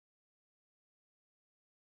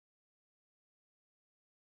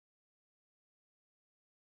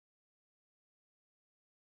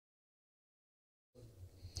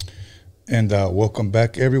And welcome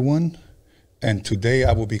back, everyone. And today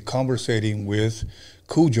I will be conversating with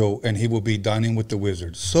Kujo, and he will be dining with the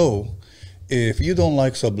wizard. So, if you don't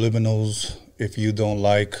like subliminals, if you don't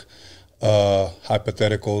like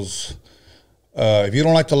hypotheticals, if you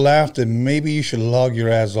don't like to laugh, then maybe you should log your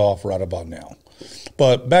ass off right about now.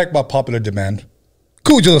 But back by popular demand,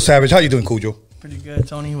 Kujo the Savage. How you doing, Kujo? Pretty good,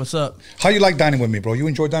 Tony. What's up? How you like dining with me, bro? You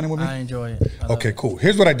enjoy dining with me? I enjoy it. Okay, cool.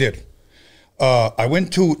 Here's what I did. I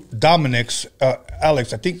went to Dominic's.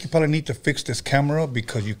 Alex, I think you probably need to fix this camera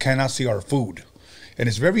because you cannot see our food. And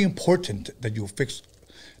it's very important that you fix,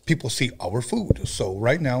 people see our food. So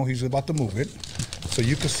right now, he's about to move it so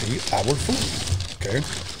you can see our food, okay?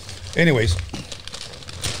 Anyways,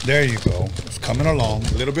 there you go. It's coming along,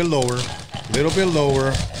 a little bit lower, a little bit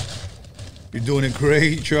lower. You're doing a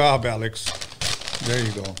great job, Alex. There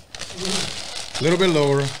you go. A little bit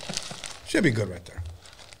lower. Should be good right there.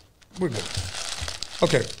 We're good.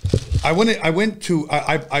 Okay,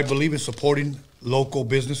 I believe in supporting local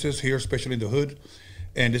businesses here, especially in the hood.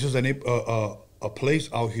 And this is a place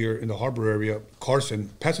out here in the harbor area, Carson,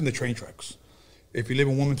 passing the train tracks. If you live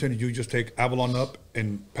in Wilmington, you just take Avalon up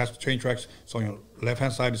and pass the train tracks. So on your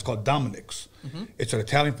left-hand side, it's called Dominic's. Mm-hmm. It's an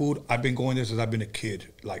Italian food. I've been going there since I've been a kid.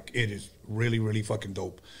 Like, it is really, really fucking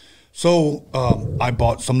dope. So I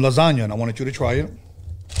bought some lasagna, and I wanted you to try it.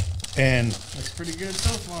 And looks pretty good so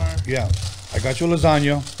far. Yeah, I got your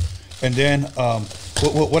lasagna, and then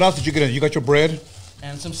what else did you get in? You got your bread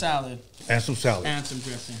and some salad. And some salad. And some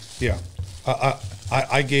dressing. Yeah,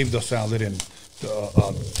 I gave the salad and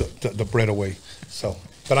the bread away. So,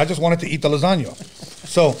 but I just wanted to eat the lasagna.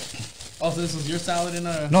 So. Also, this was your salad in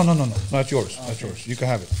a. No, not yours. Oh, that's yours. You can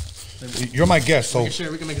have it. You're my guest, so. Sure,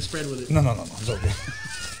 we can make a spread with it. No. It's all good.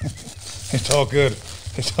 It's all good.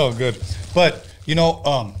 It's all good. But you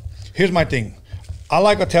know, here's my thing. I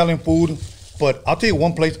like Italian food, but I'll tell you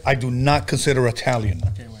one place I do not consider Italian.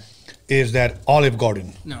 Okay, where? Is that Olive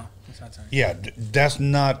Garden? No, that's not Italian. Yeah,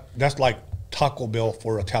 that's like Taco Bell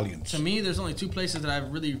for Italians. To me, there's only two places that I've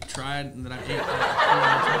really tried and that I've ate.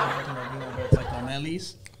 It's like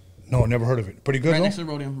O'Malley's. No, never heard of it. Pretty good, right though? Next to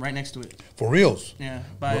the Roadium, right next to it. For reals? Yeah,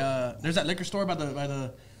 there's that liquor store by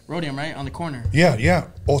the Roadium, right on the corner. Yeah.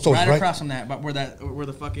 Also, right across from that, but where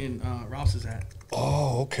the fucking Ross is at.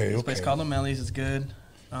 Oh, okay. This place called O'Malley's is good,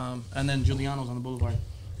 and then Giuliano's on the boulevard.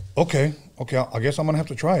 Okay. I guess I'm gonna have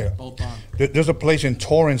to try it. Both bomb. There's a place in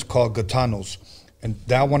Torrance called Gaetano's, and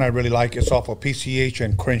that one I really like. It's off of PCH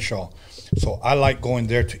and Crenshaw, so I like going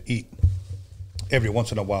there to eat every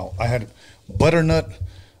once in a while. I had butternut.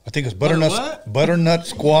 I think it's butternut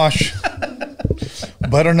squash,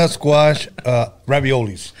 butternut squash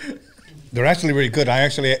raviolis. They're actually really good. I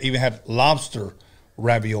actually even had lobster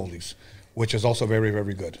raviolis, which is also very,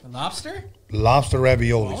 very good. Lobster? Lobster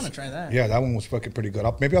raviolis. Oh, I want to try that. Yeah, that one was fucking pretty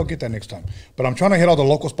good. Maybe I'll get that next time. But I'm trying to hit all the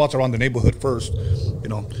local spots around the neighborhood first, you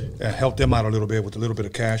know, and help them out a little bit with a little bit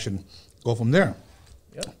of cash and go from there.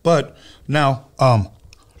 Yep. But now,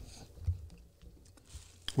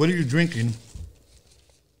 what are you drinking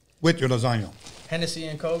with your lasagna? Hennessy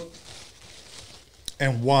and Coke.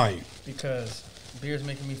 And why? Because beer's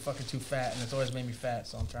making me fucking too fat, and it's always made me fat,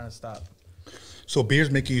 so I'm trying to stop. So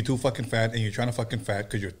beer's making you too fucking fat, and you're trying to fucking fat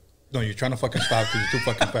because you're trying to fucking stop because you're too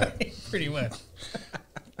fucking fat. Pretty much.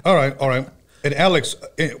 All right. And Alex,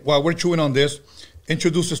 while we're chewing on this,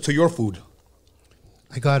 introduce us to your food.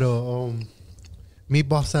 I got a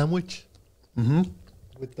meatball sandwich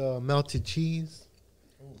with melted cheese.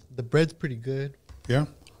 The bread's pretty good. Yeah?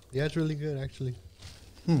 Yeah, it's really good, actually.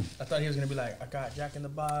 I thought he was going to be like, I got Jack in the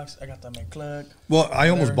Box, I got the McClug. Well, I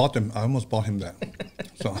almost bought them. I almost bought him that.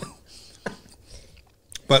 So,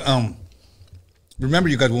 but remember,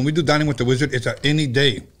 you guys, when we do Dining with the Wizard, it's any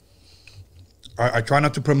day. I try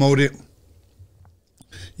not to promote it.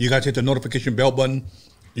 You guys hit the notification bell button.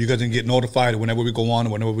 You guys can get notified whenever we go on,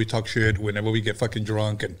 whenever we talk shit, whenever we get fucking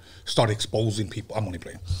drunk and start exposing people. I'm only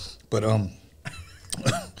playing. But,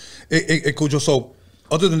 Kujo, so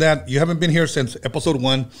other than that, you haven't been here since episode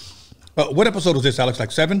 1. What episode was this, Alex?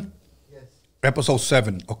 Like 7? Yes. Episode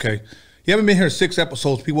 7, okay. You haven't been here 6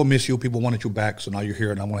 episodes. People miss you. People wanted you back, so now you're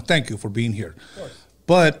here, and I want to thank you for being here. Of course.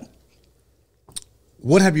 But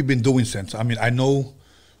what have you been doing since? I mean, I know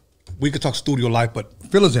we could talk studio life, but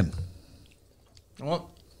fill us in.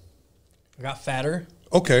 Well, I got fatter.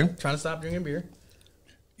 Okay. Trying to stop drinking beer.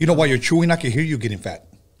 You know, while you're chewing, I can hear you getting fat.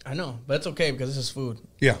 I know, but it's okay because this is food.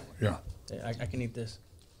 Yeah. I can eat this.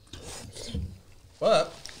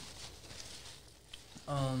 But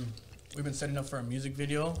we've been setting up for a music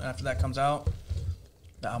video, and after that comes out,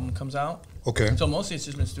 the album comes out. Okay. So mostly it's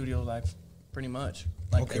just been studio life, pretty much,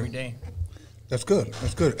 like Okay. every day. That's good.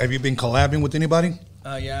 That's good. Have you been collabing with anybody?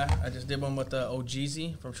 Yeah, I just did one with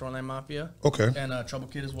OGZ from Shoreline Mafia. Okay. And Trouble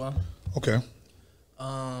Kid as well. Okay.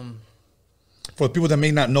 For the people that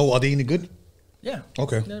may not know, are they any good? Yeah.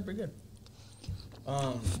 Okay. Yeah, they're pretty good.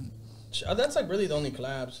 That's like really the only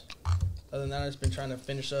collabs. Other than that, I've just been trying to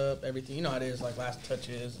finish up everything. You know how it is, like last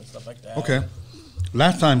touches and stuff like that. Okay.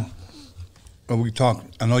 Last time we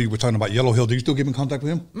talked, I know you were talking about Yellow Hill. Do you still keep in contact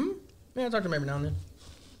with him? Mm-hmm. Yeah, I talk to him every now and then.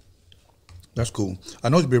 That's cool. I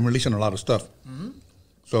know he's been releasing a lot of stuff. Mm-hmm.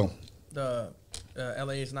 So. The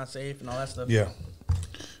LA is not safe and all that stuff. Yeah.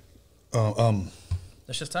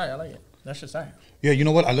 That's just tight. I like it. That's just tight. Yeah, you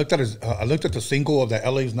know what? I looked at the single of the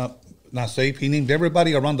LA is not safe. He named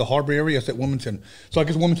everybody around the harbor area except Wilmington. So I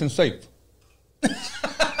guess Wilmington's safe.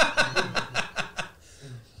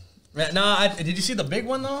 No, did you see the big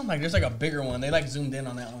one though? Like, there's like a bigger one. They like zoomed in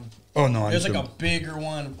on that one. Oh no, there's like a bigger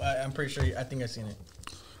one. I'm pretty sure. I think I've seen it.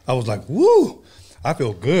 I was like, woo! I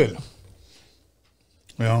feel good.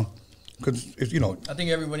 You know, because it's, you know. I think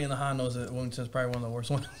everybody in the high knows that Wilmington's probably one of the worst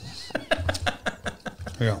ones.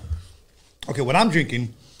 Yeah. Okay, what I'm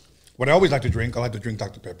drinking, what I always like to drink, I like to drink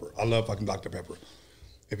Dr. Pepper. I love fucking Dr. Pepper.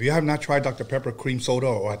 If you have not tried Dr. Pepper cream soda,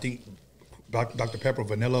 or I think Dr. Pepper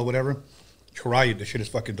vanilla or whatever, try it. The shit is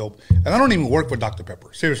fucking dope. And I don't even work for Dr.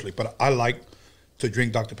 Pepper, seriously, but I like to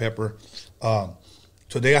drink Dr. Pepper.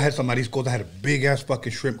 Today I had some mariscos. I had a big-ass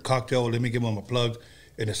fucking shrimp cocktail. Let me give them a plug.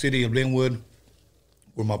 In the city of Linwood,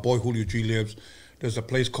 where my boy Julio G lives, there's a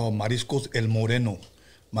place called Mariscos El Moreno.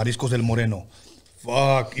 Mariscos El Moreno.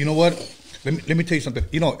 Fuck, you know what? Let me tell you something.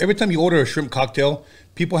 You know, every time you order a shrimp cocktail,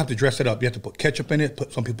 people have to dress it up. You have to put ketchup in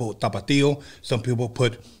it. Some people put tapatio. Some people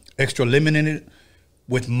put extra lemon in it.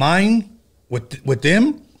 With mine, with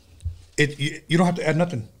them, you don't have to add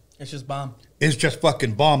nothing. It's just bomb. It's just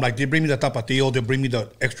fucking bomb. Like, they bring me the tapatio, they bring me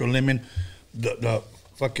the extra lemon, the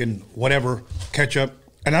fucking whatever, ketchup,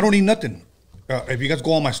 and I don't need nothing. If you guys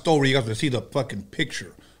go on my story, you guys will see the fucking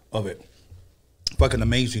picture of it. Fucking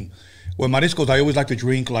amazing. With mariscos, I always like to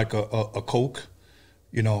drink like a Coke,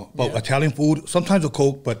 you know, but Italian food, sometimes a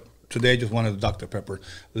Coke, but today I just wanted a Dr. Pepper.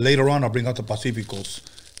 Later on, I'll bring out the Pacificos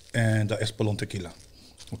and the Espolón tequila,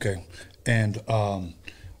 okay? And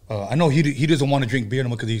I know he doesn't want to drink beer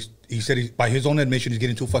anymore because he said by his own admission, he's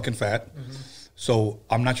getting too fucking fat. Mm-hmm. So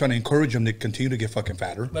I'm not trying to encourage him to continue to get fucking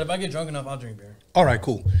fatter. But if I get drunk enough, I'll drink beer. All right,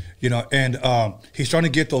 cool. You know, and he's trying to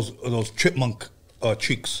get those chipmunk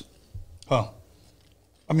cheeks, huh?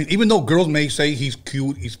 I mean, even though girls may say he's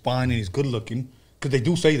cute, he's fine, and he's good looking, because they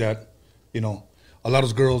do say that, you know, a lot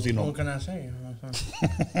of girls, you know. What can I say?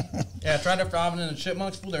 Yeah, I tried After Alvin and the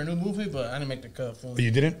Chipmunks, fool, their new movie, but I didn't make the cut, fool. Oh,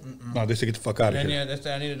 you didn't? Mm-mm. No, they said get the fuck out of here. Yeah, they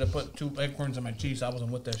said I needed to put 2 acorns in my cheese, so I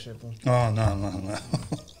wasn't with that shit, fool. Oh, no.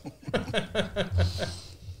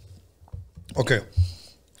 Okay.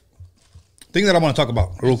 Thing that I want to talk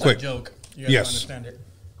about real quick. It's a joke. You guys understand it.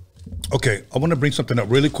 Okay, I want to bring something up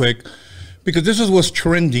really quick because this is what's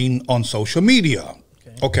trending on social media.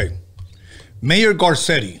 Okay. Mayor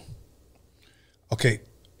Garcetti. Okay,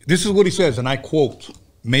 this is what he says, and I quote,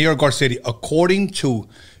 Mayor Garcetti, according to,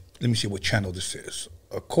 let me see what channel this is.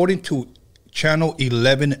 According to Channel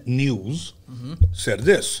 11 News, said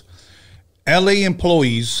this: LA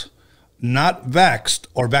employees not vaxxed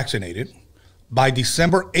or vaccinated by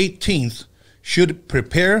December 18th should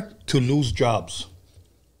prepare to lose jobs.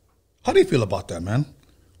 How do you feel about that, man?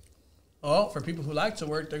 Well, for people who like to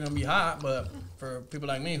work, they're going to be hot, but for people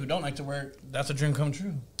like me who don't like to work, that's a dream come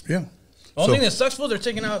true. Yeah. The only thing that sucks, they're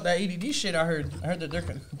taking out that ADD shit. I heard that they're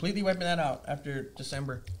completely wiping that out after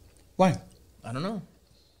December. Why? I don't know.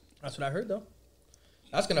 That's what I heard, though.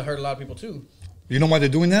 That's going to hurt a lot of people, too. You know why they're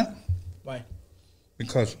doing that? Why?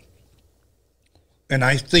 Because, and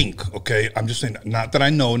I think, okay, I'm just saying, not that I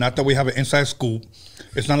know, not that we have an inside scoop.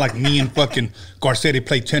 It's not like me and fucking Garcetti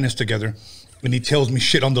play tennis together and he tells me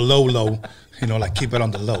shit on the low, you know, like keep it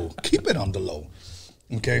on the low. Keep it on the low,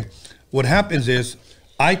 okay? What happens is,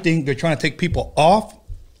 I think they're trying to take people off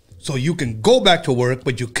so you can go back to work,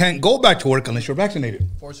 but you can't go back to work unless you're vaccinated.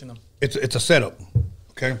 Forcing them. It's a setup,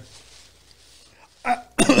 okay?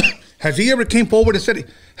 Has he ever came forward and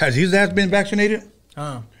said, has his ass been vaccinated?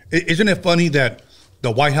 Isn't it funny that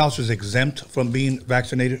the White House is exempt from being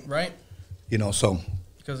vaccinated? Right. You know, so.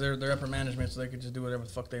 Because they're upper management, so they could just do whatever the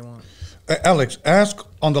fuck they want. Alex, ask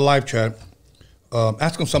on the live chat,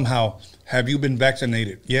 ask them somehow, have you been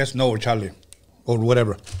vaccinated? Yes, no, or Charlie, or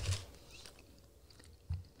whatever.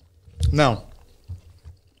 Now,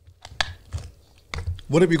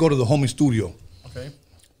 what if you go to the homie studio? Okay.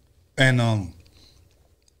 And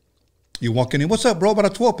you walk in, what's up, bro, about a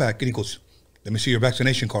 12-pack? And he goes, let me see your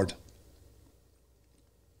vaccination card.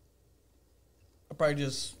 I'll probably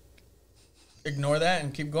just ignore that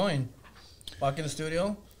and keep going. Walk in the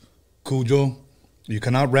studio. Kujo, you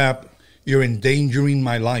cannot rap. You're endangering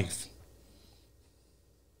my life.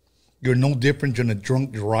 You're no different than a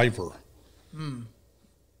drunk driver.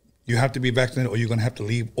 You have to be vaccinated or you're going to have to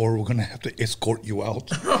leave or we're going to have to escort you out.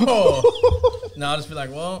 No, I'll just be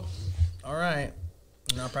like, well, all right.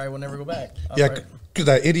 And I probably will never go back. Because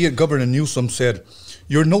that idiot Governor Newsom said,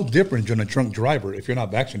 you're no different than a drunk driver if you're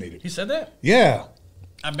not vaccinated. He said that? Yeah.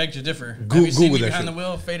 I beg to differ. Google have you seen me that behind shit. the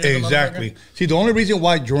wheel, faded as a Exactly. See, the only reason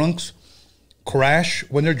why drunks crash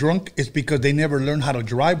when they're drunk is because they never learn how to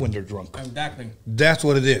drive when they're drunk. Exactly. That's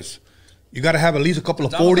what it is. You got to have at least a couple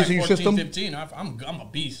of 40s in your 14, system. 15. I'm a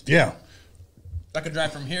beast. Yeah. I could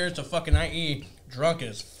drive from here to fucking IE drunk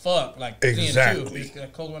as fuck. Like, Exactly. seeing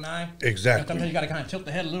two, cold one eye. Exactly. And sometimes you got to kind of tilt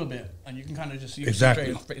the head a little bit. And you can kind of just see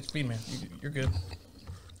Exactly. it's speed, man. You're good.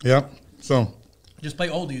 Yeah. So, Just play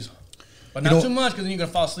oldies. But not too much because then you're going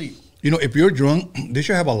to fall asleep. you know, if you're drunk, they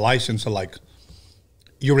should have a license to like,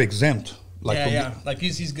 you're exempt. Like Yeah. Like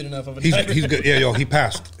he's good enough of a He's driver. good. Yeah, yo, he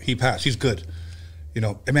passed. He's good. You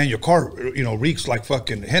know, and man, your car, you know, reeks like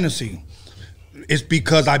fucking Hennessy. It's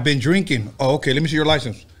because I've been drinking. Oh, okay, let me see your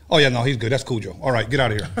license. Oh, yeah, no, he's good. That's Kujo. All right, get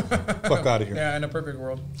out of here. Fuck out of here. Yeah, in a perfect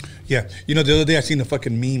world. Yeah. You know, the other day I seen a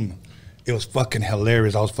fucking meme. It was fucking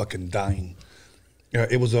hilarious. I was fucking dying. Yeah,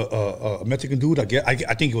 it was a Mexican dude. I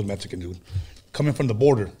think it was a Mexican dude coming from the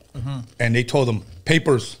border. And they told him,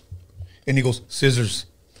 papers. And he goes, scissors.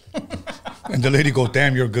 And the lady goes,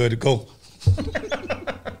 damn, you're good. Go.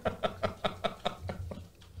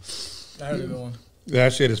 That was a good one.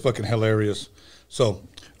 That shit is fucking hilarious. So,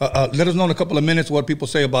 let us know in a couple of minutes what people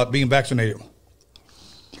say about being vaccinated.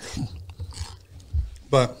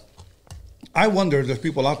 But I wonder if there's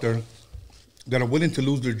people out there that are willing to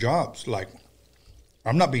lose their jobs. Like,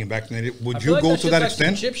 I'm not being vaccinated. Would you go to that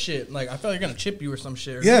extent? Chip shit. Like, I feel like they're going to chip you or some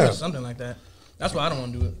shit. Or Yeah. something like that. That's why I don't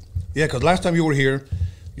want to do it. Yeah, because last time you were here,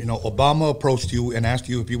 you know, Obama approached you and asked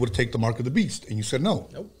you if you would take the mark of the beast. And you said no.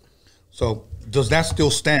 Nope. So, does that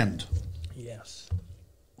still stand? Yes.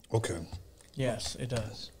 Okay. Yes, it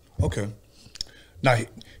does. Okay. Now,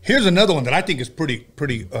 here's another one that I think is pretty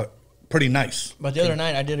nice. But the other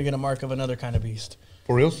night, I did get a mark of another kind of beast.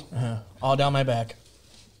 For reals? All down my back.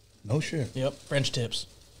 No shit. Yep. French tips.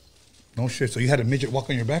 No shit. So you had a midget walk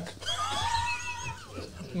on your back?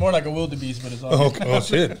 More like a wildebeest, but it's all Oh, good. okay. Oh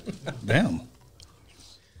shit. Damn.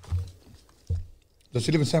 Does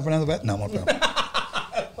she live in San Fernando? No, I'm not.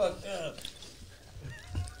 Fucked up.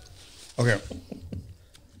 Okay.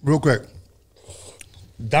 Real quick.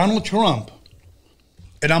 Donald Trump,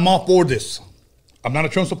 and I'm all for this. I'm not a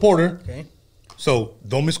Trump supporter. Okay. So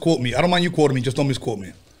don't misquote me. I don't mind you quoting me, just don't misquote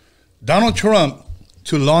me. Donald Trump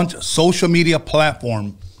to launch a social media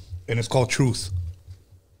platform, and it's called Truth.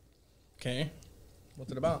 Okay.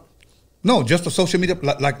 What's it about? No, just a social media,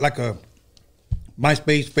 like a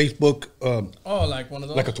MySpace, Facebook, Like one of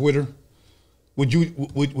those? like a Twitter. Would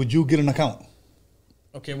you get an account?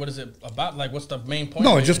 Okay, what is it about? Like, what's the main point?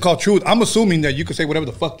 No, of it's it? just called Truth. I'm assuming that you can say whatever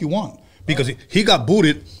the fuck you want because he got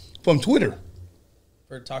booted from Twitter.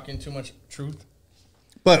 For talking too much truth?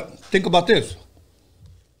 But think about this.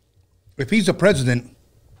 If he's the president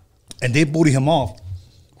and they booted him off,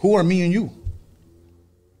 who are me and you?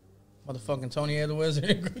 Motherfucking Tony A. the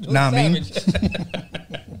Wizard. Nah, I mean.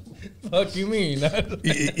 Fuck you mean?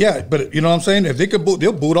 Yeah, but you know what I'm saying? If they could boot,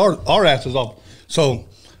 they'll boot our asses off. So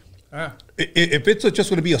if it's just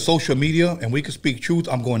going to be a social media and we can speak truth,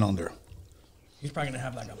 I'm going on there. He's probably gonna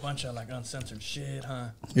have like a bunch of like uncensored shit, huh?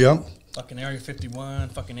 Yeah. Fucking Area 51,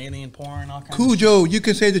 fucking alien porn, all kinds of Kujo, you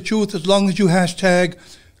can say the truth as long as you hashtag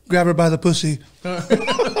grab her by the pussy.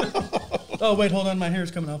 Oh, wait, hold on. My hair's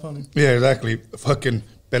coming off on me. Yeah, exactly. Fucking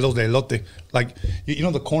pelos de elote. Like, you know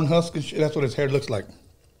the corn husk and shit? That's what his hair looks like.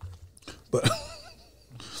 But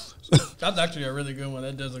That's actually a really good one.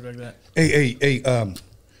 That does look like that. hey,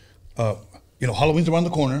 you know, Halloween's around the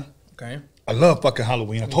corner. Okay. I love fucking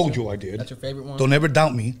Halloween. I told you I did. That's your favorite one? Don't ever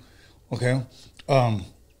doubt me. Okay.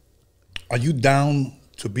 Are you down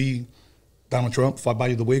to be Donald Trump if I buy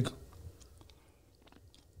you the wig?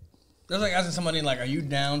 That's like asking somebody, like, are you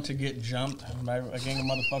down to get jumped by a gang of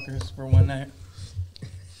motherfuckers for one night?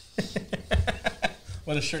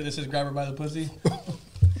 What a shirt that says grab her by the pussy.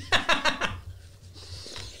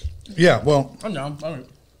 Yeah, well, I'm down. All right.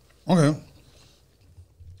 okay.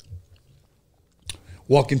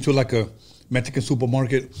 Walk into like a Mexican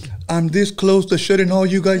supermarket. I'm this close to shutting all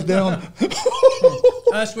you guys down.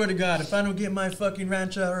 I swear to God, if I don't get my fucking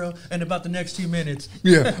ranchero in about the next 2 minutes,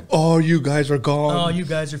 Yeah, all you guys are gone. oh, you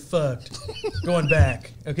guys are fucked. Going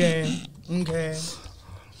back. Okay? Okay.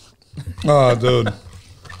 Oh, dude.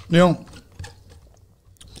 You know,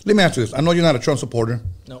 let me ask you this. I know you're not a Trump supporter.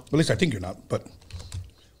 No. At least I think you're not. But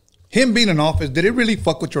him being in office, did it really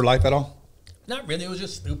fuck with your life at all? Not really. It was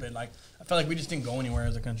just stupid. Like, I felt like we just didn't go anywhere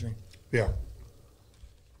as a country. Yeah.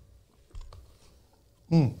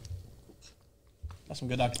 That's some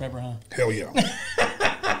good Dr. Pepper, huh? Hell yeah.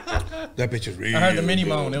 That bitch is real. I heard the mini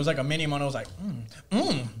moan. It was like a mini moan. It was like,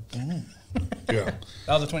 Yeah.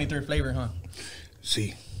 That was the 23rd flavor, huh?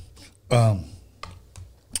 See.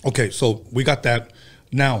 Okay, so we got that.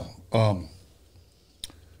 Now, let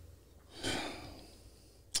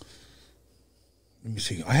me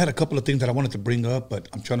see. I had a couple of things that I wanted to bring up, but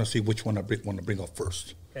I'm trying to see which one I want to bring up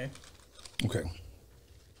first. Okay. Okay.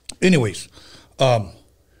 Anyways,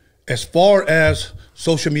 as far as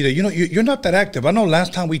social media, you know, you're not that active. I know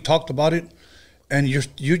last time we talked about it, and you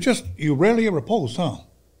rarely ever post, huh?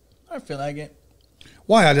 I feel like it.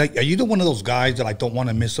 Why? Are you the one of those guys that like don't want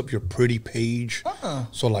to mess up your pretty page?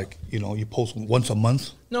 So like, you know, you post once a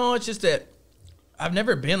month? No, it's just that I've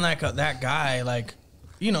never been like that guy. Like,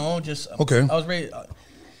 you know, just okay. I was raised.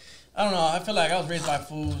 I don't know. I feel like I was raised by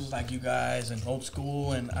fools like you guys and old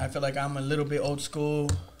school, and I feel like I'm a little bit old school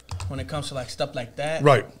when it comes to like stuff like that.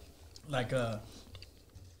 Right. Like I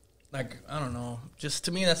don't know. Just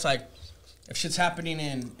to me, that's like if shit's happening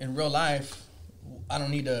in real life, I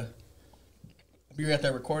don't need to be right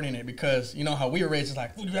there recording it, because you know how we were raised is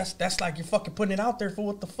like, that's like you're fucking putting it out there for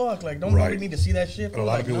what the fuck, like don't nobody need to see that shit. But a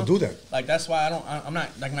lot of people do that. Like that's why I'm not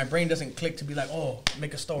like, my brain doesn't click to be like, oh,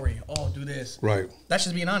 make a story, oh, do this. Right. That's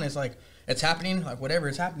just being honest. Like it's happening, like whatever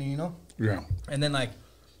is happening, you know. Yeah. And then like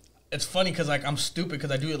it's funny because like I'm stupid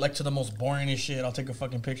because I do it like to the most boringest shit. I'll take a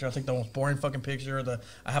fucking picture. I'll take the most boring fucking picture.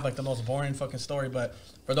 I have like the most boring fucking story. But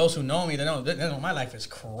for those who know me, they know my life is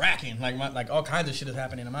cracking. Like all kinds of shit is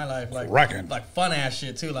happening in my life. Like cracking. Like fun ass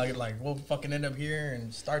shit too. Like we'll fucking end up here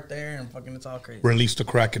and start there and fucking it's all crazy. Release the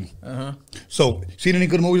Kraken. So seen any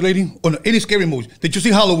good movies, lady? Or no, any scary movies? Did you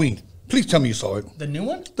see Halloween? Please tell me you saw it. The new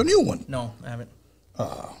one? The new one. No, I haven't.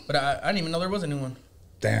 But I didn't even know there was a new one.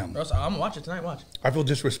 Damn. I'm gonna watch it tonight. Watch. I feel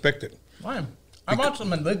disrespected. Why? I watched the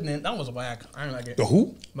Malignant. That was whack. I didn't like it. The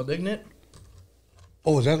who? Malignant.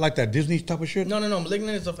 Oh, is that like that Disney type of shit? No.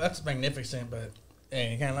 Malignant that's magnificent, but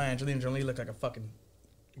hey, you can't lie. Angelina Jolie looked like a fucking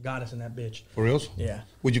goddess in that bitch. For reals? Yeah.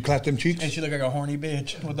 Would you clap them cheeks? And she looked like a horny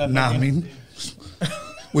bitch. With that nah, I mean,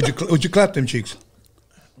 would you clap them cheeks?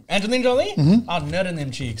 Angelina Jolie? I'll nut in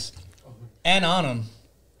them cheeks. And on them.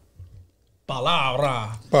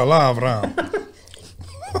 Palabra.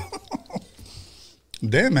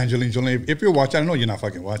 Damn, Angelina Jolie. If you're watching, I know you're not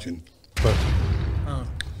fucking watching, but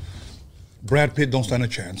Brad Pitt don't stand a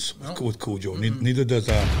chance with Kujo. Neither does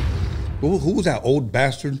who was that old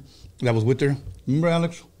bastard that was with her? Remember,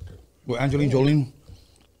 Alex? With Angelina Jolie?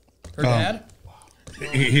 Her dad?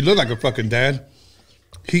 He looked like a fucking dad.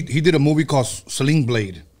 He did a movie called Sling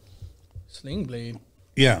Blade. Sling Blade?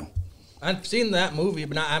 Yeah. I've seen that movie,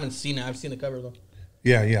 but I haven't seen it. I've seen the cover, though.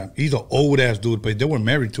 Yeah. He's an old-ass dude, but they were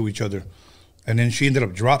married to each other. And then she ended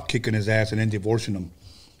up drop-kicking his ass and then divorcing him.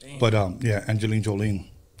 Damn. But, yeah, Angelina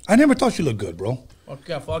Jolie. I never thought she looked good, bro.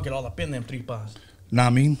 Okay, fuck it all up in them tripas. Nah, I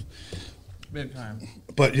mean. Big time.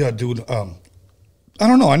 But, yeah, dude, I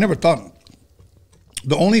don't know. I never thought.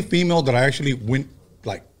 The only female that I actually went,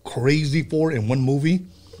 like, crazy for in one movie,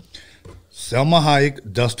 Selma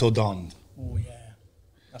Hayek, Dusk Till Dawn. Oh, yeah.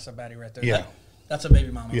 That's a baddie right there. Yeah. That's a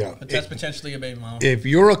baby mama. Yeah. But that's potentially a baby mama. If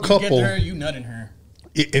you're a couple. You get her, you nut in her.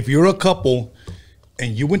 If you're a couple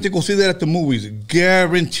and you went to go see that at the movies,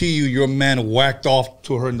 guarantee you your man whacked off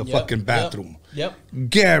to her in the fucking bathroom. Yep.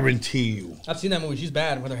 Guarantee you. I've seen that movie. She's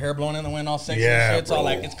bad with her hair blown in the wind, all sexy and shit. It's all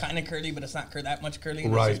like, it's kind of curly, but it's not that much curly.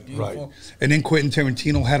 Right, it's just beautiful. Right. And then Quentin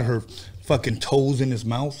Tarantino had her fucking toes in his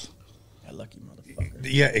mouth. That lucky motherfucker.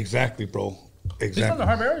 Yeah, exactly, bro. Exactly. He's from the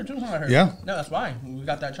Harbor area, too, I heard. Yeah? No, that's why. We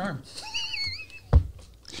got that charm.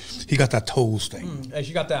 He got that toes thing. Hey,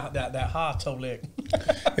 she got that hot toe lick.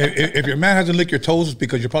 if your man hasn't licked your toes, it's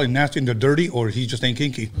because you're probably nasty and they're dirty, or he just ain't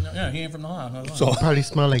kinky. Yeah, he ain't from the hot. So probably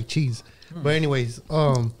smell like cheese. But anyways,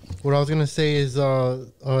 what I was gonna say is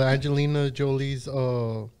Angelina Jolie's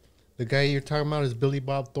the guy you're talking about is Billy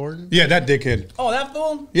Bob Thornton. Yeah, that dickhead. Oh, that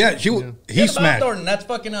fool. Yeah, he smashed. Bob Thornton, that's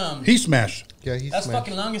fucking He smashed. Yeah, that's smashed.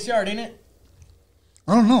 Fucking Longest Yard, ain't it?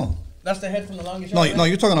 I don't know. That's the head from the Longest Yard. No,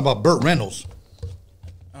 you're talking about Burt Reynolds.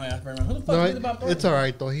 Oh yeah, Burt Reynolds. Who the fuck is Bob Thornton? It's all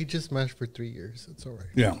right though. He just smashed for 3 years. It's all right.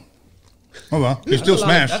 Yeah. Oh well, he still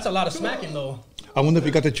smashed. That's a lot of smacking though. I wonder if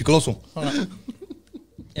he got the chicloso.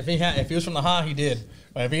 If he was from the Ha, he did.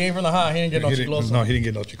 But if he ain't from the Ha, he didn't get no chicloso. No, he didn't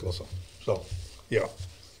get no chicloso. So, yeah.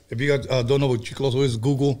 If you guys don't know what chicloso is,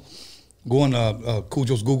 go on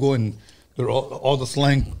Kujo's Google, and all the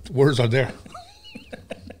slang words are there.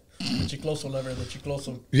 chicloso lover, the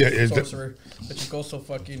chicloso sorcerer, the chicloso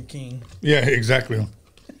fucking king. Yeah, exactly.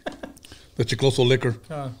 The chicloso liquor.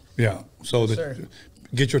 Huh. Yeah. So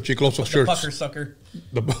get your chicloso shirts. The pucker sucker.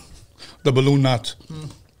 The balloon knots.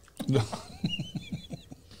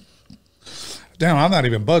 Damn, I'm not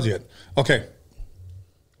even buzzed yet. Okay.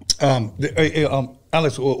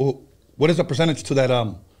 Alex, what is the percentage to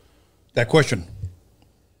that question?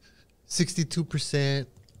 62%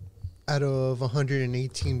 out of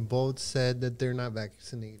 118 votes said that they're not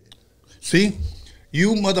vaccinated. See,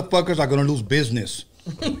 you motherfuckers are gonna lose business.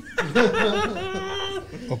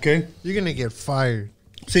 Okay, you're gonna get fired.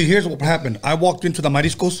 See, here's what happened. I walked into the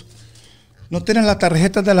mariscos. No tienen la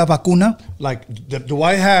tarjeta de la vacuna. Like, do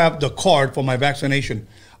I have the card for my vaccination?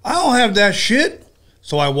 I don't have that shit.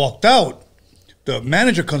 So I walked out. The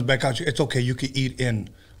manager comes back out. It's okay. You can eat in.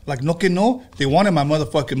 Like, no que no. They wanted my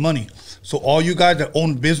motherfucking money. So all you guys that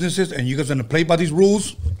own businesses and you guys gonna play by these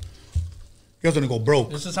rules, you guys gonna go broke.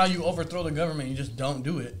 This is how you overthrow the government. You just don't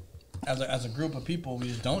do it. As a group of people, we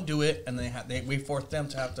just don't do it, and we force them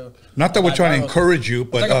to have to. Not that we're trying to encourage you,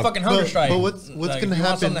 but it's like a fucking hunger strike. But what's like, gonna happen? If you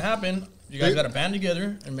want something to happen, you guys got to band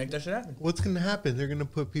together and make that shit happen. What's gonna happen? They're gonna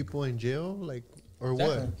put people in jail, like, or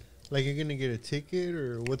exactly. What? Like, you're gonna get a ticket,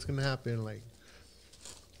 or what's gonna happen? Like,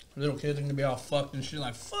 little kids are gonna be all fucked and shit.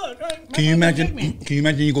 Like, fuck. Can you imagine? Can you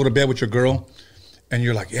imagine you go to bed with your girl, and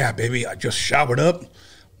you're like, "Yeah, baby, I just showered up,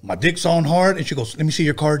 my dick's on hard," and she goes, "Let me see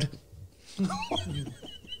your card."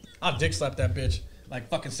 I'll dick slap that bitch like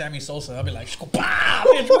fucking Sammy Sosa. I'll be like, "Bah,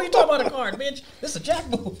 bitch, what are you talking about a card, bitch? This is a jack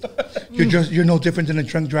move." You're no different than a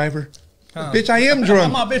drunk driver. Huh. Bitch, I am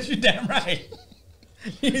drunk. I'm a bitch, you damn right.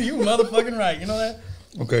 You motherfucking right. You know that?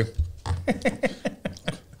 Okay.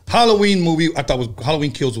 Halloween movie, I thought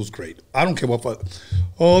Halloween Kills was great. I don't care what fuck.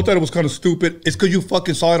 Oh, I thought it was kind of stupid. It's because you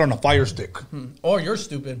fucking saw it on a fire stick. Or you're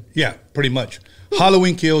stupid. Yeah, pretty much.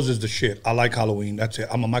 Halloween Kills is the shit. I like Halloween. That's it.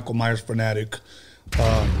 I'm a Michael Myers fanatic.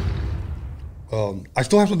 I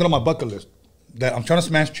still have something on my bucket list that I'm trying to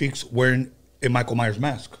smash cheeks wearing a Michael Myers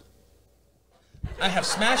mask. I have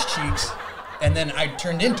smashed cheeks, and then I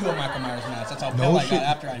turned into a Michael Myers mask. That's how pale I got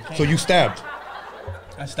after I came. So you stabbed?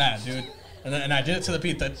 I stabbed, dude. And I did it to the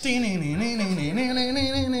beat.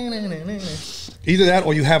 Either that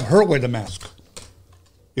or you have her wear the mask.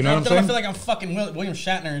 You know what I'm saying? I feel like I'm fucking William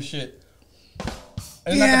Shatner and shit.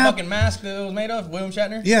 Isn't that the fucking mask that it was made of, William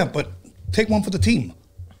Shatner? Yeah, but take one for the team.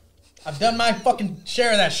 I've done my fucking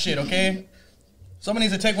share of that shit, okay? Someone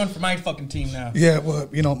needs to take one for my fucking team now. Yeah, well,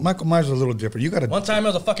 you know, Michael Myers is a little different. You gotta. One time I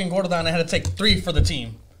was a fucking Gordon and I had to take 3 for the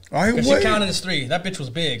team. Because she counted as 3. That bitch was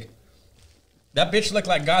big. That bitch looked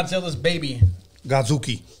like Godzilla's baby.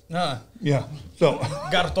 Godzuki. Yeah. So.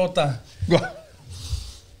 Gartota.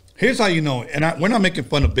 Here's how you know, and we're not making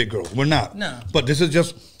fun of big girls. We're not. No. But this is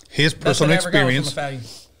just his personal experience.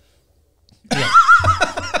 Yeah.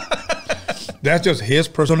 That's just his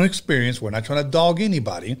personal experience. We're not trying to dog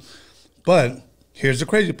anybody. But here's the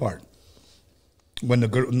crazy part. When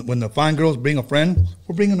the fine girls bring a friend,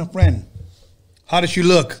 we're bringing a friend. How does she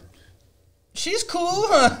look? She's cool,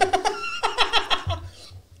 huh?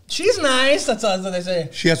 She's nice. That's what they say.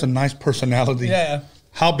 She has a nice personality. Yeah.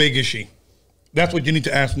 How big is she? That's what you need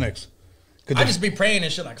to ask next. I just be praying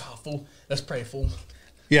and shit like, oh, fool. Let's pray, fool.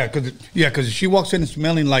 Yeah, because she walks in and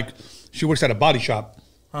smelling like she works at a body shop.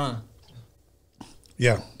 Huh.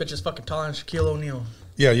 Yeah. Bitch is fucking taller than Shaquille O'Neal.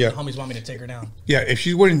 Yeah. The homies want me to take her down. Yeah, if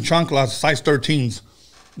she's wearing chanclas, size 13s,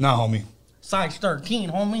 nah, homie. Size 13,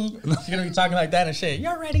 homie. She's going to be talking like that and shit. You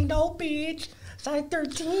already know, bitch. Size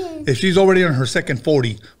 13. If she's already on her second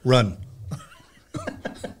 40, run.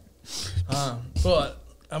 But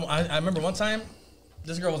I remember one time,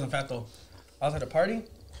 this girl wasn't fat though. I was at a party,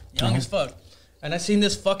 young as fuck. And I seen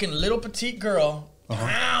this fucking little petite girl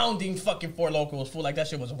pounding fucking Four Locos, fool, like that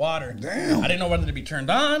shit was water. Damn. I didn't know whether to be turned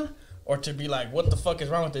on or to be like, what the fuck is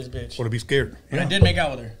wrong with this bitch? Or to be scared. But I did make out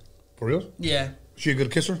with her. For real? Yeah. She a good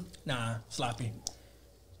kisser? Nah, sloppy.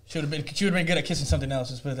 She would have been good at kissing something else,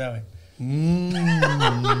 let's put it that way.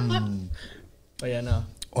 But yeah, no.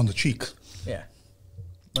 On the cheek. Yeah.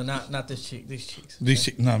 But not this cheek, these cheeks. These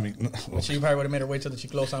cheeks, no, I mean. Okay. She probably would have made her wait till the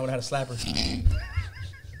cheek close on, would have had a slapper.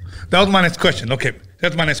 That was my next question. Okay,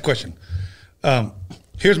 that's my next question.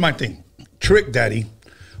 Here's my thing. Trick Daddy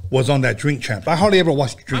was on that Drink Champs. I hardly ever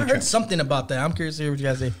watched Drink Champs. I heard something about that. I'm curious to hear what you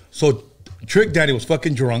guys say. So Trick Daddy was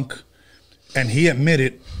fucking drunk, and he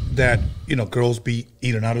admitted that, you know, girls be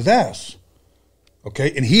eating out his ass.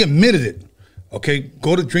 Okay, and he admitted it. Okay,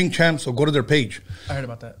 go to Drink Champs or go to their page. I heard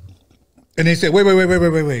about that. And they said, wait.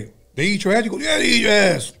 They eat your ass? You go, yeah, they eat your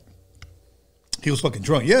ass. He was fucking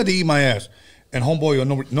drunk. Yeah, they eat my ass. And homeboy or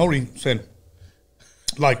Nori said,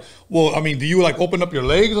 Like, well, I mean, do you like open up your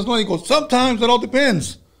legs or something? He goes, sometimes it all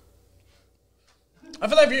depends. I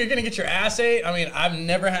feel like if you're gonna get your ass ate, I mean, I've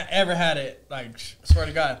never ever had it. Like, swear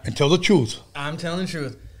to God. And tell the truth. I'm telling the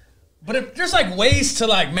truth. But if there's like ways to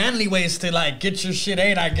like manly ways to like get your shit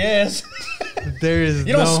ate, I guess. There is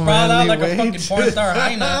you don't no sprawl out like way a fucking porn star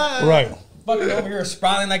hyena. Right. Fucking over here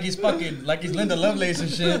sprawling like he's Linda Lovelace and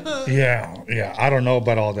shit. Yeah. I don't know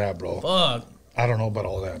about all that, bro. Fuck. I don't know about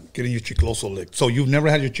all that. Getting your chicloso licked. So you've never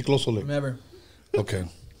had your chicloso licked? Never. Okay.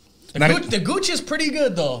 The gooch is pretty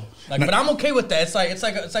good though. Like, but I'm okay with that. It's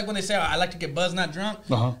like when they say I like to get buzzed, not drunk.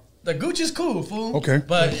 Uh-huh. The gooch is cool, fool. Okay.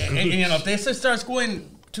 But you know, if they start schooling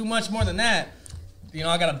too much more than that, you know,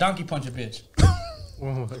 I got to donkey punch a bitch.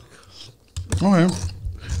 Oh my God. Okay.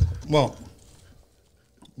 Well.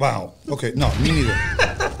 Wow. Okay. No, me neither.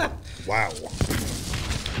 Wow.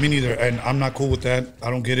 Me neither. And I'm not cool with that. I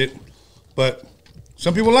don't get it. But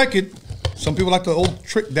some people like it. Some people like the old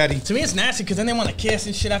trick daddy. To me, it's nasty because then they want to kiss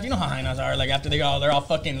and shit after. You know how hyenas are. Like, after they're all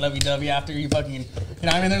fucking lovey-dovey after you fucking, you know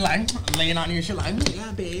what I mean? They're like laying on your shit like,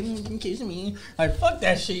 yeah, babe, you can kiss me. Like, fuck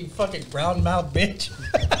that shit, you fucking brown mouth bitch.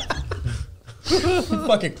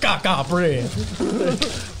 Fucking caca bread.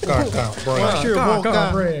 Caca bread. Wash your boca.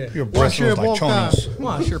 Bread. Your breath smells like chonis.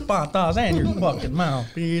 Wash your patas and your fucking mouth,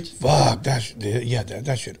 bitch. Fuck, that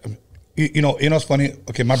shit. I mean, you know what's funny?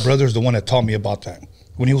 Okay, my brother's the one that taught me about that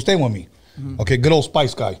when he was staying with me. Okay, good old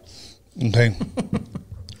Spice guy. Okay.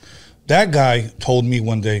 That guy told me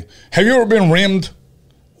one day, have you ever been rimmed?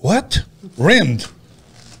 What? Rimmed?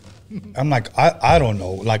 I'm like, I don't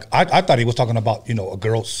know. Like, I thought he was talking about, you know, a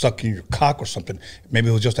girl sucking your cock or something. Maybe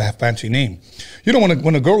it was just a fancy name. You know,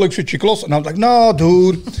 when a girl licks your chicloso, and I was like, nah,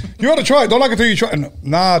 dude, you ought to try it. Don't like it till you try it.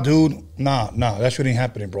 Nah, dude, nah, that shit ain't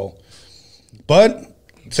happening, bro. But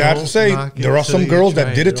sad to say, there are some girls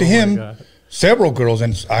that did it to him. Several girls,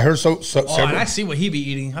 and I heard several. And I see what he be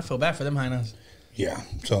eating. I feel bad for them hyenas. Yeah,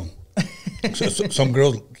 so some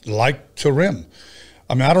girls like to rim.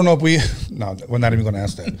 I mean, I don't know if no, we're not even going to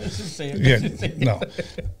ask that. Yeah, no.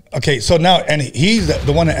 Okay, so now, and he's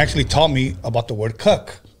the one that actually taught me about the word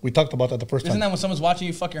cuck. We talked about that the first time. Isn't that when someone's watching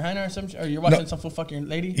you fuck your hyena or something? Or you're watching some fool fuck your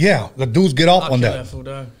lady? Yeah, the dudes get off on that. Fool,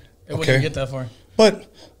 dog. It wouldn't get that far.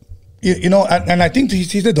 But, you know, and I think he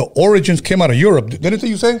said the origins came out of Europe. Didn't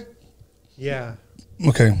you say? Yeah.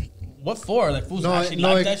 Okay. What for? Like, fools actually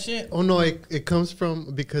like that shit? Oh, no, it comes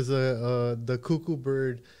from because the cuckoo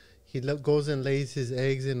bird, he goes and lays his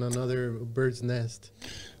eggs in another bird's nest.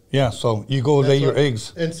 Yeah, so you go lay your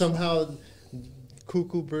eggs. And somehow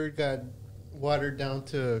cuckoo bird got watered down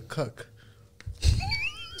to cuck.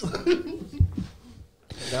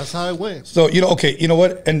 That's how it went. So, you know, okay, you know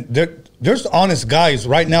what? And there's honest guys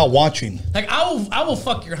right now watching. Like, I will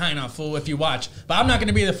fuck your hyena, fool, if you watch. But I'm not going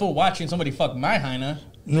to be the fool watching somebody fuck my hyena.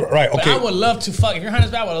 Right, okay. But I would love to fuck. If your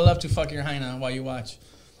hyena's bad, I would love to fuck your hyena while you watch.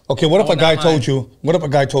 Okay, what if a guy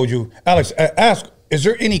told you, Alex, ask, is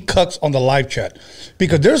there any cucks on the live chat?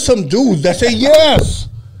 Because there's some dudes that say yes.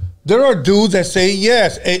 There are dudes that say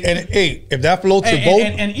yes. And hey, if that floats your boat.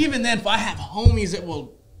 And even then, if I have homies that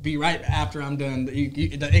will be right after I'm done,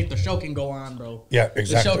 the show can go on, bro. Yeah,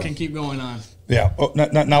 exactly. The show can keep going on. Yeah. Oh,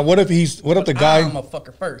 now what if the guy. I'm a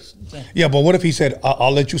fucker first. Yeah, but what if he said,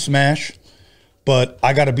 I'll let you smash, but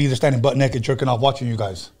I got to be there standing butt naked jerking off watching you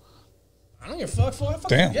guys? I don't give a fuck, fool.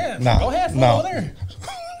 Damn. Yeah, nah, go ahead, fool, over there.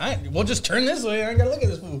 We'll just turn this way. I ain't got to look at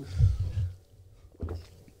this fool.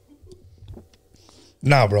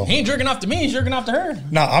 Nah, bro. He ain't jerking off to me. He's jerking off to her.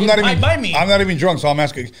 Nah, I'm not even drunk, so I'm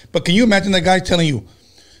asking. But can you imagine that guy telling you,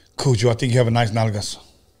 Kujo, I think you have a nice nalgas.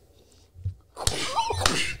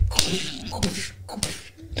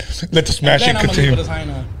 Let the smashing continue.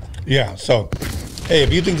 Yeah, so, hey,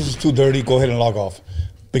 if you think this is too dirty, go ahead and log off.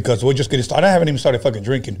 Because we're just getting started. I haven't even started fucking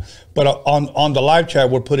drinking. But on the live chat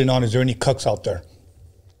we're putting on, is there any cucks out there?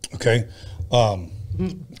 Okay.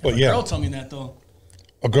 But yeah. A girl told me that, though.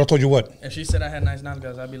 A girl told you what? If she said I had nice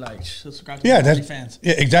nalgas, I'd be like, subscribe to OnlyFans.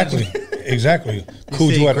 Yeah, exactly. Exactly.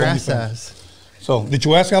 Kujo at OnlyFans. So, did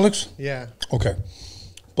you ask, Alex? Yeah. Okay.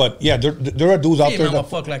 But yeah, there are dudes out there that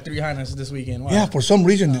fuck like 3 hyenas this weekend. Wow. Yeah, for some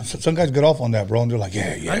reason, some guys get off on that, bro, and they're like,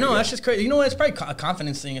 yeah. I know, that's just crazy. You know what? It's probably a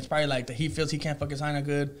confidence thing. It's probably like that he feels he can't fuck his hyena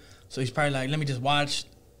good, so he's probably like, let me just watch,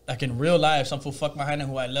 like in real life, some fool fuck my hyena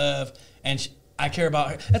who I love, and I care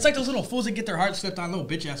about her. It's like those little fools that get their hearts flipped on, little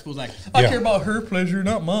bitch ass fools. Like, I care about her pleasure,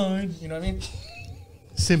 not mine. You know what I mean?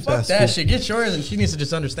 Simp fuck that shit. Get yours, and she needs to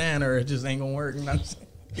just understand, or it just ain't gonna work. You know what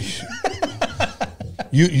I'm saying?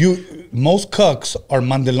 Most cucks are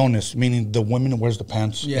mandelones, meaning the woman wears the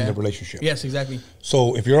pants in the relationship. Yes, exactly.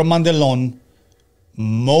 So if you're a mandelon,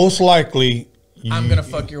 most likely I'm gonna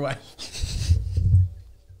fuck your wife.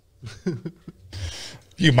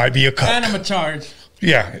 You might be a cook. And I'm a charge.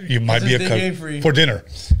 Yeah, you might be a cook for dinner.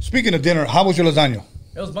 Speaking of dinner, how was your lasagna?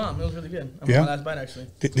 It was bomb. It was really good. I'm on my last bite, actually.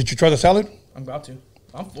 Did you try the salad? I'm about to.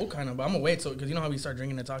 I'm full, kind of, but I'm gonna wait because you know how we start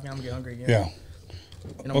drinking and talking, I'm gonna get hungry again. Yeah.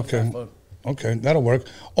 You know, okay. Okay, that'll work.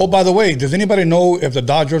 Oh, by the way, does anybody know if the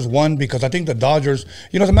Dodgers won? Because I think the Dodgers,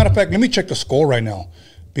 you know, as a matter of fact, let me check the score right now.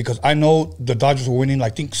 Because I know the Dodgers were winning, I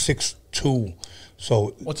think, 6-2.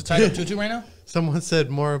 So what's the title? 2-2 right now? Someone said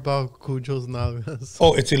more about Kujo's nalgas.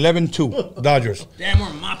 Oh, it's 11-2 Dodgers. Damn,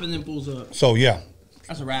 we're mopping them fools up. So yeah.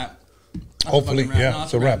 That's a wrap. That's hopefully, yeah, no,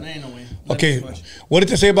 it's a wrap. There ain't no way. Okay, what did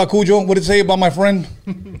they say about Kujo? What did they say about my friend?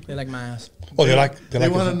 They like my ass. Oh, they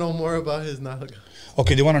want to know more about his nalgas.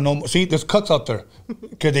 Okay, they want to know more. See, there's cuts out there.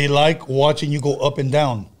 Because they like watching you go up and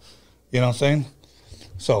down. You know what I'm saying?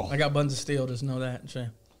 So I got buns of steel, just know that.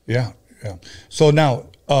 Yeah, yeah. So now,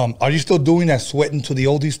 are you still doing that sweating to the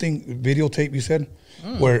oldies thing, videotape you said?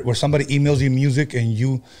 Where somebody emails you music and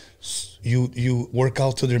you work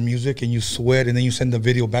out to their music and you sweat and then you send the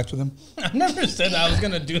video back to them? I never said I was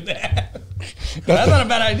going to do that. That's not a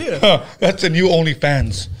bad idea. That's the new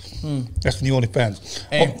OnlyFans. That's the new OnlyFans.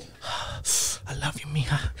 Hey, I love you,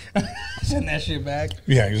 mija. Send that shit back.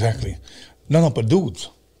 Yeah, exactly. No, but dudes.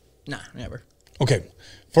 Nah, never. Okay,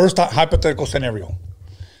 first hypothetical scenario.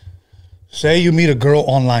 Say you meet a girl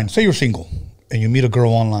online. Say you're single and you meet a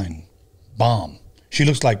girl online. Bomb. She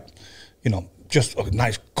looks like, you know, just a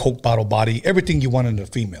nice Coke bottle body. Everything you want in a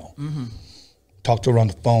female. Talk to her on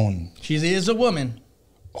the phone. She is a woman.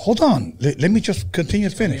 Hold on. Let me just continue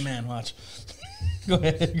to finish. Hey, man, watch. Go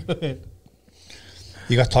ahead.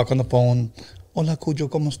 You guys talk on the phone. Hola, Kujo,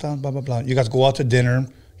 ¿cómo estás? Blah, blah, blah. You guys go out to dinner.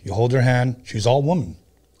 You hold her hand. She's all woman.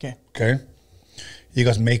 Okay? You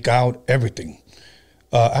guys make out, everything.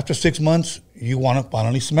 After 6 months, you want to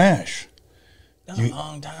finally smash. That's a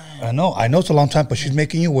long time. I know it's a long time, but she's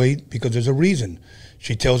making you wait because there's a reason.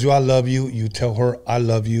 She tells you, I love you. You tell her, I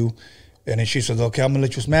love you. And then she says, okay, I'm going to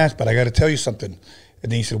let you smash, but I got to tell you something.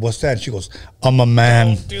 And then you said, what's that? And she goes, I'm a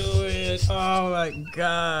man. Don't do it. Oh, my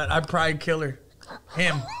God. I'd probably kill her.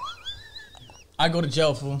 Him. I go to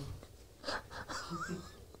jail, fool.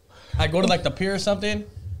 I go to, like, the pier or something,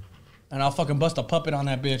 and I'll fucking bust a puppet on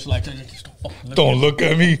that bitch. Like, don't look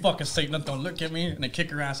at me. Fucking say nothing. Don't look at me. And then kick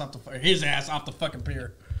her ass off his ass off the fucking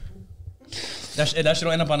pier. That shit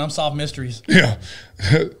will end up on Unsolved Mysteries. Yeah.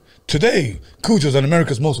 Today, Kujo's on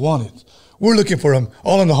America's Most Wanted. We're looking for him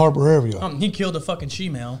all in the harbor area. He killed a fucking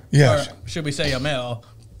she-male. Yeah. Or should we say a male?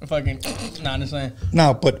 Fucking, nah, I'm just saying.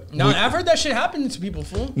 No, but... No, I've heard that shit happen to people,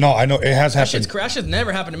 fool. No, I know. It has happened. That shit's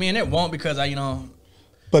never happened to me, and it won't because I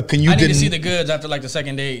But can you... I need to see the goods after, like, the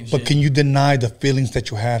second date and shit. But can you deny the feelings that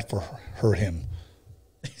you had for him?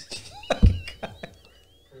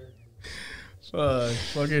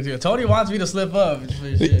 Tony wants me to slip up.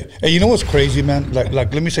 Hey, you know what's crazy, man? Like,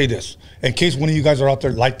 let me say this. In case one of you guys are out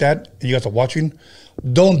there like that, and you guys are watching,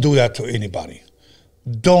 don't do that to anybody.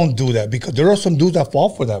 Don't do that, because there are some dudes that fall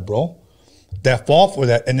for that, bro. That fall for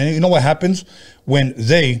that. And then you know what happens? When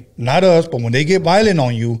they, not us, but when they get violent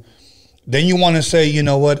on you, then you want to say, you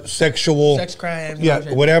know what, sex crime.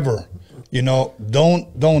 Yeah, whatever. You know,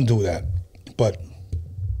 don't do that. But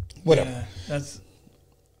whatever. Yeah,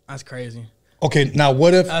 that's crazy. Okay, now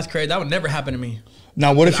what if... That's crazy. That would never happen to me.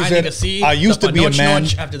 Now what if you said, I used to be a man...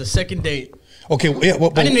 After the second date. Okay, yeah.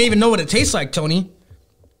 I didn't even know what it tastes like, Tony.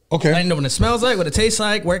 Okay. I didn't know what it smells like, what it tastes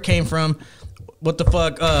like, where it came from, what the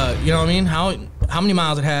fuck, you know what I mean? How many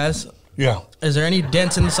miles it has. Yeah. Is there any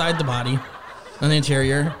dents inside the body, on the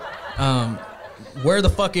interior? Where the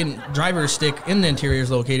fucking driver's stick in the interior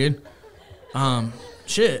is located.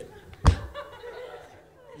 Shit.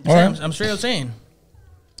 All right. I'm straight up saying.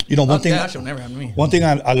 You know, one thing. That shit will never happen to me. One thing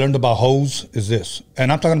I learned about hoes is this,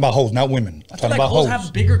 and I'm talking about hoes, not women. I'm talking about hoes. Hoes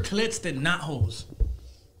have bigger clits than not hoes.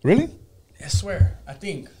 Really? I swear. I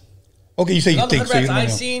think. Okay, you say you think. So you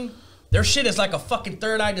I've seen, their shit is like a fucking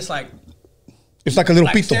third eye, just like. It's like a little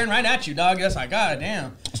pito. Staring right at you, dog. That's like, god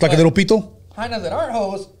damn. It's like a little pito. Kind of that aren't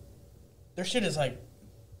hoes. Their shit is like,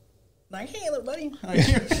 hey, little buddy.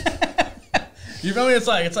 You feel me? It's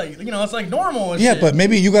like you know, it's like normal. And yeah, shit. But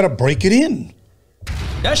maybe you gotta break it in.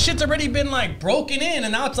 That shit's already been like broken in,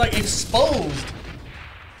 and now it's like exposed.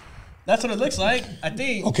 That's what it looks like, I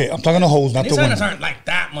think. Okay, I'm talking to hoes, not the women. These aren't like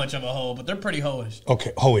that much of a hoe, but they're pretty hoish.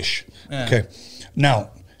 Okay, hoish. Yeah. Okay,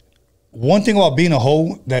 now, one thing about being a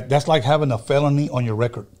hoe, that's like having a felony on your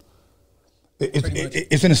record.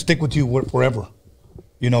 It's gonna stick with you forever.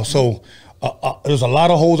 You know, so there's a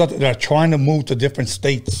lot of hoes out there that are trying to move to different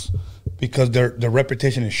states because their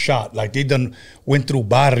reputation is shot. Like they went through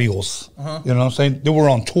barrios. You know what I'm saying? They were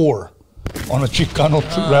on tour, on a Chicano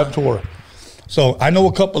rap tour. So I know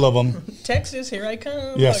a couple of them. Texas, here I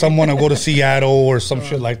come. Yeah, some want to go to Seattle or some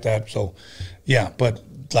shit like that. So, yeah, but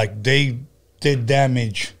like they did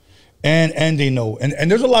damage, and they know. And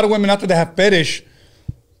there's a lot of women out there that have fetish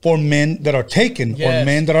for men that are taken or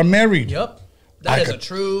men that are married. Yep. That is a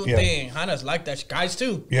true thing. Hannah's like that. Guys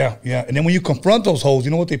too. Yeah, yeah. And then when you confront those hoes,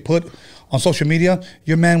 you know what they put on social media?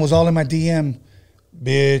 Your man was all in my DM.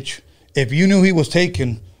 Bitch, if you knew he was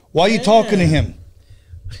taken, why are you talking to him?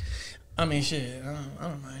 I mean, shit, I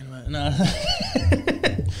don't mind. But no.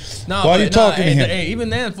 No, why are you talking to him? Hey, even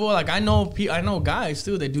then, fool, like I know guys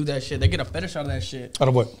too. They do that shit. They get a fetish out of that shit. Out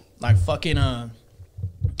of what? Like fucking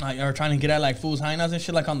like are trying to get at like fools' hyenas and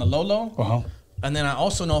shit, like on the low. And then I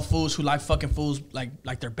also know fools who like fucking fools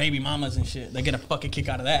like their baby mamas and shit. They get a fucking kick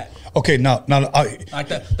out of that. Okay, now like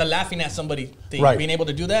the laughing at somebody thing, right. Being able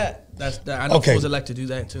to do that. I know fools that like to do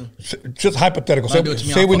that too. Just hypothetical.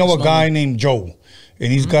 Say we know a guy named Joe,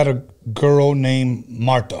 and he's got a girl named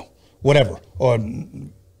Martha, whatever, or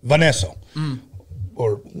Vanessa,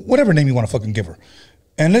 or whatever name you want to fucking give her.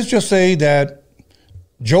 And let's just say that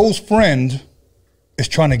Joe's friend is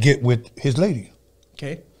trying to get with his lady.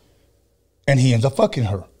 Okay. And he ends up fucking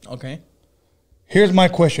her. Okay. Here's my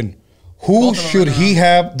question. Who should he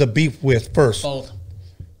have the beef with first? Both.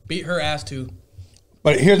 Beat her ass too.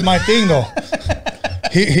 But here's my thing though.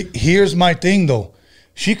 Here's my thing though.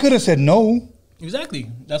 She could have said no.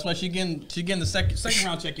 Exactly. That's why she getting the second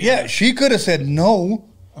round check. Yeah, she could have said no.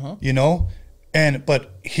 You know,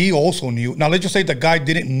 but he also knew. Now let's just say the guy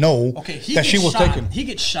didn't know that she was taken. He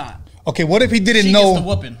gets shot. Okay, what if he didn't know? Gets the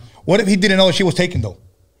whooping. What if he didn't know she was taken though?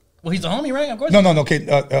 Well, he's a homie, right? Of course. No. Okay,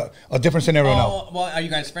 a different scenario now. Well, are you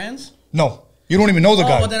guys friends? No, you don't even know the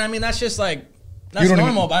guy. Well, then I mean that's just like that's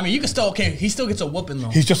normal. But I mean, you can still he still gets a whooping though.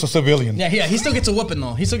 He's just a civilian. Yeah, he still gets a whooping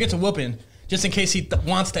though. He still gets a whooping just in case he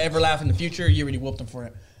wants to ever laugh in the future. You already whooped him for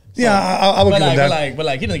it. So, yeah, I would give him that.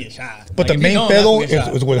 But he doesn't get shot. But the main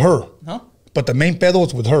pedo is with her. Huh? But the main pedo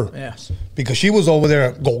is with her. Yes. Because she was over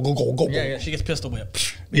there, go. Yeah, she gets pistol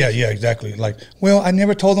whipped. Yeah, exactly. Like, well, I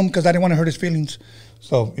never told him because I didn't want to hurt his feelings.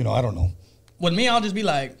 So, I don't know. With me, I'll just be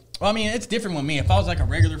like, well, I mean, it's different with me. If I was like a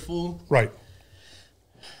regular fool. Right.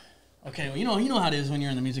 Okay, well, you know how it is when you're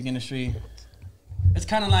in the music industry. It's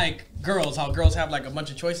kind of like girls, how girls have like a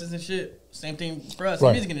bunch of choices and shit. Same thing for us. Right.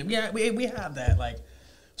 In the music industry. We have that. Like,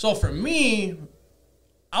 so for me,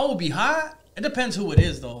 I will be hot. It depends who it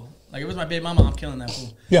is, though. Like, if it's my baby mama, I'm killing that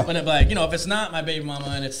fool. Yeah. But if, like, if it's not my baby mama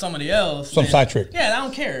and it's somebody else. Some side trick. Yeah, I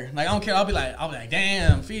don't care. Like, I don't care. I'll be like,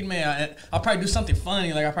 damn, feed me. I'll probably do something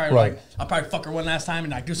funny. Like, I'll probably fuck her one last time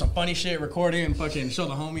and, like, do some funny shit, record it and fucking show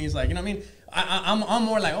the homies. Like, you know what I mean? I'm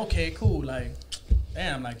more like, okay, cool. Like,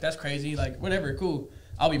 damn, like, that's crazy. Like, whatever, cool.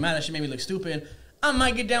 I'll be mad that she made me look stupid. I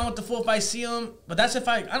might get down with the fool if I see him, but that's if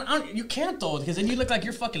you can't though, because then you look like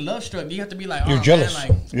you're fucking love struck. You have to be like, oh, you're jealous. Man,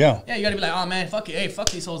 like, yeah, you gotta be like, oh man, fuck it, hey, fuck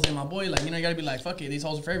these hoes, in my boy, like, you gotta be like, fuck it, these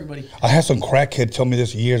hoes are for everybody. I had some crackhead tell me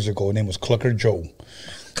this years ago. His name was Clucker Joe.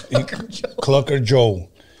 Clucker Joe,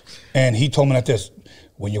 and he told me like this: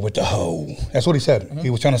 when you're with the hoe, that's what he said.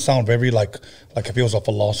 He was trying to sound very like if he was a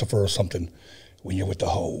philosopher or something. When you're with the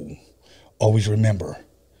hoe, always remember,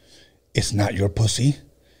 it's not your pussy.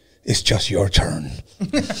 It's just your turn.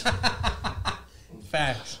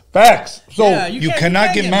 Facts. So yeah, you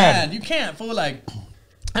cannot get mad. You can't fool like.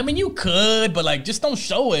 I mean, you could, but like, just don't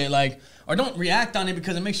show it, like, or don't react on it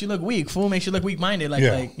because it makes you look weak. Fool makes you look weak-minded, like,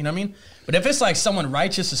 you know what I mean. But if it's like someone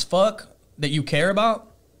righteous as fuck that you care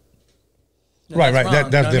about, right, that's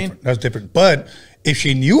different. I mean? That's different. But if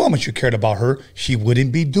she knew how much you cared about her, she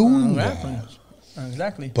wouldn't be doing that.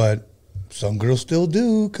 Exactly. But some girls still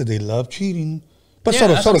do because they love cheating. But so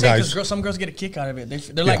do guys. Some girls get a kick out of it.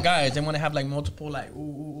 They're like guys. They want to have like multiple, like,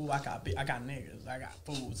 ooh, I got niggas, I got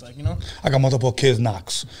fools, like, I got multiple kids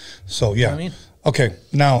knocks. So yeah. You know what I mean? Okay,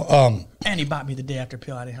 now and he bought me the day after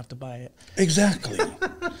pill. I didn't have to buy it. Exactly.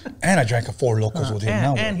 And I drank 4 locals with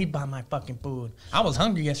him. And he bought my fucking food. I was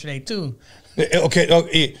hungry yesterday too.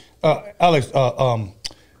 Okay, Alex,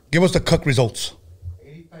 give us the cuck results.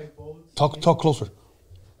 85 votes. Talk closer.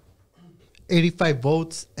 85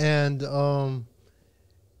 votes and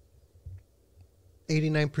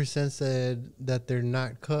 89% said that they're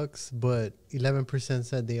not cucks, but 11%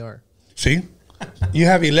 said they are. See? You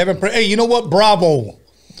have 11%. Hey, you know what? Bravo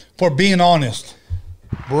for being honest.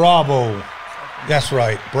 Bravo. That's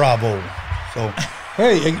right. Bravo. So,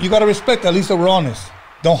 hey, you got to respect at least that we're honest.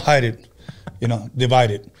 Don't hide it.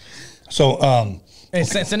 Divide it. So, hey,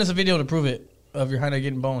 send us a video to prove it of your hyena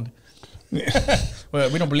getting boned. Well,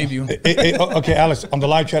 we don't believe you. Okay, Alex, on the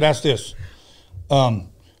live chat, ask this.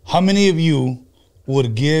 How many of you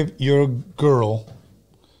would give your girl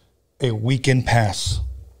a weekend pass?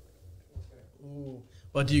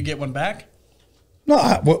 Well, do you get one back?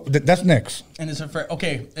 No, well, that's next. And is it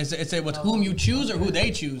okay? Is it with whom you choose or who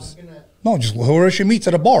they choose? No, just whoever she meets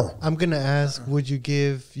at a bar. I'm gonna ask, would you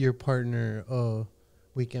give your partner a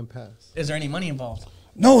weekend pass? Is there any money involved?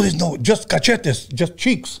 No, there's no, just cachetes, just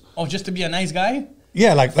cheeks. Oh, just to be a nice guy?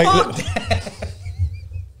 Yeah, like Hey,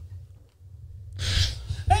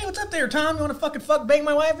 what's up there, Tom? You want to fuck bang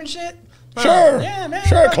my wife and shit? Sure. Yeah, man.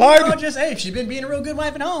 Sure, Clyde. You know, just, hey, if she's been being a real good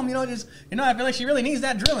wife at home, I feel like she really needs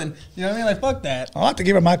that drilling. You know what I mean? Like, fuck that. I'll have to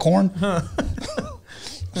give her my corn.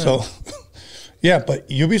 So, yeah, but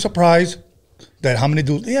you'll be surprised that how many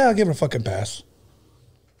dudes, yeah, I'll give her a fucking pass.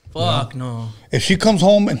 Fuck, no. If she comes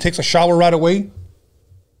home and takes a shower right away.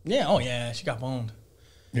 Yeah, oh yeah, she got boned.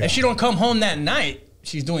 Yeah. If she don't come home that night,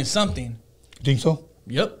 she's doing something. You think so?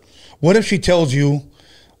 Yep. What if she tells you,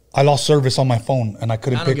 I lost service on my phone and I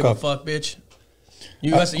couldn't pick up? I don't give a fuck, bitch.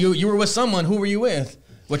 You were with someone. Who were you with?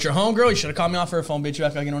 With your homegirl? You should have called me off her phone, bitch. You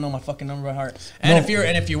act like you don't know my fucking number by heart. And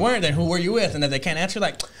if you weren't, then who were you with? And if they can't answer,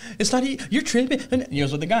 like, it's not you're tripping. And you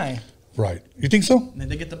was with the guy. Right. You think so? And then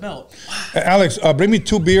they get the belt. Alex, bring me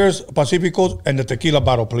 2 beers, Pacificos, and the tequila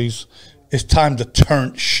bottle, please. It's time to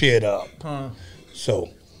turn shit up. Huh. So,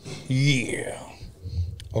 yeah.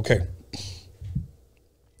 Okay.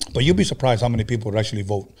 But you'll be surprised how many people would actually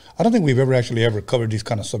vote. I don't think we've ever covered these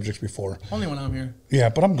kind of subjects before. Only when I'm here. Yeah,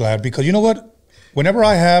 but I'm glad because you know what? Whenever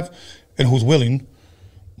I have, and who's willing,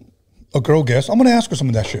 a girl guest, I'm going to ask her some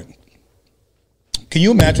of that shit. Can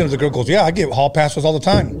you imagine if the girl goes, yeah, I give hall passes all the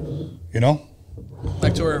time, you know?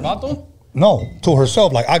 Like to her vato? No, to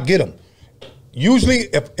herself, like I get them. Usually,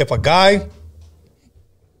 if a guy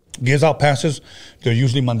gives out passes, they're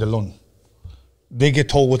usually mandilon. They get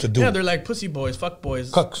told what to do. Yeah, they're like pussy boys, fuck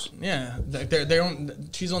boys. Cucks. Yeah,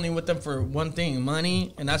 she's only with them for one thing,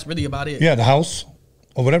 money, and that's really about it. Yeah, the house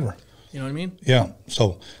or whatever. You know what I mean? Yeah.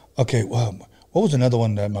 So, okay. Well, what was another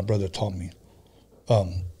one that my brother taught me?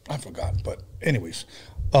 I forgot. But anyways,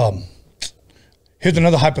 here's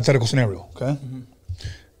another hypothetical scenario. Okay. Mm-hmm.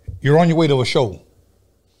 You're on your way to a show,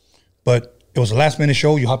 but it was a last minute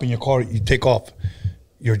show. You hop in your car, you take off.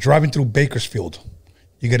 You're driving through Bakersfield.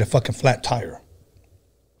 You get a fucking flat tire.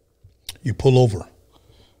 You pull over.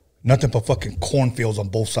 Nothing but fucking cornfields on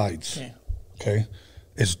both sides. Yeah. Okay?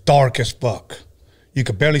 It's dark as fuck. You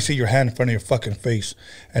could barely see your hand in front of your fucking face.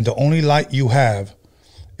 And the only light you have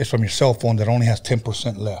is from your cell phone that only has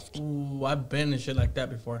 10% left. Ooh, I've been in shit like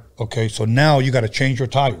that before. Okay, so now you got to change your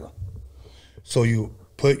tire. So you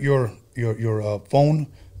put your phone,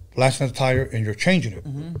 flashing the tire, and you're changing it.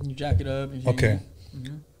 Mm-hmm. You jack it up. Okay.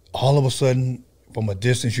 Mm-hmm. All of a sudden, from a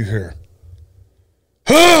distance, you hear,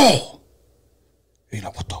 "Hell!" You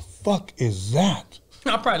know, what the fuck is that?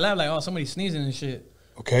 I'll probably laugh like, oh, somebody's sneezing and shit.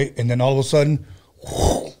 Okay, and then all of a sudden,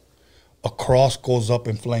 whoosh, a cross goes up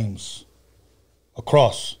in flames. A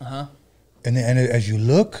cross. Uh-huh. And then as you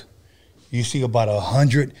look, you see about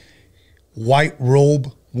 100 white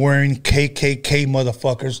robe wearing KKK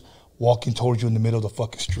motherfuckers walking towards you in the middle of the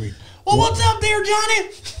fucking street. Well, what's up there,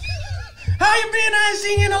 Johnny? How you been? I ain't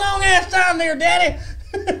seen you in a long ass time there, Daddy.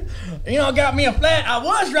 You know, I got me a flat. I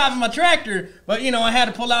was driving my tractor, but, you know, I had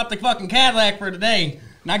to pull out the fucking Cadillac for today.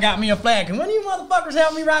 And I got me a flat. Can one of you motherfuckers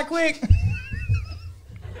help me right quick?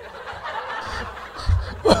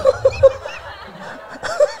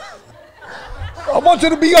 I want you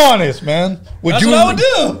to be honest, man. That's what I would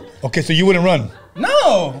do. Okay, so you wouldn't run?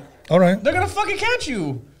 No. All right. They're going to fucking catch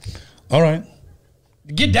you. All right.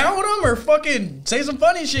 Get down with them or fucking say some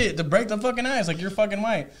funny shit to break the fucking ice like you're fucking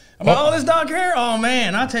white. I'm like, oh, this dark hair? Oh,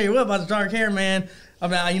 man, I'll tell you what about the dark hair, man. I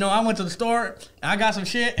mean, you know, I went to the store, I got some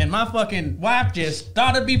shit, and my fucking wife just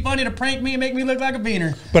thought it'd be funny to prank me and make me look like a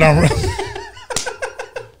beaner. But I'm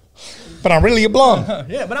really a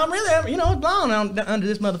blonde. Yeah, but I'm really, you know, blonde under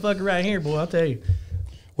this motherfucker right here, boy, I'll tell you.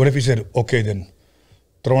 What if he said, okay, then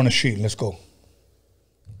throw on a sheet and let's go?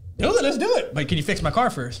 Do it, let's do it. But can you fix my car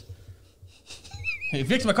first? If you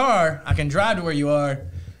fix my car, I can drive to where you are,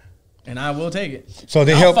 and I will take it. So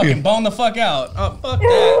they help you. I'll fucking bone the fuck out. Oh, fuck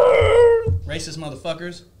that. Racist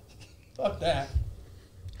motherfuckers. Fuck that.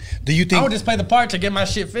 Do you think I would just play the part to get my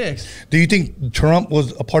shit fixed? Do you think Trump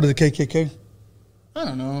was a part of the KKK? I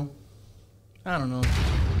don't know. All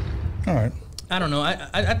right. I don't know.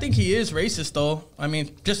 I think he is racist though. I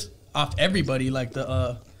mean, just off everybody, like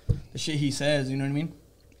the shit he says. You know what I mean?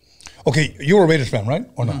 Okay, you're a Raiders fan, right?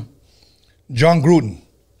 Or no? John Gruden.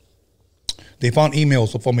 They found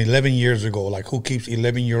emails from 11 years ago. Like, who keeps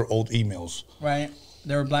 11-year-old emails? Right.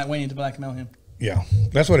 They were waiting to blackmail him. Yeah,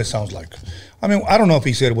 that's what it sounds like. I mean, I don't know if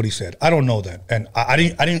he said what he said. I don't know that, and I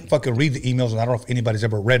didn't fucking read the emails, and I don't know if anybody's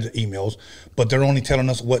ever read the emails. But they're only telling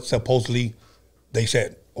us what supposedly they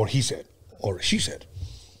said, or he said, or she said.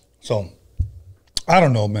 So, I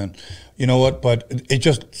don't know, man. You know what? But it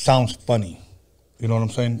just sounds funny. You know what I'm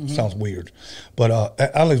saying? Sounds weird. But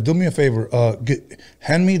Alex, do me a favor.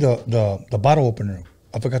 Hand me the bottle opener.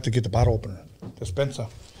 I forgot to get the bottle opener, dispenser.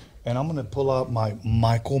 And I'm going to pull out my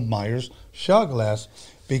Michael Myers shot glass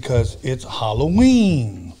because it's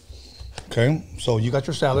Halloween. Okay? So you got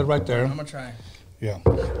your salad right there. I'm going to try. Yeah.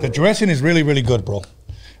 The dressing is really, really good, bro.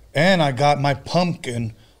 And I got my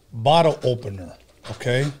pumpkin bottle opener.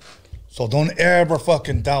 Okay? So don't ever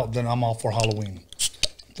fucking doubt that I'm out for Halloween.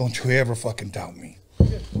 Don't you ever fucking doubt me.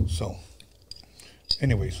 So,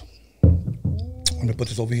 anyways, I'm gonna put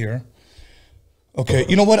this over here. Okay,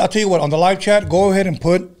 you know what? I'll tell you what. On the live chat, go ahead and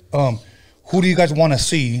put who do you guys want to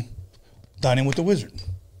see dining with the wizard,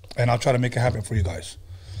 and I'll try to make it happen for you guys.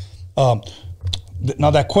 Now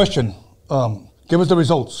that question, give us the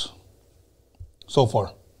results so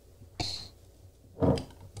far.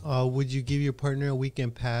 Would you give your partner a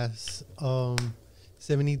weekend pass?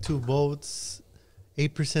 72 votes.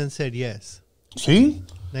 8% said yes. See?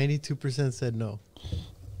 92% said no.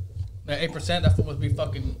 That 8%, that must be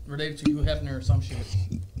fucking related to Hugh Hefner or some shit.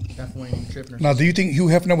 Definitely ain't tripping. Now, do you think Hugh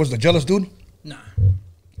Hefner was the jealous dude? Nah.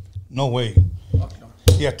 No way. Fuck no.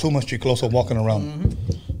 He had too much chicloso walking around.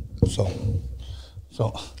 So,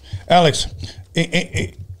 Alex,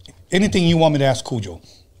 anything you want me to ask Kujo?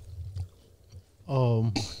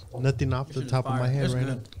 Nothing off the top of my head right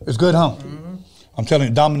now. It's good, huh? I'm telling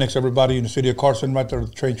you, Dominic's everybody in the city of Carson, right there,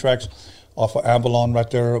 the train tracks off of Avalon, right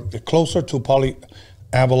there, closer to probably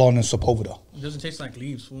Avalon and Sepulveda. It doesn't taste like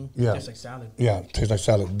leaves, fool. Yeah. It tastes like salad. Yeah, it tastes like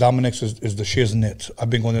salad. Dominic's is the shiznit. I've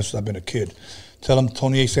been going there since I've been a kid. Tell them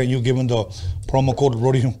Tony A sent you, give them the promo code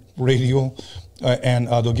Roadium Radio, and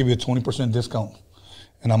they'll give you a 20% discount.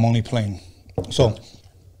 And I'm only playing. So,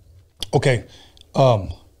 okay.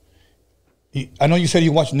 I know you said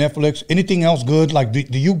you watch Netflix. Anything else good? Like,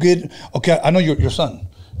 do you get... Okay, I know your son.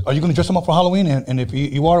 Are you going to dress him up for Halloween? And if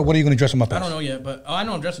you are, what are you going to dress him up as? I don't know yet, but... I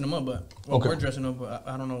know I'm dressing him up, but... Well, Okay. we're dressing him up, but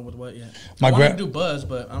I don't know with what yet. My I want to do Buzz,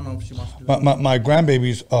 but I don't know if she wants to do it. My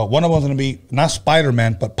grandbabies, one of them's going to be not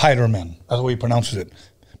Spider-Man, but Pider-Man. That's the way he pronounces it.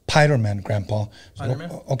 Pider-Man, Grandpa. So,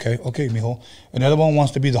 Spider-Man? Okay, mijo. And the other one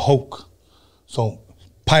wants to be the Hulk. So,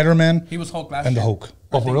 Pider-Man He was Hulk last and year. the Hulk.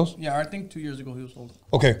 Oh, for reals? Yeah, I think 2 years ago he was Hulk.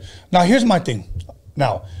 Okay. Now, here's my thing.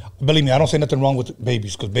 Now, believe me, I don't say nothing wrong with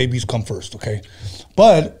babies because babies come first, okay?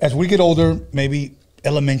 But as we get older, maybe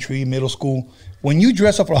elementary, middle school, when you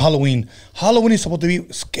dress up for Halloween, Halloween is supposed to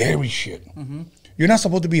be scary shit. You're not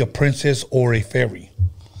supposed to be a princess or a fairy.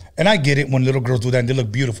 And I get it when little girls do that and they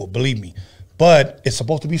look beautiful, believe me. But it's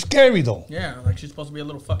supposed to be scary, though. Yeah, like she's supposed to be a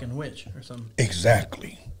little fucking witch or something.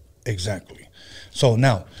 Exactly. So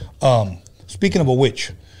now, speaking of a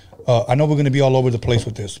witch, I know we're going to be all over the place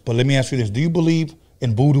with this, but let me ask you this. Do you believe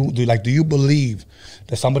in voodoo? Do you believe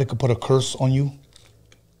that somebody could put a curse on you?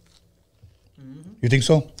 You think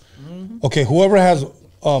so? Okay, whoever has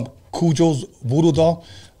Kujo's voodoo doll,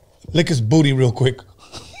 lick his booty real quick.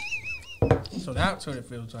 So that's what it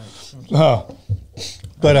feels like.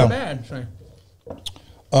 But Not bad. Sorry.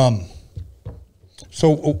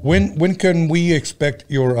 so when can we expect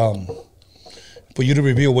your for you to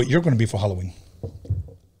reveal what you're going to be for Halloween?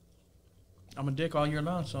 I'm a dick all year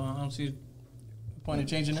long, so I don't see the point of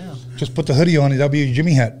changing now. Just put the hoodie on, that'll be your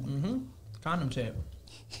Jimmy hat. Condom tape.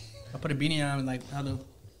 I put a beanie on, like how the...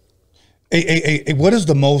 Hey, what is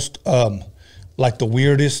the most like the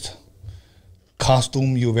weirdest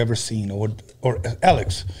costume you've ever seen? Or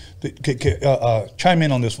Alex, chime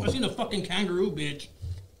in on this one. I seen a fucking kangaroo bitch,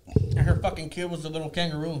 and her fucking kid was a little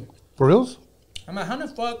kangaroo. For reals? I'm like, how the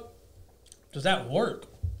fuck does that work?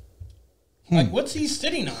 Like, what's he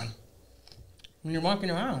sitting on when you're walking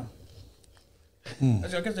around? I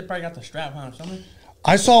guess they probably got the strap on or something.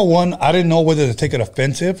 I saw one. I didn't know whether to take it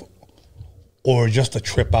offensive or just a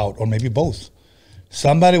trip out, or maybe both.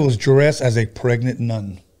 Somebody was dressed as a pregnant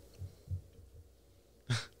nun.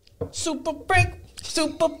 Super freak,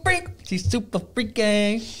 she's super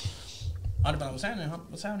freaky. What's happening?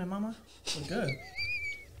 What's happening, mama? We're good.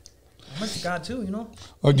 I went to God too, you know.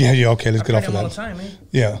 Oh yeah. Okay, let's get off of all that. the time, man.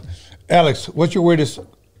 Yeah, Alex, what's your weirdest?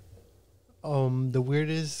 The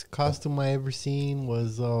weirdest costume I ever seen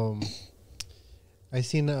was I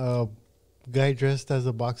seen a guy dressed as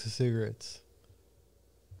a box of cigarettes.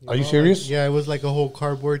 Are you serious? Like, yeah, it was like a whole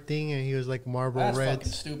cardboard thing, and he was like Marlboro That's fucking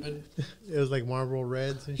Reds. stupid. It was like Marlboro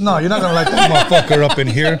Reds. And shit. No, you're not gonna like this motherfucker up in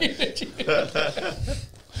here.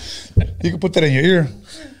 You can put that in your ear.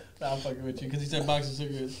 Nah, I'm fucking with you because he said box of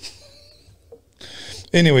cigarettes.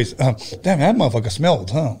 Anyways, damn, that motherfucker smelled,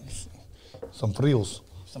 huh? Some frios.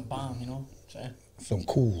 Some bomb, you know. Some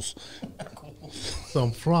cools.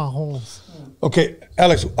 Some flajos. Okay,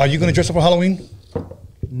 Alex, are you gonna dress up for Halloween?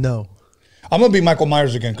 No. I'm gonna be Michael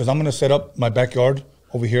Myers again because I'm gonna set up my backyard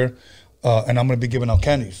over here, and I'm gonna be giving out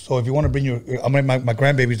candies. So if you want to bring your, my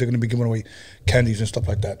grandbabies, they're gonna be giving away candies and stuff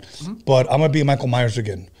like that. But I'm gonna be Michael Myers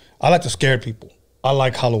again. I like to scare people. I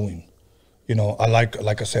like Halloween. You know, I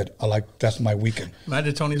like I said, that's my weekend.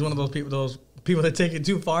 Imagine Tony's one of those people that take it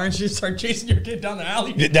too far and shit, start chasing your kid down the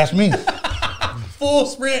alley. That's me. Full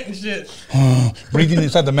sprint and shit. Breathing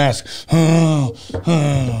inside the mask.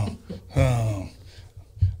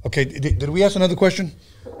 Okay, did we ask another question?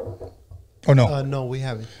 Or no? No, we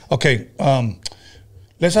haven't. Okay,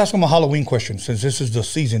 let's ask them a Halloween question since this is the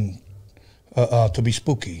season to be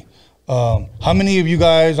spooky. How many of you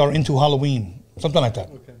guys are into Halloween? Something like that.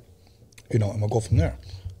 Okay. You know, I'm going to go from there.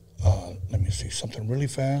 Let me see, something really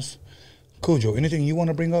fast. Kujo, anything you want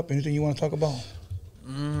to bring up? Anything you want to talk about?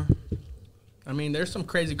 I mean, there's some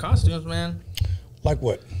crazy costumes, man. Like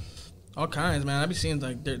what? All kinds, man. I be seeing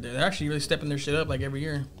like they're actually really stepping their shit up like every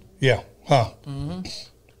year. Yeah, huh?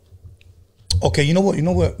 Okay, you know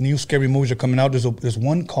what new scary movies are coming out? There's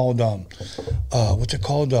one called what's it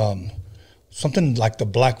called? Something like the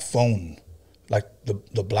Black Phone, like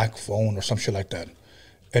the Black Phone or some shit like that.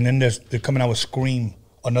 And then they're coming out with Scream,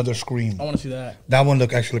 another Scream. I want to see that. That one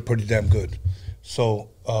looked actually pretty damn good. So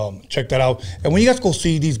check that out. And when you guys go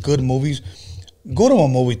see these good movies, go to a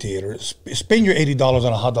movie theater. Spend your $80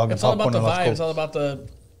 on a hot dog and popcorn. It's all about the vibe. It's all about the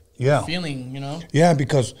feeling, you know? Yeah,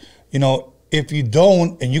 because, you know, if you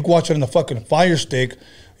don't and you watch it on the fucking Fire Stick,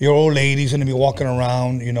 your old lady's gonna be walking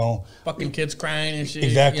around, you know. Fucking kids crying and shit.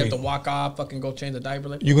 Exactly. You have to walk off, fucking go change the diaper.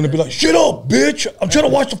 Like, you're gonna be like, shut up, bitch. I'm trying to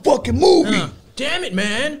watch the fucking movie. Damn it,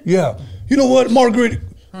 man. Yeah. You know what, Margaret?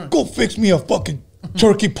 Go fix me a fucking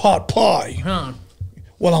turkey pot pie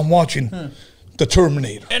while I'm watching The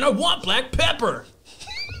Terminator. And I want black pepper.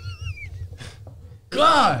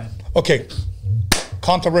 God. Okay.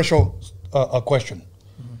 Controversial question.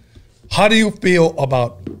 How do you feel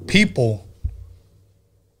about people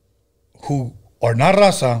who are not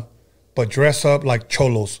Raza but dress up like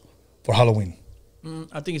cholos for Halloween?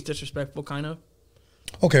 I think it's disrespectful, kind of.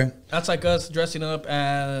 Okay. That's like us dressing up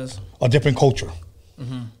as a different culture.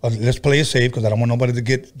 Let's play it safe because I don't want nobody to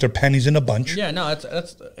get their panties in a bunch. Yeah, no,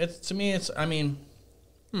 it's to me, it's, I mean,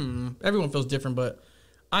 everyone feels different, but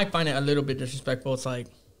I find it a little bit disrespectful. It's like,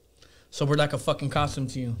 so we're like a fucking costume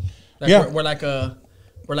to you. Like yeah.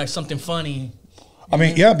 We're like something funny. I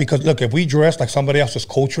mean, yeah, because look, if we dress like somebody else's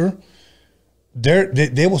culture,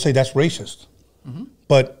 they will say that's racist.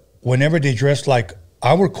 But whenever they dress like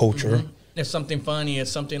our culture, it's something funny. It's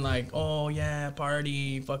something like, oh yeah,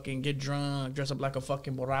 party, fucking get drunk, dress up like a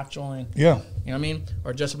fucking borracho, and you know what I mean,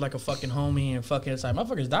 or dress up like a fucking homie, and fucking it's like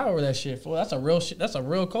motherfuckers die over that shit. Fool, that's a real shit. That's a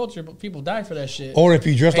real culture, but people die for that shit. Or if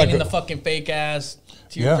you dress like the fucking fake ass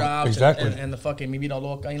teardrops, exactly, and the fucking mi vida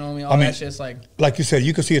loca, you know what I mean? All that shit's like you said,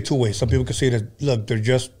 you can see it two ways. Some people can see that look, they're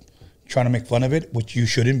just trying to make fun of it, which you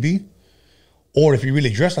shouldn't be. Or if you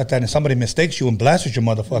really dress like that and somebody mistakes you and blasts your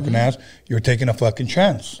motherfucking ass, you're taking a fucking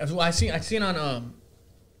chance. That's what I seen on,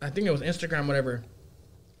 I think it was Instagram, whatever.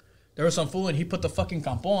 There was some fool and he put the fucking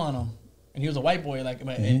campo on him, and he was a white boy, like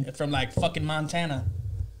from like fucking Montana,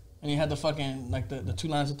 and he had the fucking like the 2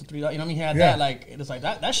 lines with the 3. You know what I mean? He had that like it's like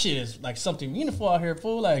that shit is like something meaningful out here,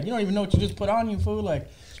 fool. Like you don't even know what you just put on you, fool. Like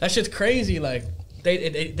that shit's crazy. Like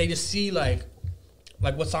they just see like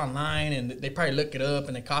what's online, and they probably look it up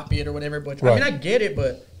and they copy it or whatever. But I mean, I get it,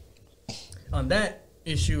 but on that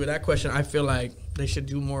issue with that question, I feel like they should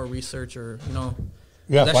do more research, or you know,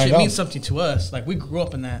 that shit means something to us. Like we grew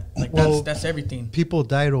up in that. Like that's everything. People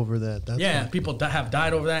died over that. That's why. People have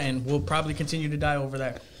died over that, and will probably continue to die over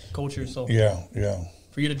that culture. So yeah.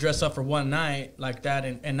 For you to dress up for one night like that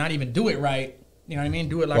and not even do it right, you know what I mean?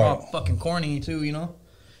 Do it like all fucking corny too, you know,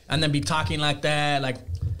 and then be talking like that, like.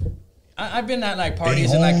 I've been at like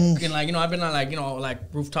parties and like you know, I've been at like, you know, like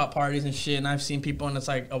rooftop parties and shit, and I've seen people and it's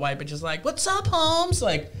like a white bitch just like, "What's up, Holmes?"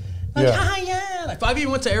 Like yeah. Like I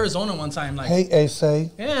even went to Arizona one time, like, "Hey,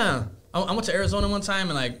 A.DA." Yeah, I went to Arizona one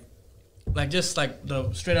time, and like just like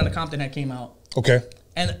the Straight Outta Compton had came out. Okay.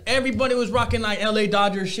 And everybody was rocking like LA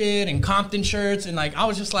Dodger shit and Compton shirts, and like I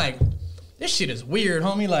was just like, this shit is weird,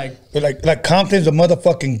 homie. Like Compton's a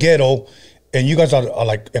motherfucking ghetto. And you guys are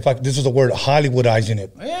like, this is the word, Hollywoodizing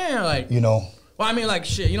it. Yeah, like, you know. Well, I mean, like,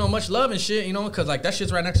 shit, you know, much love and shit, you know, because like that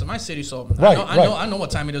shit's right next to my city, so I know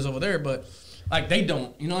what time it is over there, but like they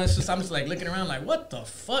don't, you know. It's just I'm just like looking around like, what the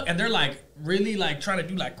fuck? And they're like really like trying to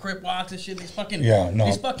do like crip walks and shit. These fucking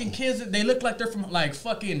these fucking kids, they look like they're from like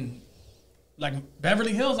fucking like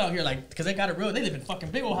Beverly Hills out here, like because they got it real. They live in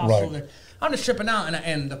fucking big old houses over there. I'm just tripping out,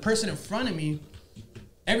 and the person in front of me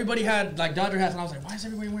everybody had like Dodger hats, and I was like, why is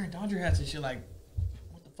everybody wearing Dodger hats and shit? Like,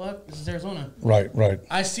 what the fuck? This is Arizona. Right, right.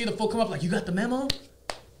 I see the fool come up like, you got the memo?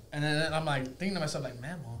 And then I'm like thinking to myself like,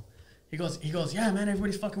 memo? He goes, yeah, man,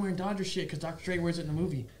 everybody's fucking wearing Dodger shit because Dr. Dre wears it in the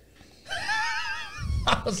movie.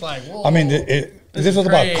 I was like, whoa. I mean, this is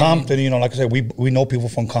about Compton. You know, like I said, we know people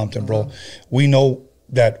from Compton, bro. We know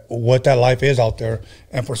that what that life is out there,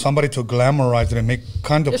 and for somebody to glamorize it and make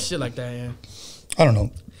kind of it's shit like that, yeah. I don't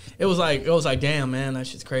know. It was like, damn, man, that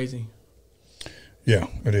shit's crazy. Yeah,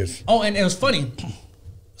 it is. Oh, and it was funny.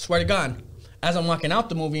 Swear to God, as I'm walking out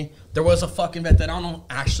the movie, there was a fucking veterano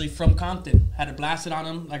actually from Compton. Had it blasted on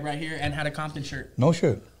him, like right here, and had a Compton shirt. No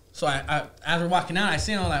shit. So I as we're walking out, I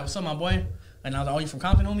seen him, like, what's up, my boy? And I was like, oh, you from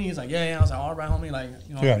Compton, homie? He's like, yeah. I was like, all right, homie. Like,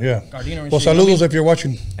 you know, yeah. Gardena and well, shit. saludos if you're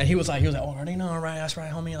watching. And he was like, oh, Gardena, all right, that's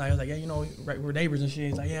right, homie. Like, I was like, yeah, you know, we're neighbors and shit.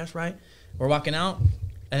 He's like, yeah, that's right. We're walking out.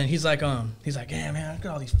 And then he's like, yeah, man, look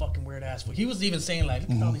at all these fucking weird ass. He was even saying like,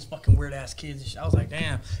 look at all these fucking weird ass kids and shit. I was like,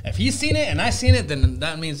 damn, if he's seen it and I seen it, then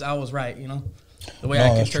that means I was right, you know, the way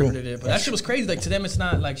I interpreted it. But that shit was crazy. Like to them, it's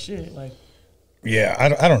not like shit. Like, yeah,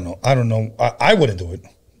 I don't know. I wouldn't do it.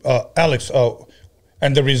 Alex,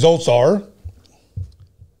 and the results are.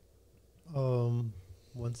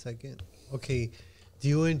 1 second. Okay, do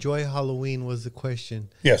you enjoy Halloween? Was the question.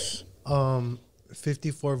 Yes.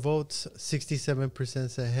 54 votes, 67%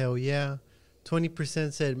 said hell yeah,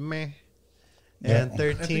 20% said meh, and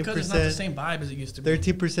 13% because it's not the same vibe as it used to be.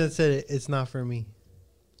 13% said it's not for me.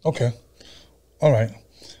 Okay, all right.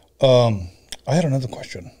 I had another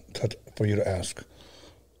question for you to ask.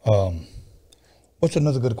 What's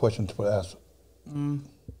another good question to ask? You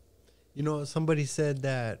know, somebody said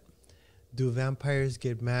that, do vampires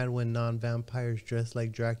get mad when non-vampires dress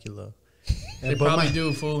like Dracula? They probably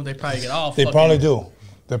do, fool. They probably get off. They probably do.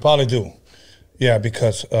 They probably do. Yeah,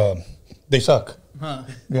 because they suck. Huh.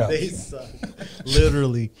 Yeah. They suck.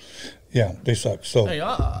 Literally. Yeah, they suck. So hey,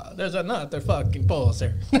 there's a nut. They're fucking balls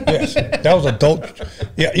there. yes, that was a dope.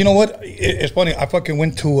 Yeah, you know what? It's funny. I fucking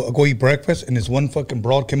went to go eat breakfast, and this one fucking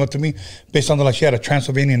broad came up to me, based on like she had a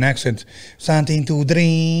Transylvanian accent, something to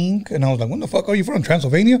drink, and I was like, "When the fuck are you from?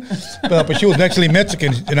 Transylvania?" But she was actually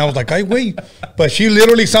Mexican, and I was like, "I wait," but she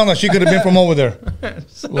literally sounded like she could have been from over there.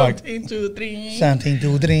 Something to drink. Something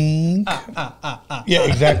to drink. Yeah,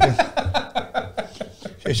 exactly.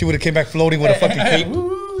 She would have came back floating with a fucking cape.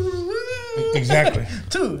 Exactly.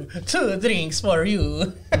 Two drinks for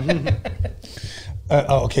you.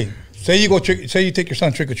 Okay. Say you take your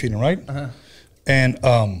son trick or treating, right? And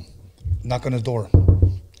knock on his door,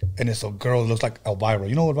 and it's a girl that looks like Elvira.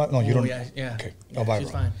 You know what? No, you don't. Yeah. Okay, yeah, Elvira.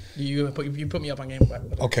 She's fine. You put me up on game.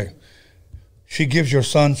 Okay. She gives your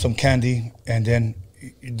son some candy, and then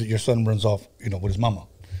your son runs off, with his mama,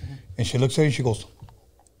 and she looks at you and she goes,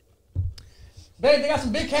 "Babe, they got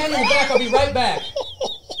some big candy in the back. I'll be right back."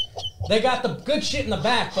 They got the good shit in the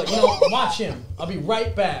back, but watch him. I'll be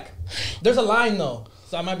right back. There's a line though,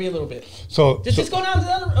 so I might be a little bit. So just go down to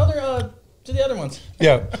the other ones.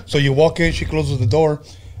 Yeah. So you walk in, she closes the door,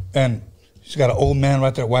 and she's got an old man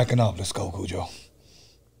right there whacking up. Let's go, Kujo.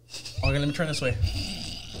 Okay, let me turn this way.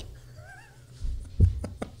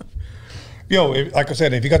 Yo, like I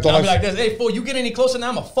said, if you got the I'll be like this. Hey, fool, you get any closer now,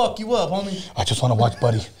 I'm gonna fuck you up, homie. I just want to watch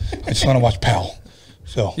Buddy. I just want to watch Pal.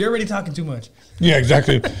 So you're already talking too much. Yeah,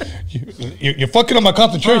 exactly. You're fucking on my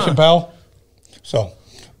concentration, pal. So,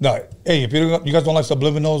 no, hey, if you guys don't like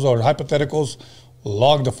subliminals or hypotheticals,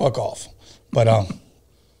 log the fuck off. But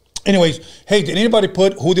anyways, hey, did anybody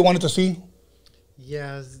put who they wanted to see?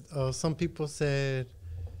 Yeah, some people said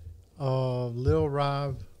Little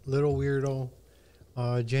Rob, Little Weirdo,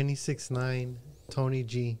 Jenny 6ix9ine, Tony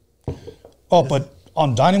G. Oh, but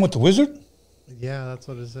on Dining with the Wizard? Yeah, that's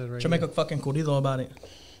what it said right Should make a fucking corrido about it.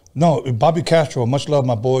 No, Bobby Castro, much love,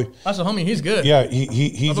 my boy. That's a homie. He's good. Yeah,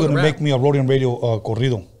 he's going to make me a Roadium Radio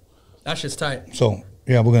corrido. That shit's tight. So,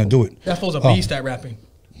 yeah, we're going to do it. That fool's a beast at rapping.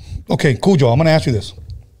 Okay, Kujo, I'm going to ask you this.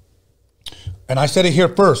 And I said it here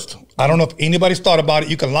first. I don't know if anybody's thought about it.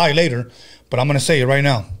 You can lie later, but I'm going to say it right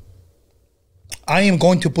now. I am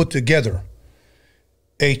going to put together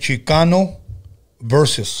a Chicano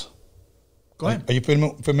versus. Go ahead. Are you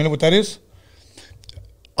familiar with what that is?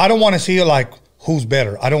 I don't want to see it like who's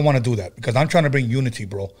better. I don't want to do that because I'm trying to bring unity,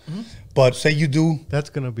 bro. But say you do. That's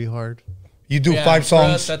going to be hard. You do 5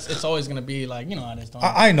 songs. It's always going to be like, how it is.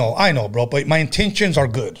 I know, bro. But my intentions are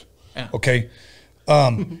good. Yeah. Okay.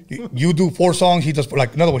 You do 4 songs. He does,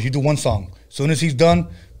 like, in other words, you do 1 song. As soon as he's done,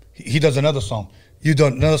 he does another song. You do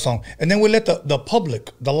another song. And then we let the public,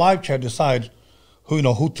 the live chat decide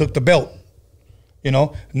who took the belt.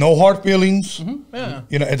 No hard feelings. Yeah.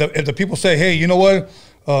 If the people say, hey, you know what?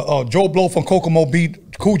 Joe Blow from Kokomo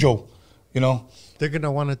beat Kujo, They're going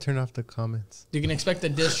to want to turn off the comments. You can expect a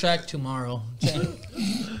diss track tomorrow.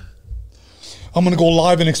 I'm gonna go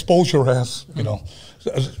live and expose your ass, you know.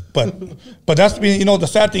 But that's, you know, the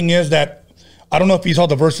sad thing is that I don't know if you saw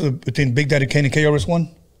the verse between Big Daddy Kane and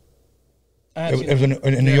KRS-One. It was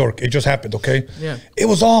in New York. It just happened, okay? Yeah. It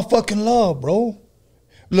was all fucking love, bro.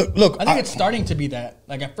 Look. I think it's starting to be that.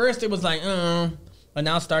 Like at first it was like, but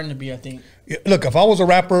now it's starting to be, I think. Look, if I was a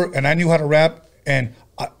rapper and I knew how to rap, and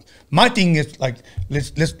my thing is like,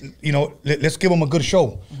 let's give them a good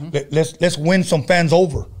show. Let's win some fans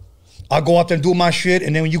over. I go out there and do my shit,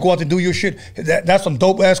 and then when you go out there and do your shit, that's some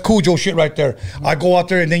dope ass Kujo shit right there. I go out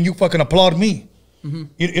there and then you fucking applaud me.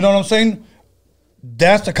 You know what I'm saying?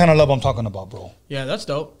 That's the kind of love I'm talking about, bro. Yeah, that's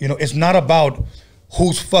dope. You know, it's not about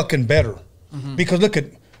who's fucking better. Because look at,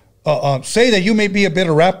 say that you may be a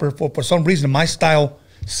better rapper for some reason. My style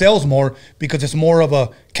sells more because it's more of a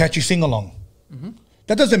catchy sing-along.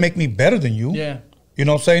 That doesn't make me better than you. Yeah. You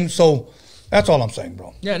know what I'm saying? So that's all I'm saying,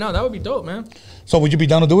 bro. Yeah, no, that would be dope, man. So would you be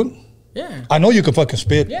down to do it? Yeah. I know you can fucking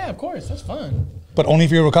spit. Yeah, of course. That's fun. But only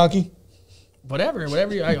if you're a cocky? Whatever.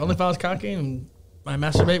 Only if I was cocky and I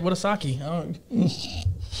masturbate with a sake.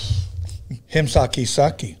 Him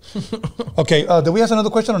sake. Okay, do we ask another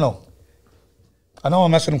question or no? I know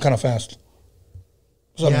I'm asking him kind of fast.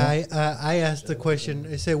 Yeah, I asked the question.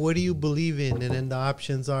 I said, what do you believe in? And then the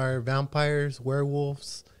options are vampires,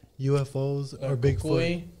 werewolves, UFOs, or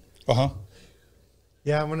Bigfoot. Uh-huh.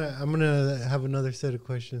 Yeah, I'm gonna have another set of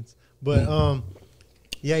questions. But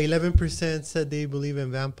yeah, 11% said they believe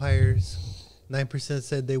in vampires, 9%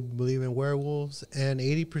 said they believe in werewolves, and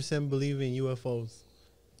 80% believe in UFOs.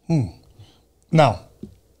 Now,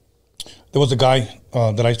 there was a guy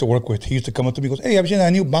that I used to work with. He used to come up to me and goes, "Hey, have you seen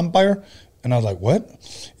that new vampire?" And I was like, "What?"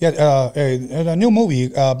 "Yeah, a new movie,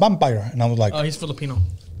 Vampire." And I was like, "Oh, he's Filipino."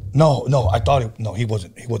 No, I thought he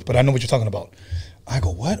wasn't. He was, but I know what you're talking about. I go,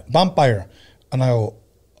 "What? Vampire?" And I go,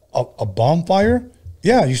 a bonfire?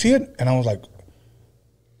 "Yeah, you see it?" And I was like,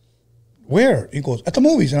 "Where?" He goes, "At the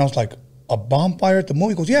movies." And I was like, "A bonfire at the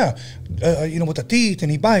movie?" He goes, "Yeah, with the teeth and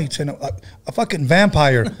he bites and a fucking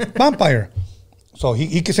vampire, vampire." So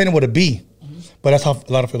he can say it with a B, but that's how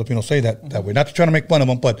a lot of Filipinos say that way. Not to try to make fun of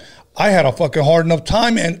them, but I had a fucking hard enough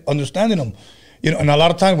time and understanding them, you know. And a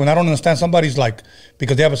lot of times when I don't understand somebody's like,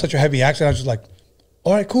 because they have such a heavy accent, I was just like,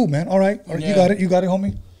 "All right, cool, man. All right, yeah. You got it,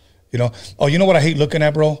 homie." You know. Oh, you know what I hate looking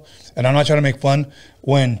at, bro? And I'm not trying to make fun.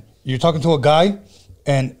 When you're talking to a guy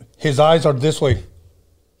and his eyes are this way,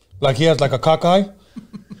 like he has like a cock eye.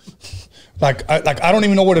 like I don't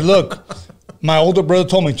even know where to look. My older brother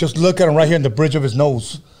told me, just look at him right here in the bridge of his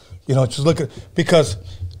nose. You know, just look at, because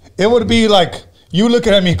it would be like you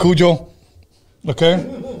looking at me, Kujo. Okay?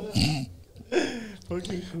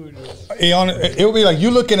 Fucking Kujo. It would be like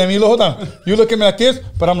you looking at me, hold on. You look at me like this,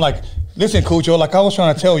 but I'm like, listen, Kujo, like I was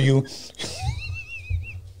trying to tell you.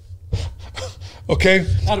 Okay?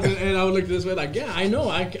 And I would look this way like, yeah, I know.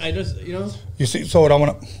 I just, you know. You see, so what I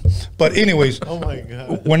want to, but anyways. Oh my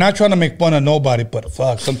God. We're not trying to make fun of nobody, but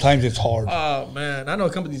fuck, sometimes it's hard. Oh, man. I know a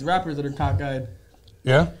couple of these rappers that are cockeyed.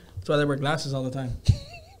 Yeah? That's why they wear glasses all the time.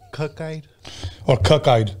 Cuck-eyed? Or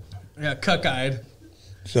cuck-eyed. Yeah, cuck-eyed.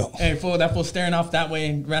 So. Hey, fool, that fool staring off that way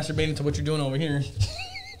and masturbating to what you're doing over here.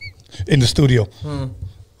 In the studio.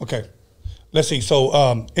 Okay. Let's see.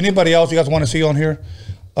 So, anybody else you guys want to see on here?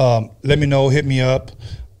 Let me know. Hit me up.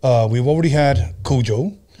 We've already had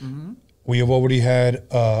Kujo. We have already had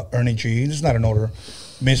Ernie G. This is not an order.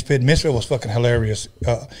 Misfit. Misfit was fucking hilarious.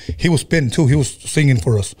 He was spitting too. He was singing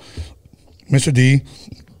for us. Mr. D.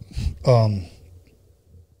 Who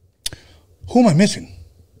am I missing?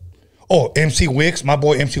 Oh, MC Wicks. My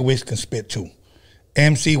boy MC Wicks can spit too.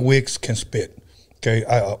 MC Wicks can spit. Okay,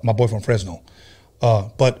 my boy from Fresno.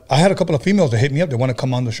 But I had a couple of females that hit me up. They want to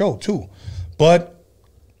come on the show too. But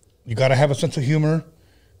you got to have a sense of humor.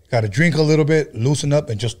 You got to drink a little bit, loosen up,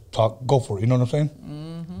 and just talk. Go for it. You know what I'm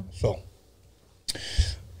saying? So,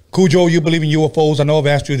 Kujo, you believe in UFOs. I know I've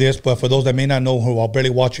asked you this, but for those that may not know who are barely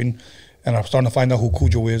watching and are starting to find out who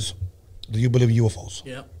Kujo is, do you believe in UFOs?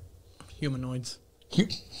 Yeah. Humanoids.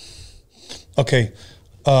 Okay.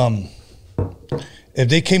 If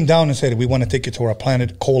they came down and said, we want to take you to our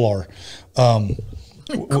planet Kolar.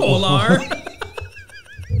 Kolar?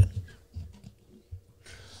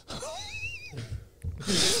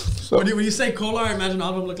 So, when you say Kolar, I imagine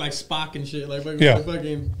all of them look like Spock and shit. Like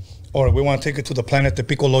fucking. Or we want to take you to the planet de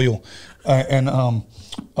Picoloyo. And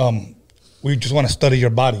we just want to study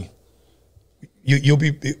your body. You'll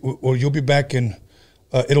be back in,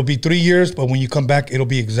 it'll be 3 years, but when you come back, it'll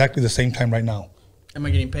be exactly the same time right now. Am I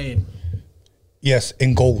getting paid? Yes,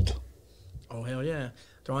 in gold. Oh, hell yeah.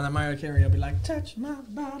 Throw on that Mariah Carey, I'll be like, touch my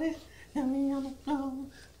body, Hell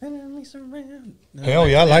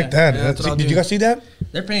yeah, I like that. Yeah, that's what I'll Did do. you guys see that?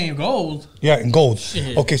 They're paying gold. Yeah, in gold.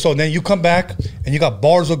 Shit. Okay, so then you come back and you got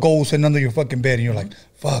bars of gold sitting under your fucking bed, and you're like,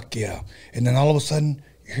 fuck yeah. And then all of a sudden,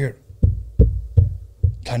 you hear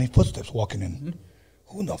tiny footsteps walking in. Mm-hmm.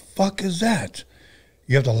 Who the fuck is that?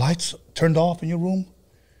 You have the lights turned off in your room.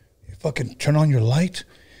 You fucking turn on your light,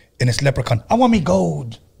 and it's Leprechaun. I want me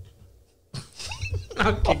gold.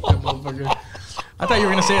 I'll kick that motherfucker. I thought you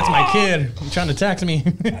were gonna say it's my kid. You trying to tax me?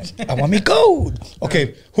 I want me gold.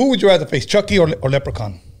 Okay, who would you rather face, Chucky or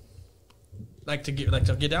Leprechaun? like to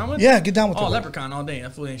get down with? Yeah, get down with it. Oh, Leprechaun all day.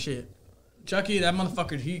 That fool ain't shit. Chucky, that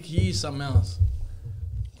motherfucker, he's something else.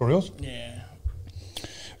 For reals? Yeah.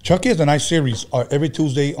 Chucky is a nice series every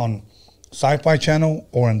Tuesday on Sci-Fi Channel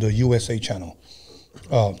or on the USA Channel.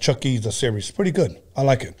 Chucky is a series. Pretty good. I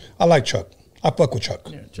like it. I like Chuck. I fuck with Chuck.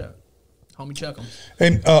 Yeah, Chuck. Homie Chuck 'em. Hey,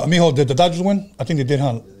 mijo, did the Dodgers win? I think they did,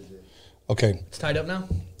 huh? Okay. It's tied up now?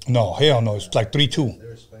 No, hell no. It's like 3-2.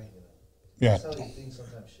 They're Spain, Yeah. That's how you think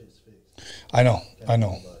sometimes shit's fixed. I know. I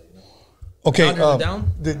know. Okay. Dodgers are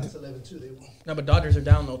down? That's 11-2. They won. No, but Dodgers are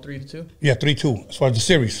down though, 3-2. Yeah, 3-2 as far as the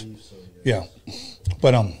series. Yeah.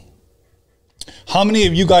 But how many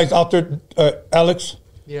of you guys out there, Alex,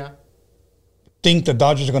 Yeah. think the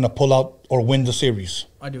Dodgers are going to pull out or win the series?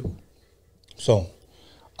 I do. So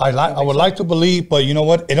I would like to believe, but you know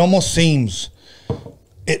what? It almost seems,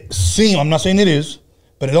 I'm not saying it is,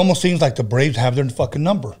 but it almost seems like the Braves have their fucking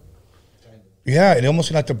number. Yeah, it almost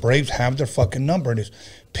seems like the Braves have their fucking number. And it's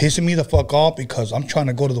pissing me the fuck off because I'm trying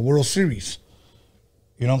to go to the World Series.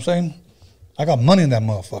 You know what I'm saying? I got money in that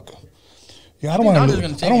motherfucker. Yeah, I don't want to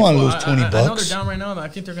lose. I don't want to lose 20 bucks. I know they're down right now, but I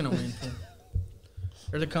think they're gonna win.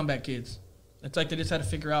 They're the comeback kids. It's like they just had to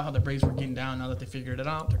figure out how the Braves were getting down. Now that they figured it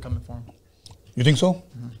out, they're coming for them. You think so?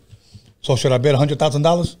 So should I bet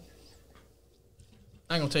 $100,000?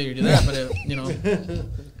 I ain't gonna tell you to do that, but you know,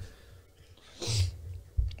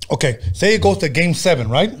 Okay, say it goes to Game 7,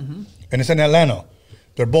 right? And it's in Atlanta.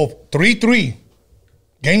 They're both 3-3.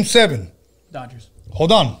 Game 7. Dodgers.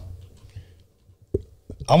 Hold on.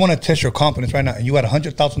 I want to test your confidence right now. And you had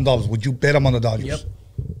 $100,000. Would you bet them on the Dodgers? Yep.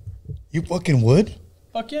 You fucking would?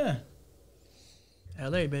 Fuck yeah.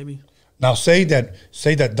 LA, baby. Now say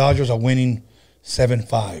that Dodgers are winning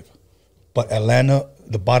 7-5, but Atlanta,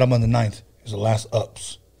 the bottom of the ninth, is the last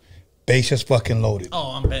ups. Bases fucking loaded.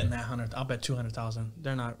 Oh, I'm betting that 100. I'll bet 200,000.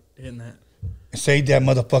 They're not hitting that. And say that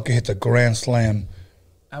motherfucker hits a grand slam.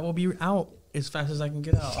 I will be out as fast as I can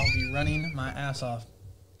get out. I'll be running my ass off.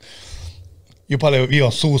 You probably be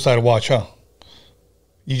on suicide watch, huh?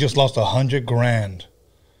 You just lost $100,000.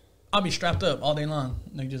 I'll be strapped up all day long.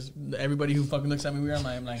 Like just everybody who fucking looks at me weird,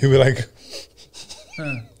 I'm like, He'll be like,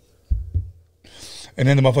 huh. and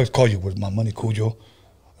then the motherfuckers call you, "Where's my money, Kujo?"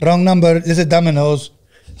 Wrong number. This is Domino's.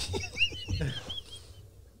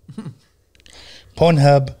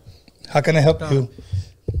 Pornhub. How can I help you?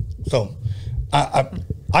 So,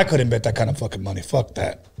 I couldn't bet that kind of fucking money. Fuck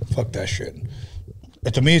that. Fuck that shit.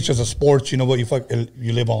 And to me, it's just a sport. You know what?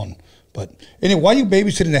 You live on. But anyway, why you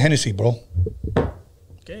babysitting the Hennessy, bro?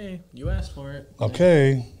 Okay, you asked for it.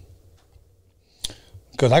 Okay.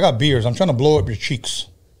 Because I got beers. I'm trying to blow up your cheeks.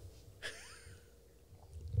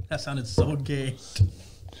 That sounded so gay.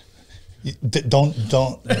 Don't.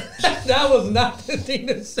 That was not the thing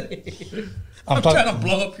to say. I'm trying to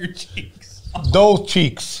blow up your cheeks. Those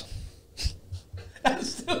cheeks. That's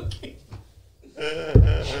still gay.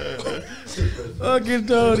 Fucking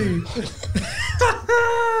Tony.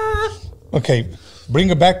 Okay,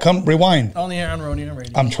 bring it back. Come rewind. Only here on Roadium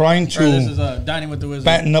Radio. I'm trying to. This is Dining with the Wizard.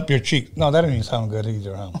 Fatten up your cheeks. No, that didn't even sound good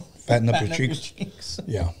either, huh? Fatten up your cheeks.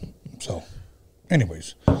 Yeah. So,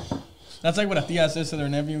 anyways. That's like what a tia says to their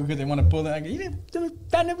nephew because they want to pull that. You need to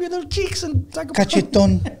fatten up your little cheeks and talk about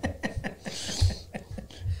Cacheton.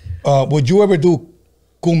 Would you ever do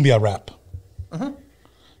cumbia rap? Uh-huh.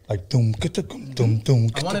 Like doom, doom,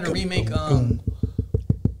 doom. I wanted to remake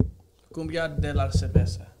Cumbia de la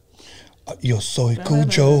Cerveza. Yo soy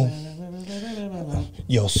Kujo.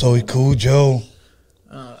 Yo soy Kujo.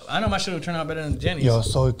 I know my shit would turn out better than Jenny's. Yo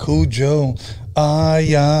soy Kujo.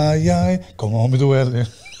 Ay, ay, ay. Como me duele.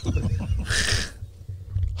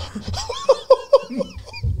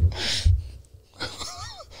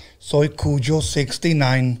 Soy Kujo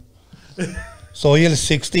 69. Soy el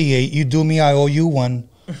 68. You do me, I owe you one.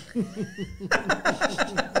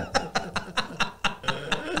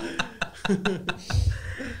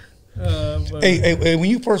 Hey, when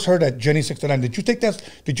you first heard that Jenny 69, did you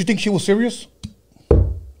think she was serious?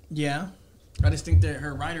 Yeah. I just think that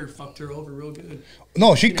her writer fucked her over real good.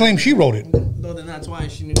 No, she claimed she wrote it. No, then that's why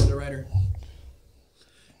she needed a writer.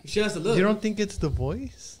 She has to look. You don't think it's the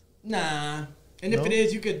voice? Nah. And if it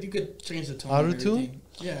is, you could change the tone. Auto-tune?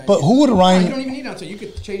 Yeah. But who would You rhyme don't even need auto-tune. You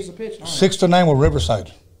could change the pitch. 6 to 9 with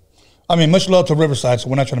Riverside? I mean, much love to Riverside, so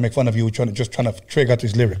we're not trying to make fun of you. We're just trying to figure out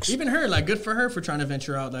these lyrics. Even her, like, good for her for trying to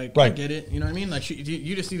venture out. Like, Right. I get it. You know what I mean? Like,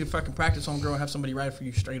 you just need to fucking practice on girl and have somebody write it for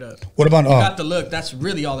you straight up. What about You got the look. That's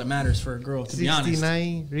really all that matters for a girl, to be honest.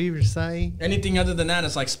 69 Riverside. Anything other than that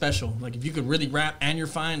is like special. Like, if you could really rap and you're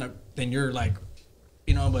fine, like, then you're like,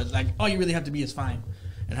 you know. But like, all you really have to be is fine,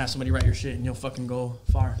 and have somebody write your shit, and you'll fucking go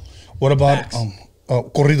far. What about Facts.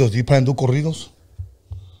 corridos? Do you plan to do corridos?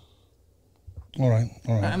 All right.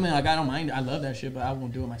 I mean, like, I don't mind. I love that shit, but I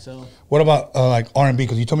won't do it myself. What about like R&B?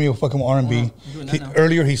 Because you told me you were fucking with R&B. I'm doing that now.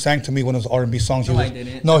 Earlier, he sang to me one of his R&B songs. No, I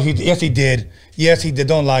didn't. No, yes, he did. Yes, he did.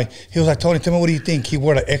 Don't lie. He was like, Tony, tell me what do you think? He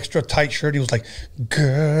wore an extra tight shirt. He was like,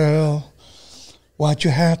 girl, why'd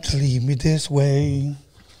you have to leave me this way?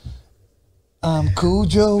 I'm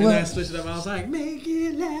Kujo. And then I switched it up. I was like, make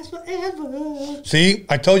it last forever See,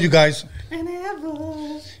 I told you guys. and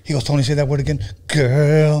ever. He goes, Tony, say that word again.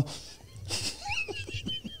 Girl.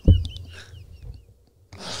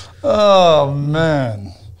 Oh,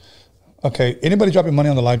 man. Okay, anybody dropping money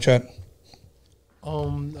on the live chat?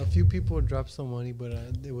 A few people dropped some money, but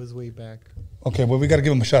it was way back. Okay, well, we got to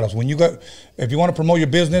give them a shout out. When you got, if you want to promote your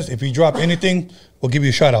business, if you drop anything, we'll give you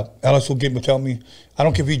a shout out. Alex will tell me, I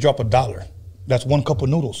don't care if you drop $1. That's 1 cup of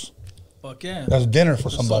noodles. Fuck yeah. That's dinner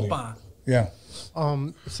for somebody. Sopa. Yeah.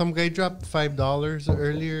 Some guy dropped $5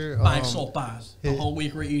 earlier. 5 sopas. The whole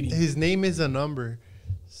week we're eating. His name is a number.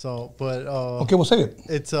 So, but Okay, we'll say it.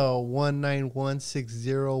 it's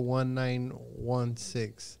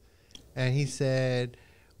 191601916, and he said,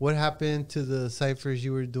 "What happened to the ciphers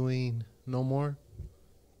you were doing? No more."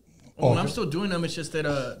 Well, I'm still doing them. It's just that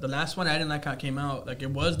the last one I didn't like how it came out. Like, it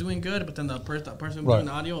was doing good, but then that person Right. doing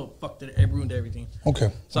the audio fucked it. It ruined everything.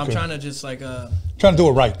 Okay. So okay. I'm trying to just like Trying to do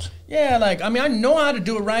it right. yeah, like, I mean, I know how to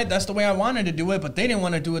do it right. That's the way I wanted to do it, but they didn't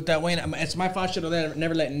want to do it that way. And it's my fault. Should have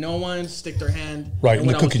never let no one stick their hand Right, in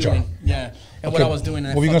what the I was cookie jar. doing. Yeah, and what Okay. I was doing.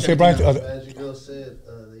 And What were you I going to say, fucked Brian? everything up. Magic Girl said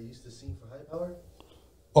they used to sing for High Power.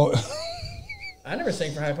 Oh, I never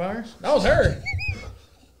sang for High Power. That was her.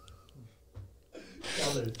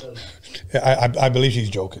 Tell her. I believe she's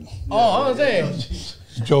joking. Oh, I was saying. She's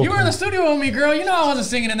joking. You were in the studio with me, girl. You know I wasn't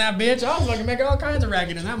singing in that bitch. I was fucking making all kinds of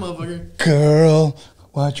racket in that motherfucker. Girl,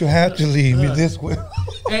 why'd you have to leave me this way?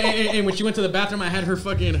 And when she went to the bathroom, I had her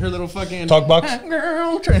little fucking Talk box?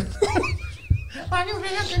 Girl, why you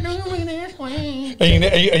have to do me this way?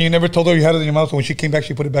 And you never told her you had it in your mouth, so when she came back,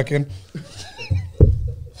 she put it back in?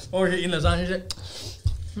 Or eating lasagna shit.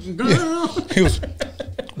 Girl. He was,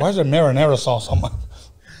 why is there marinara sauce on my...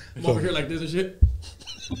 I'm over here like this and shit.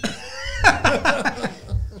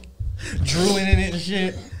 Drooling in it and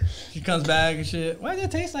shit. She comes back and shit. Why does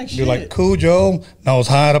it taste like shit? You're like, Kujo knows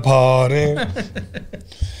how to party.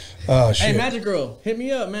 Oh, shit. Hey, Magic Girl, hit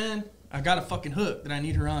me up, man. I got a fucking hook that I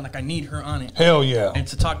need her on. Like, I need her on it. Hell yeah. And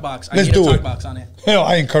it's a talk box. I Let's need do a it. talk box on it. Hell,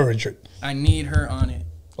 I encourage it. I need her on it.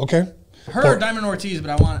 Okay? Her For- or Diamond Ortiz, but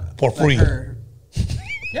I want For like, free. her.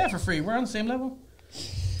 Yeah, for free. We're on the same level.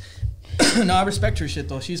 No, I respect her shit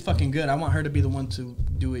though. She's fucking good. I want her to be the one to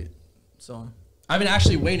do it. So I've been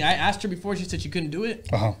actually waiting. I asked her before. She said she couldn't do it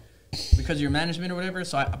Uh-huh. because of your management or whatever.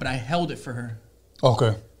 So, but I held it for her,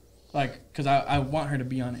 Okay. like, because I want her to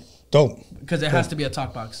be on it Dope. because it has to be a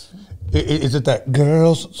talk box. Is it that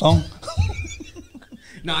girls song?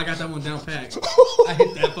 No, I got that one down pat. I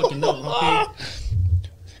hit that fucking note. Okay.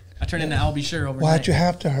 I turned into I'll be sure overnight. Why'd you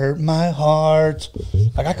have to hurt my heart?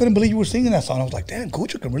 Like, I couldn't believe you were singing that song. I was like, damn,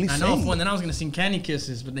 Kujo can really I sing. know. And then I was gonna sing Candy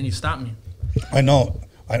Kisses, but then you stopped me. I know.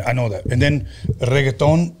 I know that. And then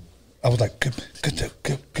reggaeton, I was like,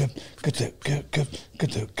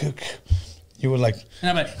 you were like,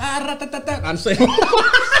 And I'm like, ratatata. I'm saying,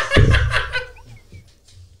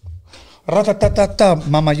 ratatatata,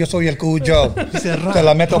 mama, yo soy el Kujo. Te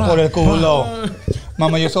la meto por el culo.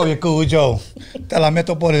 Mama, yo soy el Kujo. Te la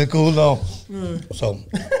meto por el culo. So,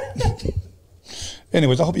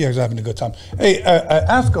 anyways, I hope you guys are having a good time. Hey,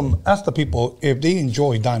 ask the people if they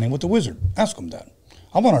enjoy dining with the wizard. Ask them that.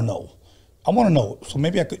 I want to know. So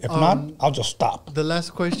maybe I could, if not, I'll just stop. The last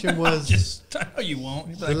question was just I know you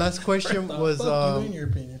won't. the last question was fuck you, in your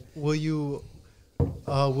opinion. will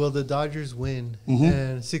the Dodgers win? Mm-hmm.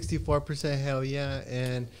 And 64% hell yeah,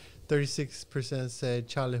 and 36% said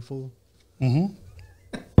chale fool. At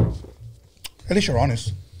least you're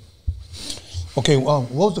honest. Okay, what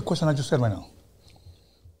was the question I just said right now?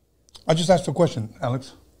 I just asked a question,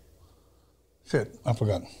 Alex. Shit, I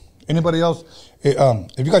forgot. Anybody else?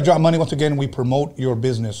 If you guys drop money, once again, we promote your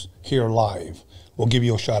business here live. We'll give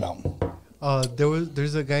you a shout out.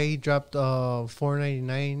 There's a guy, he dropped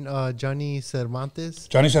 $4.99. Johnny Cervantes.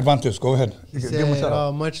 Johnny Cervantes, go ahead. He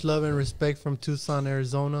said, much love and respect from Tucson,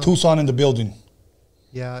 Arizona. Tucson in the building.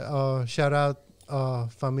 Yeah. Shout out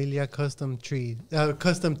Familia Custom Tees.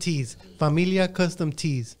 Familia Custom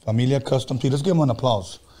Tees. Familia Custom Tees. Let's give them an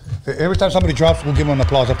applause. Every time somebody drops, we'll give them an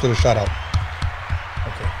applause after the shout out.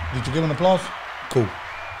 Okay. Did you give them an applause? Cool.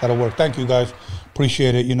 That'll work. Thank you, guys.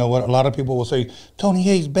 Appreciate it. You know what? A lot of people will say, Tony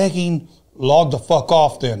Hayes begging. Log the fuck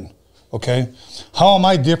off then. Okay? How am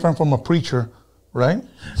I different from a preacher, right?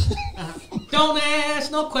 Don't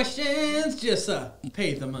ask no questions. Just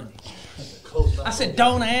pay the money. I said,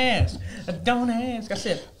 don't ask. Don't ask. I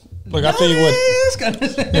said, look, I'll tell you what.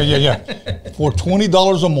 Yeah. For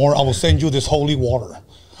 $20 or more, I will send you this holy water.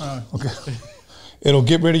 Okay. It'll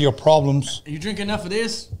get rid of your problems. You drink enough of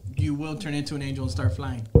this, you will turn into an angel and start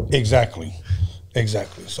flying. Exactly.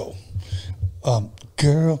 So,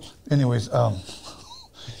 girl. Anyways,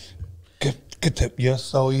 ¿qué te yo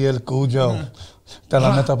soy el Kujo? Te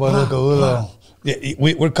la meta por el culo. Yeah,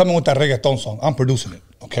 we're coming with that reggaeton song. I'm producing it.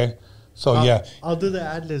 Okay. So yeah, I'll do the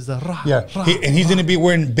ad-libs. And he's gonna be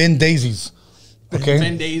wearing Ben Daisies. Okay.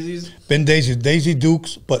 Ben Daisies, Daisy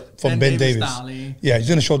Dukes, but from Ben Davis. Yeah, he's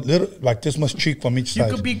gonna show little like this much cheek from each side.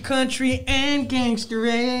 You could be country and gangster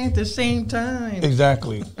at the same time.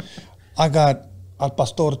 Exactly. I got Al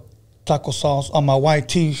Pastor taco sauce on my white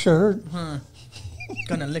T-shirt.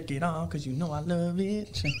 Gonna lick it all because you know I love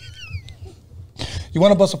it. You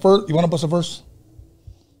want to bust a verse?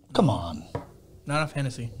 Come on. Not enough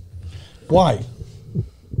Hennessy. Why?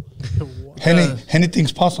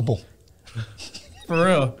 Anything's possible. For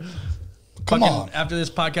real. Come on. After this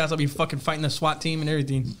podcast, I'll be fucking fighting the SWAT team and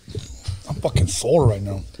everything. I'm fucking sore right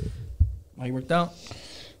now. Why, you worked out?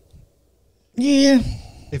 Yeah.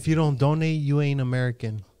 If you don't donate, you ain't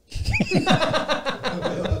American.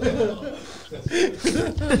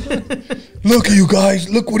 Look at you guys.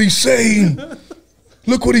 Look what he's saying.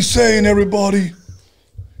 Look what he's saying, everybody.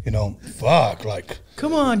 You know, fuck, like.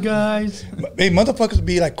 Come on, guys. Hey, motherfuckers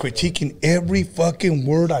be like critiquing every fucking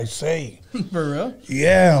word I say. For real?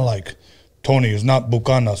 Yeah, like, Tony, it's not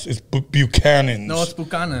Buchanas, it's Buchanan's. No, it's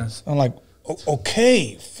Buchanas. I'm like,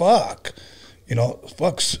 okay, fuck. You know,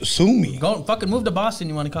 fuck, sue me. Go fucking move to Boston.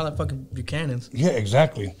 You want to call it fucking Buchanan's? Yeah,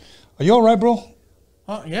 exactly. Are you all right, bro?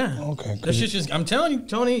 Oh, yeah. Okay. That's just, I'm telling you,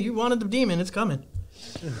 Tony, you wanted the demon. It's coming.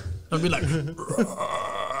 I'll be like,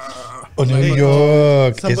 oh, New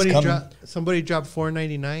York. Somebody dropped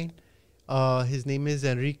 $4.99. His name is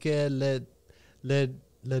Enrique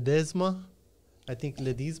Ledesma. I think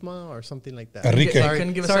Ledesma or something like that. Enrique.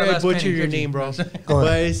 Sorry, I butchered your name, bro.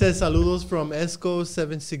 But it says saludos from Esco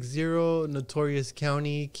 760, Notorious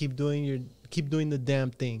County. Keep doing the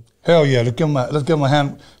damn thing. Hell yeah! Let's give him a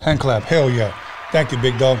hand clap. Hell yeah! Thank you,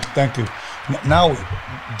 big dog. Thank you. Now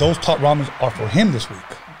those top ramens are for him this week.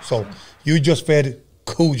 So you just fed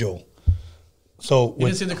Kujo. So you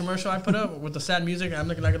didn't see the commercial I put up with the sad music? I'm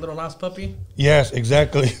looking like a little lost puppy. Yes,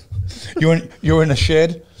 exactly. You're in a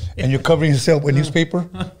shed and you're covering yourself with newspaper.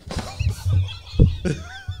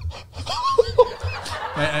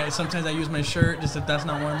 Sometimes I use my shirt just if that's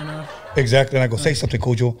not warm enough. Exactly, and I go say something,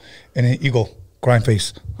 Kujo, and then you go grind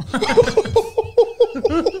face.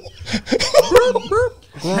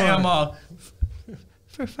 Hey, I'm all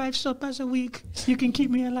for 5 sopas a week. You can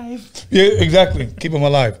keep me alive. Yeah, exactly. Keep him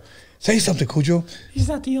alive. Say something, Kujo. He's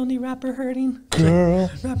not the only rapper hurting.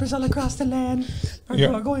 Girl. Rappers all across the land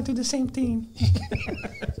are going through the same thing.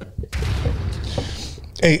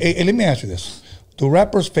 Hey, let me ask you this. Do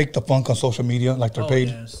rappers fake the funk on social media like they're paid?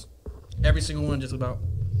 Yes. Every single one, just about.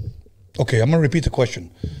 Okay, I'm going to repeat the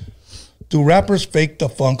question. Do rappers fake the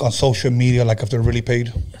funk on social media like if they're really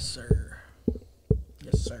paid? Yes, sir.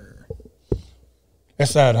 Yes, sir.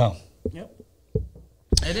 That's sad, huh? Yep.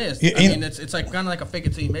 It is. I mean, it's like kind of like a fake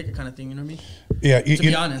it till you make it kind of thing, you know what I mean? Yeah. To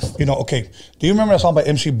be honest. You know, okay. Do you remember that song by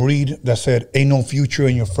MC Breed that said, ain't no future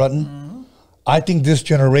in your frontin'? Mm-hmm. I think this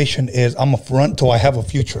generation is, I'm a front till I have a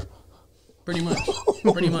future. Pretty much.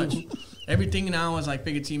 Pretty much. Everything now is like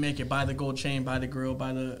fake it till you make it. Buy the gold chain, buy the grill,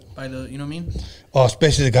 buy the, you know what I mean? Oh,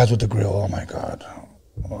 especially the guys with the grill. Oh, my God.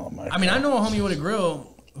 Oh, my God. I mean, I know a homie with a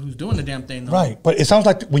grill who's doing the damn thing, though. Right. But it sounds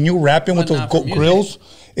like when you're rapping with those grills,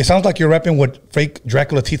 it sounds like you're rapping with fake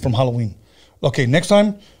Dracula teeth from Halloween. Okay, next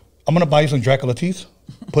time, I'm going to buy you some Dracula teeth.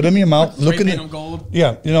 Put them in your mouth. Look in the gold.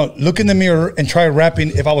 Yeah, you know, look in the mirror and try rapping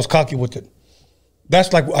if I was cocky with it.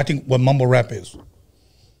 That's like, I think, what mumble rap is.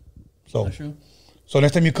 So, that's true. So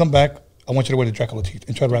next time you come back, I want you to wear the Dracula teeth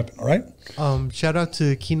and try rapping, all right? Shout out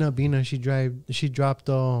to Kina Bina. She dropped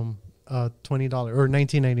 $20 or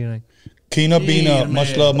 $19.99. Kina Bina,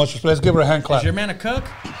 much love, much respect. Let's give her a hand clap. Is your man a cook?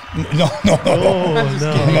 No.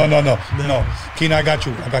 Oh, No. Kina, I got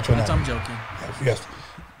you. I'm joking. Yes.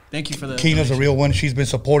 Thank you for the. Kina's a real one. She's been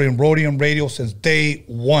supporting Roadium Radio since day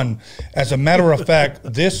one. As a matter of fact,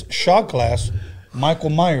 this shot glass, Michael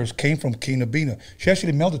Myers, came from Kina Bina. She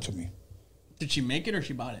actually mailed it to me. Did she make it or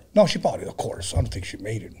she bought it? No, she bought it, of course. I don't think she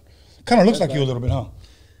made it. Kind of looks like you a little bit, huh?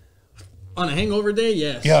 On a hangover day,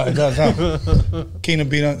 yes. Yeah, it does, huh? Kina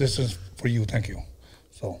Bina, this is for you. Thank you.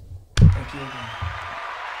 So, Thank you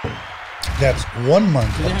again. that's 1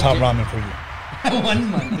 month of top ramen for you.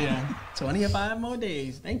 1 month, yeah. 25 more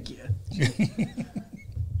days. Thank you.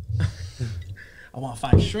 I want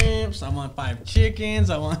 5 shrimps. I want 5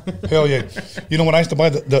 chickens. I want. Hell yeah! You know when I used to buy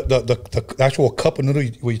the actual cup of noodle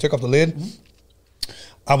where you take off the lid,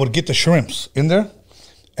 I would get the shrimps in there,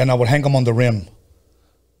 and I would hang them on the rim.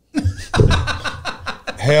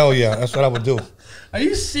 Hell yeah, that's what I would do. Are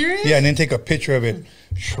you serious? Yeah, and then take a picture of it.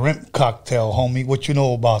 Shrimp cocktail, homie. What you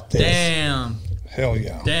know about this? Damn. Hell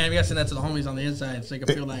yeah. Damn, you gotta send that to the homies on the inside so they can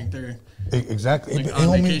feel like they're exactly. like Hey, on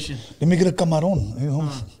homie, vacation. let me get a camaron. Hey,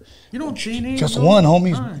 homie. You don't see Just one,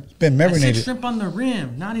 homie. It's been I said marinated. shrimp on the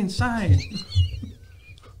rim, not inside.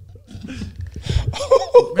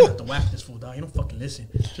 We're gonna have to whack this fool, dog. You don't fucking listen.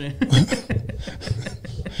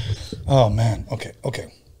 Oh man. Okay.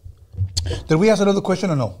 Did we ask another question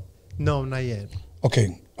or no? No, not yet.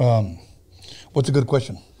 Okay. What's a good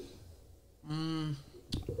question?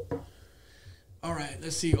 All right,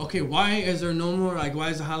 let's see. Okay, why is there no more, like, why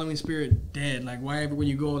is the Halloween spirit dead? Like, why everywhere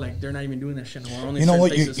you go, like, they're not even doing that shit no more? Only You know certain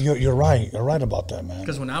what? places. You're right. You're right about that, man.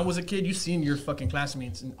 Because when I was a kid, you seen your fucking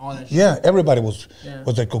classmates and all that shit. Yeah, everybody was Yeah.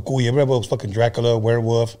 like Kukuy. Everybody was fucking Dracula,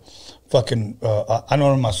 werewolf, fucking. I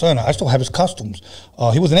know my son. I still have his costumes.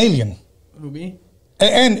 He was an alien, Who, me?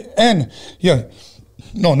 and yeah,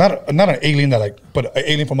 no, not an alien that like, but an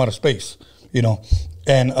alien from outer space. You know,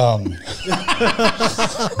 and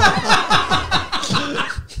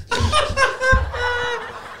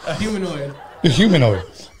A humanoid. the humanoid.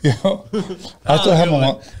 You know, I still have him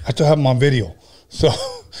on. I still have him on video. So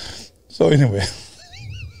anyway.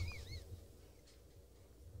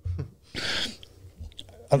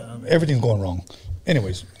 Everything's going wrong.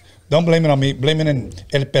 Anyways, don't blame it on me. Blame it on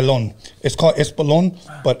El Pelon. It's called Espelon,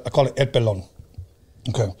 but I call it El Pelon.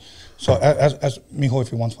 Okay. So as mijo if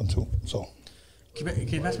he wants one too. So. Can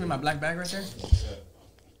you pass me my black bag right there?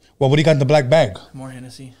 Well, what do you got in the black bag? More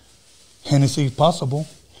Hennessy. Hennessy, possible.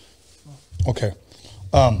 Okay.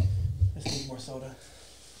 Let's need more soda.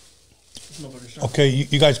 No burger straw. Okay.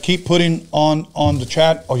 You guys keep putting on the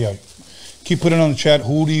chat. Oh yeah. Keep putting on the chat.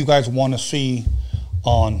 Who do you guys want to see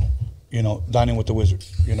on, Dining with the Wizard?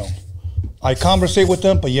 I conversate with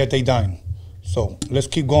them, but yet they dine. So let's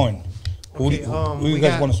keep going. Who you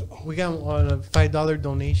guys want to? We got a $5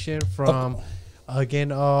 donation from again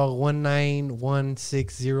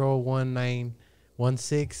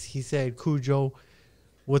 191601916. He said, Kujo,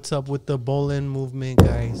 what's up with the bowling movement,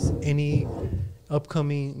 guys? Any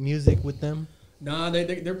upcoming music with them? Nah,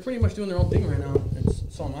 they're pretty much doing their own thing right now.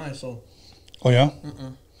 So am I. So. Oh yeah.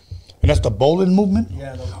 And that's the bowling movement.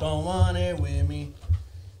 Yeah, don't want it with me.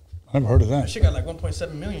 I never heard of that. That shit got like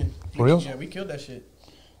 1.7 million. For real? Yeah, we killed that shit.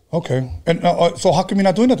 Okay. And so how come you're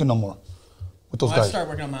not doing nothing no more with those I guys? started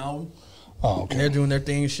working on my album. Oh, And okay. they're doing their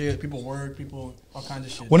thing and shit. People work, all kinds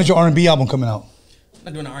of shit. When is your R&B album coming out? I'm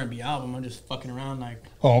not doing an R&B album. I'm just fucking around, like,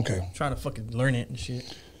 Oh, okay. trying to fucking learn it and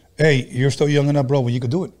shit. Hey, you're still young enough, bro, where you could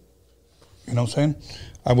do it. You know what I'm saying?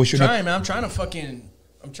 I wish you. Man. I'm trying to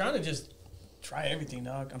just try everything,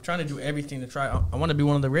 dog. I'm trying to do everything to try. I want to be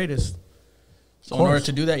one of the greatest. So in order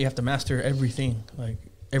to do that, you have to master everything, like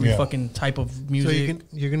every fucking type of music. So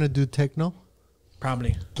you're gonna do techno?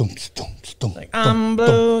 Probably. Like I'm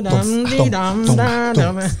blue, dum dee dum da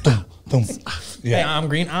dum. Yeah. Hey, I'm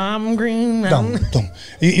green.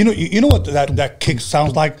 You know what that kick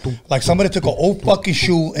sounds like? Like somebody took an old fucking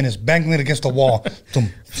shoe and is banging it against the wall.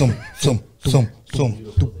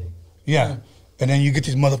 Yeah. And then you get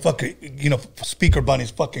these motherfucker, speaker bunnies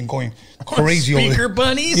fucking going crazy over Speaker there.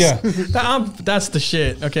 bunnies? Yeah. That's the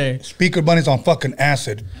shit. Okay. Speaker bunnies on fucking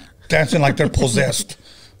acid, dancing like they're possessed.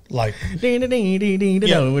 Like, yeah,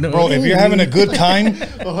 bro, if you're having a good time.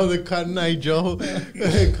 Oh, the Cotton Eye Joe.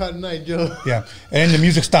 Cotton Eye Joe. Yeah. And then the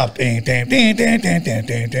music stopped. I'm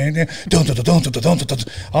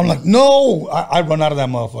like, no. I run out of that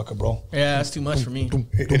motherfucker, bro. Yeah, that's too much for me.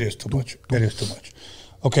 It is too much. It is too much.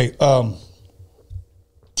 Okay.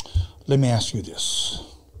 Let me ask you this.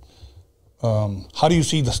 How do you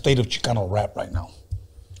see the state of Chicano rap right now?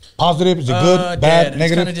 Positive? Is it good? Bad? It's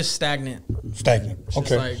Negative? kind of just stagnant. Stagnant. It's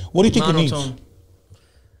just Okay. like What do you think it monotone. needs?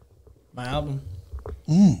 My album.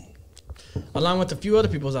 along with a few other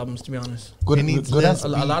people's albums, to be honest. Good, It needs good less A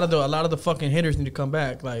lot of the fucking hitters need to come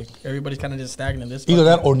back. Like everybody's kind of just stagnant. This Either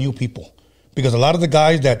fucking- that or new people. Because a lot of the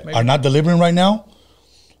guys that are not delivering right now,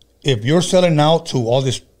 if you're selling out to all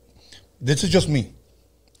this is just me.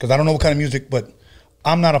 Because I don't know what kind of music, but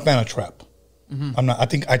I'm not a fan of trap. I'm not. I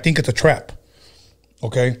think it's a trap.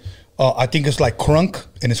 Okay? I think it's like crunk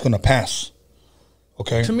and it's going to pass.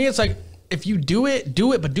 Okay? To me, it's like if you do it,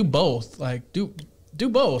 but do both. Like do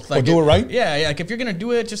both. Like do it right? Yeah. Like if you're gonna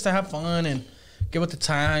do it just to have fun and get with the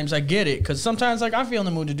times, I get it. Because sometimes like I feel in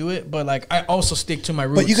the mood to do it, but like I also stick to my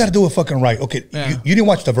roots. But you got to do it fucking right. Okay, Yeah. you didn't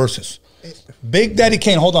watch the verses. Big Daddy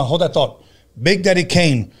Kane, hold that thought. Big Daddy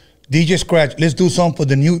Kane, DJ Scratch, let's do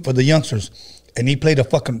something for the youngsters. And he played a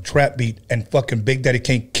fucking trap beat, and fucking Big Daddy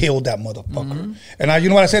Kane killed that motherfucker. And you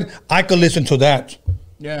know what I said? I could listen to that.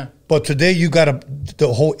 Yeah. But today you got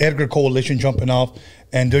the whole Edgar Coalition jumping off,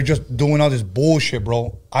 and they're just doing all this bullshit,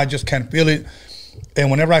 bro. I just can't feel it. And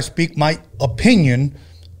whenever I speak my opinion,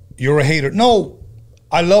 you're a hater. No,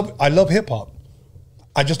 I love hip hop.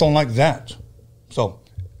 I just don't like that. So,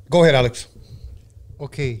 go ahead, Alex.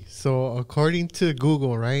 Okay, so according to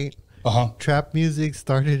Google, right? Trap music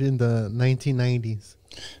started in the 1990s.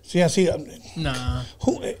 See, Nah.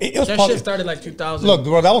 It was That probably, shit started like 2000. look,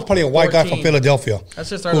 bro, that was probably a white guy from 14. Philadelphia. That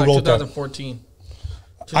shit started who like wrote that. 2014.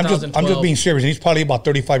 I'm just being serious. And he's probably about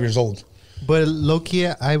 35 years old. But low-key,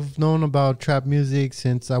 I've known about trap music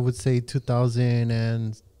since I would say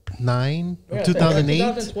 2009, Yeah, 2008.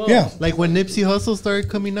 2012. Yeah. Like when Nipsey Hussle started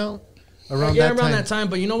coming out. Around Yeah, that around time. that time.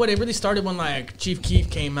 But you know what? It really started when like Chief Keef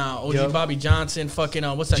came out, OG Yep. Bobby Johnson, fucking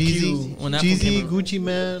what's that? Q, Jeezy, when that fool Jeezy, came out. Gucci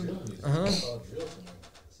Man.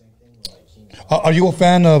 Are you a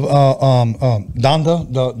fan of Donda?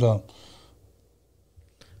 The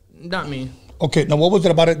Not me. Okay, now what was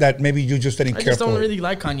it about it that maybe you just didn't I care just don't for? really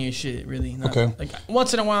like Kanye shit. Really. Not, Okay. Like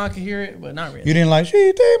once in a while I can hear it, but not really. You didn't like,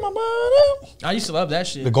 she take my money. I used to love that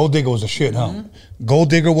shit. The Gold Digger was the shit, huh?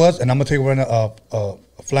 Gold Digger was, and I'm going to tell you right now,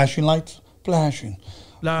 flashing lights. Flashing.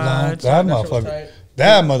 Lights. That That shit was motherfucker. tight.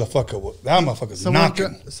 That motherfucker's Someone,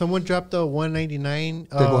 knocking. someone dropped a 199.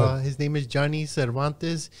 go ahead. His name is Johnny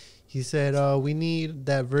Cervantes. He said, we need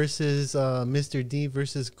that versus Mr. D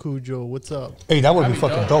versus Kujo. What's up? Hey, that would be That'd be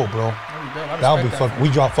fucking dope. dope, bro. That'd That would be fucking.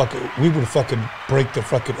 We would fucking break the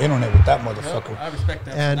fucking internet with that motherfucker. I respect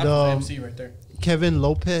that. And, That's the MC right there. Kevin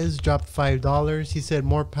Lopez dropped $5. He said,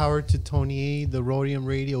 more power to Tony A, the Roadium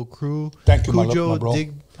Radio crew. Thank you, my Kujo, bro.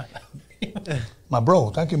 dig. My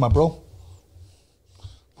bro, thank you, my bro.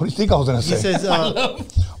 What do you think I was gonna He say? says,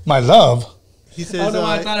 My love. he I says, don't know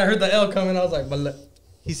why I thought I heard the L coming. I was like, but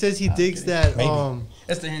he says he digs that, Maybe.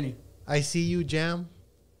 it's the Henny. I See You jam.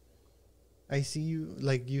 I See You,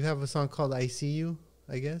 like you have a song called I See You,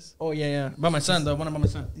 I guess. Oh yeah. By my son though. One of my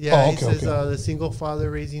son. Yeah, Oh, he okay, says okay. the single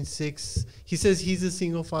father raising 6. He says he's a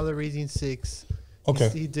single father raising 6. Okay.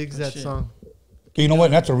 He digs that shit. song. You know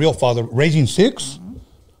what? That's a real father. Raising 6?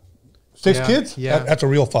 6 Yeah, kids? yeah. That's a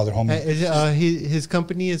real father, homie. His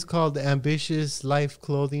company is called Ambitious Life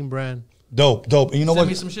Clothing Brand. Dope. And you know Send what?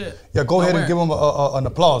 me some shit. Yeah, go ahead and give him an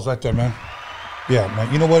applause right there, man. Yeah,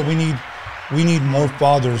 man. You know what? We need more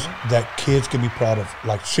fathers that kids can be proud of.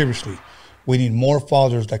 Like, seriously. We need more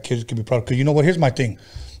fathers that kids can be proud of. Because you know what? Here's my thing.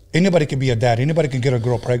 Anybody can be a dad. Anybody can get a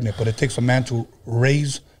girl pregnant. But it takes a man to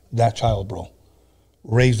raise that child, bro.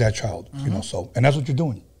 Raise that child. You know, so. And that's what you're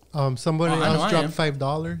doing. Somebody I know else I dropped am.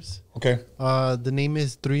 $5. Okay? The name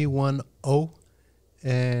is 310.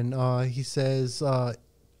 And he says,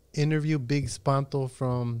 interview Big Spanto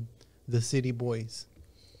from the City Boys.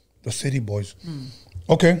 The City Boys.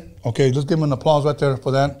 Okay. Let's give him an applause right there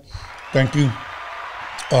for that. Thank you.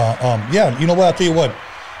 Yeah, you know what? I'll tell you what.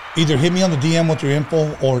 Either hit me on the DM with your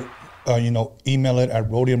info or, email it at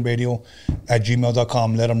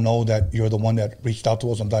roadiumradio@gmail.com. Let them know that you're the one that reached out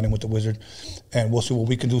to us on Dining with the Wizard. And we'll see what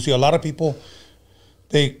we can do. See, a lot of people,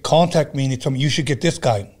 they contact me and they tell me, you should get this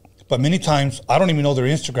guy. But many times, I don't even know their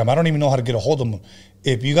Instagram. I don't even know how to get a hold of them.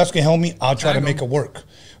 If you guys can help me, I'll try to make it work.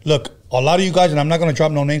 Look, a lot of you guys, and I'm not going to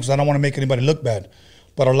drop no names because I don't want to make anybody look bad.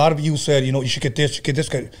 But a lot of you said, you should get this,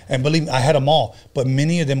 guy. And believe me, I had them all. But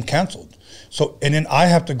many of them canceled. So, and then I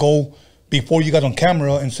have to go before you guys on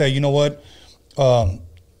camera and say, you know what?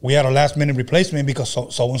 We had a last minute replacement because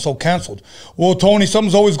so-and-so canceled. Well, Tony,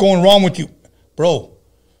 something's always going wrong with you. Bro,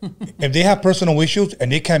 if they have personal issues and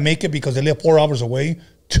they can't make it because they live 4 hours away,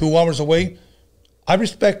 2 hours away, I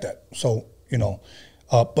respect that. So,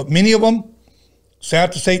 but many of them,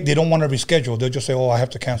 sad to say, they don't want to reschedule. They'll just say, oh, I have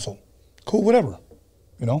to cancel. Cool, whatever.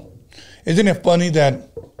 Isn't it funny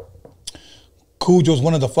that Kujo's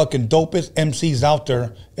one of the fucking dopest MCs out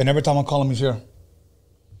there, and every time I call him, he's here.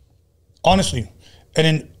 Honestly. And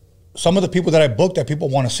then some of the people that I booked that people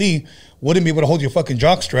want to see wouldn't be able to hold your fucking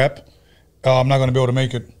jock strap. I'm not going to be able to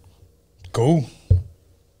make it. Cool.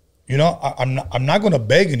 You know, I'm not going to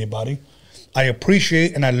beg anybody. I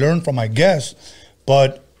appreciate and I learn from my guests.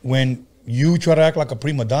 But when you try to act like a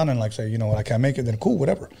prima donna and like say, you know, I can't make it, then cool,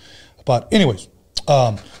 whatever. But anyways.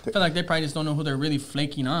 I feel like they probably just don't know who they're really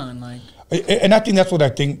flaking on. Like, and I think that's what I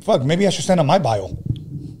think. Fuck, maybe I should send on my bio.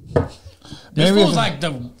 This fool's like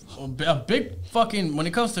a big fucking, when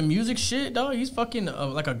it comes to music shit, dog, he's fucking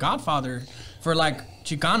like a godfather for like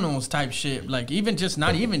Chicanos type shit. Like even just,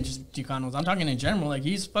 not even just Chicanos, I'm talking in general. Like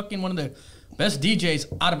he's fucking one of the best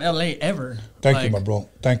DJs out of LA ever. Thank you, my bro.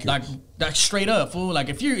 Thank you. Like straight up, fool. Like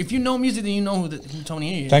if you know music, then you know who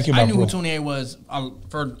Tony A is. Thank you, my I knew bro. who Tony A was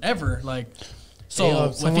forever. Like,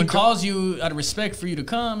 so if he calls you out of respect for you to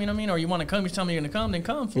come, you know what I mean, or you want to come, you tell me you're gonna come, then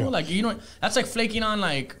come, fool. Yeah. Like you know, that's like flaking on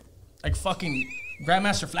like fucking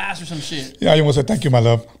Grandmaster Flash or some shit. Yeah, I almost said thank you, my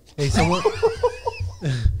love. Hey, someone.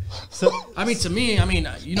 I mean, to me, I mean,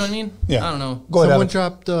 you know what I mean? Yeah. I don't know. Go ahead, Someone Alex.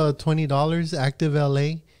 dropped $20. Active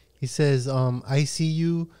LA. He says, "I see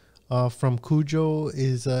you." From Kujo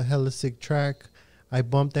is a hella sick track. I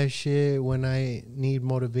bump that shit when I need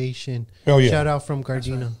motivation. Hell yeah. Shout out from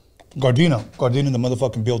Gardena. Gardena in the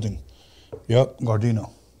motherfucking building. Yep, Gardena.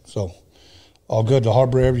 So, all good. The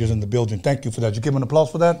harbor area is in the building. Thank you for that. Did you give him an applause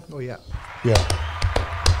for that? Oh yeah. Yeah.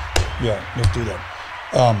 Yeah, let's do that.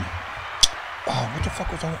 What the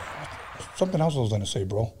fuck was I? Something else I was going to say,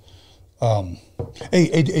 bro.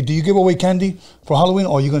 Hey, do you give away candy for Halloween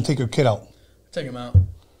or are you going to take your kid out? Take him out.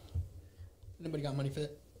 Anybody got money for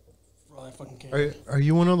that? For all that fucking candy. Are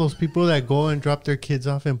you one of those people that go and drop their kids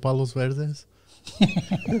off in Palos Verdes?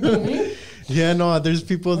 Yeah, no. There's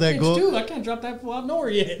people that go. Too. I can't drop that fool out nowhere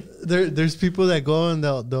yet. There's people that go and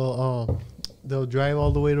they'll drive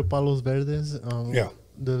all the way to Palos Verdes. Yeah.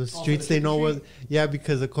 The streets they know what. Yeah,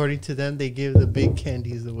 because according to them, they give the big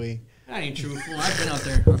candies away. That ain't true, fool. I've been out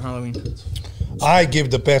there on Halloween. I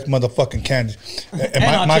give the best motherfucking candy. And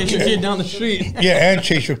I'll chase your kid down the street. Yeah, and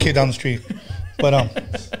chase your kid down the street. But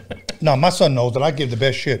no, my son knows that I give the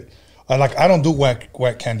best shit. I don't do whack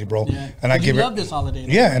candy, bro. Yeah. And I give love this holiday.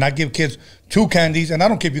 Though. Yeah, and I give kids 2 candies, and I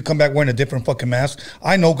don't care if you come back wearing a different fucking mask.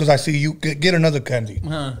 I know because I see you get another candy.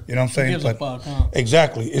 Huh. You know what I'm saying? Gives a fuck, huh?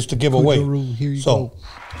 Exactly, it's to give away. Here you so, go.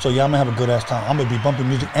 so yeah, I'm gonna have a good ass time. I'm gonna be bumping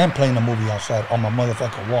music and playing a movie outside on my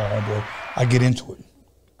motherfucking wall, bro. I get into it.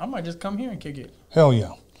 I might just come here and kick it. Hell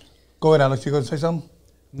yeah. Go ahead, Alex. You gonna say something?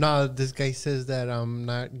 No, this guy says that I'm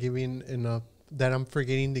not giving enough. That I'm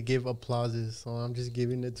forgetting to give applauses, so I'm just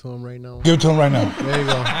giving it to him right now. Give it to him right now. There you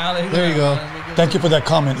go. Alex, There you go. Thank you for that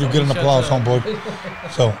comment. You get an applause, homeboy.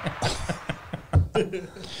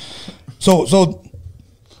 So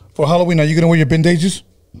for Halloween, are you gonna wear your bandages?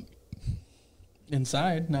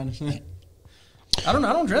 Inside, not. I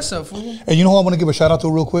don't dress up, fool. And you know who I want to give a shout out to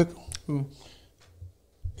real quick? Who?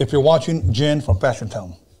 If you're watching, Jen from Fashion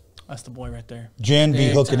Town. That's the boy right there. Jen be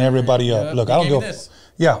Big hooking time. everybody up. Yep. Look, He I don't gave me give. this.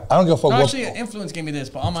 Yeah, I don't give a fuck No, what. actually, Influence gave me this,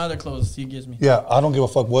 but all my other clothes he gives me. Yeah, I don't give a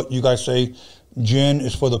fuck what you guys say. Jen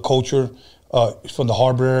is for the culture. It's from the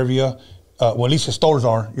harbor area. Well, at least his stores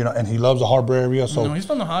are, you know, and he loves the harbor area. So No, he's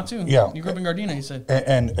from the hot too. Yeah. You grew up in Gardena, he said.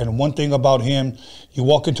 And one thing about him, you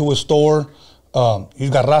walk into his store,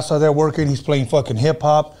 he's got Raza there working. He's playing fucking hip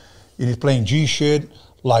hop, and he's playing G shit.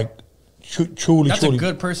 Like truly, That's truly a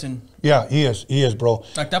good person. Yeah, he is, bro.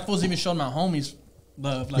 Like that fool's even showed my homies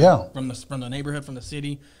love. Like, Yeah. From the neighborhood, from the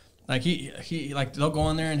city. Like he like they'll go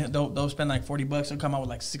in there and they'll spend like $40. They'll come out with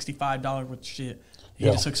like $65 worth of shit. He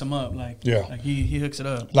just hooks them up. Like like he hooks it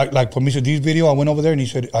up. Like for Mr. D's video, I went over there and he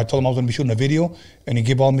said I told him I was gonna be shooting a video, and he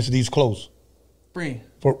gave all Mr. D's clothes. Free.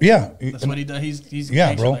 That's what he does. He's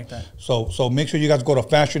yeah, bro. like that. So make sure you guys go to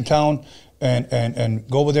Fashion Town and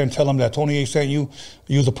go over there and tell them that Tony A sent you.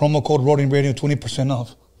 Use the promo code Roadium Radio, 20%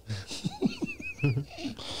 off.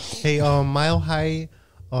 Hey, Mile High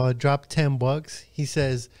dropped $10. He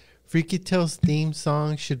says Freaky Tales theme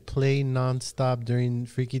song should play nonstop during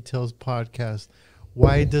Freaky Tales podcast.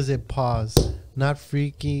 Why does it pause? Not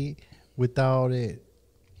freaky without it.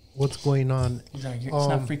 What's going on? He's like, it's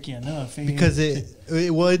not freaky enough. Because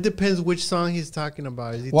it depends which song he's talking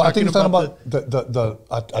about. Is he Well, I think talking he's talking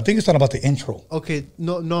about I think he's talking about the intro. Okay,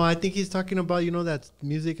 no, I think he's talking about that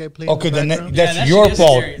music I play. Okay, in the then background. that's that your shit is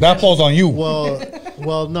fault. scary. That falls on you.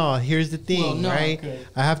 Well, no. Here's the thing, right? Okay.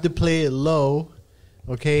 I have to play it low,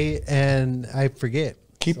 okay, and I forget.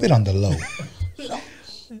 Keep it on the low.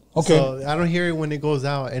 Okay. So I don't hear it when it goes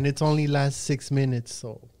out, and it's only lasts 6 minutes.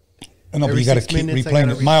 So No, but every you got to 6 keep minutes, I replaying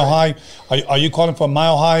gotta it. Mile High. Are you calling from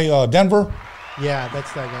Mile High, Denver? yeah,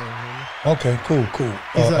 that's that guy. Okay, cool.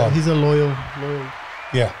 He's a loyal.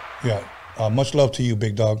 Yeah. Much love to you,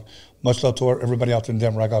 big dog. Much love to everybody out there in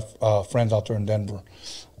Denver. I got friends out there in Denver.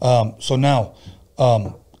 So now,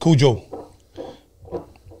 Kujo,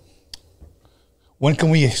 when can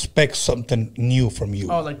we expect something new from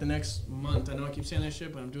you? Oh, like the next month. I know I keep saying that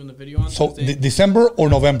shit, but I'm doing the video on So Tuesday. December or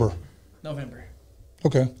November? November.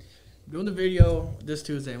 Okay. I'm doing the video this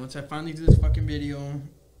Tuesday. Once I finally do this fucking video,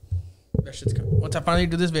 that shit's coming. Once I finally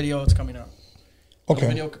do this video, it's coming out. Okay. The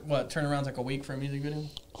video, what, turnaround's like a week for a music video?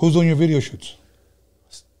 Who's doing your video shoots?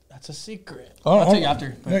 That's a secret. Oh, I'll tell you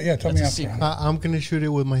after. Yeah, tell me that's a after. secret. I'm gonna shoot it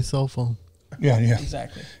with my cell phone. Yeah.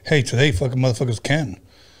 Exactly. Hey, today fucking motherfuckers can.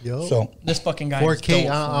 Yo. So This fucking guy 4K. is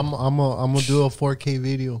dope. I'm gonna do a 4K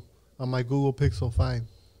video on my Google Pixel 5.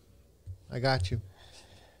 I got you.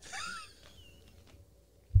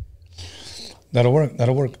 that'll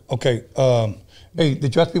work. Okay. Hey,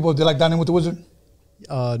 did you ask people if they like dining with the wizard?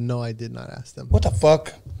 No, I did not ask them. What the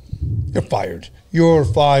fuck? You're fired. You're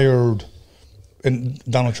fired. In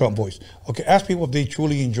Donald Trump voice. Okay, ask people if they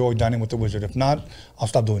truly enjoy dining with the wizard. If not, I'll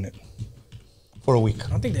stop doing it for a week. I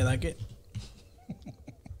don't think they like it.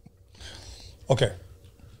 Okay,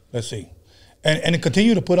 let's see. And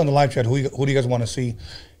continue to put on the live chat who do you guys want to see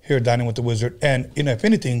here at Dining with the Wizard. And if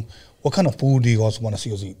anything, what kind of food do you guys want to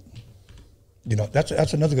see us eat? You know, that's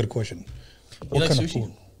another good question. What like kind sushi? of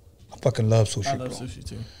food? I fucking love sushi, I love bro. sushi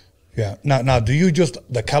too. Yeah. Now, do you just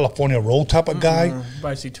the California roll type of guy?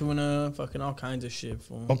 Spicy tuna, fucking all kinds of shit.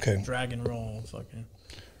 Fool. Okay. Dragon roll, fucking.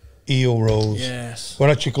 Eel rolls. Yes. What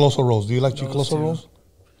are chicloso rolls? Do you like Those chicloso too. rolls?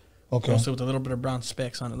 Okay. Also with a little bit of brown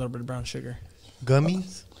specks on it, a little bit of brown sugar.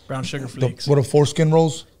 Gummies? Brown sugar flakes. What are foreskin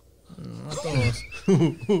rolls? Not those.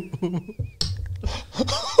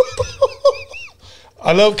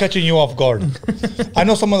 I love catching you off guard. I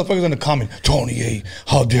know some motherfuckers in the comment, Tony, hey,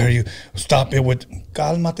 how dare you stop it with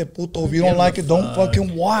calmate puto. If you don't like it, don't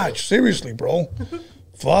fucking watch. Seriously, bro.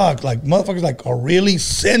 Fuck. Like motherfuckers like are really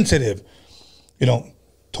sensitive. You know,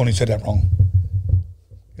 Tony said that wrong.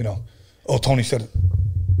 You know. Oh, Tony said it.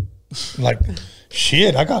 Like,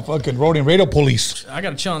 shit, I got fucking Roadium radio police. I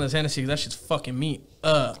gotta chill on this Hennessy because that shit's fucking meat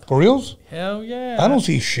up. For reals? Hell yeah. I don't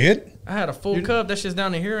see shit. I had a full cup. That shit's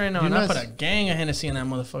down to here right now, and I put a gang of Hennessy in that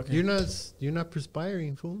motherfucker. You're not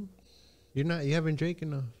perspiring, fool. You haven't drank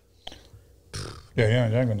enough. Yeah,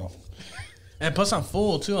 I ain't enough. And plus, I'm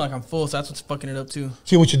full too. Like I'm full, so that's what's fucking it up too.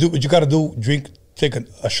 See what you do. What you got to do: take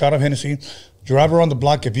a shot of Hennessy, drive around the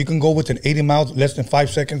block. If you can go within 80 miles, less than 5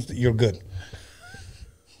 seconds, you're good.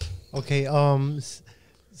 Okay.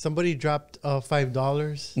 Somebody dropped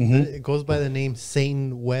 $5. It goes by the name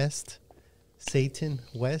Satan West.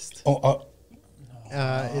 Oh,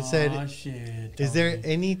 It said, Shit, "Is there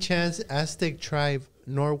any chance Aztec Tribe,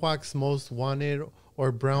 Norwalk's Most Wanted,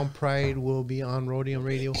 or Brown Pride will be on Roadium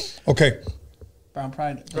Radio?" okay. Brown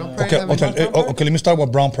Pride. Brown Pride. Okay, let me start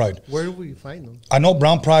with Brown Pride. Where do we find them? I know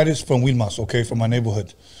Brown Pride is from Wilmington, okay, from my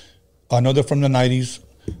neighborhood. I know they're from the 90s.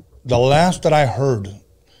 The last that I heard,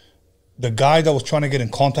 the guy that was trying to get in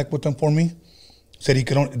contact with them for me said he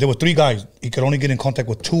could only, there were 3 guys. He could only get in contact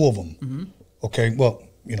with 2 of them. Okay, well,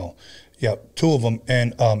 you know, yeah, 2 of them.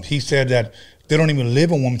 And he said that they don't even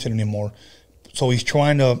live in Wilmington anymore. So he's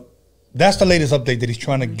trying to, that's the latest update, that he's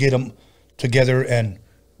trying to get them together and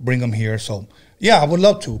bring them here. So, yeah, I would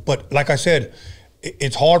love to. But like I said,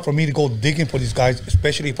 it's hard for me to go digging for these guys,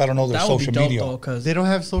 especially if I don't know their social media. They don't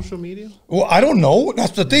have social media? Well, I don't know.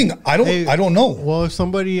 That's the thing. I don't know. Well, if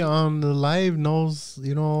somebody on the live knows,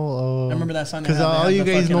 you know, I remember that song. because all you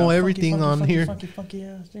guys know everything on here.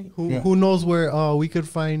 Who knows where we could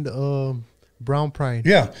find Brown Pride?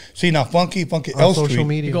 Yeah. See now, Funky on L social Street.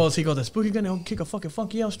 media. He goes, the spooky gonna kick a fucking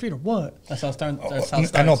Funky L Street or what? That's how it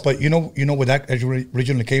starts. I know, but you know where that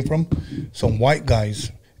originally came from? Some white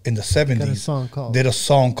guys in the 70s did a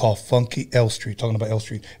song called Funky L Street, talking about L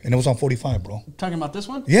Street, and it was on 45, bro. Talking about this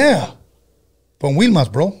one? Yeah. From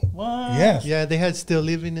Wilmington, bro. What? Yes. Yeah, they had Still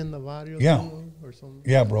Living in the Barrio. Yeah. Or something.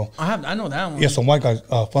 Yeah, bro. I know that one. Yeah, some white guys,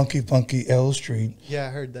 Funky L Street. Yeah, I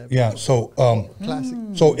heard that. Yeah, so Classic.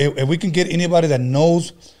 So if we can get anybody that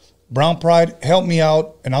knows Brown Pride, help me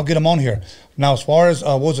out, and I'll get them on here. Now, as far as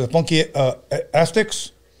what was it, Funky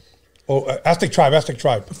Aztecs? Or Aztec Tribe.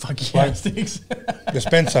 Fuck yeah, Aztecs.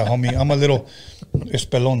 Despensa, homie. I'm a little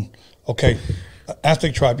espelon. Okay.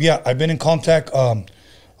 Aztec Tribe. Yeah, I've been in contact.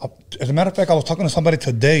 As a matter of fact, I was talking to somebody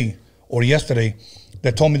today or yesterday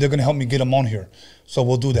that told me they're going to help me get them on here. So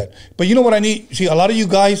we'll do that. But you know what I need? See, a lot of you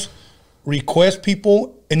guys request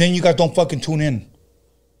people, and then you guys don't fucking tune in.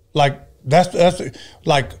 Like, that's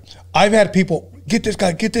like, I've had people, get this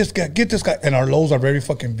guy, and our lows are very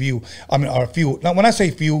fucking few. I mean, our few. Now, when I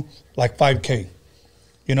say few, like 5K,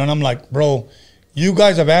 you know, and I'm like, bro, You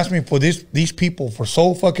guys have asked me for these people for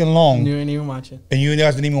so fucking long. You ain't even watching. And you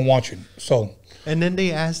guys didn't even watch it. So. And then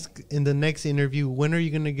they ask in the next interview, when are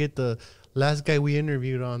you going to get the last guy we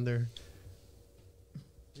interviewed on there?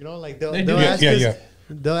 You know, like they'll ask us.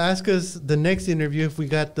 They'll ask us the next interview if we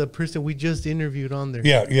got the person we just interviewed on there.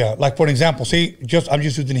 Yeah. Like for an example, see, I'm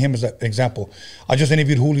just using him as an example. I just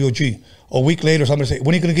interviewed Julio G. A week later, somebody say,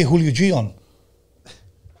 "When are you gonna get Julio G on?"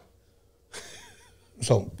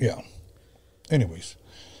 So yeah. Anyways,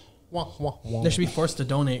 They should be forced to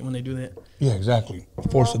donate when they do that. yeah, exactly.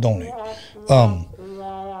 Forced to donate.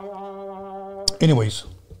 Anyways,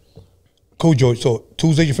 Kujo. So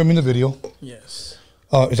Tuesday, you're filming the video. Yes.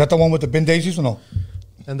 Is that the one with the Ben Daisies or no?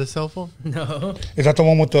 And the cell phone? No. Is that the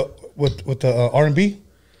one with the R&B?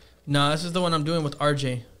 No, this is the one I'm doing with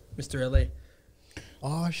RJ, Mr. LA.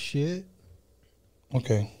 Oh shit!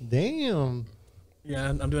 Okay. Damn. Yeah,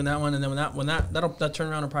 I'm doing that one, and then when that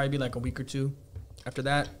turnaround will probably be like a week or two. After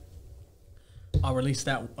that, I'll release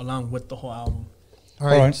that along with the whole album. All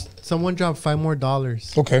right. right. Someone dropped $5 more.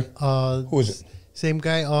 Okay. Who is it? Same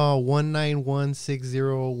guy.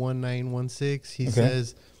 191601916. He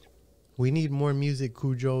says, "We need more music,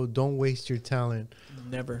 Kujo. Don't waste your talent.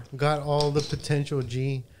 Never. Got all the potential.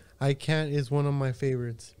 G. I Can't is one of my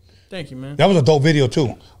favorites." Thank you, man. That was a dope video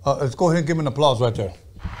too. Let's go ahead and give him an applause right there.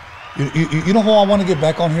 You know who I want to get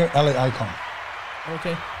back on here? LA Icon.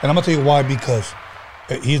 Okay. And I'm gonna tell you why, because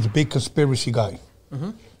he's a big conspiracy guy.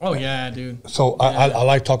 Mm-hmm. Oh yeah, dude. So yeah. I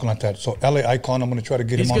like talking like that. So LA Icon, I'm gonna try to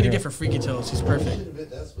get He's him on good here. to get for Freaky Tales. He's perfect.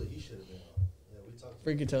 That's what he should have been on. Yeah, we talked.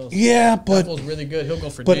 Freaky Tales. Yeah, but That fool's really good. He'll go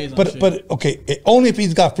for days on shit. but okay, only if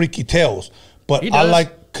he's got freaky tales. But He I does.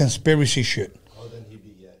 like conspiracy shit. Oh, then he'd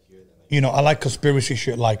be here then. You know, I like conspiracy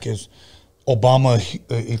shit like is Obama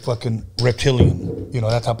a fucking reptilian, you know,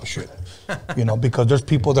 that type of shit. You know, because there's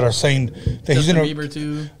people that are saying that he's in Justin a Bieber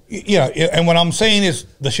too. Yeah, and what I'm saying is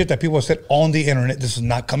the shit that people have said on the internet. This is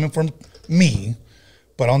not coming from me,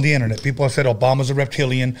 but on the internet, people have said Obama's a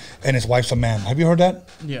reptilian and his wife's a man. Have you heard that?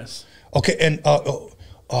 Yes. Okay, and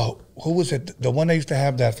who was it? The one that used to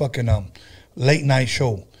have that fucking late night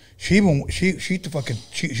show. She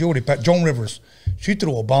already passed Joan Rivers. She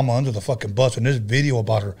threw Obama under the fucking bus, and there's video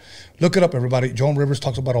about her. Look it up, everybody. Joan Rivers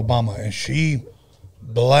talks about Obama, and she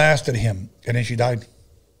blasted him, and then she died.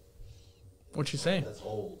 What'd you say? That's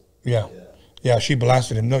old. Yeah. Yeah, she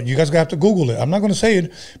blasted him. No, you guys have to Google it. I'm not going to say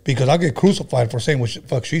it because I'll get crucified for saying what the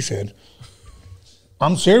fuck she said.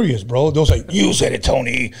 I'm serious, bro. They'll say, you said it,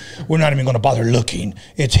 Tony. We're not even going to bother looking.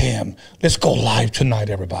 It's him. Let's go live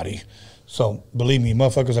tonight, everybody. So, believe me,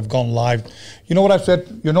 motherfuckers have gone live. You know what I've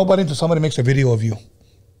said? You're nobody until somebody makes a video of you.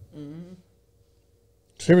 Mm-hmm.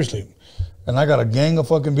 Seriously. And I got a gang of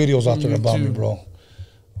fucking videos out there about me, bro.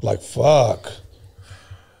 Like, fuck.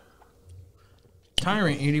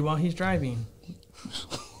 Tyrant 80 while he's driving.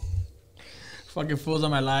 Fucking fools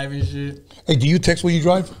on my live and shit. Hey, do you text when you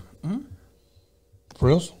drive? Mm-hmm. For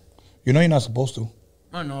reals? You know you're not supposed to.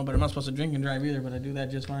 I don't know, but I'm not supposed to drink and drive either, but I do that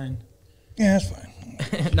just fine. Yeah, that's fine.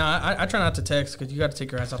 No, I try not to text because you got to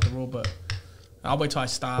take your ass off the road, but I'll wait till I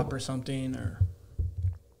stop or something, or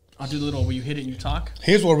I'll do the little where you hit it and you talk.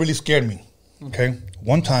 Here's what really scared me, okay?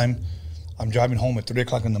 One time, I'm driving home at 3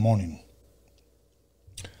 o'clock in the morning.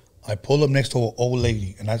 I pull up next to an old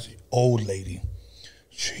lady, and that's an old lady.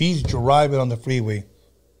 She's driving on the freeway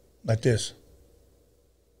like this.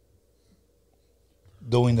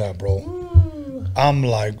 Doing that, bro. Ooh. I'm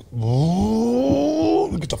like, ooh,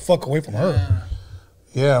 get the fuck away from her.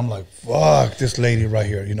 Yeah, I'm like, fuck this lady right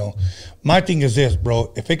here, you know. My thing is this,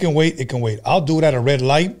 bro. If it can wait, it can wait. I'll do it at a red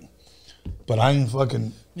light, but I ain't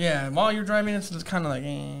fucking... Yeah, while you're driving, it's kind of like,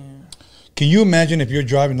 Can you imagine if you're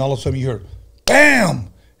driving and all of a sudden you hear,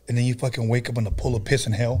 BAM! And then you fucking wake up in a pool of piss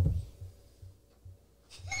in hell?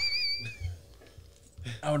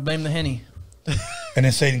 I would blame the Henny. And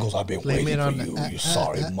then Satan goes, I've been Blame waiting it for on you, you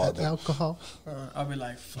sorry mother. Alcohol. I'll be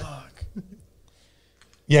like, fuck.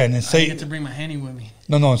 Yeah, and then I Satan... get to bring my Henny with me.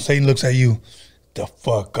 No, and Satan looks at you, the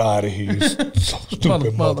fuck out of here, you so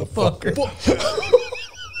stupid motherfucker.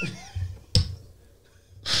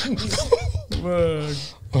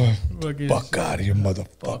 Fuck out of here,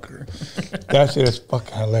 motherfucker. That shit is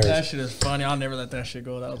fucking hilarious. That shit is funny. I'll never let that shit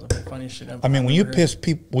go. That was the funniest shit ever. I mean, when you piss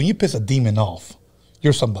a demon off,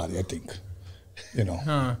 you're somebody, I think. You know.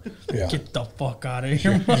 Huh. Yeah. Get the fuck out of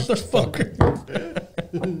here, motherfucker.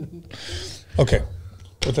 Okay.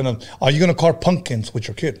 Are you gonna carve pumpkins with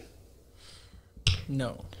your kid?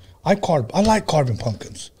 No. I like carving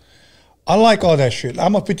pumpkins. I like all that shit.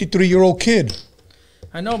 I'm a 53-year-old kid.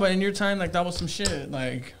 I know, but in your time, like, that was some shit.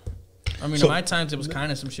 Like, I mean, So- in my times, it was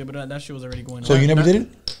kind of some shit, but that shit was already going on. So you never did it?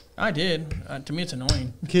 I did. To me, it's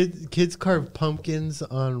annoying. Kids carve pumpkins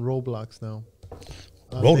on Roblox now.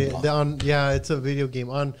 Roblox? Yeah, it's a video game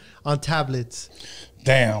on tablets.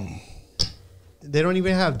 Damn. They don't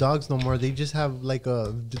even have dogs no more. They just have like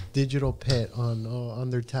a digital pet on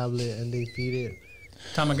their tablet, and they feed it.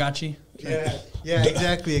 Tamagotchi. Yeah,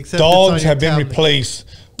 exactly. Except dogs have been replaced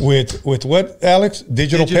with what, Alex?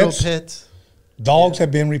 Digital pets? Dogs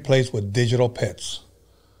have been replaced with digital pets.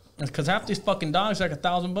 Because half these fucking dogs are like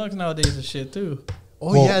 $1,000 nowadays and shit too.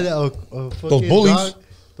 Oh well, yeah, those bullies.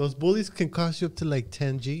 Those bullies can cost you up to like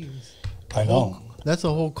 10 G's. I know. That's a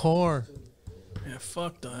whole car. Yeah,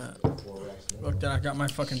 fuck that. Fuck that. I got my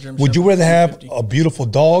fucking gym. Would you rather have a beautiful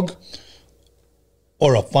dog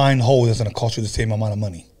or a fine hoe that's gonna cost you the same amount of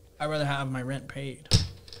money? I'd rather have my rent paid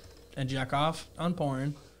and jack off on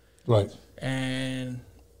porn. Right. And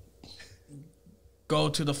go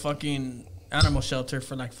to the fucking animal shelter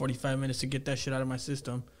for like 45 minutes to get that shit out of my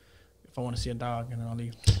system. If I want to see a dog, and then I'll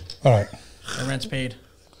leave. All right. The rent's paid.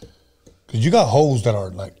 Because you got hoes that are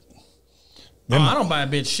like... I don't buy a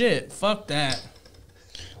bitch shit. Fuck that.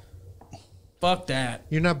 Fuck that.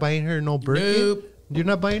 You're not buying her no Birkin? Nope. You're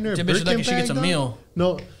not buying her a Birkin bitch lucky she gets a meal.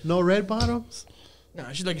 No red bottoms? No,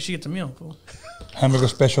 she's lucky she gets a meal, fool. Hamburger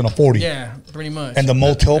special on a 40. Yeah, pretty much. And the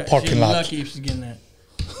motel parking lot. She's lucky if she's getting that.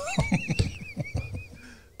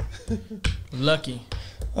 Lucky.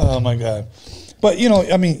 Oh, my God. But, you know,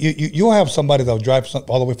 I mean, you'll have somebody that'll drive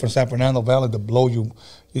all the way from San Fernando Valley to blow you.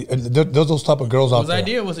 There's those type of girls out there. Whose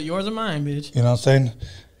idea was it, yours or mine, bitch? You know what I'm saying?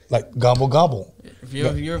 Like, gobble, gobble. If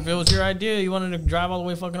it was your idea, you wanted to drive all the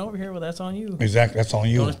way fucking over here, well, that's on you. Exactly, that's on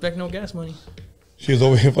you. Don't expect no gas money. She was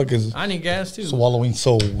over here fucking... I need gas, too. Swallowing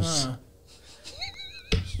souls.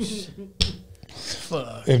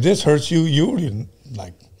 Fuck. If this hurts you, you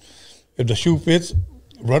like... If the shoe fits,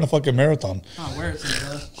 run a fucking marathon. Oh, where it's in,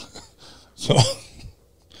 bro. So,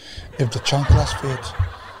 if the chanclas fit...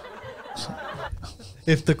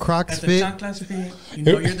 If the Crocs fit... If the chanclas fit, you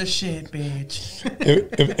know you're the shit, bitch.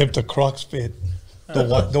 if the Crocs fit,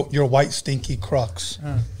 your white stinky Crocs.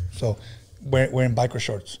 So, wearing biker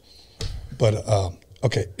shorts. But,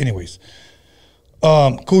 okay, anyways.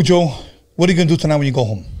 Kujo, what are you going to do tonight when you go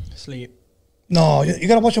home? Sleep. No, you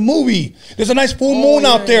got to watch a movie. There's a nice full moon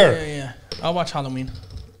out there. Yeah. I'll watch Halloween.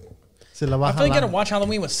 I feel like you got to watch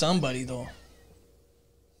Halloween with somebody, though.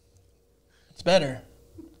 It's better.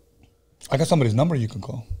 I got somebody's number you can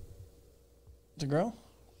call. It's a girl?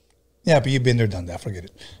 Yeah, but you've been there, done that. Forget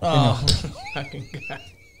it. Oh, fucking God.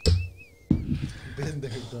 Been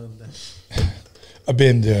there, done that. I've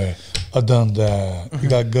been there. I've done that. We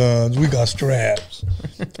got guns. We got straps.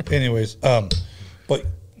 Anyways, but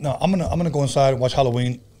no, I'm gonna go inside, watch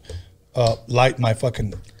Halloween, light my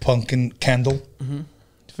fucking pumpkin candle,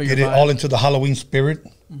 get it all into the Halloween spirit,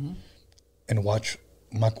 and watch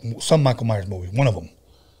some Michael Myers movie. One of them.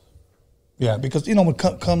 Yeah, because you know when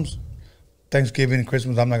comes Thanksgiving and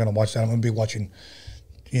Christmas, I'm not gonna watch that. I'm gonna be watching,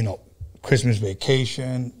 you know, Christmas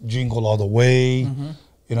Vacation, Jingle All the Way. You know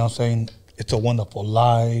what I'm saying? It's a Wonderful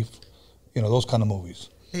Life. You know, those kind of movies.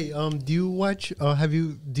 Hey, do you watch?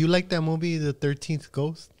 Do you like that movie, The 13th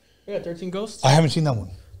Ghost? Yeah, 13 Ghosts. I haven't seen that one.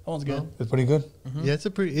 That one's good. It's pretty good.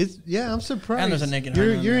 Yeah, I'm surprised. And there's a naked.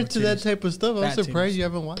 You're into that type of stuff. I'm surprised you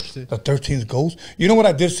haven't watched it. The 13th Ghost. You know what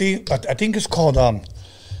I did see? I think it's called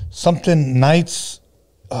something Nights.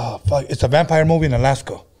 It's a vampire movie in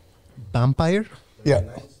Alaska. Vampire? Yeah.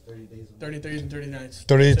 30 days and 30 nights.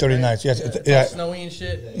 30 days, 30 nights. Yes. Yeah. Snowy and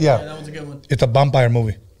shit. Yeah. That one's a good one. It's a vampire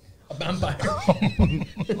movie. A vampire.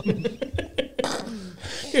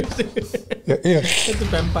 Yeah. It's a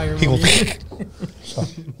vampire He movie.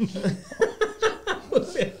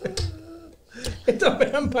 goes. It's a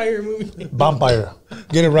vampire movie. Vampire.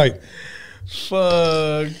 Get it right.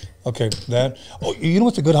 Fuck. Okay, that. Oh, you know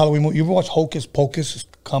what's a good Halloween movie? You ever watch Hocus Pocus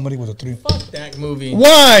comedy with a 3? Fuck that movie.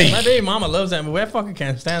 Why? My baby mama loves that movie. I fucking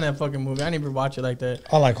can't stand that fucking movie. I didn't even watch it like that.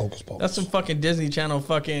 I like Hocus Pocus. That's some fucking Disney Channel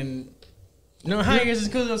fucking. No, hi, guys,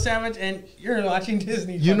 it's Kujo Sandwich, and you're watching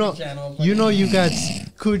Disney Channel. You know you got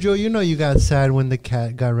Kujo. You know you got sad when the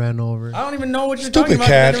cat got ran over. I don't even know what you're Stupid talking about.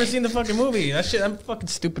 cat. I've never seen the fucking movie. That shit, I'm fucking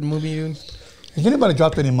stupid movie, dude. Has anybody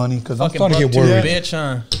dropped any money? Because I'm Fucking starting to get worried. bitch,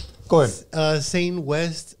 huh? Go ahead. Saint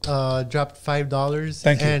West dropped $5.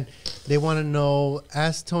 Thank you. And they want to know,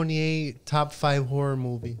 ask Tony A top 5 horror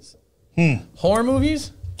movies. Horror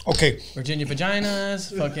movies? Okay. Virginia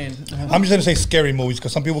Vaginas, fucking. I'm just going to say scary movies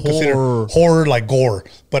because some people consider horror like gore.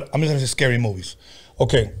 But I'm just going to say scary movies.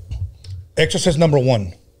 Okay. Exorcist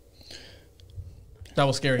 #1. That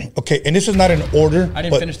was scary. Okay. And this is not in order. I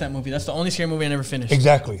didn't finish that movie. That's the only scary movie I never finished.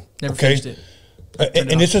 Exactly. Never finished it.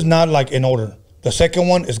 And this is not like in order. The second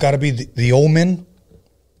one has got to be the Omen.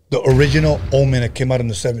 The original Omen that came out in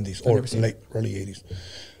the 70s or early 80s.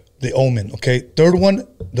 The Omen, okay? Third one,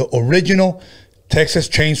 the original Texas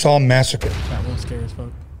Chainsaw Massacre. That one's scary as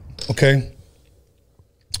fuck. Okay?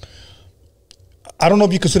 I don't know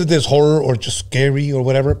if you consider this horror or just scary or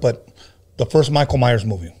whatever, but the first Michael Myers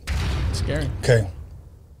movie. Scary. Okay.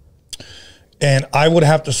 And I would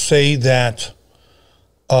have to say that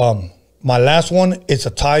my last one is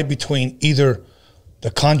a tie between either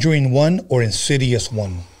The Conjuring 1 or Insidious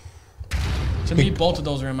 1. To me, both of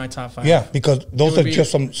those are in my top 5. Yeah, because those are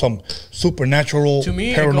just some supernatural,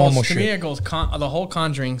 paranormal shit. To me, it goes the whole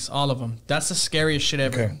Conjurings, all of them. That's the scariest shit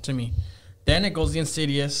ever to me. Then it goes the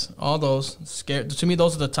Insidious, all those. To me,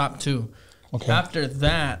 those are the top 2. Okay. After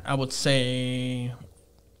that, I would say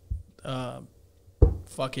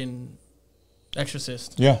fucking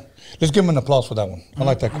Exorcist. Yeah. Let's give him an applause for that one. I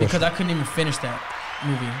like that question. Because I couldn't even finish that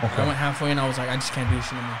movie. Okay. I went halfway and I was like, I just can't do this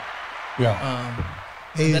shit anymore. Yeah.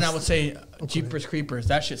 And then I would say Jeepers Creepers.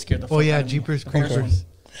 That shit scared the fuck out of me. Oh, yeah, Jeepers Creepers.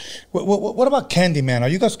 What about Candyman? Are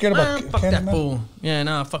you guys scared about fuck Candyman? that fool. Yeah,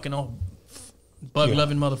 nah, fucking old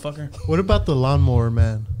bug-loving motherfucker. What about the Lawnmower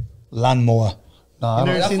Man? Lawnmower. Nah,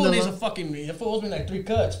 that fool needs a fucking... That fool owes me like 3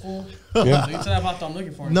 cuts, fool. Yeah. So you tell about I'm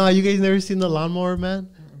looking for him. No, you guys never seen the Lawnmower Man?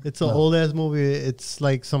 It's an old-ass movie. It's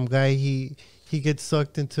like some guy, he gets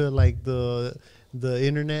sucked into like the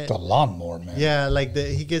internet. The Lawnmower Man. Yeah, like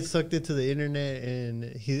he gets sucked into the internet, and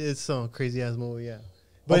it's some crazy ass movie. Yeah,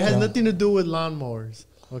 but it has nothing to do with lawnmowers.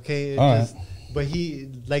 Okay, but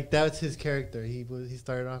that's his character. He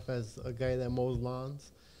started off as a guy that mows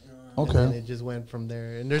lawns. Okay, and it just went from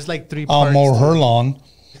there. And there's like 3 parts. I'll mow her lawn.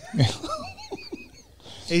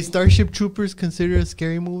 Hey, Starship Troopers considered a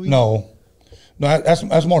scary movie? No,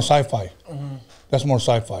 that's more sci-fi. Mm-hmm. That's more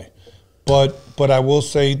sci-fi. But I will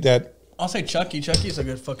say that. I'll say Chucky. Chucky is a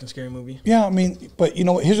good fucking scary movie. Yeah, I mean, but you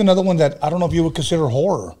know, here's another one that I don't know if you would consider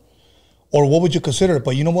horror, or what would you consider it?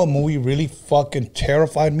 But you know what movie really fucking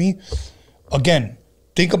terrified me? Again,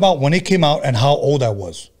 think about when it came out and how old I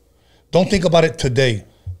was. Don't think about it today.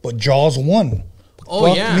 But Jaws 1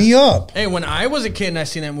 fucked me up. Hey, when I was a kid and I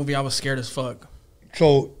seen that movie, I was scared as fuck.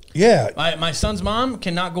 So yeah, my son's mom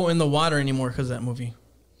cannot go in the water anymore because of that movie.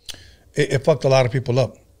 It fucked a lot of people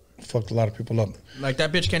up. Fucked a lot of people up. Like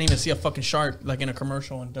that bitch can't even see a fucking shark like in a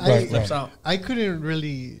commercial and flips out. I couldn't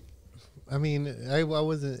really. I mean, I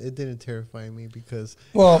wasn't. It didn't terrify me because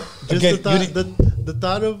just again, the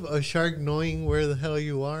thought of a shark knowing where the hell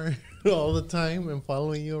you are all the time and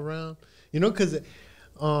following you around. You know, because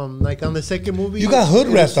like on the second movie, you got hood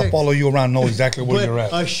rats that follow you around, know exactly where you're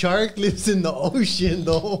at. A shark lives in the ocean,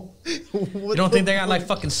 though. You don't think they got like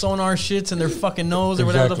fucking sonar shits in their fucking nose or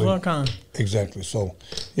whatever the fuck, huh? Exactly. So,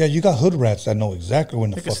 yeah, you got hood rats that know exactly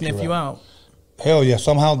when the fuck you're at. They can sniff you out. Hell yeah!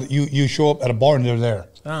 Somehow you show up at a bar and they're there.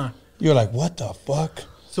 You're like, what the fuck?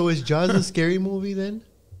 So is Jaws a scary movie then?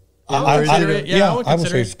 I would consider it. Yeah, I would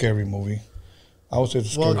say it's a scary movie. I would say it's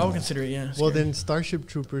a scary movie. I would consider it, yeah. Well, then Starship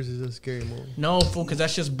Troopers is a scary movie. No, fool, because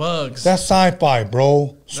that's just bugs. That's sci-fi,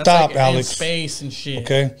 bro. Stop, like Alex. In space and shit.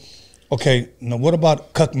 Okay. Now, what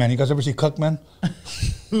about Cuckman? You guys ever see Cuckman?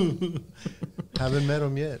 Haven't met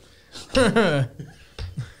him yet.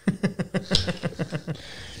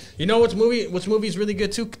 You know which movie is really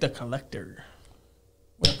good too? The Collector.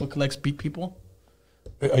 Where people collects beat people.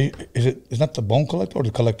 Is that the Bone Collector or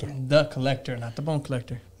the Collector? The Collector, not the Bone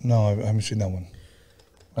Collector. No, I haven't seen that one.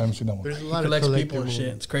 There's a lot of people and shit.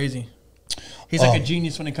 It's crazy. He's like a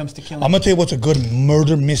genius when it comes to killing. I'm gonna tell you what's a good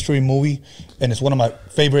murder mystery movie, and it's one of my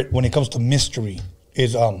favorite when it comes to mystery.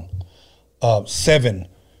 Is Seven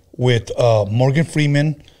with Morgan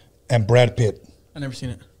Freeman and Brad Pitt. I never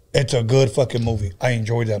seen it. It's a good fucking movie. I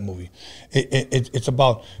enjoyed that movie. It's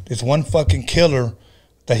about this one fucking killer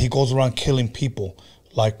that he goes around killing people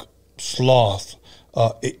like sloth.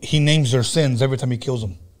 He names their sins every time he kills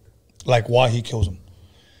them, like why he kills them.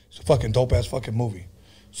 It's a fucking dope ass fucking movie.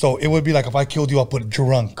 So it would be like if I killed you, I'll put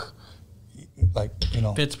drunk. Like, you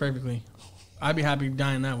know. Fits perfectly. I'd be happy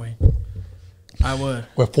dying that way. I would.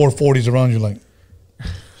 With 440s around you, like.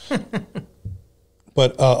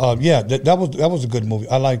 But yeah, that was a good movie.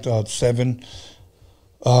 I liked Seven.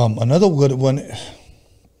 Another good one.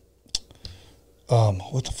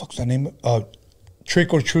 What the fuck's that name?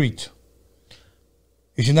 Trick or Treat.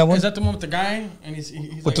 You seen that one? Is that the one with the guy and he's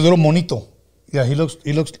with like the little monito? Yeah, he looks.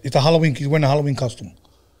 It's a Halloween. He's wearing a Halloween costume.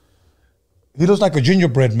 He looks like a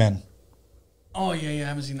gingerbread man. Oh yeah, I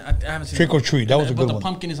haven't seen that. I haven't seen Trick or Treat. That was a good one. But the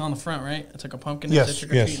pumpkin is on the front, right? It's like a pumpkin. Yes, that says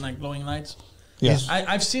Trick or Treat and like glowing lights. Yes.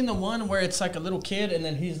 I've seen the one where it's like a little kid and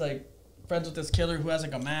then he's like friends with this killer who has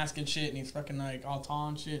like a mask and shit and he's fucking like all tall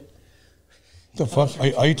and shit. The fuck?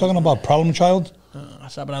 Are you talking about Problem Child?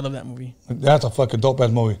 But I love that movie. That's a fucking dope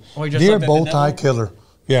ass movie. Oh, he just Dear looked at the Bowtie devil? Killer.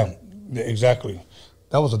 Yeah, exactly.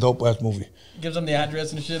 That was a dope ass movie. Gives them the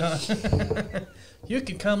address and shit, huh? You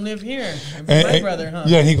can come live here. And be my brother, huh?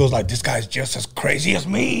 Yeah, and he goes like, "This guy's just as crazy as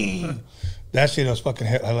me." That shit was fucking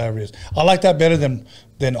hilarious. I like that better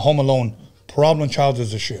than Home Alone. Problem Child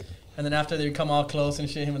is the shit. And then after they come all close and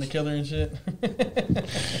shit, him and the killer and shit.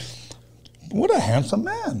 What a handsome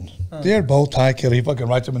man. Dear Bowtie Killer. He fucking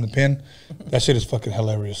writes him in the pen. That shit is fucking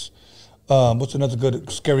hilarious. What's another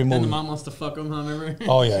good scary movie? And the mom wants to fuck him, huh? Remember?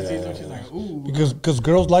 Oh, yeah, She sees yeah, him, she's yeah. like, ooh. Because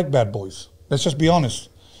girls like bad boys. Let's just be honest.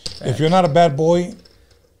 If you're not a bad boy,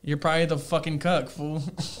 You're probably the fucking cuck, fool.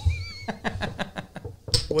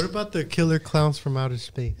 What about the killer clowns from outer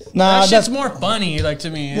space? That shit's more funny, like, to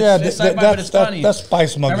me. Yeah, It's sci-fi, but it's funny. that's spy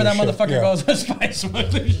smuggler. Remember that shit. motherfucker Yeah. goes, that's spy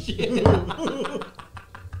smuggler shit.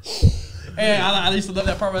 Hey, I used to love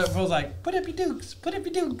that part where that fool's like, put up your dukes. When Like,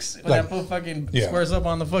 that fool fucking yeah. squares up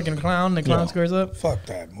on the fucking clown, the clown Yeah. squares up. Fuck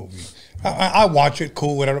that movie. I watch it,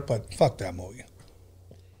 cool, whatever, but fuck that movie.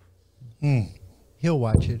 He'll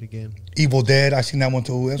watch it again. Evil Dead, I seen that one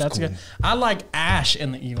too. That's cool. Good. I like Ash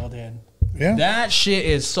in The Evil Dead. Yeah. That shit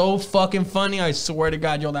is so fucking funny. I swear to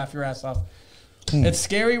God, you'll laugh your ass off. It's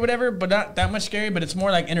scary, whatever, but not that much scary, but it's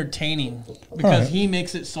more like entertaining because he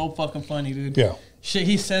makes it so fucking funny, dude. Yeah. Shit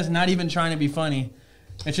he says, not even trying to be funny.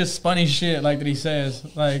 It's just funny shit like that he says.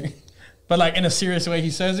 Like, but like in a serious way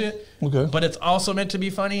he says it. Okay. But it's also meant to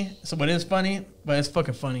be funny. So it is funny, but it's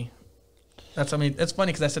fucking funny. It's funny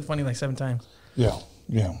because I said funny like 7 times. Yeah,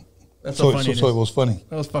 yeah. That's so funny. So it was funny.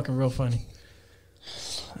 That was fucking real funny.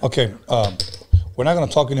 Okay, we're not gonna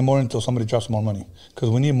talk anymore until somebody drops more money because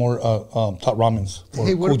we need more top ramens for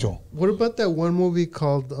Kujo. What about that one movie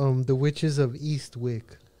called The Witches of Eastwick?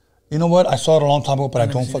 You know what? I saw it a long time ago, but I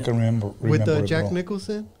don't seen fucking remember. With it, Jack bro.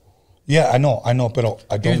 Nicholson? Yeah, I know, but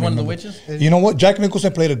I don't. He was one of the remember. witches? You know what? Jack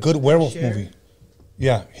Nicholson played a good werewolf Cher? movie.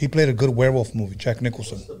 Yeah, he played a good werewolf movie. Jack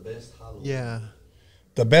Nicholson. The best Halloween. Yeah.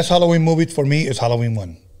 The best Halloween movie for me is Halloween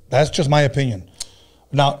 1. That's just my opinion.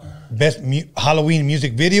 Now, best Halloween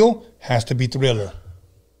music video has to be Thriller.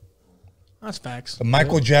 That's facts. The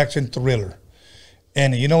Michael Jackson Thriller.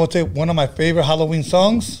 And you know what's one of my favorite Halloween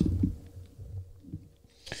songs?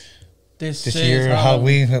 This year,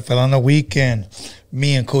 Halloween fell on the weekend.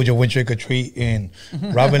 Me and Kujo went trick-or-treating,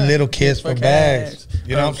 robbing little kids for bags.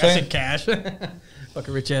 You know what I'm saying? I said cash.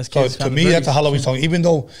 Fucking rich ass So kids. to me, that's a Halloween song. Even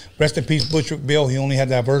though, rest in peace, Butcher Bill, he only had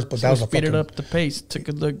that verse, but that was a Speeded fucking... up the pace, took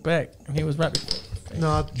a look back. He was rapping.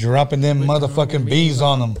 No, Dropping them motherfucking bees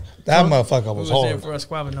on him. That motherfucker Who was was there hard. for a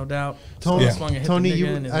squabble, no doubt. Tony, Yeah. Swung and hit Tony, the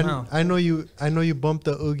nigga in his mouth. I know you bumped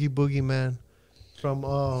the Oogie Boogie Man from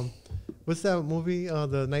what's that movie?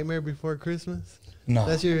 The Nightmare Before Christmas. No.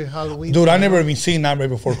 That's your Halloween. Dude, I song. never even seen Nightmare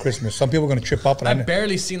Before Christmas. Some people are going to trip up. And I've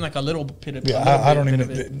barely seen like a little bit of it. Yeah, I don't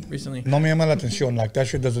even... recently. No me llama la atención. Like, that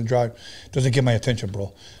shit doesn't get my attention,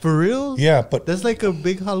 bro. For real? Yeah, but... That's like a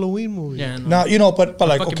big Halloween movie. Yeah, no. Now, you know, but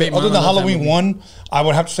like, fucking okay, baby other mama than loves that Halloween movie. 1, I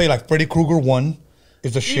would have to say, like, Freddy Krueger 1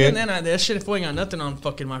 is the shit. Even then, that shit ain't got nothing on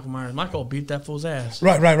fucking Michael Myers. Michael beat that fool's ass.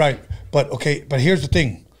 Right. But here's the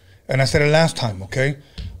thing. And I said it last time, okay?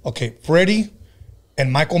 Okay, Freddy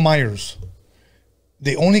and Michael Myers,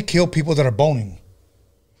 they only kill people that are boning.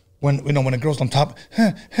 When a girl's on top,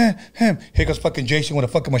 here goes fucking Jason with a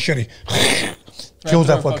fucking machete. Kills through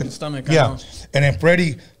that her fucking stomach, I yeah. know. And then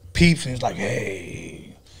Freddy peeps and he's like,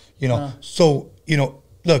 hey. So,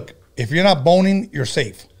 look, if you're not boning, you're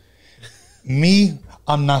safe. Me,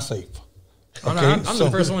 I'm not safe. I'm so- the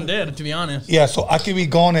first one dead, to be honest. Yeah, so I could be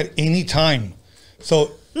gone at any time.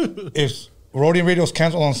 So if Roadium Radio is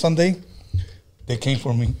canceled on Sunday, they came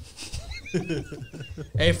for me.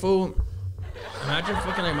 Hey, fool. Imagine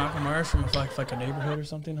fucking like Michael Myers from like a neighborhood or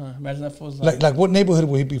something, huh? Imagine that fool's like, Like what neighborhood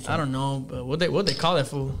would he be from? I don't know, but what they call that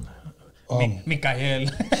fool? Mikael.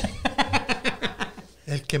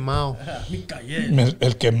 El Quemao. Mikael.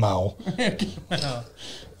 El Quemao.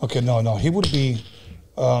 Okay, no, he would be,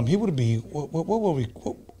 what would we,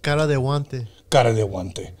 Cara de Guante. cara de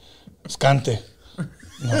guante, scante.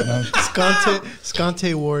 No.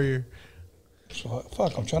 Scante Warrior. So,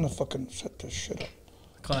 fuck, I'm trying to fucking set this shit up.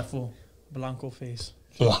 Call that fool Blanco face.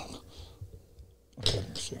 Blanc. Okay, let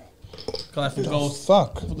me see. Call that fool Ghost.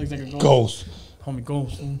 Fuck. Fool looks like a ghost. Ghost. Homie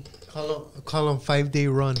Ghost. Fool. Call him 5 Day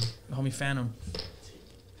Run. The homie Phantom.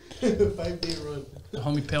 5 Day Run. The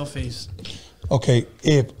homie Paleface. Okay,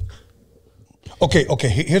 here's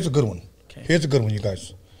a good one. Okay. Here's a good one, you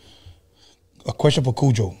guys. A question for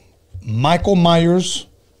Kujo. Michael Myers,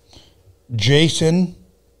 Jason,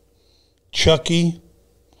 Chucky,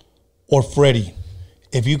 or Freddy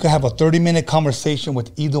If you could have a 30-minute conversation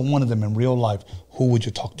with either one of them in real life, who would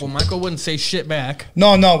you talk to? Well, Michael wouldn't say shit back.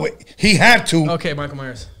 No, he had to. Okay, Michael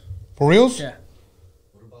Myers. For reals? Yeah.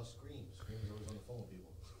 What about Scream? Scream's always on the phone with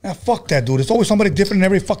people. Yeah, fuck that, dude. It's always somebody different in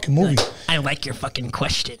every fucking movie. I like your fucking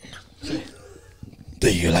question.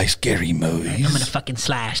 Do you like scary movies? I'm gonna fucking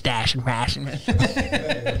slash, dash, and rash. And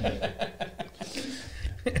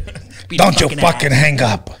Don't you fucking hang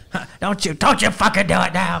up. Don't you fucking do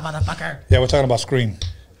it now, motherfucker. Yeah, we're talking about Scream.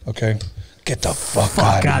 Okay. Get the fuck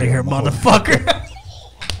out Out of here, motherfucker.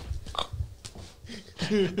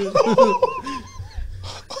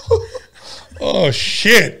 Oh,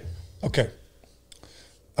 shit. Okay.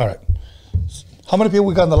 All right. How many people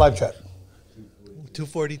we got in the live chat?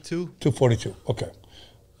 242. 242. Okay.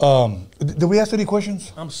 Did we ask any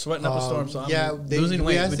questions? I'm sweating up a storm, so Yeah, I'm losing we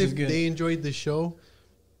weight, asked which if is good. they enjoyed the show.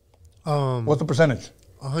 What's the percentage?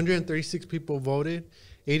 136 people voted.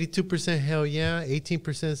 82% hell yeah.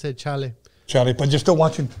 18% said chale. Charlie, but you're still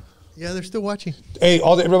watching. Yeah, they're still watching. Hey,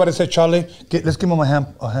 everybody said Charlie. Let's give him a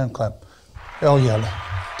hand clap. Hell yeah.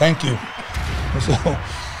 Thank you. So,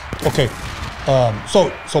 okay.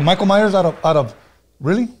 So Michael Myers out of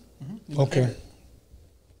really? Mm-hmm. Okay.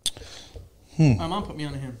 My mom put me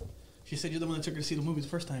on to him. She said, you're the one that took her to see the movie the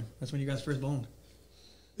first time. That's when you guys first boned.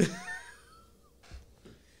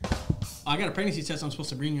 I got a pregnancy test I'm supposed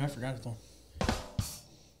to bring you. I forgot it, though.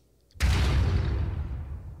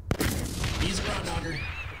 He's a brown dogger.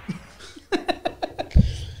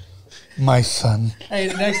 My son. Hey,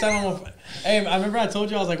 next time Hey, I remember I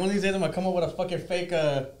told you, I was like, one of these days I'm going to come up with a fucking fake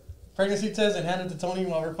pregnancy test and hand it to Tony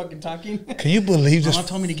while we're fucking talking. Can you believe My this? mom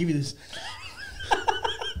told me to give you this.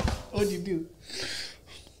 What'd you do?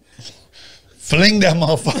 Fling that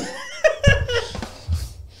motherfucker.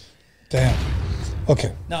 Damn.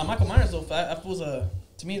 Okay. No, Michael Myers, though, that fool's to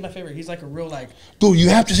me, he's my favorite. He's like a real, like, Dude, you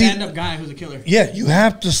have to see. stand-up guy who's a killer. Yeah, you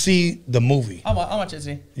have to see the movie. I'll watch it,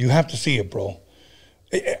 see. You have to see it, bro.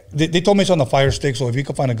 They told me it's on the Fire Stick, so if you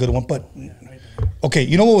can find a good one. But okay,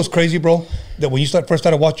 you know what was crazy, bro? That when you first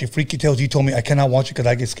started watching Freaky Tales, you told me I cannot watch it because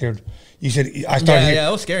I get scared. You said I started. Yeah,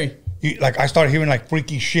 that was scary. I started hearing like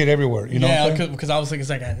freaky shit everywhere. You know? Yeah, what I'm saying? because I was like, it's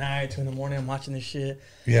like at night, 2 in the morning, I'm watching this shit.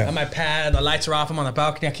 Yeah. On my pad, the lights are off. I'm on the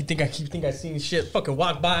balcony. I keep thinking I seen shit. Fucking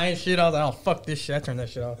walk by and shit. I was like, oh fuck this shit. I turned that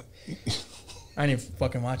shit off. I didn't even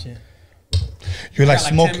fucking watch it. You're like got like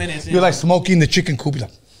 10 smoking. minutes, You're like smoking the chicken coop. Like,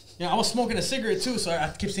 Yeah, I was smoking a cigarette too, so I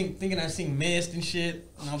kept thinking I seen mist and shit.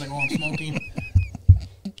 And I was like, oh, I'm smoking.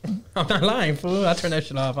 I'm not lying, fool. I turned that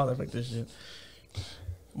shit off. I was like, fuck this shit.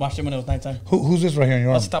 Watched it when it was nighttime. who's this right here in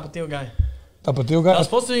your arm? That's the Tapatio guy. Tapatio That guy? was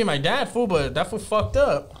supposed to be my dad, fool, but that fool fucked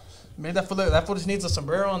up. Maybe that fool just needs a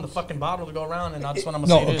sombrero and the fucking bottle to go around, and that's what I'm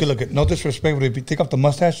gonna say. No, okay, look, no disrespect, but if you take off the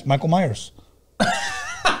mustache, Michael Myers.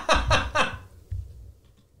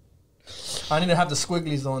 I need to have the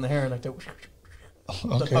squigglies though in the hair, like the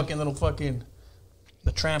fucking little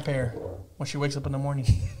the tramp hair when she wakes up in the morning.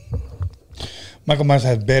 Michael Myers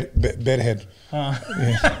has bedhead. Yeah.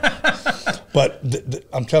 But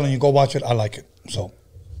I'm telling you, go watch it. I like it. So,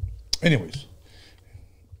 anyways,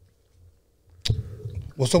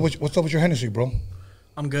 what's up with your Hennessy, bro?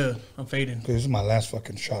 I'm good. I'm fading. Okay, this is my last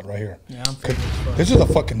fucking shot right here. Yeah, I'm fading. as fuck. This is a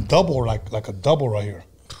fucking double, like a double right here.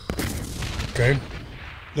 Okay,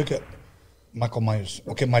 look at Michael Myers.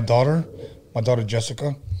 Okay, my daughter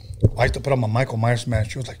Jessica, I used to put on my Michael Myers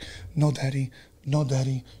mask. She was like, "No, daddy, no,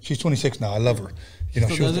 daddy." She's 26 now. I love her. You know,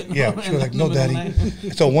 Still she was does it? yeah. She was like, "No, In the middle daddy." of the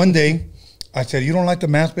night? So one day, I said, "You don't like the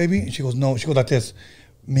mask, baby?" And she goes, "No." She goes like this,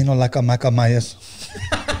 "Me no like a Michael Myers."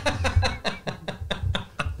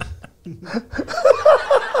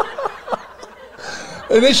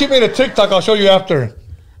 And then she made a TikTok. I'll show you after.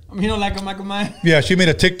 You don't like a Michael Myers? Yeah, she made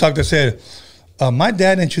a TikTok that said, "My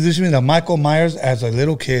dad introduced me to Michael Myers as a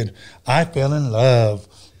little kid. I fell in love."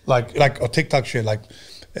 Like a TikTok shit.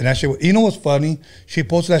 And that shit. You know what's funny? She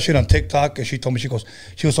posted that shit on TikTok, and she told me, she was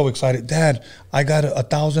so excited. "Dad, I got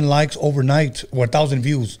 1,000 likes overnight, or 1,000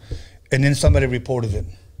 views," and then somebody reported it.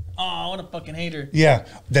 Oh, what a fucking hater. Yeah,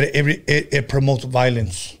 that it promotes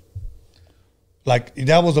violence. Like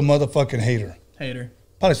that was a motherfucking hater. Hater.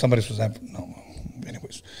 Probably somebody was that. No,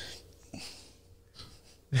 anyways.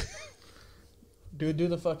 Do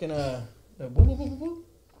the fucking the woo, woo, woo, woo,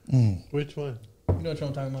 woo. Which one? You know what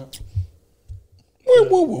I'm talking about? Whoa,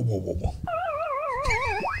 whoa, whoa, whoa, whoa, whoa.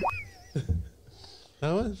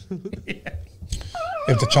 That one?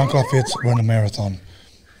 If the chancla fits, run a marathon.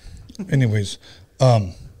 Anyways,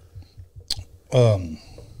 what the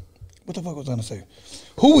fuck was I gonna say?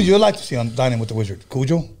 Who would you like to see on Dining with the Wizard?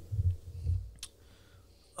 Kujo?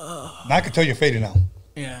 Now I can tell you're faded now.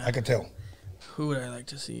 Yeah. I can tell. Who would I like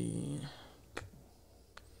to see?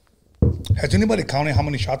 Has anybody counted how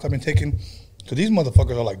many shots I've been taking? Because these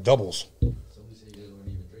motherfuckers are like doubles. Somebody said you guys weren't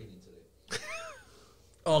even drinking today.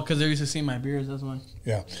 Oh, because they're used to seeing my beers. That's why.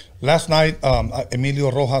 Yeah. Last night,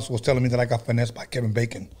 Emilio Rojas was telling me that I got finessed by Kevin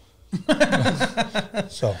Bacon.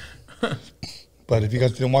 So, but if you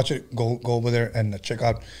guys didn't watch it, go over there and check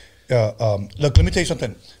out. Look, let me tell you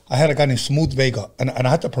something. I had a guy named Smooth Vega, and I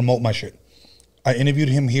had to promote my shit. I interviewed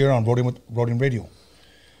him here on Roadium Radio.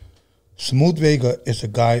 Smooth Vega is a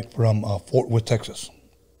guy from Fort Worth, Texas.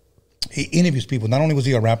 He interviews people. Not only was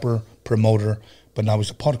he a rapper, promoter, but now he's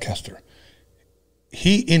a podcaster.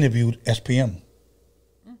 He interviewed SPM,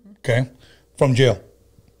 okay, from jail.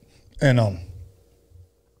 And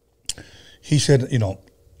he said, you know,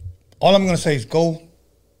 all I'm going to say is go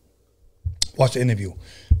watch the interview.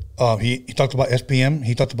 He talked about SPM.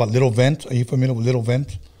 He talked about Little Vent. Are you familiar with Little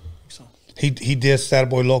Vent? So. He did Sad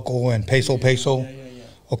Boy Loco and Peso Peso. Yeah.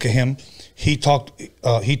 Okay, him. He talked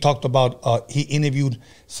about he interviewed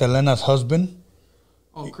Selena's husband.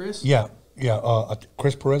 Oh, Chris? Yeah.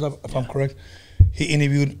 Chris Perez, if I'm correct. He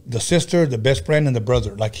interviewed the sister, the best friend, and the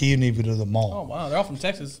brother. Like, he interviewed them all. Oh, wow. They're all from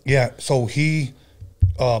Texas. Yeah, so he,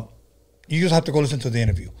 you just have to go listen to the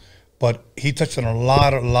interview. But he touched on a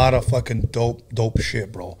lot of fucking dope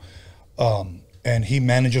shit, bro. And he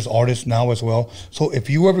manages artists now as well. So if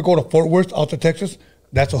you ever go to Fort Worth, out to Texas,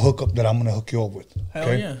 that's a hookup that I'm gonna hook you up with. Hell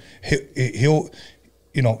okay? yeah.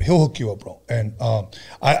 He'll hook you up, bro. And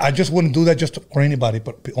I just wouldn't do that just for anybody,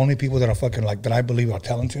 but only people that are fucking like that I believe are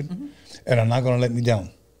talented and are not gonna let me down.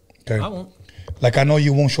 Okay. I won't. Like, I know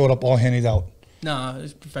you won't show up all handed out. Nah,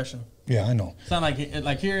 it's professional. Yeah, I know. It's not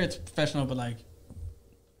like here it's professional, but like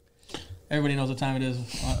everybody knows what time it is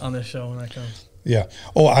on this show when I come. Yeah.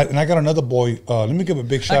 Oh, and I got another boy. Let me give a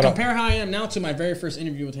big shout out. Compare how I am now to my very first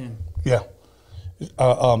interview with him. Yeah.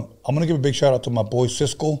 I'm going to give a big shout out to my boy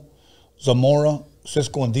Cisco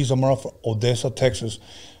and D. Zamora from Odessa, Texas.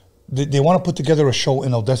 They want to put together a show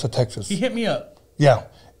in Odessa, Texas. He hit me up. Yeah.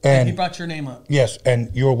 And he brought your name up. Yes,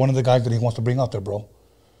 and you're one of the guys that he wants to bring out there, bro.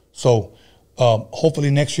 So hopefully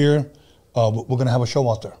next year we're going to have a show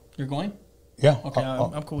out there. You're going? Yeah. Okay,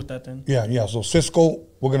 I'm cool with that then. Yeah. So Cisco,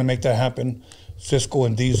 we're going to make that happen. Cisco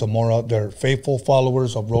and D. Zamora, they're faithful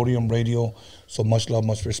followers of Roadium Radio. So much love,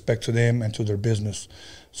 much respect to them and to their business.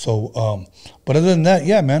 So, but other than that,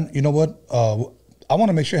 yeah, man, you know what? I want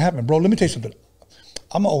to make sure it happens. Bro, let me tell you something.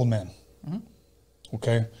 I'm an old man.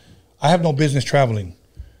 Okay? I have no business traveling,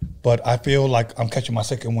 but I feel like I'm catching my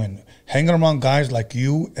second wind. Hanging around guys like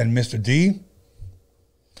you and Mr. D.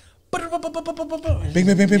 Bing.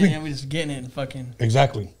 Yeah, we just getting it and fucking.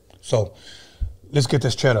 Exactly. So, let's get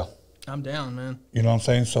this cheddar. I'm down, man. You know what I'm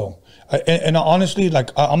saying? So, and honestly, like,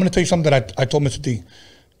 I'm going to tell you something that I told Mr. D,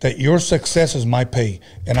 that your success is my pay,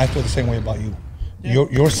 and I feel the same way about you. Yeah.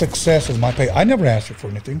 Your success is my pay. I never asked you for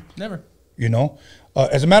anything. Never. You know?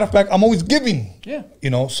 As a matter of fact, I'm always giving. Yeah. You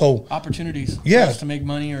know, so. Opportunities. Yeah. For us to make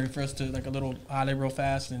money or for us to, like, a little holiday real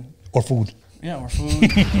fast. Or food. Yeah, or food.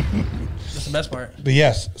 That's the best part. But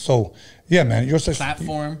yes, so, yeah, man. Your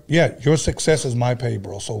platform. Yeah, your success is my pay,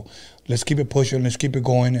 bro. So, let's keep it pushing. Let's keep it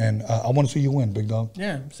going. And I want to see you win, big dog.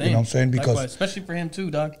 Yeah, same. You know what I'm saying? Because likewise, especially for him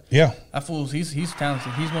too, dog. Yeah. That fool's he's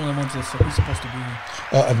talented. He's one of the ones that's he's supposed to be here.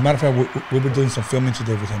 As a matter of fact, we'll be doing some filming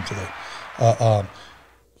today with him today.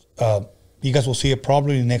 You guys will see it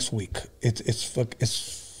probably next week. It's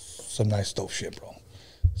some nice dope shit, bro.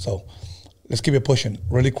 So let's keep it pushing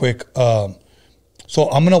really quick. So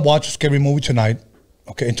I'm gonna watch a scary movie tonight,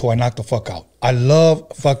 okay, until I knock the fuck out. I love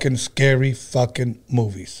fucking scary fucking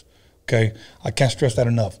movies. Okay, I can't stress that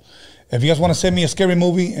enough. If you guys want to send me a scary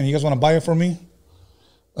movie and you guys want to buy it for me,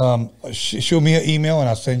 shoot me an email and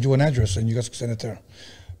I'll send you an address and you guys can send it there.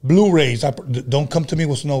 Blu-rays, don't come to me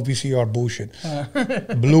with no VCR bullshit.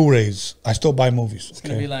 Blu-rays, I still buy movies. It's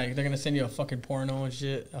gonna be like they're gonna send you a fucking porno and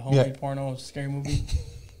shit, a homemade porno, scary movie.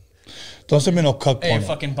 Don't send me no cuck porno. Hey,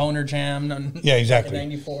 fucking boner jam. Yeah, exactly.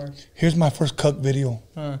 94. Here's my first cuck video.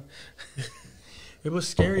 It was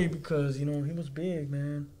scary because he was big,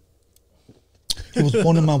 man. He was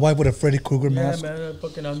phoning my wife with a Freddy Krueger mask. Man,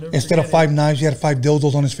 instead of 5 knives, he had 5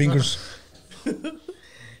 dildos on his fingers.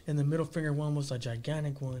 And the middle finger one was a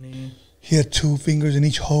gigantic one. Eh? He had 2 fingers in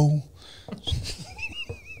each hole.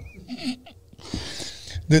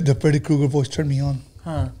 the Freddy Krueger voice turned me on.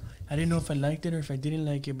 Huh. I didn't know if I liked it or if I didn't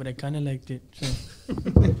like it, but I kind of liked it. So.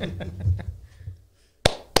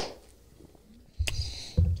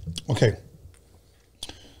 Okay.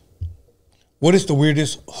 What is the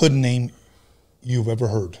weirdest hood name you've ever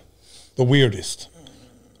heard? The weirdest.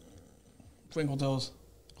 Twinkle Toes.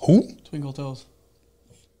 Who? Twinkle Toes.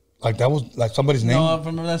 Like that was like somebody's name? No,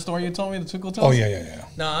 remember that story you told me, the Twinkle Toes? Oh yeah.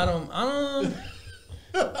 No, I don't.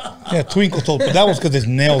 Yeah, twinkle toes. But that was because his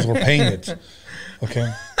nails were painted.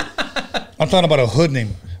 Okay. I'm talking about a hood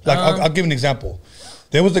name. Like, I'll give an example.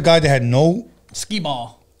 There was a guy that had no... Skee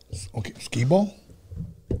ball. Okay, skee ball?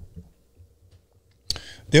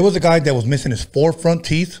 There was a guy that was missing his 4 front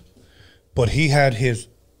teeth, but he had his...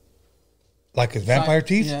 Like his vampire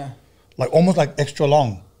teeth? Yeah. Like, almost like extra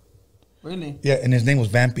long. Really? Yeah, and his name was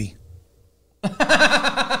Vampy.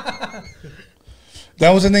 That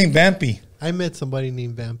was his name, Vampy. I met somebody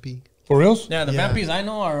named Vampy. For reals? Yeah, the Yeah. vampies I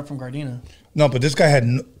know are from Gardena. No, but this guy had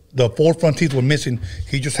the 4 front teeth were missing.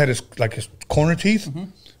 He just had his corner teeth,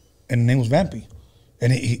 and the name was Vampy,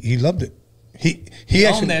 and he loved it. He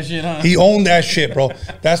actually owned that shit, huh? He owned that shit, bro.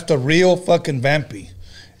 That's the real fucking Vampy.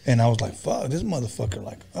 And I was like, fuck, this motherfucker.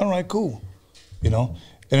 Like, all right, cool, you know.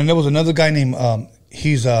 And then there was another guy named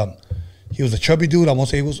he was a chubby dude. I won't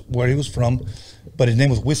say where he was from, but his name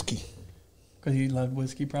was Whiskey. Because he loved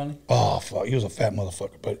whiskey, probably. Oh fuck, he was a fat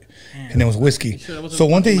motherfucker, but his name was Whiskey. Sure that wasn't So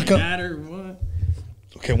one day he my comes. dad or what?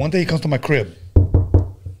 Okay, one day he comes to my crib,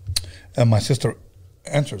 and my sister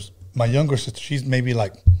answers. My younger sister, she's maybe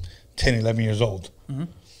like 10, 11 years old.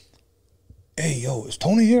 Hey, yo, is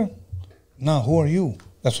Tony here? No, who are you?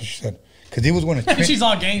 That's what she said. Because he was going to... She's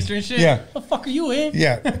all gangster and shit. Yeah. The fuck are you in?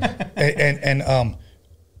 Yeah. and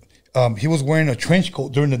he was wearing a trench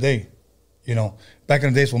coat during the day. You know, back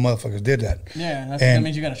in the days when motherfuckers did that. Yeah, that And-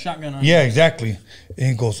 means you got a shotgun on. Yeah, exactly. And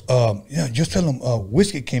he goes, yeah, just tell him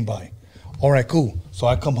Whiskey came by. All right, cool. So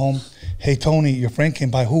I come home. Hey, Tony, your friend came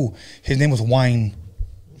by. Who? His name was Wine.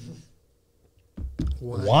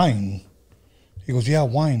 Wine? He goes, yeah,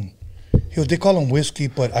 Wine. He goes, they call him Whiskey,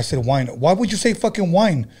 but I said Wine. Why would you say fucking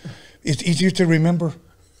Wine? It's easier to remember.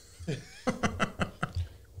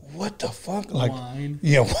 What the fuck? Like, Wine.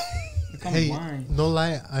 yeah. Call Hey, me wine. no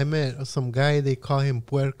lie, I met some guy. They call him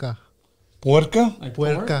Puerca. Puerca? Like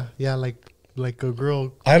Puerca, yeah, like a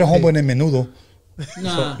girl. I had a homeboy named Menudo. pork?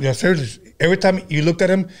 Nah. Yeah, seriously. Every time you looked at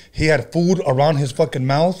him, he had food around his fucking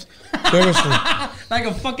mouth. Seriously. Like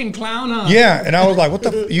a fucking clown, huh? Yeah, and I was like, what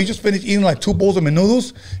the you just finished eating like 2 bowls of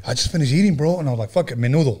menudos? I just finished eating, bro. And I was like, fuck it,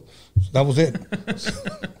 menudo. So that was it.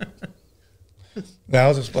 That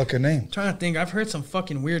was his fucking name. Trying to think. I've heard some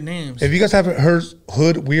fucking weird names. If you guys haven't heard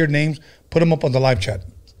hood weird names, put them up on the live chat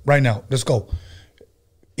right now. Let's go.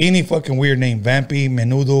 Any fucking weird name, Vampy,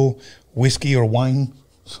 Menudo, Whiskey, or Wine.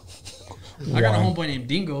 I got a Wine. homeboy named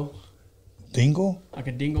Dingo. Dingo? Like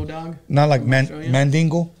a dingo dog. Not like Show you?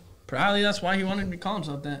 Mandingo? Probably that's why he wanted to call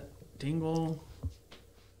himself that. Dingo.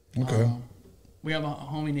 Okay. We have a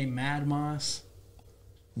homie named Mad Moss.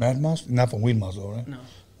 Mad Moss? Not from Weed Moss, though, right? No.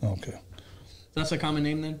 Okay. That's a common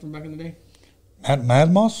name then from back in the day?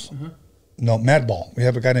 Mad Moss? No, Madball. We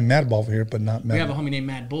have a guy named Madball over here, but not Mad We have a homie named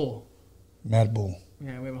Mad Bull. Mad Bull.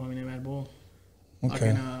 Yeah, we have a homie named Mad Bull.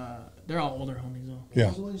 Okay. Fucking, they're all older homies though. Yeah.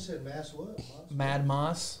 What was the one you said, Mass what? Moss? Mad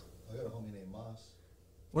Moss. I got a homie named Moss.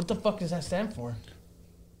 What the fuck does that stand for?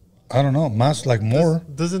 I don't know. Moss like more.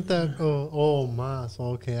 Doesn't that? Oh, Moss.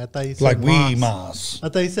 Okay, I thought you said Like moss. we Moss. I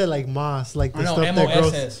thought you said like moss, like the I know, stuff that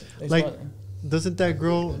grows. M-O-S-S. It's Like, what- doesn't that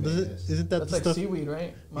grow? Isn't that That's the like stuff? seaweed,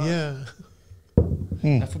 right? Moss. Yeah.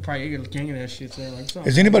 That fool probably ate a gang of that shit. So like, so.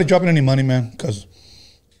 Is anybody dropping any money, man? Because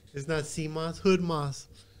It's not sea moss, hood moss.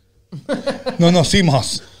 no, sea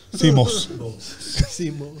moss, sea moss.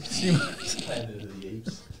 Sea moss. Planet of the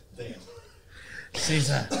Apes. Damn.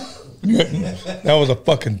 Caesar. That was a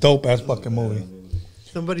fucking dope ass fucking movie.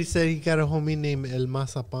 Somebody said he got a homie named El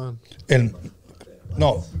Mazapan. And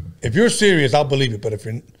no, if you're serious, I'll believe it. But if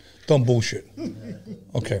you're don't bullshit.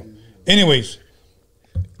 Okay. Anyways,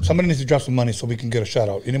 somebody needs to drop some money so we can get a shout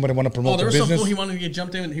out. Anybody want to Oh, promote there the was some fool business? he wanted to get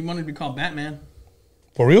jumped in. He wanted to be called Batman.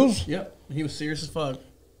 For reals? Yep. He was serious as fuck.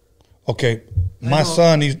 Okay. My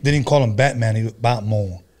son, he didn't call him Batman. He was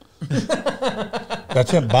Batman.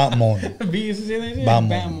 That's him, Batman. B used to say that shit?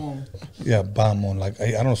 Batman. Yeah, Batman. Like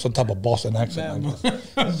I don't know, some type of Boston accent. I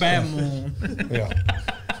guess. Batman. Yeah.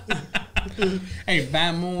 Hey,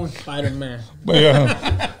 Batman, Spider-Man. But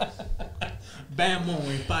yeah,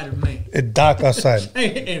 Batman, Spider-Man. it's dark outside.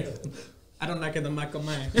 Hey, I don't like it, the Michael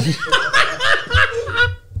Man.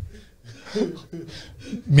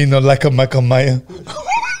 Me not like a Michael Maya.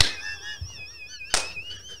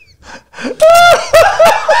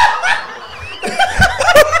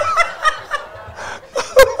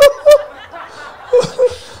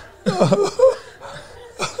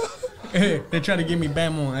 Hey, they try to give me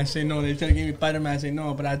Batman. I say no. They try to give me Spider-Man. I say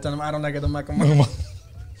no. But I tell them I don't like it, the Michael Man.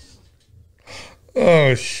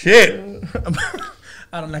 Oh shit.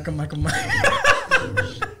 I don't like a Michael Man.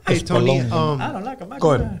 Hey Tony, I don't like them.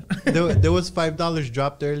 Go ahead. there was $5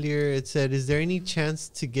 dropped earlier. It said, "Is there any chance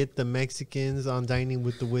to get the Mexicans on Dining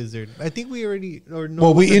with the Wizard?" I think we already or no.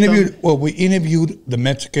 Well, was we it interviewed. done? Well, we interviewed the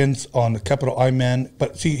Mexicans on the Capital I Man.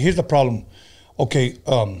 But see, here's the problem. Okay,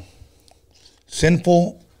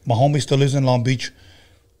 Sinful, my homie still lives in Long Beach,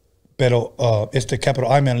 pero the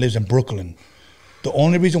Capital I Man lives in Brooklyn. The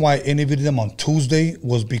only reason why I interviewed them on Tuesday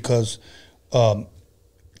was because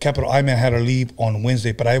Capital I Man had to leave on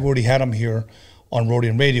Wednesday, but I've already had them here on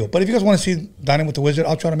Roadium Radio. But if you guys want to see Dining with the Wizard,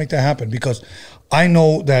 I'll try to make that happen because I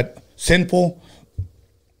know that Sinful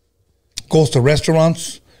goes to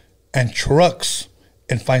restaurants and trucks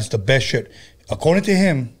and finds the best shit. According to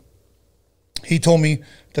him, he told me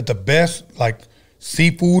that the best like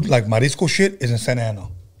seafood, like marisco shit, is in Santa Ana.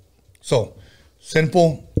 So,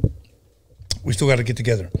 Sinful, we still got to get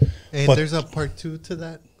together. And But- there's a part 2 to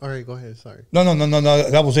that. All right, go ahead. Sorry. No,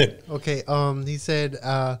 that was it. Okay. He said,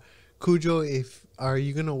 Kujo, are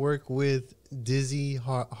you gonna work with Dizzy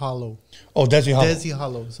Hollow? Oh, Desi Hollow. Dizzy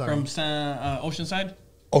Hollow. Sorry. From Oceanside.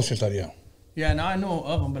 Oceanside, yeah. Yeah, no, I know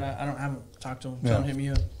of him, but I haven't talked to him. Tell him to hit me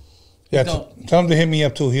up. Yeah, Dope. tell him to hit me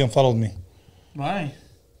up too. He unfollowed me. Why?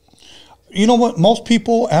 You know what? Most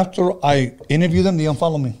people, after I interview them, they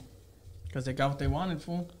unfollow me. Because they got what they wanted,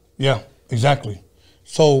 fool. Yeah, exactly.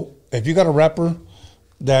 So if you got a rapper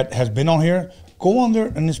that has been on here, go on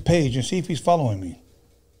there on this page and see if he's following me.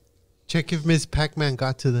 Check if Miss Pac-Man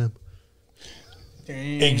got to them.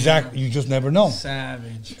 Damn. Exactly. You just never know.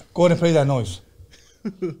 Savage. Go ahead and play that noise.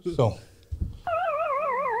 So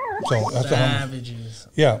that's the hum. Savages.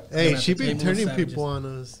 Yeah. Hey, Gonna she have to been table turning savages. people on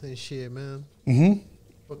us and shit, man. Mm-hmm.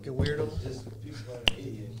 Fucking weirdo.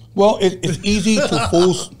 Well, it's easy to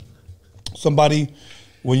fool somebody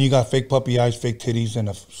when you got fake puppy eyes, fake titties, and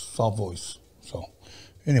a soft voice. So,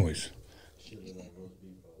 anyways.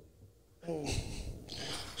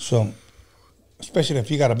 So, especially if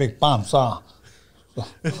you got a big panza.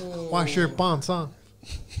 Wash your pants, huh?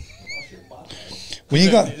 When you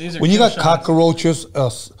got These are when you kill got shots. cockroaches,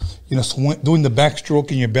 doing the backstroke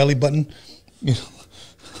in your belly button, you know,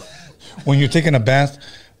 when you're taking a bath,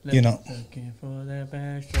 you know. Looking for that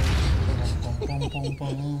backstroke. Boom, boom, boom,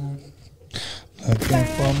 boom. Looking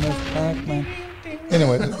for Miss Pac-Man.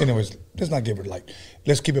 Anyways, let's not give it light.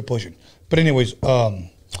 Let's keep it pushing. But anyways, but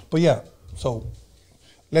yeah. So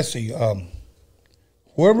let's see.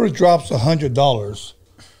 Whoever drops $100,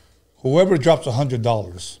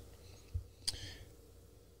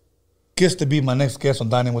 gets to be my next guest on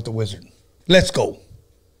Dining with the Wizard. Let's go.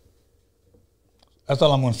 That's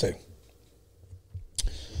all I'm going to say.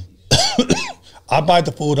 I buy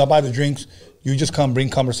the food, I buy the drinks. You just come bring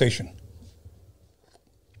conversation.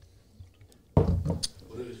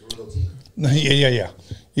 Yeah.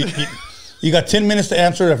 You got 10 minutes to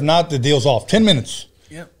answer. If not, the deal's off. 10 minutes.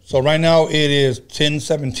 Yep. So right now it is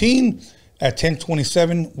 10:17. At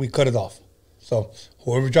 10:27, we cut it off. So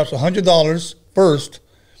whoever drops $100 first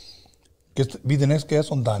gets to be the next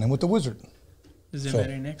guest on Dining with the Wizard. This is So- the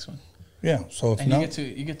very next one. Yeah. So if And not,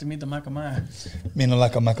 you get to meet the Michael Myers. meaning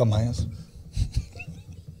like a Michael Myers.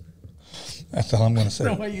 That's all I'm gonna The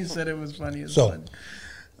say. way you said it was funny as So- fun.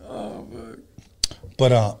 Oh, fuck.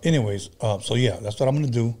 But anyways, so yeah, that's what I'm gonna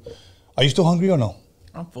do. Are you still hungry or no?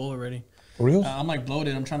 I'm full already. For real? I'm like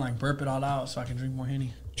bloated. I'm trying to like burp it all out so I can drink more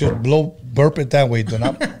Henny. Just burp it that way. Do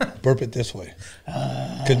not burp it this way.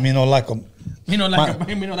 Because me no like a You know, like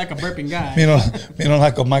a burping guy. me no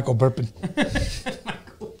like a Michael burping.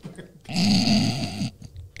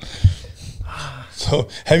 So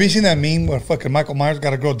have you seen that meme where fucking Michael Myers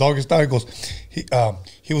got a girl doggy style? He goes,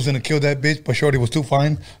 he was gonna kill that bitch, but Shorty was too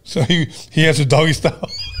fine, so he has a doggy style.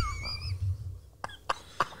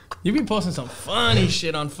 You be posting some funny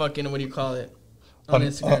shit on fucking, what do you call it? On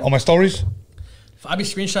Instagram. On my stories, I be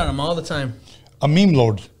screenshotting them all the time. a meme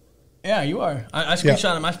lord. Yeah, you are. I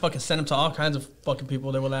screenshot them. I fucking send them to all kinds of fucking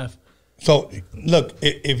people. They will laugh. So look,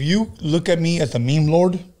 if you look at me as a meme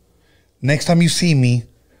lord, next time you see me,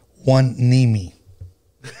 one knee me.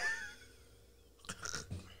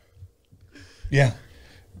 Yeah.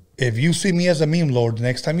 If you see me as a meme lord,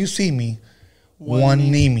 next time you see me, one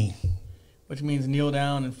knee me. Which means kneel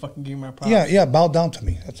down and fucking give me my props. Yeah, bow down to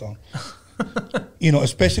me. That's all.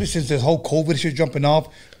 Especially since this whole COVID shit jumping off,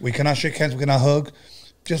 we cannot shake hands, we cannot hug.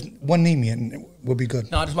 Just one knee me and we'll be good.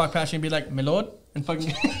 No, I'll just walk past you and be like, my lord, and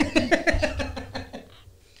fucking.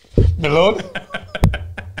 My lord?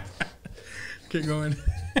 Keep going.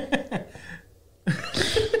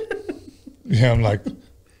 Yeah, I'm like,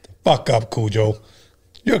 fuck up, Kujo.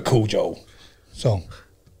 You're Kujo. So,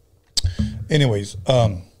 anyways,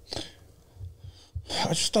 I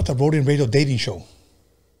just thought the Roadium Radio dating show.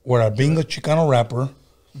 where I'm being a Chicano rapper,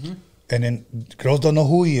 and then girls don't know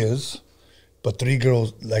who he is, but 3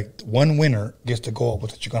 girls, like one winner gets to go out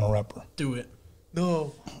with a Chicano rapper. Do it.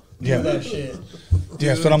 No. Yeah, Do that shit.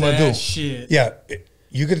 yeah, that's what I'm gonna do. Shit. Yeah,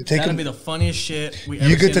 you get to take That'll them. be the funniest shit we ever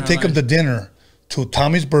You get seen to in our take them life. to dinner to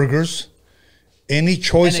Tommy's Burgers. Any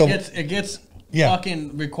choice And of it gets Yeah.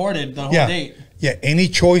 fucking recorded the whole yeah, date. yeah, any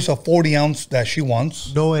choice of 40 ounce that she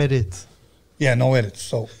wants. No edits. Yeah, no edits.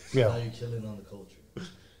 So Now yeah, you're killing on the culture.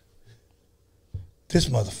 this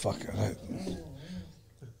motherfucker, like,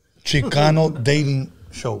 Chicano dating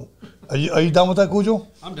show. Are you down with that, Kujo?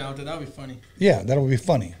 I'm down with it. That would be funny. Yeah, that would be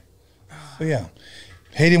funny. So yeah,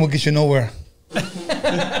 hating will get you nowhere.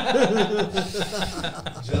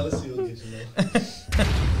 Jealousy will get you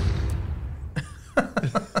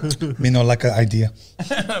there. Me no like an idea.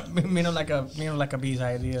 Me no like a bee's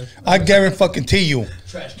idea. I guarantee you.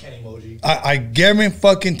 Trash can emoji. I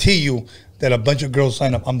guarantee you that a bunch of girls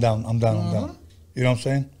sign up. I'm down. I'm down. You know what I'm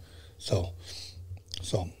saying? So,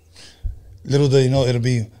 little do you know, it'll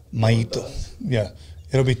be maíto. Yeah,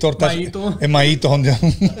 it'll be tortas Maíto. and maíto on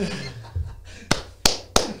them.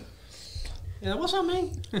 Yeah, what's up,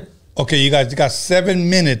 man? Okay, you guys, you got 7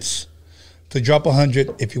 minutes to drop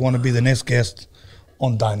 100 if you want to be the next guest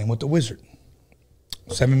on Dining with the Wizard.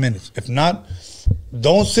 7 minutes. If not,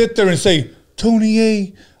 don't sit there and say, Tony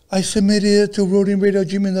A, I submitted it to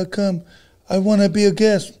roadiumradio@gmail.com. I want to be a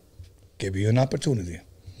guest. Give you an opportunity.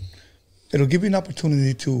 It'll give you an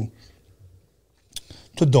opportunity to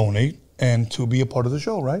donate and to be a part of the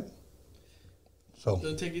show, right? So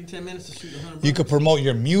It'll take you 10 minutes to shoot 100 you could promote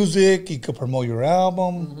your music, you could promote your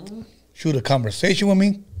album, shoot a conversation with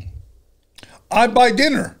me. I buy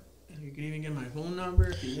dinner. You can even get my phone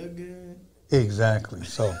number if you look good. Exactly.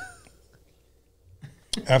 So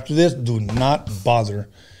after this, do not bother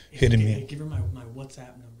hitting Hey, me. give her my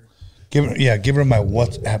WhatsApp number. Give her my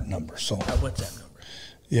WhatsApp number. So My WhatsApp number.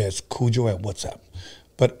 yeah, it's Kujo at WhatsApp.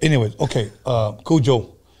 But anyways, okay,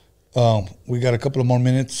 Kujo, we got a couple of more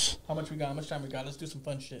minutes. How much we got? How much time we got? Let's do some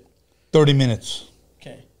fun shit. 30 minutes.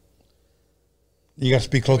 Okay. You got to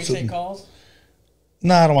speak Can close we to. take calls?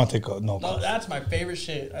 Nah, I don't want to take no No, calls. that's my favorite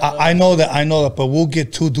shit. I know that, but we'll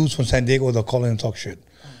get 2 dudes from San Diego that'll call in and talk shit.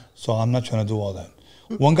 So I'm not trying to do all that.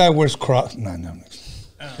 One guy wears Crocs. Nah.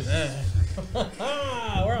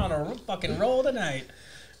 We're on a fucking roll tonight.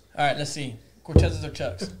 All right, let's see. Cortezes or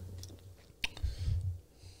Chucks?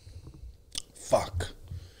 Fuck.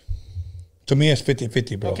 To me, it's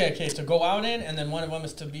 50-50, bro. Okay. So go out in, and then one of them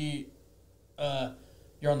is to be,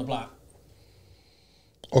 you're on the block.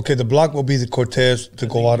 Okay, the block will be the Cortez. To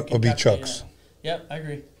go out will be Gotcha, Chucks. Yeah. Yep, I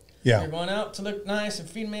agree. Yeah. You're going out to look nice and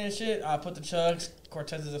feed me and shit. I'll put the Chucks.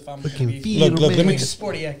 Cortezes if I'm Looking going to be feed Look, let me doing just.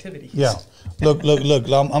 sporty activities. Yeah. Look.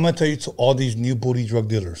 I'm going to tell you to all these new booty drug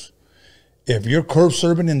dealers. If you're curb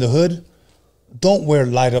serving in the hood, don't wear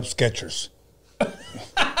light up Skechers.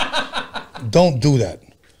 Don't do that.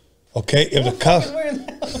 Okay? If the cops.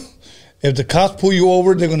 If the cops pull you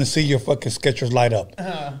over, they're gonna see your fucking Skechers light up.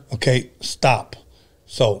 Okay, stop.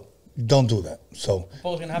 So don't do that. So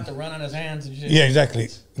Paul's gonna have to run on his hands and shit. yeah, exactly.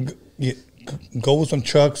 Go with some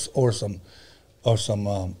Chucks or some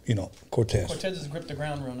Cortez. Cortezes grip the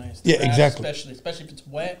ground real nice. Yeah, Grass exactly. Especially if it's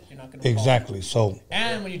wet, you're not gonna Exactly. So fall.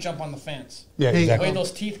 And when you jump on the fence, yeah, Hey, the way exactly.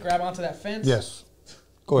 those teeth grab onto that fence. Yes.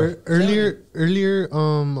 Go ahead. Earlier,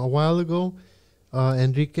 a while ago,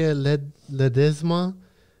 Enrique Ledesma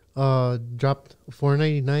dropped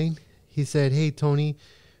 $4.99. He said, "Hey Tony,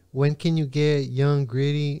 when can you get Young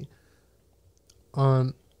Gritty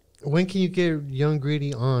on? When can you get Young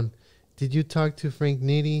Gritty on? Did you talk to Frank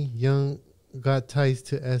Nitty? Young got ties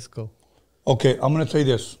to Esco." Okay, I'm gonna say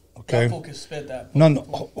this. Okay. That fool can spit that. No.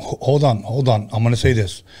 Hold on. I'm gonna say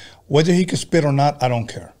this. Whether he can spit or not, I don't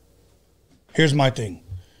care. Here's my thing.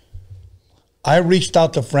 I reached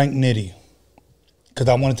out to Frank Nitty because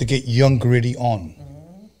I wanted to get Young Gritty on.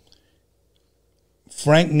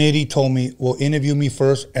 Frank Nitty told me, well, interview me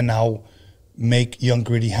first and I'll make Young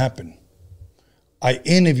Gritty happen. I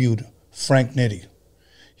interviewed Frank Nitty.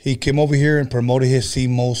 He came over here and promoted his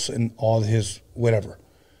CMOS and all his whatever.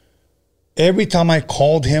 Every time I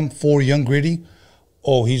called him for Young Gritty,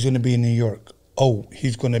 oh, he's going to be in New York. Oh,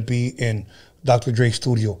 he's going to be in Dr. Dre's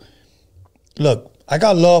studio. Look, I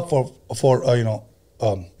got love for Frank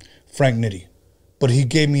Nitty, but he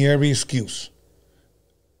gave me every excuse.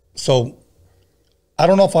 So I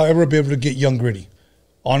don't know if I'll ever be able to get Young Gritty,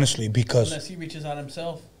 honestly, because Unless he reaches out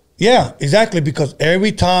himself. yeah, exactly, because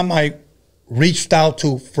every time I reached out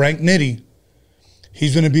to Frank Nitty,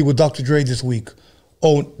 he's going to be with Dr. Dre this week.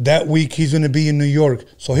 Oh, that week he's going to be in New York.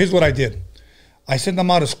 So here's what I did. I sent them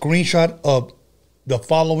out a screenshot of the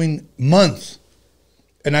following month.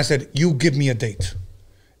 And I said, you give me a date.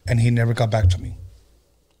 And he never got back to me.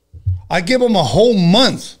 I give him a whole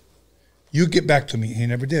month. You get back to me. He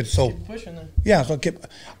never did. So Keep pushing them. yeah, so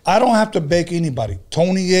I don't have to beg anybody.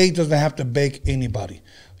 Tony A doesn't have to beg anybody.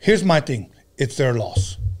 Here's my thing. It's their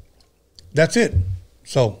loss. That's it.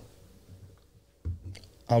 So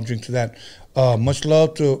I'll drink to that. Much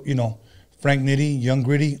love to, Frank Nitty, Young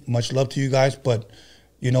Gritty. Much love to you guys. But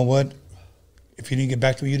you know what? If you didn't get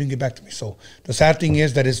back to me, you didn't get back to me. So the sad thing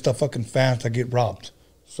is that it's the fucking fans that get robbed.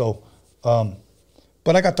 So,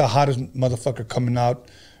 but I got the hottest motherfucker coming out,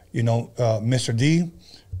 Mr. D,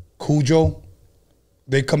 Kujo,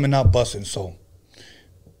 they coming out busting. So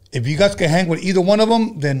if you guys can hang with either one of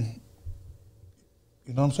them, then,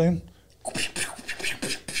 you know what I'm saying?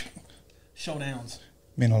 Showdowns.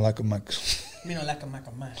 Me no like a mic. Me no like a mic.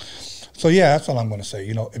 So yeah, that's all I'm gonna say.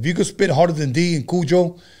 If you could spit harder than D and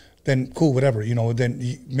Kujo, then cool, whatever.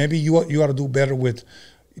 Then maybe you ought to do better with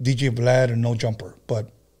DJ Vlad and No Jumper. But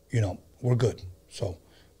we're good. So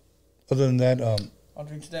other than that, I'll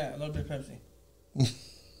drink to that. A little bit of Pepsi.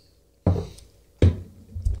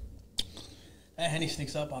 That Henny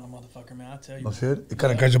sneaks up on a motherfucker, man. I tell you. no shit. It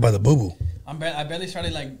kind of grabs you by the boo boo. I barely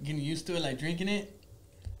started getting used to it, drinking it.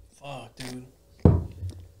 Fuck, dude.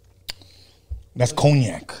 That's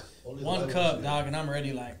cognac. One cup, dog, and I'm ready.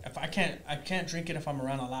 If I can't drink it if I'm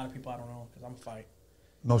around a lot of people. I don't know, because I'm fight.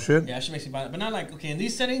 No shit. Yeah, it should make me buy it, but not in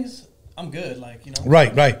these settings. I'm good,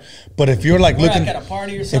 Right. But if you're looking at a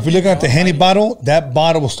party or something, if you're looking at the Henny bottle, that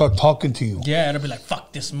bottle will start talking to you. Yeah, it'll be like,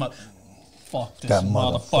 fuck this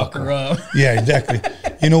motherfucker up. Yeah, exactly.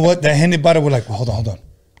 You know what? That Henny bottle will hold on.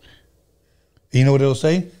 You know what it'll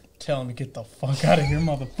say? Tell him to get the fuck out of here,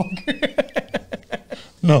 motherfucker.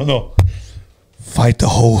 No. Fight the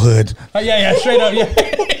whole hood. Yeah, straight up, yeah.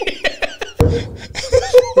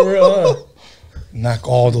 For real, Knock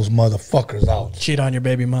all those motherfuckers out. Cheat on your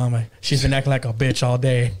baby mama. She's been acting like a bitch all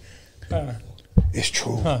day. It's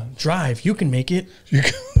true. Drive. You can make it.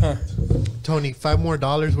 Tony, $5 more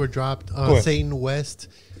were dropped. Satan West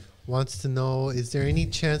wants to know, is there any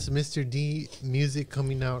chance Mr. D music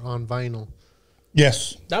coming out on vinyl?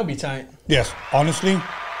 Yes. That would be tight. Yes. Honestly.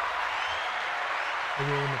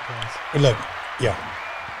 Look, yeah.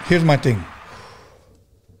 Here's my thing.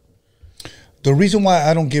 The reason why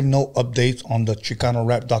I don't give no updates on the Chicano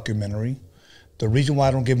rap documentary, the reason why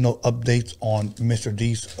I don't give no updates on Mr.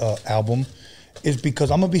 D's album is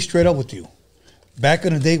because I'm going to be straight up with you. Back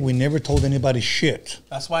in the day, we never told anybody shit.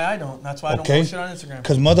 That's why I don't. That's why I don't post shit on Instagram.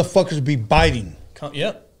 Because motherfuckers be biting.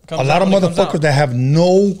 Yep. A lot of motherfuckers that have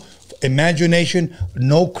no imagination,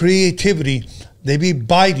 no creativity, they be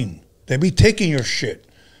biting. They be taking your shit.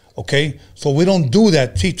 Okay? So we don't do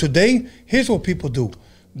that. See, today, here's what people do.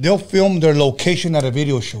 They'll film their location at a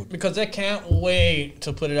video shoot. Because they can't wait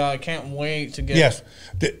to put it out. I can't wait to get Yes.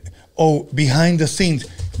 Behind the scenes.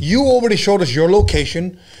 You already showed us your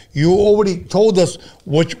location. You already told us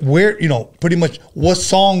pretty much what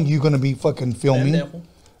song you're going to be fucking filming.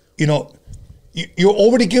 You're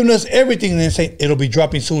already giving us everything and then saying it'll be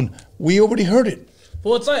dropping soon. We already heard it.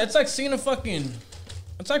 Well, it's like seeing a fucking...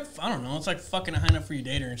 It's like, I don't know. It's like fucking a high enough for you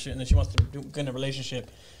date her and shit, and then she wants to get in a relationship.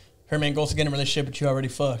 Her man goes to get in a relationship, but you already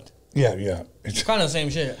fucked. Yeah. It's kind of the same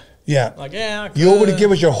shit. Yeah. You already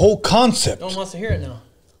give us your whole concept. No one wants to hear it now.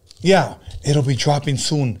 Yeah, it'll be dropping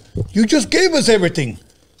soon. You just gave us everything.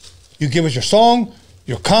 You give us your song,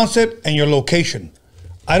 your concept, and your location.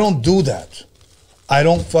 I don't do that. I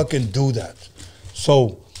don't fucking do that.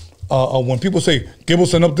 So when people say, give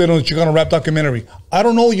us an update on the Chicano rap documentary, I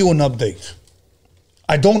don't owe you an update.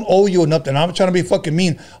 I don't owe you an update. I'm not trying to be fucking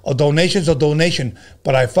mean. A donation's a donation.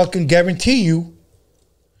 But I fucking guarantee you,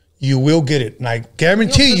 you will get it. And I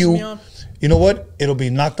guarantee you, you know what? It'll be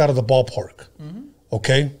knocked out of the ballpark. Mm-hmm.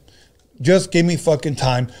 Okay? Just give me fucking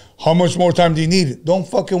time. How much more time do you need? Don't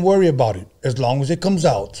fucking worry about it. As long as it comes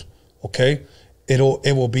out, okay? It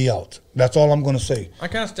will be out. That's all I'm gonna say. I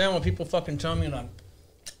can't stand when people fucking tell me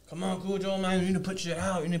come on, Kujo, man, you need to put shit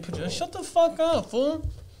out. Shut the fuck up, fool.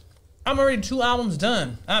 I'm already 2 albums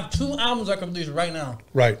done. I have 2 albums I can release right now.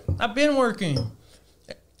 Right. I've been working.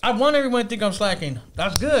 I want everyone to think I'm slacking.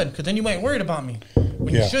 That's good, because then you ain't worried about me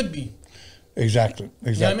when you should be. Exactly.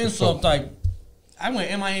 You know what I mean? So it's like, I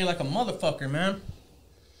went MIA like a motherfucker, man.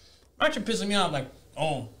 Actually pissing me off,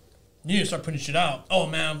 oh, you need to start putting shit out. Oh,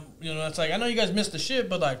 man, it's like, I know you guys missed the shit,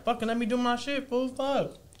 but fucking let me do my shit, fool,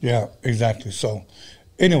 fuck. Yeah, exactly. So,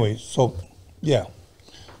 anyway, yeah.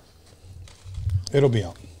 It'll be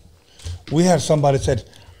out. We had somebody said,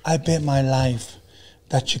 I bet my life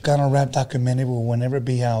that Chicano rap documentary will never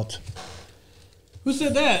be out. Who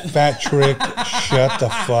said that? Fat trick. Shut the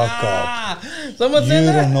fuck up. Someone said You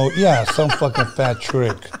that? don't know. Yeah, some fucking fat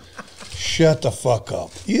trick. Shut the fuck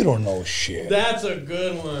up. You don't know shit. That's a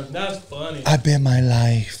good one. That's funny. I bet my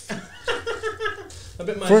life. I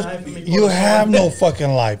bet my First, life would make you more have fun. no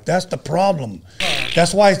fucking life. That's the problem.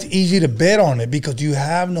 That's why it's easy to bet on it, because you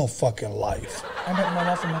have no fucking life. I bet my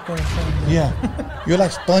life would make more fun. Yeah. You're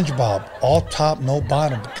like SpongeBob. All top, no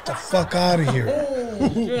bottom. Get the fuck out of here.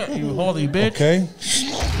 You holy bitch. Okay?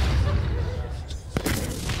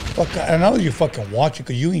 Fuck, I know you fucking watch it,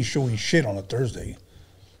 because you ain't showing shit on a Thursday.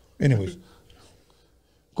 Anyways.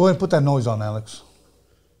 Go ahead and put that noise on, Alex.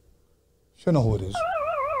 Should know who it is.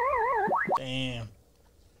 Damn.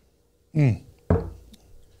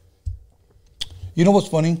 You know what's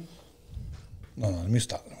funny? No, let me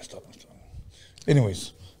stop.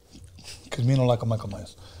 Anyways, because me don't like a Michael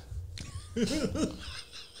Myers.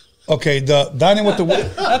 Okay, the dining with the...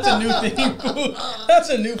 That's a new thing. That's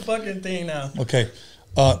a new fucking thing now. Okay,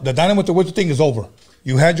 the dining with the witch thing is over.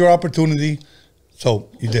 You had your opportunity, so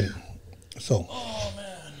you didn't. So... Oh,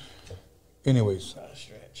 man. Anyways. Gotta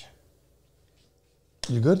stretch.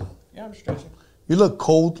 You good? Yeah, I'm stretching. You look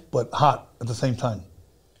cold but hot at the same time.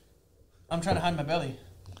 I'm trying to hide my belly.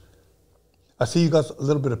 I see you got a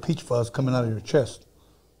little bit of peach fuzz coming out of your chest.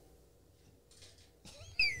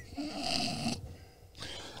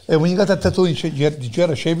 Hey, when you got that tattoo and shit, did you have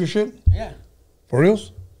to shave your shit? Yeah. For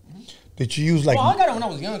reals? Did you use like... Well, I got it when I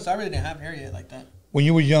was young, so I really didn't have hair yet like that. When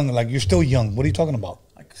you were young, like you're still young. What are you talking about?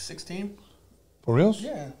 Like 16? For reals?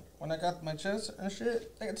 Yeah. When I got my chest and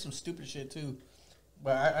shit, I got some stupid shit too.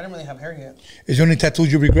 But I didn't really have hair yet. Is there any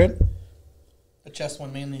tattoos you regret? The chest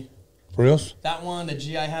one mainly. For reals? That one, the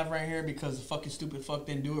G I have right here because the fucking stupid fuck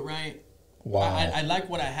didn't do it right. Wow. I like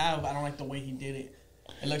what I have. I don't like the way he did it.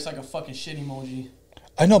 It looks like a fucking shit emoji.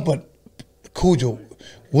 I know, but Kujo,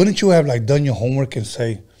 wouldn't you have like done your homework and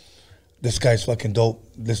say, this guy's fucking dope,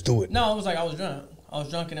 let's do it? No, it was like I was drunk. I was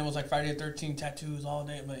drunk and it was like Friday the 13th tattoos all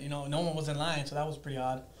day. But, you know, no one was in line, so that was pretty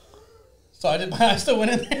odd. So I still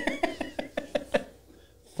went in there.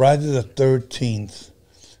 Friday the 13th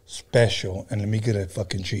special, and let me get a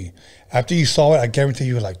fucking G. After you saw it, I guarantee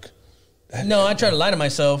you were like... No, I tried to lie to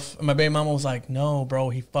myself. And my baby mama was like, no, bro,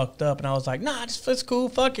 he fucked up. And I was like, nah, it's cool.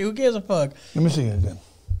 Fuck it. Who gives a fuck? Let me see it again.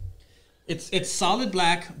 It's solid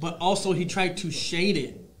black, but also he tried to shade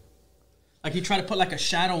it. Like he tried to put like a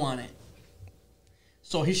shadow on it.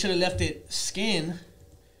 So he should have left it skin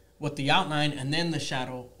with the outline and then the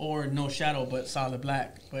shadow, or no shadow but solid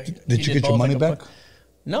black. But Did you get your money back?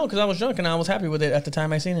 No, because I was drunk and I was happy with it at the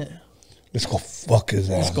time I seen it. Let's go fuck his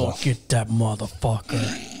ass. Let's go up. get that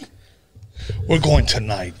motherfucker. We're going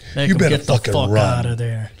tonight. Make You him better get the fucking fuck run. out of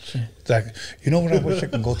there. Exactly. You know what I wish I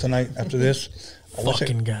can go tonight after this? I wish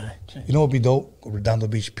Fucking guy. You know what would be dope? Go Redondo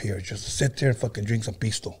Beach Pier. Just sit there and fucking drink some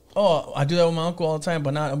pisto. Oh, I do that with my uncle all the time,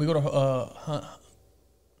 but not. We go to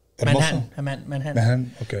Manhattan.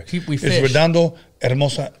 Manhattan? Okay. We It's fish. Redondo,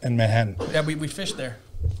 Hermosa, and Manhattan. Yeah, we fish there.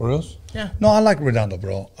 For reals? Yeah. No, I like Redondo,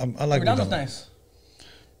 bro. I like Redondo's Redondo. nice. You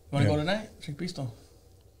want to Yeah. go tonight? Drink pisto.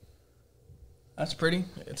 That's pretty.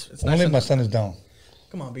 It's Only nice. if my son is down.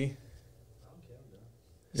 Come on, B.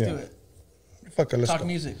 Let's Yeah. do it. Fuck it, let's Talk go.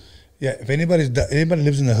 music. Yeah, if anybody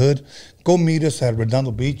lives in the hood, go meet us at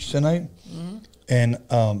Redondo Beach tonight and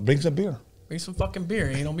bring some beer. Bring some fucking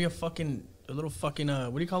beer. You don't be a little fucking,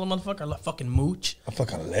 what do you call a motherfucker? A fucking mooch. A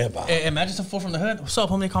fucking leva. Hey, imagine some fool from the hood. What's up,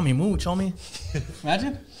 homie? They call me mooch, homie.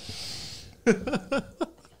 Imagine.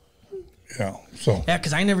 Yeah, so. Yeah,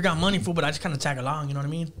 because I ain't never got money, fool, but I just kind of tag along, you know what I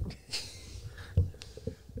mean?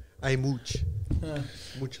 I mooch.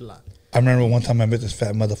 Mooch a lot. I remember one time I met this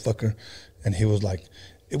fat motherfucker and he was like,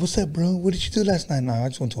 hey, what's up, bro? What did you do last night? No, I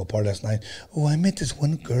just went to a party last night. Oh, I met this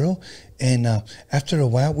one girl and after a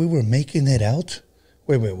while we were making it out.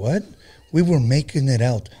 Wait, what? We were making it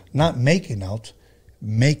out. Not making out,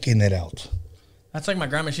 making it out. That's like my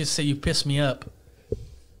grandma. She used to say, you piss me up.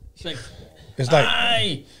 She's like, It's like,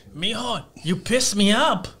 ay, mijo, you piss me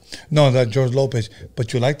up. no, that George Lopez,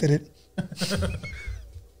 but you liked it?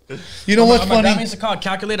 You know what's My grandma funny? used to call it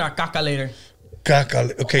calculator or calculator.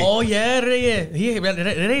 Caca. Okay. Oh, yeah,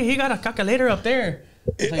 he got a calculator up there.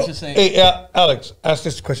 That's what I should say. Hey, Alex, ask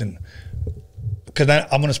this question. Because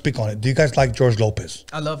I'm going to speak on it. Do you guys like George Lopez?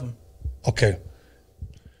 I love him. Okay.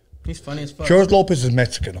 He's funny as fuck. George Lopez is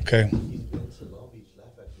Mexican, okay? He's been to Long Beach Laugh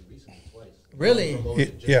Factory recently twice. Really?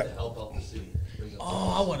 Promoted just Yeah. to help out the city. Bring up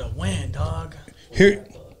Oh, I would have went, dog. Here,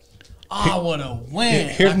 I would have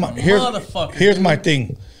went. here's like a my motherfucker. here's dude. my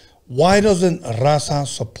thing. Why doesn't Raza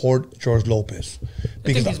support George Lopez? I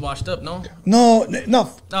think he's washed up, no? no. No,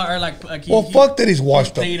 or like he, Well, fuck that he's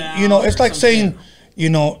washed up. played out You know, it's or like some saying, shit. you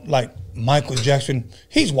know, like Michael Jackson,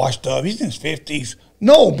 he's washed up. He's in his 50s.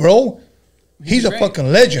 No, bro. He's a great.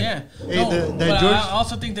 fucking legend. Yeah. Hey, No, but George- I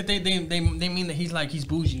also think that they mean that he's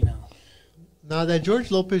bougie now. Now that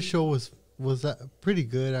George Lopez show was that pretty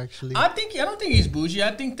good actually. I don't think he's bougie.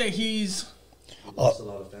 I think that he's He lost a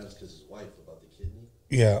lot of fans because his wife about the kidney.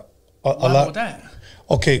 Yeah. A what lot. with that.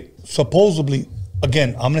 Okay, supposedly,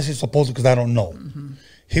 again, I'm going to say supposedly because I don't know.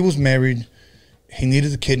 He was married. He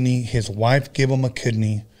needed a kidney. His wife gave him a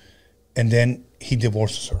kidney, and then he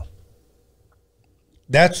divorces her.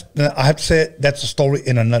 I have to say, that's the story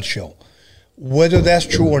in a nutshell. Whether that's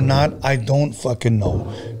true or not, I don't fucking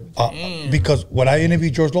know. Because when I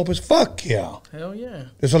interviewed George Lopez, fuck yeah. Hell yeah.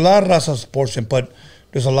 There's a lot of Raza supports him, but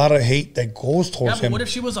there's a lot of hate that goes Yeah, towards but him. what if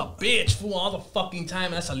she was a bitch fool all the fucking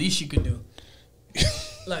time? That's the least you could do.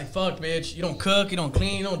 Like, fuck, bitch. You don't cook, you don't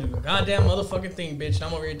clean, you don't do a goddamn motherfucking thing, bitch. And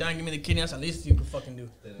I'm over here dying, give me the kidney. That's the least you could fucking do.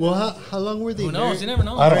 Well, how long were they Who knows? married? You never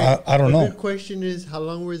know. I don't The know. good question is, how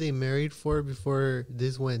long were they married for before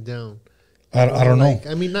this went down? I don't know. Like,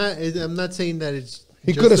 I mean, I'm not saying that it's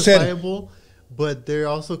He could have said- justifiable, but there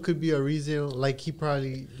also could be a reason. Like he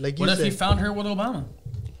probably, like you What if said, he found her with Obama?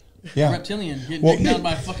 Yeah. Reptilian, getting Well, dicked down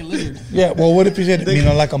by a fucking lizard. Yeah, well, what if he said, you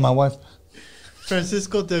know, like on my wife?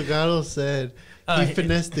 Francisco Delgado said he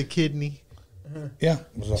finessed the kidney. Yeah.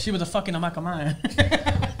 So, She was a fucking amakamai.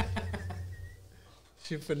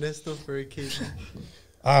 She finessed him for a kidney.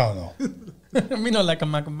 I don't know. Me no like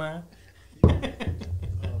amakamai.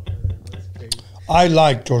 That's crazy. I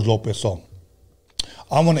like George Lopez, so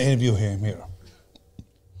I want to interview him here.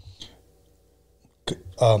 Is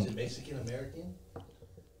it Mexican American?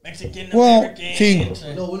 Mexican Well, American.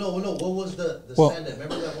 see- No. What was the Well- stand-up?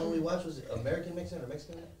 Remember that one we watched? Was it American Mexican or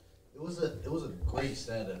Mexican? It was a great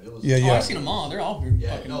stand-up. It was. Yeah, Oh, yeah. I've seen them all. They're all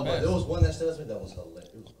Yeah, fucking no, the but best. there was one that stood out to me that was hilarious.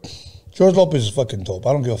 It was great. George Lopez is fucking dope.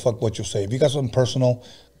 I don't give a fuck what you say. If you got something personal,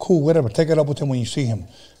 cool, whatever. Take it up with him when you see him.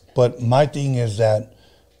 But my thing is that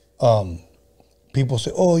people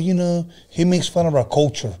say, oh, you know, he makes fun of our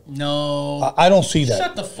culture. No. I don't see that.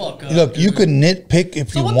 Shut the fuck up. Look, you dude. can nitpick if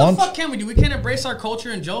So you what want. the fuck can we do? We can't embrace our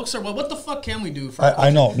culture and jokes, or what the fuck can we do for our I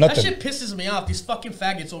know, culture? nothing. That shit pisses me off. These fucking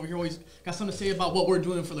faggots over here always got something to say about what we're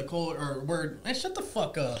doing for the culture, or we're... Man, shut the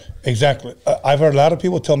fuck up. Exactly. I've heard a lot of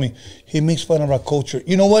people tell me, he makes fun of our culture.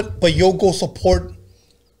 You know what? But you'll go support,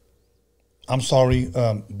 I'm sorry,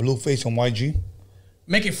 Blueface and YG.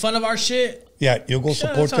 Making fun of our shit? Yeah, you'll go Shut-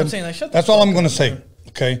 support that's what them. I'm saying, like, shut the That's all fuck I'm going to up, say. man.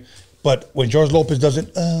 Okay? But when George Lopez does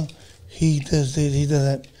it, he does this, he does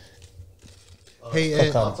that. Hey,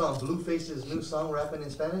 Okay. Thoughts on Blueface's new song rapping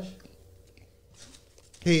in Spanish?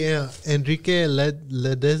 Hey, Enrique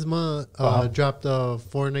Ledesma dropped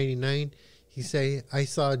 $4.99. He say, I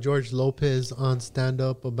saw George Lopez on stand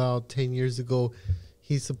up about 10 years ago.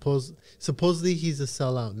 He's supposedly he's a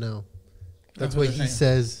sellout now. That's what he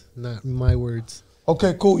says, not my words.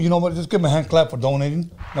 Okay, cool. You know what? Just give him a hand clap for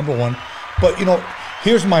donating, number one. But, you know,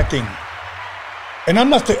 here's my thing. And I'm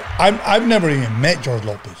not saying, I've never even met George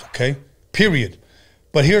Lopez, okay? Period.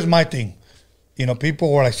 But here's my thing. You know,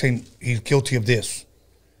 people were like saying he's guilty of this.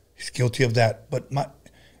 He's guilty of that. But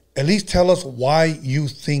at least tell us why you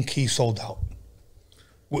think he sold out.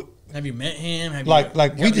 Have you met him? Have Like you we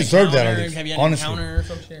had an deserve that. encounter? At least, Have you had an honestly. encounter or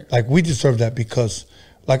some shit? Like we deserve that because,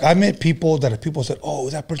 like, I met people that people said, "Oh,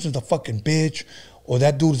 that person's a fucking bitch," or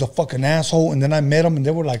 "That dude's a fucking asshole," and then I met them, and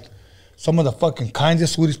they were like some of the fucking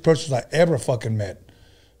kindest, sweetest persons I ever fucking met.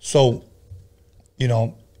 So, you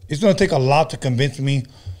know, it's gonna take a lot to convince me.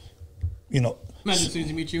 You know, Imagine as soon as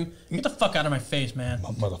you meet you, get the fuck out of my face, man.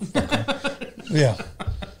 motherfucker. Yeah.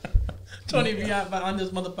 Tony be out on this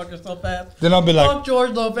motherfucker so fast. Then I'll be like, Fuck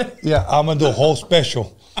George Lopez. yeah, I'm gonna do a whole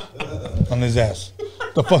special on his ass.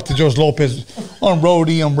 The fuck to George Lopez on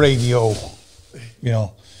Roadium radio, you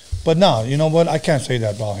know. But no, you know what? I can't say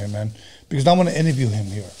that about him, man, because I'm gonna interview him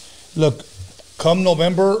here. Look, come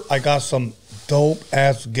November, I got some dope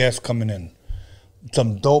ass guests coming in.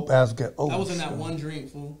 Some dope ass guests. Oh, I was in that one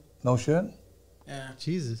drink, fool. no shit. Yeah.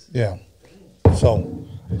 Jesus. Yeah. So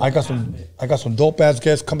I got some dope ass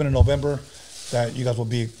guests coming in November that you guys will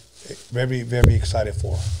be very, very excited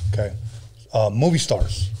for. Okay. Movie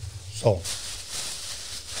stars. So,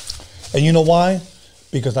 and you know why?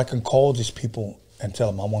 Because I can call these people and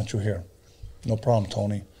tell them I want you here. No problem,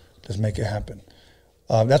 Tony. Let's make it happen.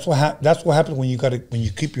 That's what happens when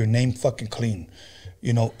you keep your name fucking clean.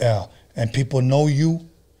 You know, and people know you.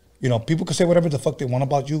 You know, people can say whatever the fuck they want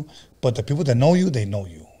about you, but the people that know you, they know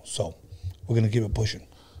you. So we're gonna keep it pushing.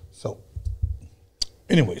 So,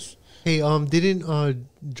 anyways, Hey, didn't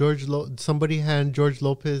somebody hand George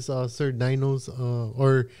Lopez Sir Dino's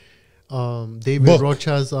or David Book.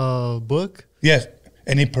 Rocha's book? yes,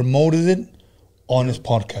 and he promoted it on his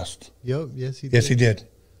podcast. Yep. Yes, he did. Yes, he did.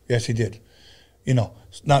 Yes, he did. You know,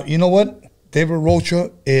 now, you know what? David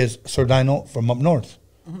Rocha is Sardino from up north.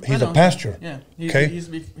 He's a pastor. Yeah. He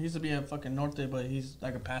used to be a fucking norte, but he's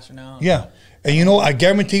like a pastor now. Yeah. And you know, I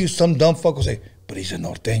guarantee you some dumb fuck will say, but he's a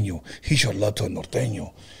norteño. He should love to a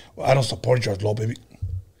norteño. Well, I don't support George Lopez.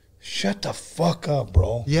 Shut the fuck up,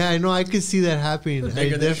 bro. Yeah, I know. I could see that happening. It's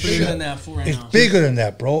bigger than that fool right It's now. bigger than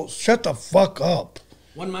that, bro. Shut the fuck up.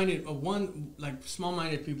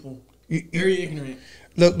 Small-minded people. Very ignorant.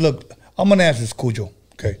 Look, I'm going to ask this, Kujo.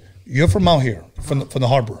 Okay. You're from out here, from the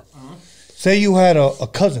harbor. Say you had a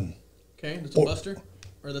cousin. Okay, that's a Buster?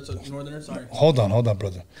 Or that's a northerner? Sorry. Hold on,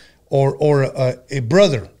 brother. Or a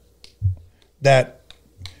brother that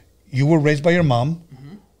you were raised by your mom,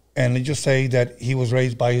 and let's just say that he was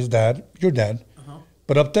raised by his dad, your dad,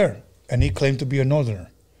 but up there, and he claimed to be a northerner.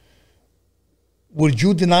 Would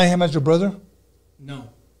you deny him as your brother? No.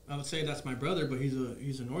 I would say that's my brother, but he's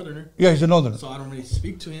a northerner. Yeah, he's a northerner. So I don't really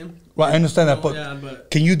speak to him. Right, I understand that, but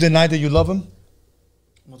can you deny that you love him?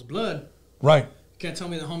 Well, it's blood. Right. You can't tell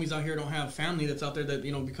me the homies out here don't have family that's out there that,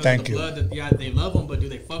 you know, because Thank of the you. blood, that, yeah, they love them, but do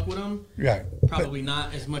they fuck with them? Right. Probably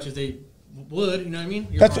not as much as they would, you know what I mean?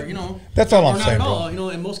 That's all I'm saying, not at all, bro. You know,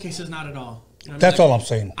 in most cases, not at all. You know That's all I'm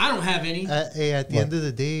saying. I don't have any. At the end of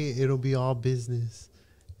the day, it'll be all business.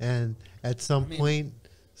 And at some point,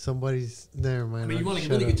 somebody's... Never mind. I mean, you want to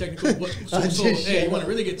really get technical? You want to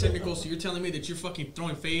really get technical, so you're telling me that you're fucking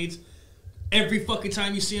throwing fades every fucking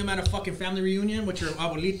time you see them at a fucking family reunion with your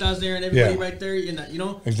abuelitas there and everybody right there, you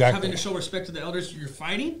know, exactly. having to show respect to the elders, you're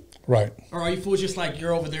fighting? Right. Or are you fools just like,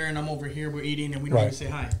 you're over there and I'm over here, we're eating and we don't even say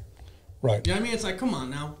hi? Right. You know what I mean? It's like, come on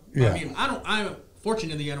now. Yeah. I mean,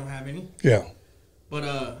 fortunately, I don't have any. Yeah.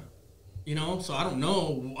 But, you know, so I don't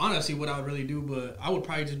know, honestly, what I would really do, but I would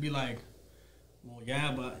probably just be like, well,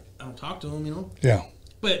 yeah, but I don't talk to him, you know? Yeah.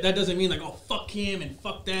 But that doesn't mean like, oh, fuck him and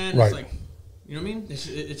fuck that. Right. It's like, you know what I mean? It's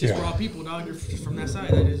just for all people, dog. You're from that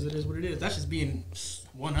side. It is what it is. That's just being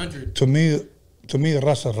 100. To me,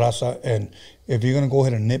 Raza. And if you're going to go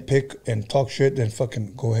ahead and nitpick and talk shit, then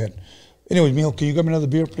fucking go ahead. Anyways, Mijo, can you get me another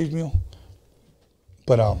beer, please, Mijo?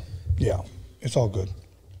 But, yeah, it's all good.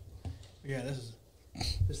 Yeah, this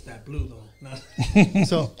is that blue, though.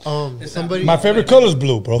 So, somebody... My favorite color is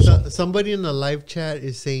blue, bro. Somebody in the live chat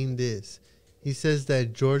is saying this. He says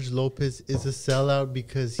that George Lopez is a sellout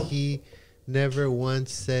because he never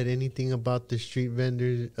once said anything about the street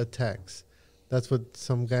vendor attacks. That's what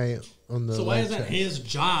some guy on the... So why is that his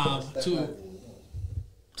job to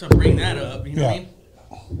bring that up? You know what I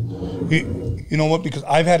mean? You know what? Because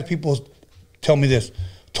I've had people tell me this.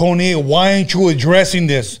 Tony, why aren't you addressing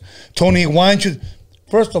this? Tony, why aren't you...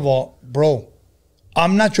 First of all, bro,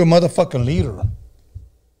 I'm not your motherfucking leader.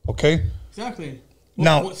 Okay? Exactly.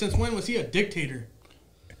 Now, since when was he a dictator?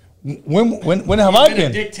 When have I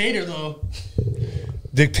been a dictator, though?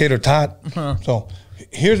 Dictator Todd. So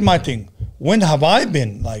here's my thing. When have I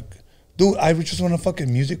been like, dude, I was just on a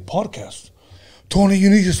fucking music podcast. Tony,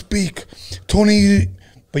 you need to speak. Tony,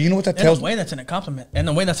 but you know what that tells me? In a way, that's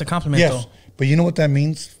a compliment. Yes, though. but you know what that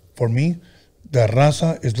means for me? The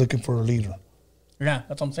Raza is looking for a leader. Yeah,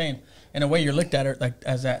 that's what I'm saying. In a way, you're looked at it like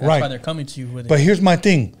as that. That's Right. why they're coming to you with it. But here's my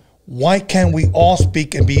thing. Why can't we all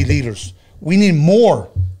speak and be leaders? We need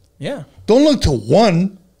more. Yeah. Don't look to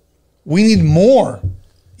one. We need more.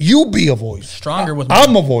 You be a voice. Stronger with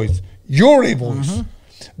I'm a voice. You're a voice.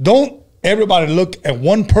 Don't everybody look at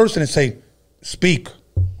one person and say, speak.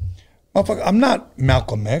 Motherfucker, I'm not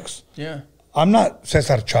Malcolm X. Yeah. I'm not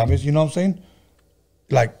Cesar Chavez. You know what I'm saying?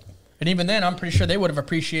 Like. And even then, I'm pretty sure they would have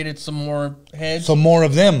appreciated some more heads. Some more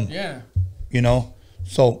of them. Yeah. You know?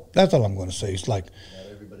 So that's all I'm going to say. It's like.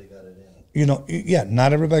 Not everybody got it in. You know, yeah,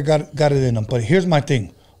 not everybody got it in them. But here's my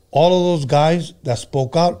thing. All of those guys that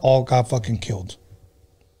spoke out all got fucking killed.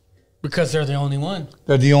 Because they're the only one.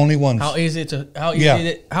 They're the only ones. How easy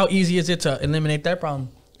is it to eliminate that problem?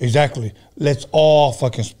 Exactly. Let's all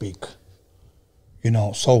fucking speak. You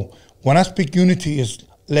know, so when I speak unity is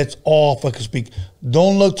let's all fucking speak.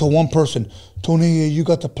 Don't look to one person. Tony, you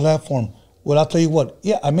got the platform. Well, I'll tell you what.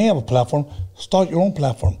 Yeah, I may have a platform. Start your own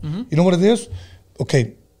platform. You know what it is?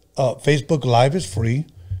 Okay, Facebook Live is free.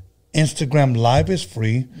 Instagram Live is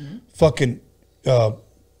free. Fucking,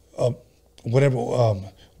 whatever,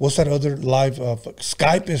 what's that other live?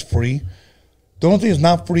 Skype is free. The only thing that's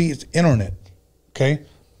not free is internet. Okay?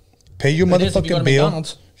 Pay your motherfucking bill.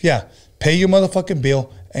 McDonald's. Yeah. Pay your motherfucking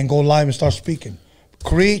bill and go live and start speaking.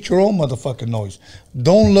 Create your own motherfucking noise.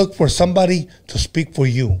 Don't look for somebody to speak for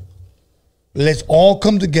you. Let's all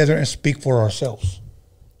come together and speak for ourselves.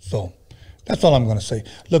 So, that's all I'm going to say.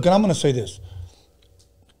 Look, and I'm going to say this.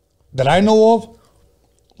 That I know of,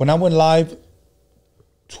 when I went live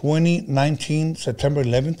 2019, September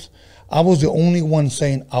 11th, I was the only one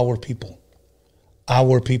saying our people.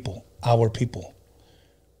 Our people. Our people.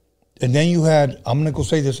 And then you had, I'm going to go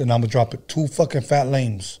say this and I'm going to drop it, 2 fucking fat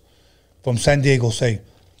lames from San Diego say,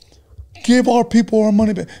 give our people our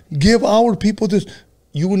money back. Give our people this.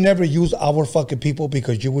 You would never use our fucking people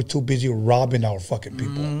because you were too busy robbing our fucking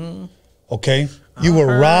people. Okay? You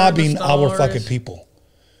were robbing our fucking people.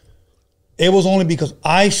 It was only because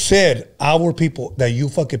I said our people that you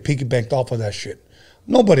fucking piggybacked off of that shit.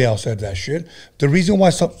 Nobody else said that shit. The reason why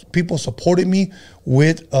some people supported me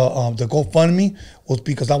with the GoFundMe was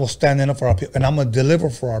because I was standing up for our people, and I'm gonna deliver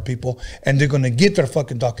for our people, and they're gonna get their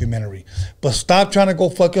fucking documentary. But stop trying to go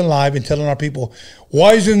fucking live and telling our people,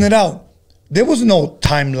 why isn't it out? There was no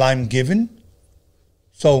timeline given.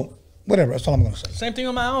 So whatever, that's all I'm gonna say. Same thing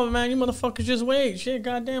on my album, man. You motherfuckers just wait. Shit,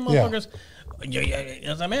 goddamn motherfuckers. Yeah. I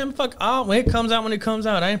was like, man, fuck. When it comes out, when it comes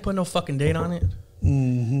out, I ain't putting no fucking date on it.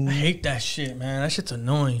 I hate that shit, man. That shit's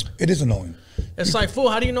annoying. It is annoying. It's like, fool,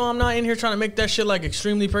 how do you know I'm not in here trying to make that shit like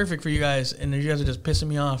extremely perfect for you guys? And you guys are just pissing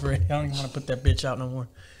me off, right? I don't even want to put that bitch out no more.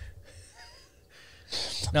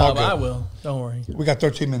 No, but I will. Don't worry. We got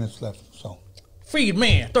 13 minutes left, so.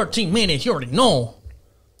 Freedman, 13 minutes. You already know.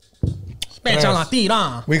 Spanish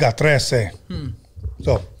Latino. We got 13.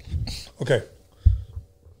 So, okay.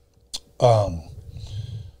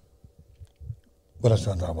 What else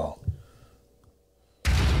do I talk about?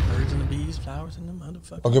 Birds and the bees, flowers and the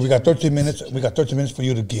motherfuckers. Okay, we got 13 minutes. We got 13 minutes for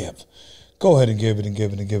you to give. Go ahead and give it and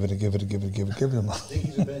give it and give it and give it and give it and give it. Give it a month.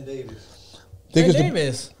 Dickies or Ben Davis? Ben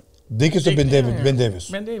Davis. Dickies or Ben Davis? Ben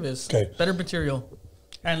Davis. Ben Davis. Okay. Better material.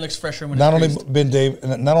 And looks fresher when not it's only greased. Ben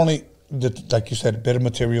Davis, not only like you said, better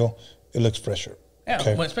material. It looks fresher. Yeah,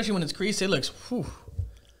 okay. Especially when it's creased, it looks. Whew.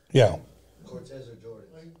 Yeah. Cortez or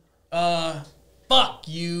Jordan? Fuck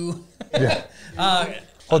you. Yeah.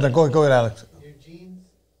 Hold on. Go ahead, Alex. Your jeans,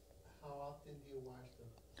 how often do you wash them?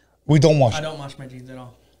 We don't wash. I don't wash my jeans at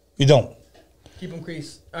all. You don't. Keep them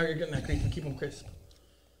creased. Oh, you're getting that crease, but keep them crisp.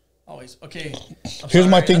 Always. Okay. Here's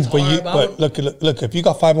my thing for you. But look. If you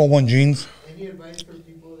got 501 jeans. Any advice for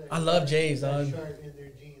people that I love J's, dog. sharp in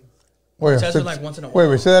their jeans? Wait, Says it like once in a while.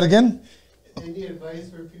 wait. Say that again. Any advice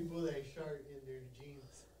for people that sharp in their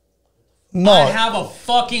jeans? No. I have a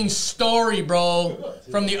fucking story, bro,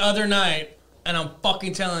 from the other night, and I'm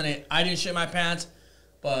fucking telling it. I didn't shit my pants,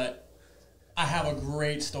 but I have a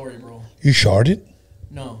great story, bro. You sharded?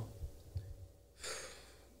 No.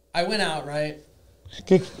 I went out, right?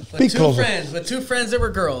 Speak closer. With two friends that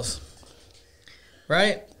were girls.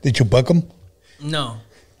 Right? Did you buck them? No.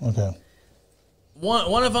 Okay.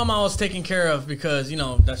 One of them I was taking care of because, you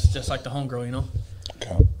know, that's just like the homegirl, you know?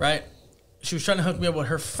 Okay. Right? She was trying to hook me up with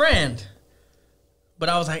her friend. But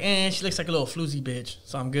I was like, she looks like a little floozy bitch,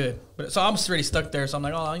 so I'm good. But so I'm just already stuck there, so I'm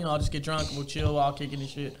like, I'll just get drunk, we'll chill, I'll kick it and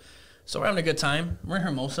shit. So we're having a good time. We're in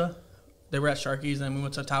Hermosa. They were at Sharky's, and then we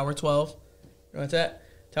went to Tower 12. You know what's that?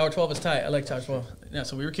 Tower 12 is tight. I like Tower 12. Yeah,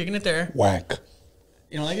 so we were kicking it there. Whack.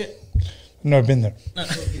 You don't like it? Never been there.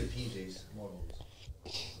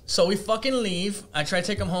 So we fucking leave. I try to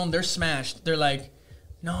take them home. They're smashed. They're like,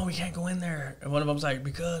 no, we can't go in there. And one of them's like,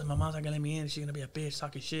 because my mom's not gonna let me in. She's gonna be a bitch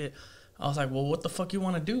talking shit. I was like, well, what the fuck you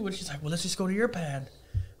want to do? And she's like, well, let's just go to your pad.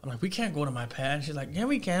 I'm like, we can't go to my pad. And she's like, yeah,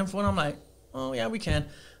 we can. And I'm like, oh, yeah, we can.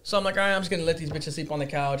 So I'm like, all right, I'm just going to let these bitches sleep on the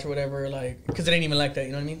couch or whatever, like, because it ain't even like that,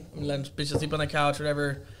 you know what I mean? I'm letting bitches sleep on the couch or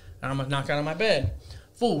whatever, and I'm going to knock out of my bed.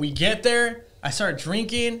 Fool, we get there. I start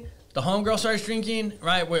drinking. The homegirl starts drinking,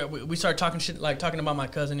 right? We start talking shit, like, talking about my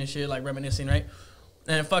cousin and shit, like, reminiscing, right?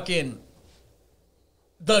 And fucking,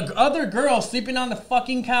 the other girl sleeping on the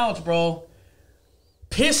fucking couch, bro,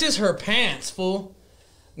 pisses her pants, fool.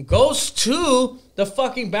 Goes to the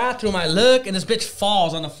fucking bathroom. I look, and this bitch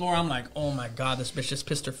falls on the floor. I'm like, oh my God, this bitch just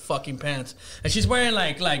pissed her fucking pants. And she's wearing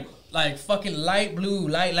like fucking light blue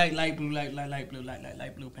pants.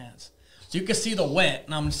 So you can see the wet.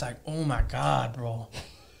 And I'm just like, oh my God, bro.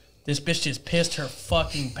 This bitch just pissed her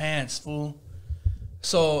fucking pants, fool.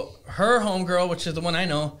 So her homegirl, which is the one I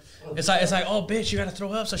know, it's like, oh bitch, you gotta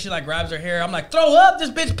throw up. So she like grabs her hair. I'm like, throw up? This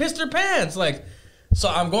bitch pissed her pants. Like, so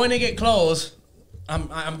I'm going to get clothes.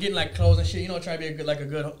 I'm getting like clothes and shit, you know, try to be a good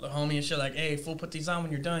homie and shit. Like, hey, fool, put these on when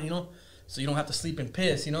you're done, you know, so you don't have to sleep and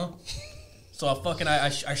piss, you know. So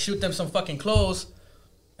I shoot them some fucking clothes,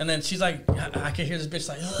 and then she's like, I can hear this bitch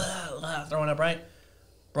like throwing up, right,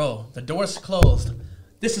 bro. The door's closed.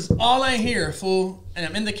 This is all I hear, fool, and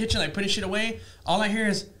I'm in the kitchen like putting shit away. All I hear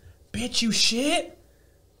is, bitch, you shit.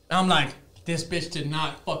 And I'm like, this bitch did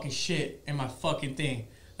not fucking shit in my fucking thing,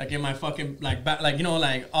 like in my fucking like you know,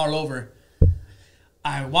 like all over.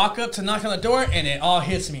 I walk up to knock on the door, and it all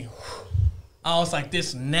hits me. I was like,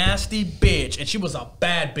 this nasty bitch. And she was a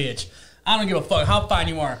bad bitch. I don't give a fuck how fine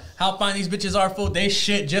you are. How fine these bitches are, fool. They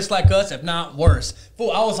shit just like us, if not worse.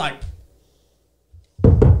 Fool, I was like,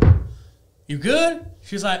 you good?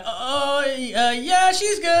 She was like, yeah,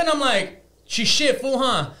 she's good. And I'm like, she shit, fool,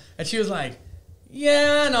 huh? And she was like,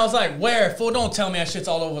 yeah. And I was like, where, fool? Don't tell me that shit's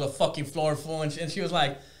all over the fucking floor, fool. And she was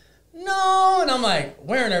like, no. And I'm like,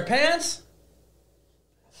 wearing her pants?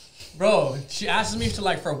 Bro, she asks me to,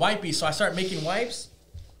 like, for wipes, so I start making wipes.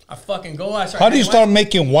 I fucking go. I start. How do you start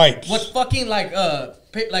making wipes? With fucking like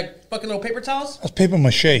fucking little paper towels. That's paper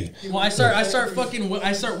mache. Well, I start wetting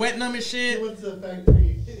them and shit. He went to the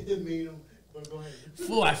factory. It made him. But go ahead.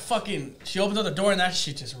 Fool, she opens up the door and that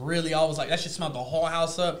shit just really, I was like, that shit smelled the whole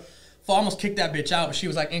house up. Fool, I almost kicked that bitch out, but she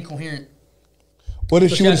was like incoherent. What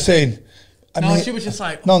if she was saying? She was just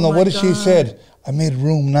like, no. Oh what if she said, I made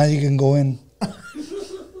room. Now you can go in.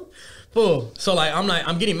 Fool. So like,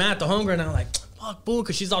 I'm getting mad at the homegirl and I'm like, fuck, fool,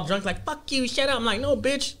 because she's all drunk, like, fuck you, shut up. I'm like, no,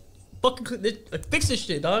 bitch, fucking fix this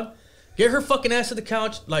shit, dog. Get her fucking ass to the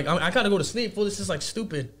couch. Like, I gotta go to sleep, fool. This is like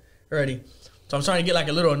stupid already. So I'm starting to get like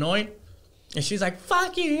a little annoyed. And she's like,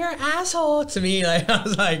 fuck you, you're an asshole to me. Like, I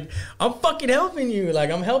was like, I'm fucking helping you. Like,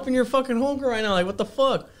 I'm helping your fucking homegirl right now. Like, what the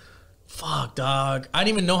fuck? Fuck, dog. I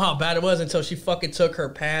didn't even know how bad it was until she fucking took her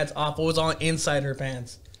pants off. It was all inside her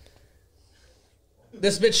pants.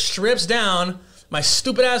 This bitch strips down. My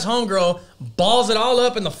stupid ass homegirl balls it all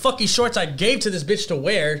up in the fucking shorts I gave to this bitch to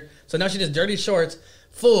wear. So now she just dirty shorts.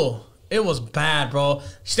 Fool. It was bad, bro.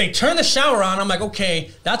 They turned the shower on. I'm like,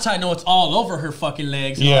 okay, that's how I know it's all over her fucking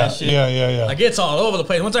legs. And all that shit. Yeah. Like, it's all over the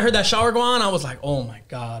place. Once I heard that shower go on, I was like, oh my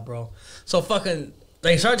God, bro. So fucking,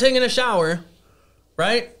 they start taking a shower,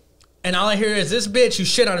 right? And all I hear is this bitch who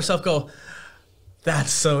shit on herself go,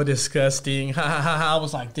 that's so disgusting. Ha ha ha. I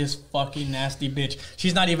was like, this fucking nasty bitch.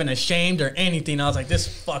 She's not even ashamed or anything. I was like,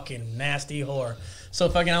 this fucking nasty whore. So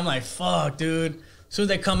fucking, I'm like, fuck, dude. As soon as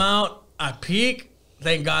they come out, I peek.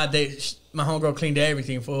 Thank God my homegirl cleaned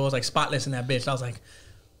everything, fool. It was like spotless in that bitch. I was like,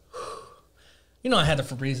 you know, I had to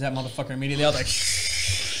Febreze that motherfucker immediately. I was like,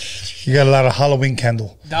 shh. You got a lot of Halloween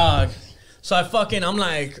candle. Dog. So I'm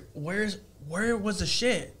like, where was the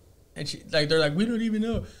shit? And they're like, we don't even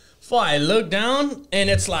know. Fool, I look down and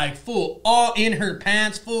it's like, fool, all in her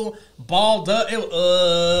pants, fool, balled up.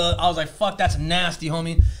 I was like, fuck, that's nasty,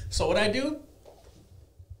 homie. So what I do?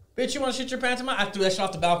 Bitch, you want to shit your pants in my? I threw that shit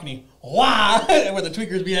off the balcony. Wow, where the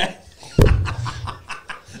tweakers be at.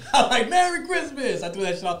 I'm like, Merry Christmas. I threw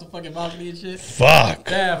that shit off the fucking balcony and shit.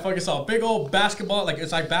 Fuck. Yeah, I fucking saw a big old basketball, like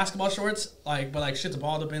it's like basketball shorts, like but like shit's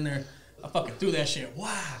balled up in there. I fucking threw that shit.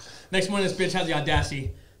 Wow. Next morning, this bitch has the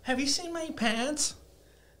audacity. Have you seen my pants?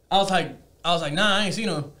 I was like, nah, I ain't seen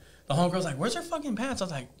them. The homegirl's like, where's her fucking pants? I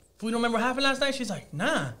was like, we don't remember what happened last night? She's like,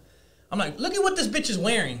 nah. I'm like, look at what this bitch is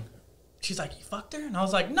wearing. She's like, you fucked her? And I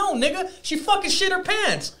was like, no, nigga, she fucking shit her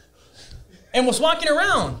pants. And was walking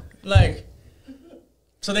around. Like,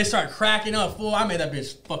 so they start cracking up. Fool, I made that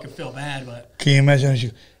bitch fucking feel bad, but. Can you imagine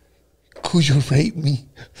if Kujo raped me?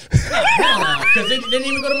 Hell no, because they didn't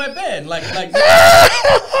even go to my bed. Like they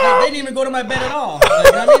didn't even go to my bed at all. Like,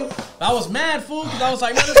 you know what I mean? I was mad, fool, because I was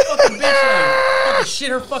like, man, this fucking bitch, like, fucking shit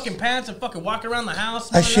her fucking pants and fucking walk around the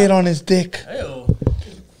house. I shit on his dick. Ew.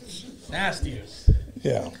 Nasty.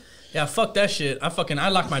 Yeah. Yeah, fuck that shit. I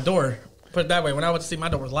locked my door. Put it that way. When I went to sleep, my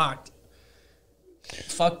door was locked.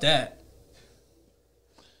 Fuck that.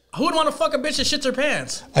 Who would want to fuck a bitch that shits her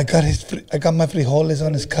pants? I got my frijoles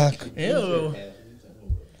on his cock. Ew.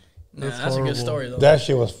 Nah, that's a good story, though. That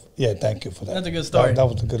shit was, yeah, thank you for that. That's a good story. That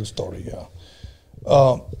was a good story, yeah.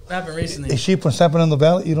 What happened recently? Is she from San Fernando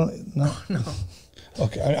Valley? You don't, no? No.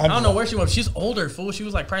 Okay. I don't know where she was. She's older, fool. She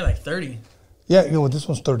was like probably like 30. Yeah, well, this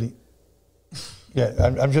one's 30. Yeah,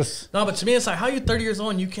 I'm just. No, but to me, it's like, how you 30 years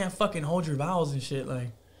old and you can't fucking hold your vowels and shit? Like,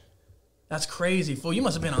 that's crazy, fool. You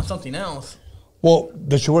must have been on something else. Well,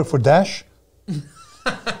 does she work for Dash?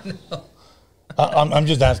 No. I'm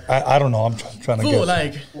just asking. I don't know. I'm trying to Fool, guess.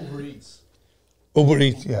 like Uber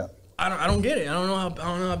Eats, yeah. I don't get it. I don't know how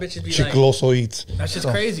bitches be Chicloso like. Eats. That shit's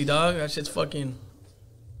crazy, dog. That shit's fucking.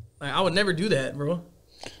 Like, I would never do that, bro.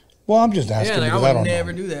 Well, I'm just asking. Yeah, like, because I I would don't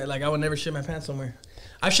never know. do that. Like, I would never shit my pants somewhere.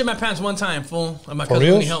 I shit my pants one time, fool. And my For cousin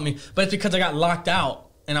reals? really helped me, but it's because I got locked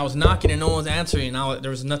out and I was knocking and no one was answering.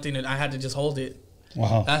 There was nothing that I had to just hold it.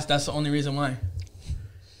 Wow. That's the only reason why.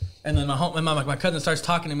 And then my cousin starts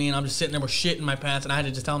talking to me, and I'm just sitting there with shit in my pants, and I had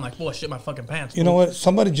to just tell him, like, boy, shit my fucking pants. You know what?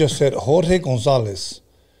 Somebody just said, Jorge Gonzalez,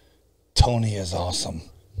 Tony is awesome.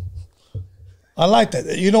 I like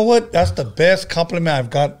that. You know what? That's the best compliment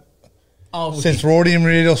I've got since Roadium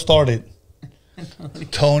Radio started.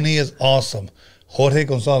 Tony is awesome. Jorge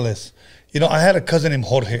Gonzalez. You know, I had a cousin named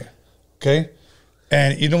Jorge. Okay?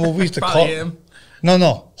 And you know what we used to call Probably him.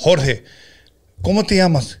 No, Jorge. ¿Cómo te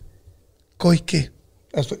llamas? Koike.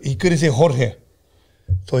 That's what, he couldn't say Jorge.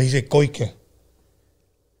 So he said Koike.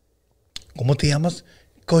 ¿Cómo te llamas?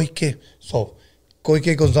 Koike. So,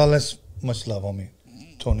 Koike Gonzalez, much love on me.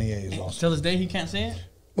 Tony A is awesome. Till this day, he can't say it.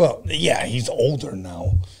 Well, yeah, he's older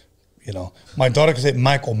now. You know, my daughter can say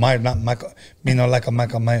Michael Meyer, not Michael, like a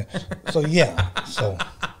Michael Meyer. So, yeah. So,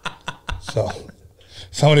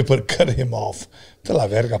 somebody cut him off. De la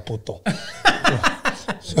verga, puto.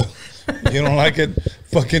 So, you don't like it?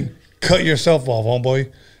 Fucking cut yourself off,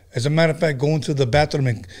 homeboy. As a matter of fact, go into the bathroom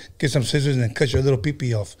and get some scissors and cut your little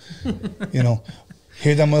pee-pee off. You know,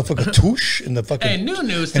 hear that motherfucker touche in the fucking Hey, new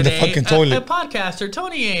news in today. the fucking toilet. A podcaster,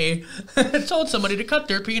 Tony A, told somebody to cut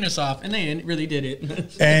their penis off, and they really did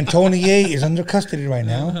it. And Tony A is under custody right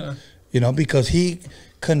now, you know, because he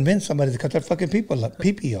convinced somebody to cut their fucking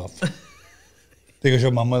pee-pee off. They can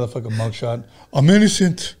show my motherfucking mugshot. I'm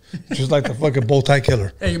innocent. Just like the fucking bow tie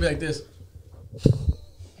killer. Hey, you'd be like this.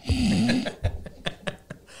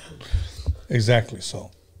 Exactly.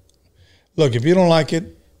 So, look, if you don't like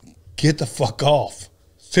it, get the fuck off.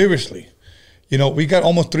 Seriously. You know, we got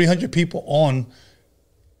almost 300 people on.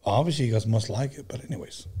 Obviously, you guys must like it. But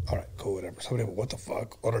anyways, all right, cool, whatever. Somebody, what the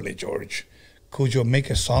fuck? Orderly George. Kujo, make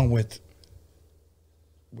a song with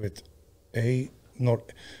make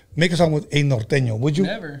a song with A Norteño, would you?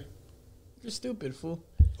 Never. You're stupid, fool.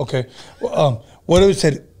 Okay. Well, what if we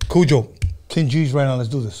said, Kujo, King G's right now, let's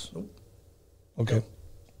do this. Nope. Okay.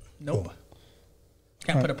 Nope. Cool.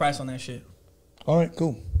 Can't put a price on that shit. All right,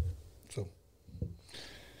 cool. So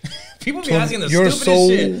People be Tony, asking the you're stupidest so-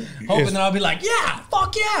 shit, hoping yes. that I'll be like, yeah,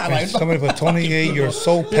 fuck yeah. Like, somebody put Tony A, you're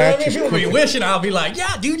so you know what I mean? patchy. People be wishing I'll be like,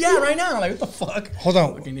 yeah, dude, yeah, right now. Like, what the fuck? Hold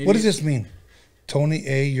on. Fucking What does idiot. this mean? Tony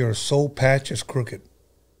A, your soul patch is crooked.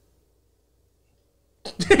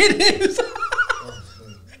 It is.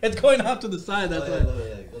 It's going off to the side. That's why.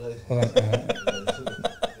 Hold on.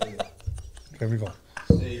 There we go.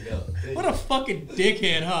 There you go. What a fucking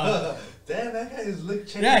dickhead, huh? Damn, that guy is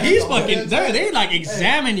checking Yeah, out he's the whole fucking. time. They like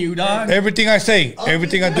examine you, dog. Everything I say,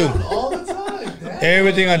 everything I do, All the time. Damn.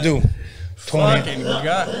 everything I do. Fucking Tony,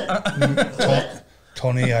 god.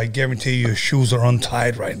 Tony, I guarantee you your shoes are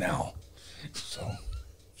untied right now. So,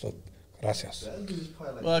 gracias. That dude's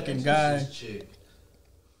probably like Fucking Jackson guy. Switch's chick.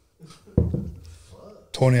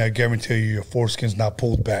 Tony, I guarantee you your foreskin's not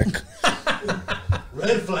pulled back.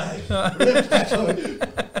 Red flag. Red flag.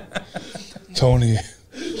 Tony,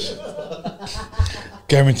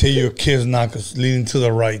 guarantee you your kid's not leaning to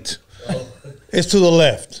the right. It's to the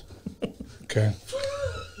left. Okay.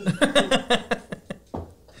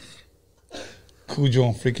 Kujo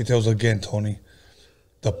and Freaky Tales again, Tony.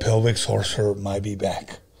 The pelvic sorcerer might be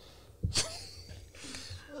back.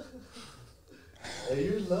 Hey,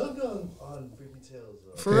 you're loved on Freaky Tales,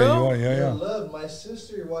 though. For Yeah, real? you are, yeah, You're yeah. loved. My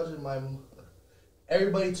sister watching my.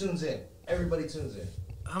 Everybody tunes in. Everybody tunes in.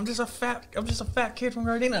 I'm just a fat kid from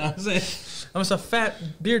Gardena. I'm just a fat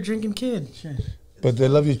beer drinking kid. Shit. But they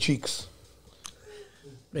love your cheeks.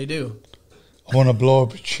 They do. I want to blow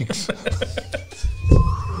up your cheeks.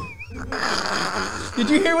 Did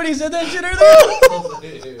you hear when he said that shit earlier?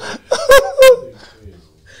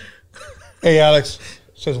 Hey, Alex.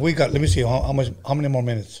 Says we got, let me see, how many more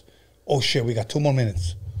minutes? Oh, shit, we got 2 more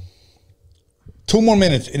minutes. 2 more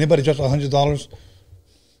minutes. Anybody just $100?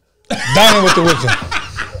 Down with the wizard.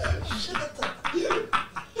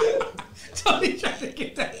 Tony trying to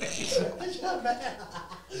get that.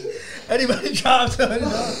 Anybody drops $100?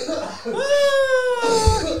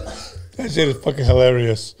 That shit is fucking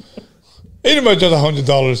hilarious. Anybody just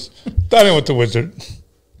 $100? Down with the wizard.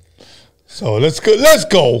 So let's go. Let's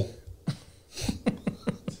go.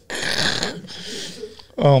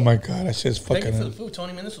 Oh my god, that shit's Thank you for the fucking. food,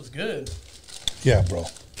 Tony. Man, this was good. Yeah, bro.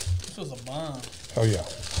 This was a bomb. Oh yeah.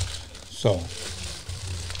 So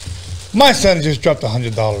my son just dropped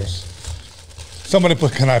 $100. Somebody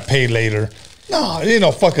put, "Can I pay later?" No, you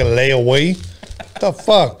know, fucking layaway. The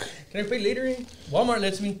fuck. Can I pay later? Walmart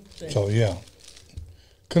lets me. So yeah.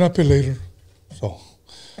 Can I pay later? So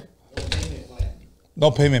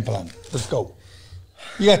no payment plan. Let's go.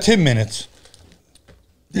 You got 10 minutes.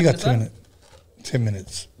 You got 10 minutes. 10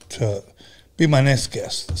 minutes to be my next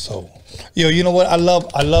guest. So, you know what?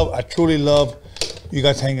 I truly love you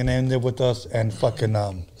guys hanging in there with us and fucking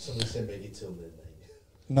Somebody said make it till midnight.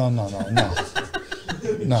 no.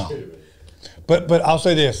 No. But I'll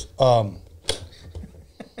say this.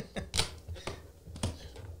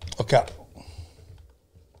 Okay.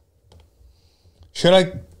 Should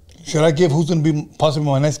I give who's gonna be possibly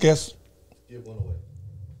my next guest? Give one away.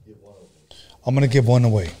 Give one away. I'm gonna give one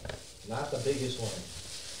away. Not the biggest one.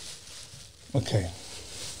 Okay.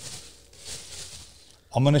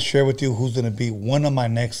 I'm going to share with you who's going to be one of my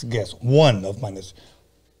next guests. One of my next.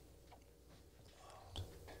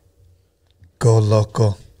 Go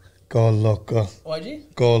loco. Go loco.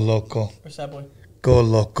 YG? Go loco. Where's that boy? Go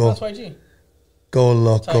loco. That's YG. Go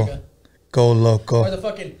loco. Tyga. Go loco. Or the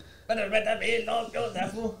fucking...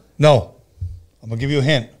 That fool? No. I'm going to give you a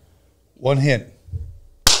hint. One hint.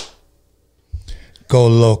 Go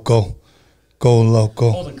loco. Go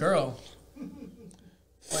loco. Oh, the girl.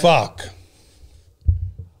 Fuck.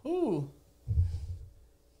 Ooh.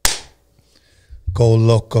 Go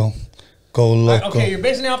loco. Go loco. Okay, you're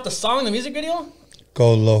basing it off the song, the music video?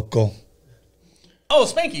 Go loco. Oh,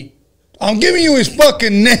 Spanky. I'm giving you his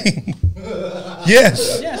fucking name.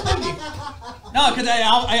 Yes. Yeah, Spanky. No, because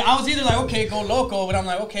I was either like, okay, Go Loco, but I'm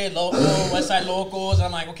like, okay, Loco, Westside Locals.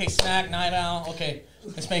 I'm like, okay, Smack, Night Out. Okay,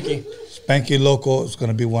 it's Spanky. Spanky Loco is going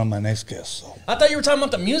to be one of my next guests. So. I thought you were talking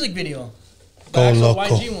about the music video. The Go actual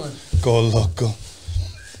Loco. YG one. Go Loco.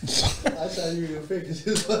 I thought you were your fingers.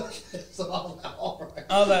 It's all right.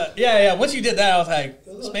 I was like, yeah. Once you did that, I was like,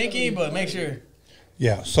 Spanky, but make sure.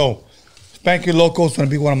 Yeah, so Spanky Loco is going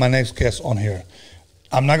to be one of my next guests on here.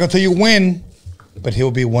 I'm not going to tell you when, but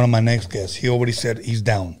he'll be one of my next guests. He already said he's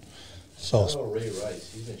down. So Ray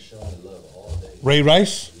Rice. He's been showing love all day. Ray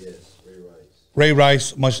Rice? Yes, Ray Rice. Ray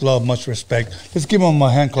Rice, much love, much respect. Let's give him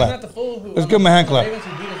a hand Isn't clap. that the fool who... Let's give him a hand clap. Ravens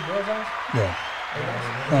who beat his girls out? Yeah.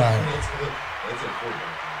 All right. That's a cool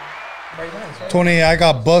one. Ray Rice, right? Tony, I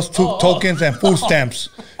got bus tokens and food stamps.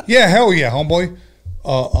 Yeah, hell yeah, homeboy.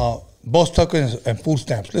 Bus tokens and food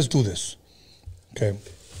stamps. Let's do this. Okay.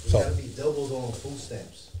 It's got to be doubled on food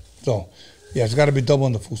stamps. So, yeah, it's got to be double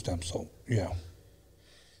on the food stamps. So, yeah.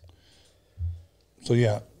 So,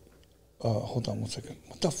 yeah. Hold on one second.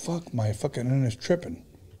 What the fuck? My fucking internet's tripping.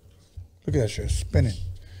 Look at that shit. It's spinning.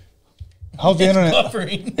 How's the internet?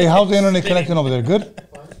 Buffering. Hey, how's the internet connecting over there? Good?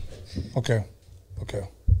 Okay. Okay.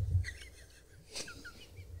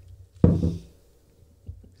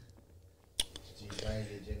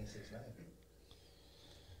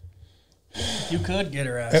 You could get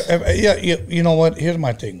her ass. Yeah, you know what? Here's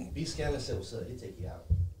my thing. B Scanlon said, what's up? He'll take you out.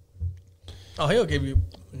 Oh, he'll give you...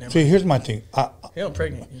 See, here's my thing. He'll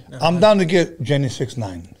pregnant you. No, I'm down to get Jenny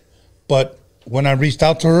 6'9", but when I reached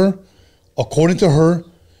out to her, according to her,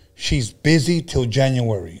 she's busy till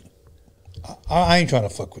January. I ain't trying to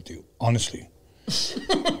fuck with you, honestly.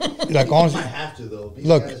 Like honestly, Might have to though. B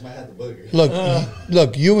Look. Scanners might have the booger.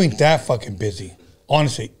 look, you ain't that fucking busy.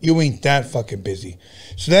 Honestly, you ain't that fucking busy.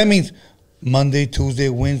 So that means Monday, Tuesday,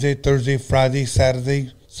 Wednesday, Thursday, Friday,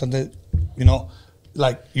 Saturday, Sunday. You know,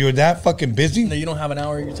 like you're that fucking busy. No, you don't have an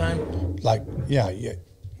hour of your time? Like, yeah.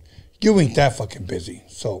 You ain't that fucking busy.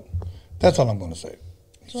 So that's all I'm gonna say.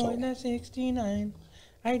 So, Join at 69.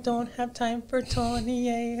 I don't have time for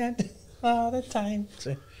 28 all the time.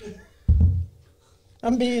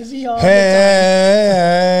 I'm busy all hey,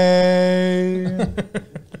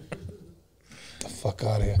 the fuck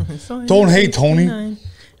out of here! Don't hate Tony.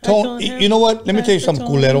 You know what? Let me tell you something,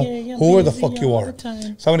 culero. Whoever the fuck you are,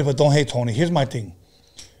 somebody, but don't hate Tony. Here's my thing: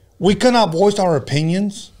 we cannot voice our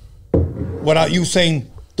opinions without you saying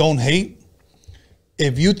don't hate.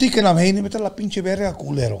 If you thinking I'm hating, vete a la pinche verga,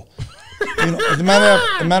 culero. You know, as a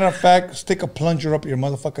matter of fact, stick a plunger up your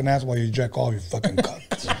motherfucking ass while you jack all your fucking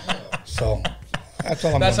cuts. So that's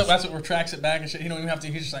all I'm. That's what retracts it back and shit. He don't even have to.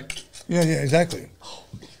 He's just like, yeah, exactly.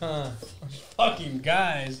 fucking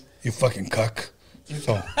guys. You fucking cuck.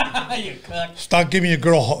 So You cuck. stop giving your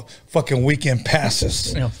girl fucking weekend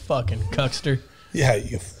passes. You fucking cuckster. Yeah,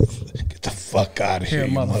 you get the fuck out of here,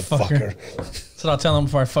 you motherfucker. motherfucker. That's what I'll tell him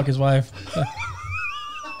before I fuck his wife.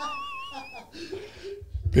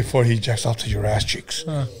 Before he jacks off to your ass cheeks.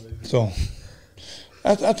 So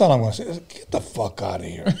that's all I'm gonna say. Get the fuck out of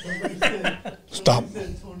here. Stop.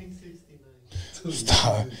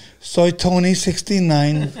 Stop. Soy Tony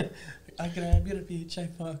 69. I grab your bitch, I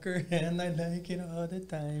fuck her, and I like it all the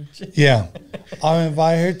time. Yeah. I'll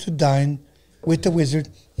invite her to dine with the wizard.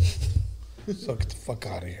 So get the fuck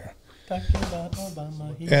out of here. Talking about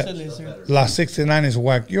Obama, he's Yeah. a lizard. La 69 is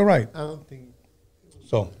whack. You're right. I don't think.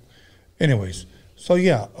 So, anyways. So,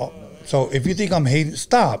 yeah. So, if you think I'm hating,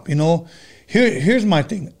 stop. You know, here's my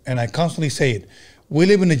thing. And I constantly say it. We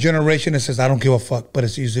live in a generation that says, I don't give a fuck, but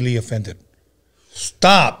it's easily offended.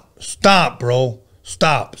 Stop. Stop, bro.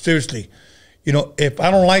 Stop. Seriously. You know, if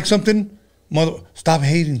I don't like something, stop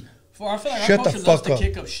hating. Fool, I feel like Shut our the culture loves fuck to up.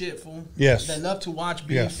 kick up shit, fool. Yes. They love to watch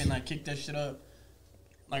beef Yes. and like kick that shit up.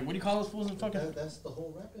 Like, what do you call those fools in fucking? That's the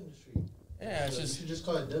whole rap industry. Yeah, it's You just should just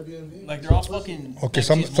call it WMV. like they're all fucking. Okay, like,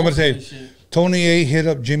 somebody chismosos say, and shit. Tony A hit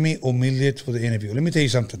up Jimmy O'Milliot for the interview. Let me tell you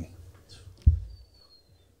something.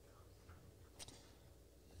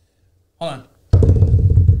 Hold on.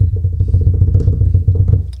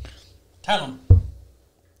 Tell him.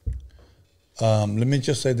 Let me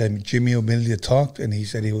just say that Jimmy Emilio talked, and he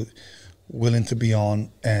said he was willing to be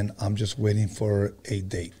on, and I'm just waiting for a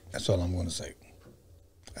date. That's all I'm going to say.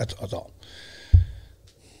 That's all.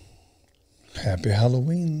 Happy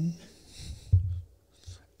Halloween.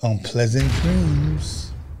 Unpleasant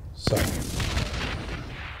dreams. So. Man,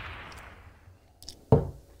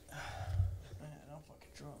 I'm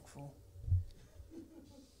fucking drunk, fool.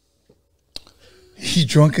 He's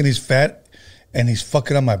drunk and he's fat, and he's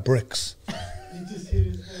fucking on my bricks. He just hit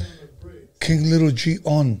his head on the bricks. King Little G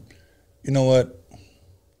on. You know what?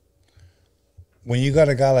 When you got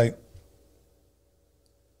a guy like,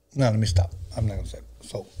 no, let me stop. I'm not gonna say it.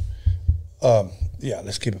 So, yeah,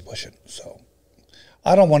 let's keep it pushing. So,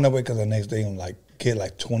 I don't want to wake up the next day and like get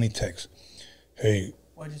like 20 texts. Hey,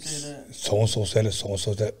 Why'd you say that? so and so said it, so and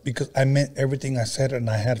so said it, because I meant everything I said and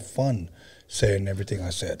I had fun saying everything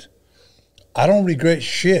I said. I don't regret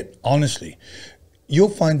shit, honestly. You'll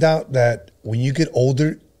find out that when you get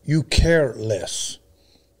older, you care less.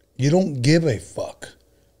 You don't give a fuck,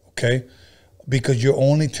 okay? Because you're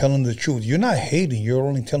only telling the truth. You're not hating, you're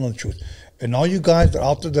only telling the truth. And all you guys that are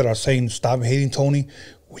out there that are saying, stop hating Tony,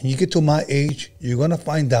 when you get to my age, you're going to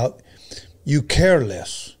find out you care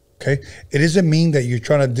less, okay? It doesn't mean that you're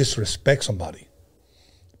trying to disrespect somebody.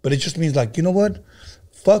 But it just means like, you know what?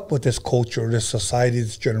 Fuck what this culture, this society,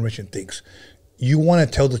 this generation thinks. You want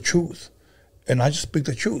to tell the truth. And I just speak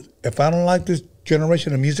the truth. If I don't like this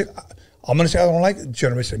generation of music, I'm going to say I don't like this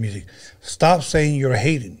generation of music. Stop saying you're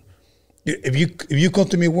hating. If you come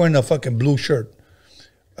to me wearing a fucking blue shirt,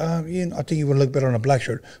 you know, I think you would look better on a black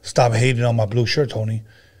shirt. Stop hating on my blue shirt, Tony.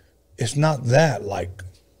 It's not that. Like,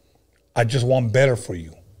 I just want better for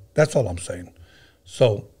you. That's all I'm saying.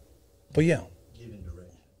 So, but yeah. Giving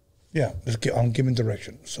direction. Yeah, I'm giving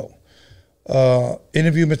direction. So,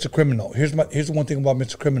 interview Mr. Criminal. Here's the one thing about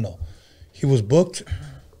Mr. Criminal. He was booked,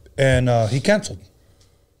 and he canceled.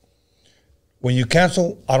 When you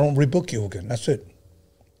cancel, I don't rebook you again. That's it.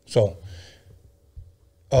 So,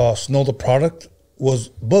 Snow the Product was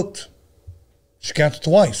booked. She canceled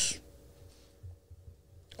twice.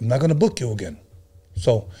 I'm not going to book you again.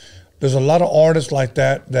 So, there's a lot of artists like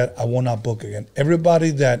that I will not book again.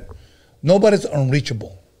 Nobody's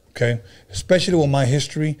unreachable, okay? Especially with my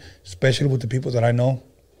history, especially with the people that I know.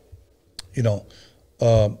 You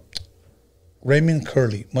know, Raymond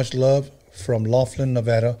Curley, much love from Laughlin,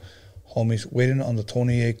 Nevada. Homies, waiting on the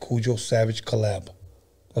Tony A. Kujo Savage collab.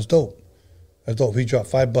 That's dope. That's dope. He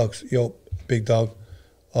dropped $5. Yo, big dog.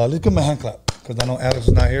 Let's give him a hand clap, because I know Alex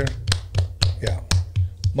is not here. Yeah.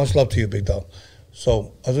 Much love to you, big dog.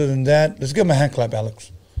 So, other than that, let's give him a hand clap,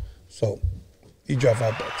 Alex. So, he dropped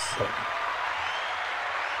 $5.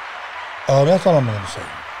 So. That's all I'm going to say.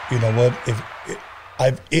 You know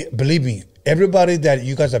what? Believe me, everybody that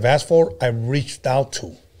you guys have asked for, I reached out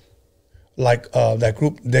to. Like that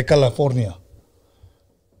group, De California.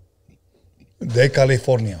 De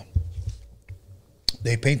California.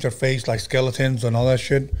 They paint their face like skeletons and all that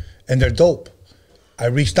shit, and they're dope. I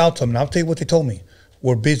reached out to them, and I'll tell you what they told me.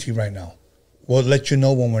 We're busy right now. We'll let you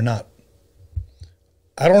know when we're not.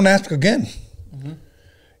 I don't ask again. Mm-hmm.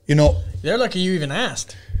 You know. They're lucky you even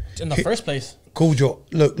asked in the first place. Kujo,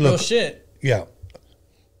 look. No shit. Yeah.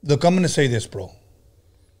 Look, I'm going to say this, bro.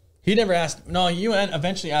 He never asked. No, you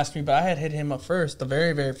eventually asked me, but I had hit him up first, the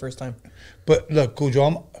very, very first time. But look,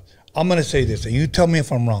 Kujo, I'm going to say this, and you tell me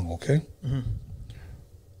if I'm wrong, okay? Mm-hmm.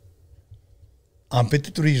 I'm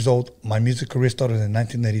 53 years old. My music career started in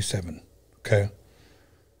 1987, okay?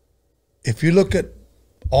 If you look at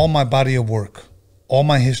all my body of work, all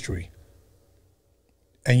my history,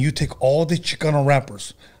 and you take all the Chicano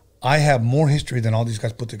rappers, I have more history than all these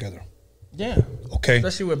guys put together. Yeah. Okay.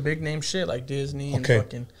 Especially with big name shit like Disney and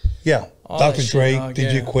fucking. Yeah. Dr. Dre,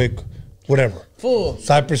 DJ Quick, whatever. Full.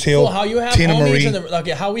 Cypress Hill. How you have Tina homies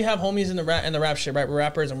Marie. how we have homies in the rap shit, right? We're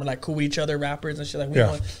rappers and we're like cool with each other, rappers and shit. Like we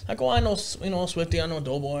know, like, oh, I know, Swifty, I know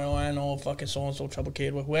Doughboy, oh, I know fucking so and so, Trouble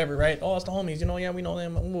Kid, whoever, right? Oh, it's the homies, yeah, we know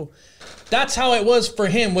them. Ooh. That's how it was for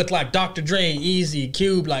him with like Dr. Dre, Easy,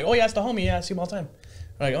 Cube, like, oh yeah, it's the homie, yeah, I see him all the time.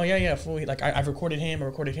 Like, oh yeah, fool. Like I've recorded him, I've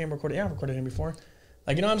recorded him before.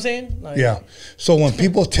 Like, you know what I'm saying? Like, yeah. So when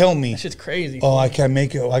people tell me, that shit's crazy. Oh, I can't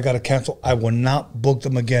make it, or I got to cancel, I will not book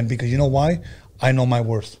them again, because you know why? I know my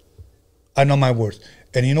worth. I know my worth.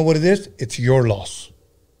 And you know what it is? It's your loss.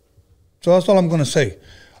 So that's all I'm going to say.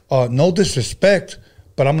 No disrespect,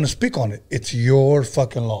 but I'm going to speak on it. It's your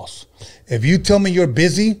fucking loss. If you tell me you're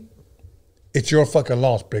busy, it's your fucking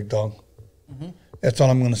loss, big dog. Mm-hmm. That's all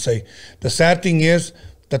I'm going to say. The sad thing is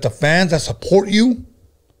that the fans that support you,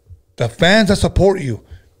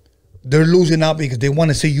 they're losing out because they want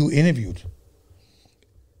to see you interviewed.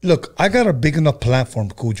 Look, I got a big enough platform,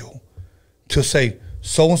 Kujo, to say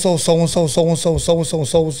so-and-so, so-and-so, so-and-so, so-and-so,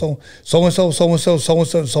 so-and-so, so-and-so, so-and-so,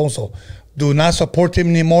 so-and-so, so-and-so. Do not support him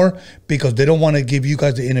anymore because they don't want to give you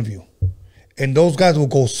guys the interview. And those guys will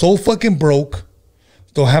go so fucking broke,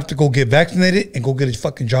 they'll have to go get vaccinated and go get a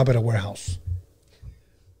fucking job at a warehouse.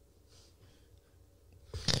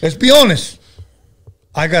 Let's be honest.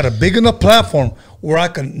 I got a big enough platform where I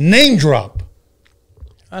can name drop.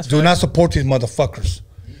 Do not support these motherfuckers.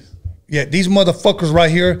 Yeah, these motherfuckers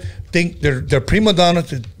right here think they're prima donnas.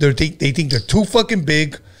 They think they're too fucking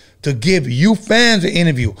big to give you fans an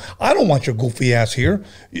interview. I don't want your goofy ass here.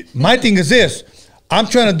 My thing is this. I'm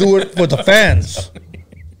trying to do it for the fans.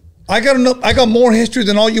 I got more history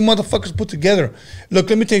than all you motherfuckers put together. Look,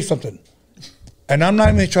 let me tell you something. And I'm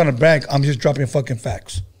not even trying to brag. I'm just dropping fucking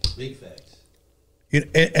facts. Big facts.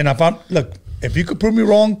 And if you could prove me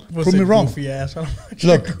wrong, prove me wrong. Goofy ass. I don't want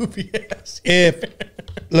Look, your goofy ass.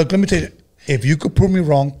 Look, let me tell you, if you could prove me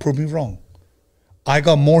wrong, prove me wrong. I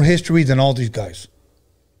got more history than all these guys.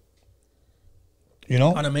 You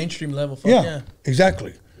know? On a mainstream level, Yeah,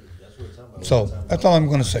 exactly. That's what we're talking about. So that's all I'm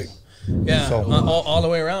going to say. Yeah, So- all the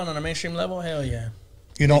way around on a mainstream level, hell yeah.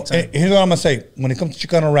 You know, and here's what I'm going to say. When it comes to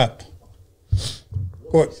Chicano rap,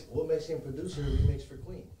 What Mexican producer remixed for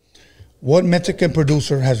Queen? what Mexican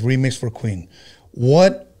producer has remixed for Queen?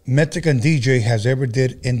 What Mexican DJ has ever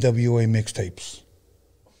did NWA mixtapes?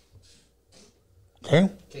 Okay?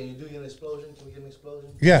 Can you do an explosion? Can we get an explosion?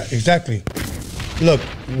 Yeah, exactly. Look,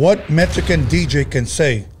 what Mexican DJ can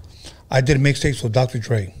say, I did mixtapes with Dr.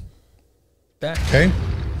 Dre, That, okay?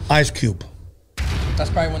 Ice Cube.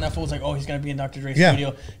 that's probably when that fool was like, oh, he's going to be in Dr. Dre's Yeah.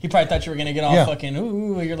 studio. He probably thought you were going to get all Yeah. fucking,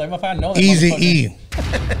 ooh, you're like, well, if I know that Easy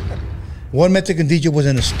motherfucker. E. One Mexican DJ was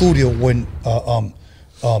in the studio when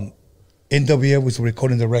NWA was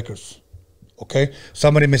recording the records. Okay?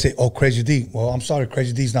 Somebody may say, oh, Crazy D. Well, I'm sorry,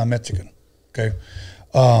 Crazy D's not Mexican. Okay?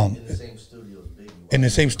 In the same studio as Biggie. In the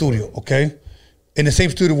same studio, okay? In the same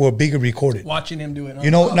studio where Biggie recorded. Watching him do it.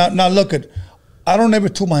 You know, now look at, I don't ever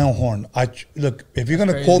toot my own horn. Look, if you're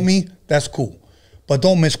gonna crazy. quote me, that's cool, but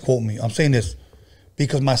don't misquote me. I'm saying this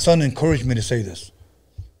because my son encouraged me to say this.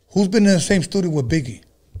 Who's been in the same studio with Biggie?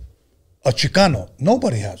 A Chicano?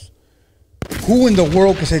 Nobody has. Who in the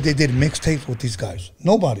world can say they did mixtapes with these guys?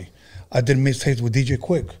 Nobody. I did mixtapes with DJ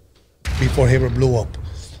Quick before he ever blew up.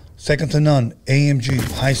 Second to none. AMG,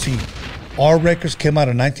 High C. Our records came out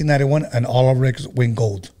in 1991, and all our records went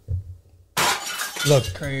gold.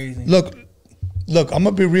 Look, Crazy. Look, I'm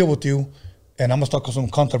gonna be real with you, and I'm gonna start some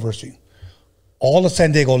controversy. All of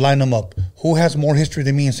San Diego, line them up. Who has more history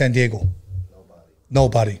than me in San Diego?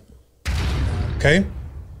 Nobody. Okay?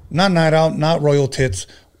 Not Night Out, not Royal Tits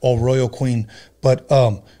or Royal Queen, but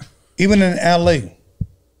even in LA,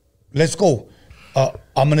 let's go.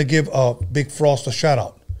 I'm gonna give Big Frost a shout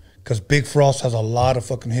out because Big Frost has a lot of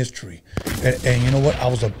fucking history, and you know what? I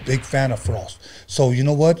was a big fan of Frost. So you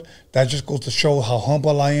know what? That just goes to show how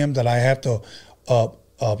humble I am that I have to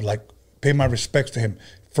like pay my respects to him.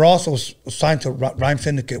 Frost was signed to Rhyme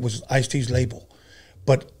Syndicate, which is Ice-T's label,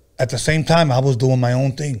 but at the same time I was doing my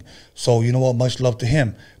own thing. So you know what? Much love to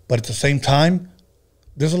him. But at the same time,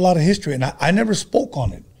 there's a lot of history, and I never spoke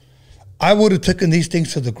on it. I would have taken these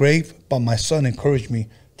things to the grave, but my son encouraged me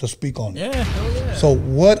to speak on it. Yeah, hell yeah. So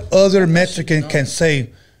what other Mexican can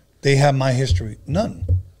say they have my history? None.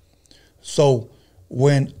 So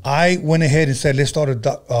when I went ahead and said, let's start a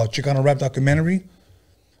Chicano rap documentary,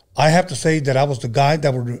 I have to say that I was the guy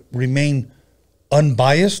that would remain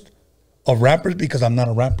unbiased of rappers because I'm not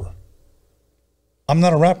a rapper. I'm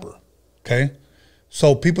not a rapper, okay?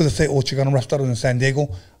 So people that say, oh, Chicano rap started in San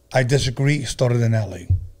Diego, I disagree, it started in LA.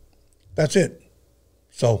 That's it.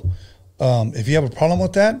 So if you have a problem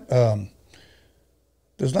with that,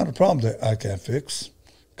 there's not a problem that I can't fix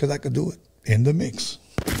because I could do it in the mix.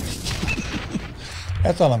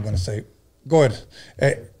 That's all I'm going to say. Go ahead.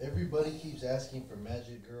 Hey, Everybody keeps asking for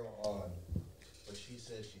Magic Girl on, but she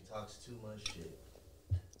says she talks too much shit.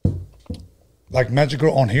 like Magic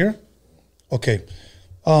Girl on here? Okay.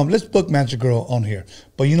 Let's book Magic Girl on here.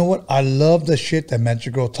 But you know what? I love the shit that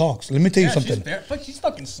Magic Girl talks. Let me tell you something. She's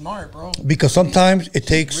fucking smart, bro. Because sometimes it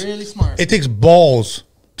takes really smart. It takes balls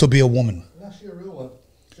to be a woman. No, she a real one.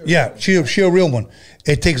 Yeah, she a real one.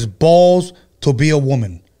 It takes balls to be a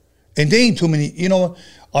woman. And they ain't too many. You know what?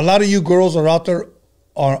 A lot of you girls are out there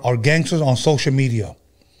are gangsters on social media.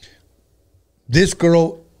 This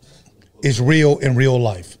girl is real in real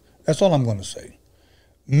life. That's all I'm going to say.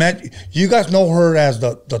 You guys know her as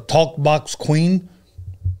the talk box queen.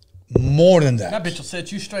 More than that. That bitch will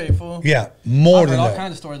set you straight, fool. Yeah, more I've than heard all that.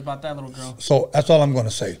 kinds of stories about that little girl. So that's all I'm going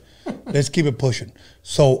to say. Let's keep it pushing.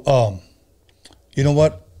 So, you know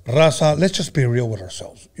what? Raza, let's just be real with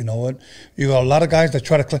ourselves. You know what? You got a lot of guys that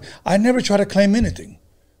try to claim. I never try to claim anything.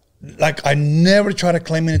 Like, I never try to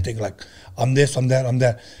claim anything. Like, I'm this, I'm that, I'm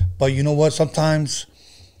that. But you know what? Sometimes,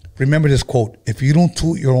 remember this quote. If you don't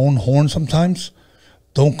toot your own horn sometimes,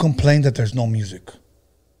 don't complain that there's no music.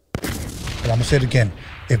 But I'm going to say it again.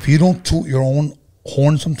 If you don't toot your own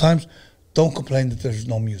horn sometimes, don't complain that there's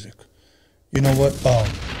no music. You know what?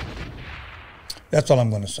 That's all I'm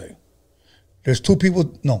going to say. There's two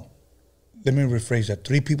people, no, let me rephrase that.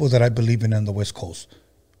 Three people that I believe in on the West Coast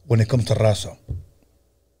when it comes to Raza.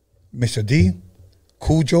 Mr. D,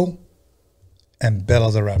 Kujo, and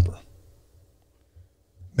Bella the Rapper.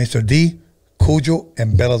 Mr. D, Kujo,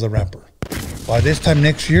 and Bella the Rapper. By this time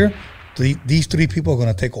next year, these three people are going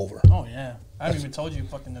to take over. Oh, yeah. I haven't even told you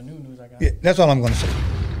fucking the new news I got. Yeah, that's all I'm going to say.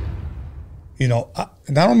 You know,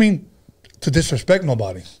 and I don't mean to disrespect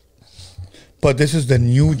nobody, but this is the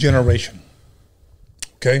new generation.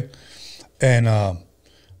 Okay? And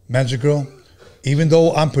Magic Girl, even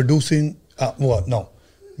though I'm producing,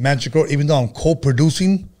 Magic Girl, even though I'm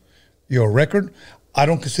co-producing your record, I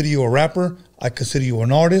don't consider you a rapper. I consider you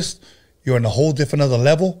an artist. You're on a whole different other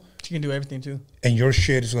level. You can do everything too. And your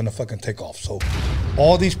shit is going to fucking take off. So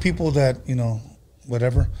all these people that, you know,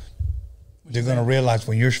 whatever, they're going to realize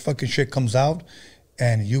when your fucking shit comes out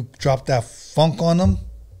and you drop that funk on them,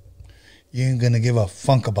 you ain't going to give a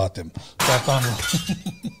funk about them. That's all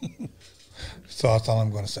so that's all I'm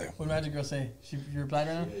going to say. What did Magic Girl say? You replied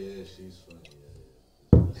right now? Yeah, she's funny.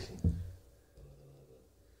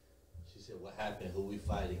 She said, what happened? Who we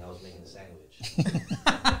fighting? I was making a sandwich.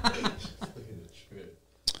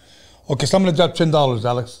 Okay, somebody dropped $10,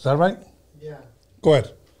 Alex. Is that right? Yeah. Go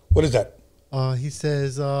ahead. What is that? He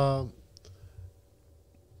says,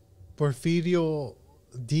 Porfirio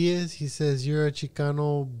Diaz, he says, you're a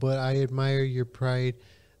Chicano, but I admire your pride.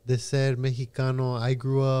 De ser Mexicano. I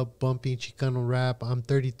grew up bumping Chicano rap. I'm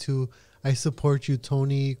 32. I support you,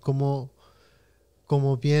 Tony. Como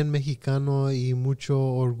bien Mexicano y mucho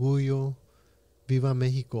orgullo. Viva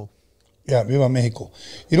Mexico. Yeah, Viva Mexico.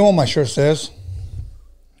 You know what my shirt says?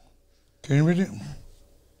 Can you read it?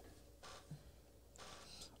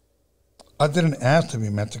 I didn't ask to be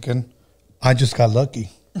Mexican. I just got lucky.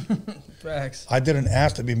 Facts. I didn't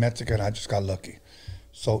ask to be Mexican. I just got lucky.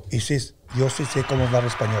 So, yo sí sé cómo hablar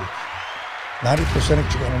español. 90% of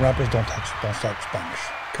Chicano rappers don't talk Spanish.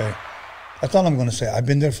 Okay? That's all I'm going to say. I've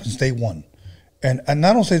been there since day one. And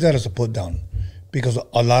I don't say that as a put down. Because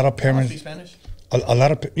a lot of parents... Speak Spanish? A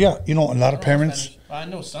lot of... Yeah, you know, a lot of parents... I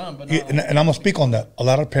know some, but... Yeah, and I'm going to speak on that. A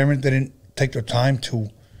lot of parents didn't take their time to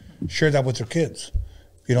share that with their kids.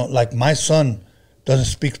 You know, like my son doesn't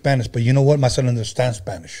speak Spanish, but you know what? My son understands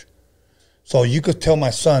Spanish. So you could tell my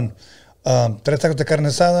son, tres tacos de carne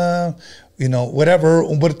asada, you know, whatever,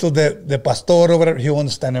 un burrito de pastor or whatever, he'll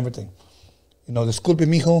understand everything. You know, disculpe,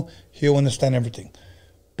 mijo, he'll understand everything.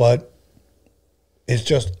 But it's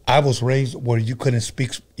just, I was raised where you couldn't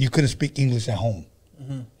speak English at home.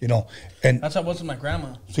 You know, and that's how it was with my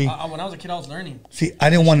grandma. See, when I was a kid, I was learning. See, I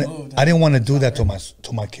didn't want to do that to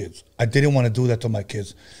my kids. I didn't want to do that to my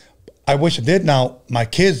kids. I wish I did. Now my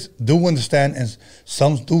kids do understand, and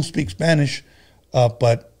some do speak Spanish,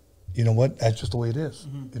 but you know what? That's just the way it is.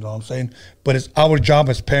 You know what I'm saying? But it's our job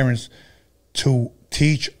as parents to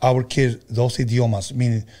teach our kids those idiomas,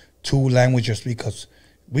 meaning 2 languages, because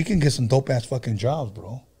we can get some dope ass fucking jobs,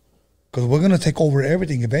 bro. Because we're gonna take over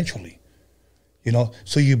everything eventually. You know,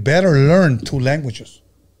 so you better learn 2 languages.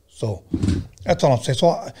 So that's all I'm saying.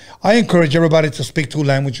 So I encourage everybody to speak 2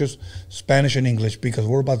 languages, Spanish and English, because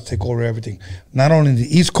we're about to take over everything. Not only in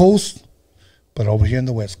the East Coast, but over here in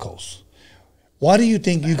the West Coast. Why do you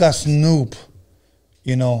think you got Snoop,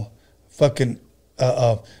 you know, fucking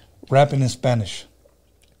rapping in Spanish?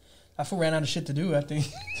 That fool ran out of shit to do, I think.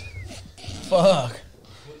 Fuck.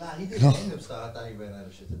 Well, nah, he didn't end up stuff. I thought he ran out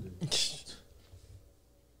of shit to do.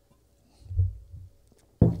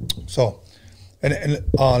 So, and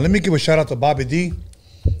let me give a shout out to Bobby D,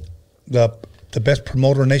 the best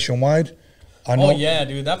promoter nationwide. I know. Oh yeah,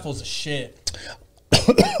 dude, that fool's a shit.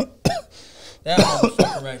 That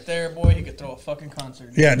motherfucker right there, boy, he could throw a fucking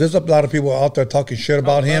concert. Dude. Yeah, there's a lot of people out there talking shit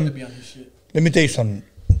about him. To be on his shit. Let me tell you something.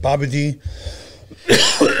 Bobby D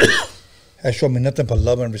has shown me nothing but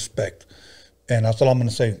love and respect, and that's all I'm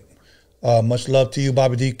gonna say. Much love to you,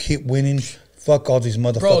 Bobby D. Keep winning. Fuck all these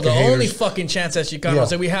motherfuckers. Bro, the haters. only fucking chance that Chicano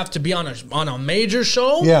is that we have to be on a major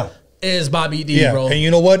show. Yeah. is Bobby D, Yeah, bro. and you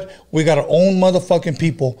know what? We got our own motherfucking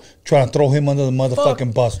people trying to throw him under the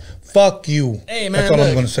motherfucking bus. Fuck you. Hey, man, That's all I'm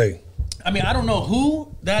look. gonna say. I mean, I don't know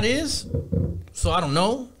who that is, so I don't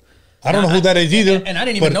know. I don't know who that is either. And I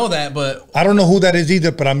didn't even know that, but I don't know who that is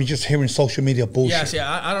either, but I'm just hearing social media bullshit. yes,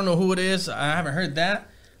 yeah, I don't know who it is. I haven't heard that.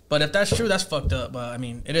 But if that's true, that's fucked up. But I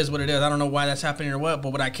mean, it is what it is. I don't know why that's happening or what.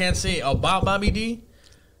 But what I can say about Bobby D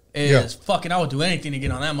is fucking, I would do anything to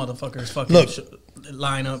get on that motherfucker's fucking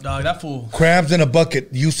lineup, dog. That fool. Crabs in a bucket.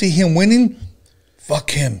 You see him winning?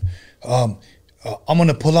 Fuck him. I'm going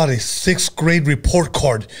to pull out a 6th grade report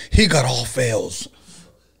card. He got all fails.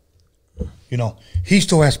 You know, he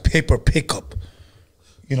still has paper pickup.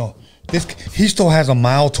 You know, he still has a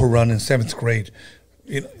mile to run in 7th grade.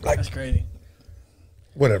 You know, like, That's crazy.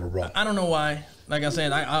 Whatever, bro. I don't know why. Like I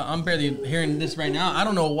said, I'm barely hearing this right now. I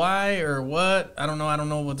don't know why or what. I don't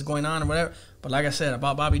know what's going on or whatever. But like I said,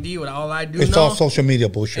 about Bobby D, what all I do It's know all social media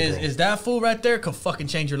bullshit, bro. is that fool right there could fucking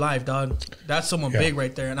change your life, dog. That's someone big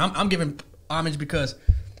right there. And I'm giving homage because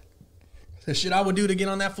the shit I would do to get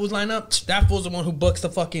on that fool's lineup, that fool's the one who books the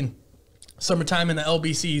fucking summertime in the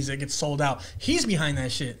LBCs that gets sold out. He's behind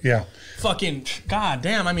that shit. Yeah. Fucking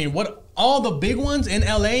goddamn. I mean, what all the big ones in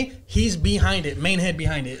LA, he's behind it, main head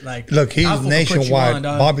behind it. Like, Look, he's that fool could put you nationwide. on,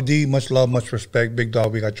 dog. Bobby D, much love, much respect. Big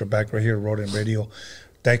dog, we got your back right here, Roadium Radio.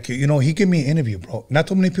 Thank you. You know, he gave me an interview, bro. Not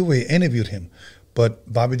too many people interviewed him,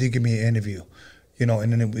 but Bobby D gave me an interview. You know,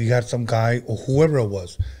 and then we had some guy or whoever it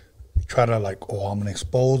was try to like, oh, I'm gonna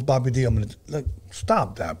expose Bobby D. I'm gonna look,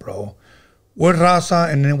 stop that, bro. We're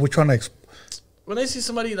Raza, and then we're trying to. When they see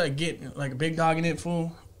somebody like get like a big dog in it,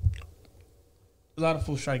 fool, a lot of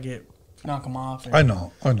fools try to knock him off. I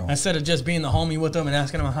know. Instead of just being the homie with him and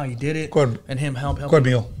asking him how you did it, and him help Go ahead,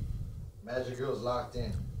 Emilio. Magic Girl's locked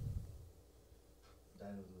in.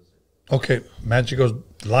 Okay, Magic Girl's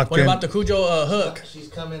locked in. What about the Kujo hook? She's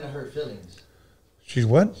coming to hurt feelings. She's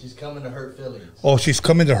what? She's coming to hurt feelings. Oh, she's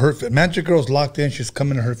coming to hurt. Magic Girl's locked in. She's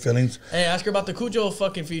coming to hurt feelings. Hey, ask her about the Kujo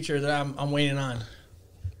fucking feature that I'm waiting on.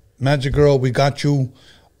 Magic Girl, we got you.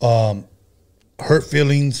 Hurt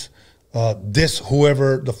feelings. This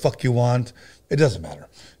whoever the fuck you want. It doesn't matter.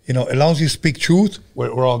 You know, as long as you speak truth,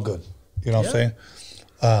 we're all good. You know what I'm saying?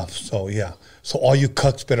 So yeah. So all you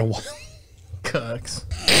cucks better watch. Cucks.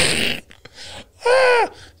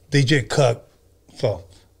 DJ Cuck. So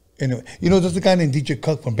anyway, you know, there's a guy named DJ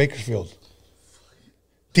Cuck from Bakersfield.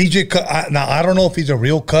 DJ Cuck. Now I don't know if he's a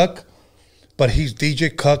real cuck, but he's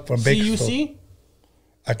DJ Cuck from Bakersfield. CUC?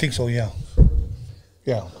 I think so. Yeah.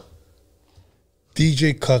 Yeah.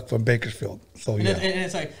 DJ Cuck from Bakersfield. So yeah. And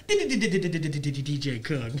it's like DJ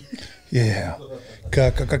Cook. Yeah.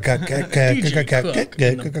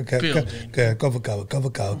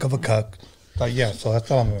 Cover cuck. Yeah, so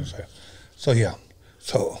that's all I'm gonna say. So yeah.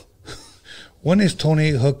 So when is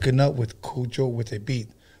Tony hooking up with Kujo with a beat?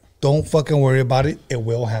 Don't fucking worry about it. It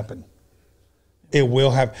will happen. It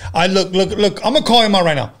will happen. Look, I'm gonna call him out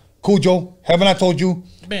right now. Kujo, haven't I told you?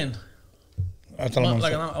 Ben. That's all I'm gonna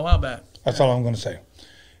like say. a while back. That's all I'm gonna say.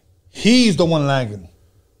 He's the one lagging.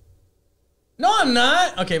 No, I'm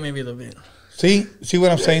not. Okay, maybe a little bit. See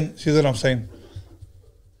what I'm saying? See what I'm saying?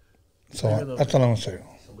 So that's all I'm gonna say.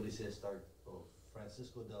 Somebody said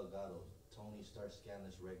Francisco Delgado, Tony start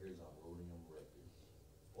Scandalous Records on Roadium Records.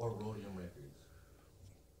 Or Roadium Records.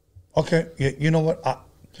 Okay, yeah, you know what?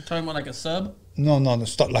 You're talking about like a sub? No,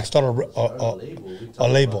 start a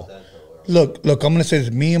label. That, Look, I'm gonna say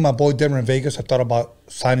this. Me and my boy Denver in Vegas, I thought about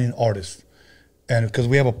signing artists, and because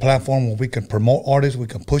we have a platform where we can promote artists, we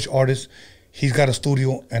can push artists. He's got a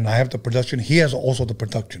studio, and I have the production. He has also the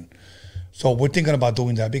production. So we're thinking about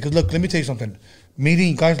doing that because look, let me tell you something.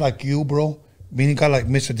 Meeting guys like you, bro, meeting guys like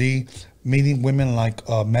Mr. D, meeting women like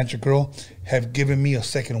Magic Girl have given me a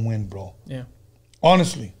second win, bro. Yeah.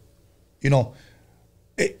 Honestly, you know,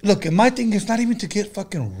 look, and my thing is not even to get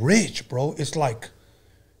fucking rich, bro. It's like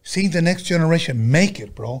seeing the next generation make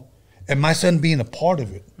it, bro, and my son being a part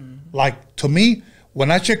of it. Mm-hmm. Like, to me,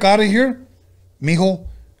 when I check out of here, mijo,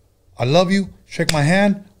 I love you, shake my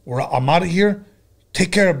hand, I'm out of here,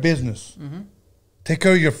 take care of business. Mm-hmm. Take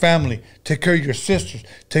care of your family, take care of your sisters,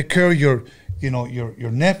 take care of your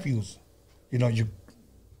nephews. You know,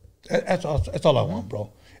 that's all I want,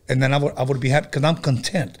 bro. And then I would be happy because I'm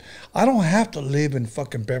content. I don't have to live in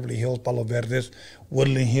fucking Beverly Hills, Palo Verdes,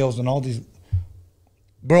 Woodland Hills, and all these.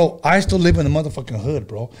 Bro, I still live in the motherfucking hood,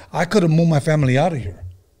 bro. I could have moved my family out of here.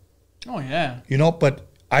 Oh, yeah. You know, but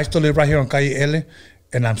I still live right here on Calle L,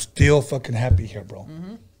 and I'm still fucking happy here, bro.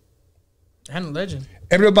 Mm-hmm. And a legend.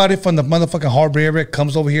 Everybody from the motherfucking Harbor area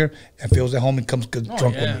comes over here and feels at home and comes drunk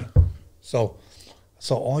with me. So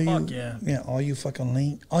all you, all you fucking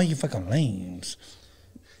lames.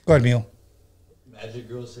 Go ahead, Neil. Magic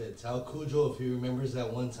Girl said, "Tell Kujo if he remembers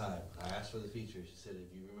that one time." I asked for the feature. She said,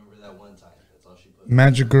 "If you remember that one time." That's all she put.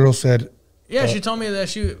 Magic Girl said, Yeah, she told me that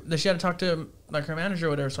she had to talk to like her manager or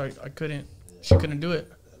whatever, so I couldn't. She couldn't do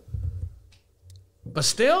it. But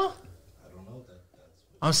still, I don't know that.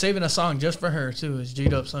 I'm saving a song just for her too. It's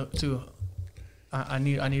G'd up too. I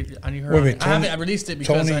need her. Wait, on wait, it. I released it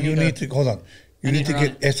because Tony, I you need to hold on. You need to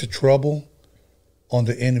get extra trouble on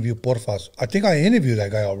the interview, porfas. I think I interviewed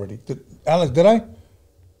that guy already. Alex, did I?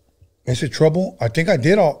 Extra trouble? I think I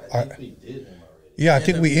did. I think we did him already. Yeah, I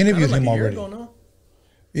think we interviewed him already.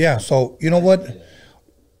 Yeah, so you know what?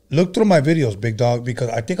 Look through my videos, big dog, because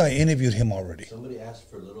I think I interviewed him already. Somebody asked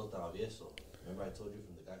for Little Travieso. Remember I told you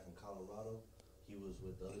from the guy from Colorado? He was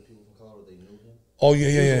with the other people from Colorado. They knew him. Oh yeah,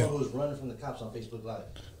 He yeah, was yeah. the one who was running from the cops on Facebook Live.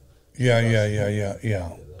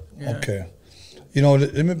 Yeah. Okay. You know,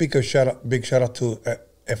 let me big shout out to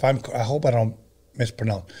I hope I don't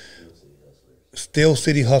mispronounce. Steel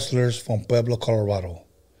City Hustlers from Pueblo, Colorado.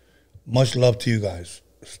 Much love to you guys.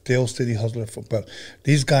 Steel City Hustlers from Pueblo.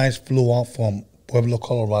 These guys flew out from Pueblo,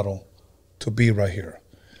 Colorado to be right here.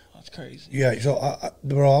 That's crazy. Yeah, so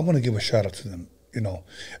bro, I'm gonna give a shout out to them. You know,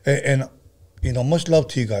 and you know, much love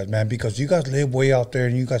to you guys, man, because you guys live way out there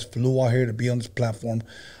and you guys flew out here to be on this platform.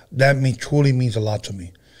 That truly means a lot to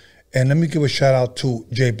me. And let me give a shout out to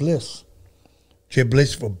Jay Bliss. Jay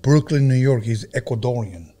Bliss from Brooklyn, New York. He's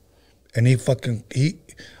Ecuadorian. And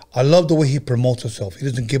I love the way he promotes himself. He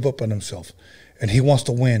doesn't give up on himself. And he wants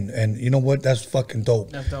to win. And you know what? That's fucking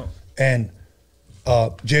dope. That's dope. And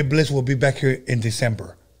Jay Bliss will be back here in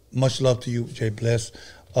December. Much love to you, Jay Bliss.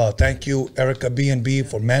 Thank you, Erica B&B,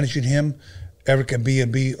 for managing him. Erica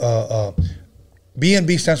B&B,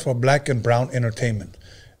 B&B stands for Black and Brown Entertainment.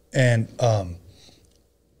 And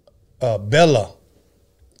Bella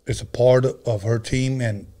is a part of her team,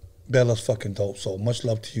 and Bella's fucking dope. So much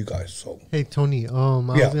love to you guys. So hey Tony, I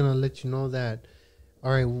was gonna let you know that.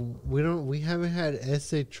 All right, we haven't had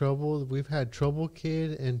essay trouble. We've had Trouble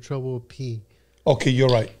Kid and Trouble P. Okay, you're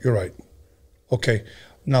right. Okay,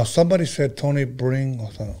 now somebody said Tony bring.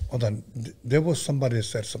 Hold on. There was somebody that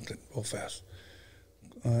said something real fast.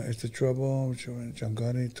 It's the trouble. John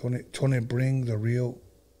Gotti. Tony bring the real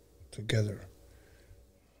together.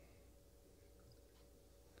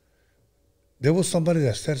 There was somebody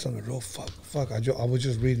that said something real fuck. I was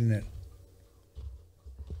just reading it.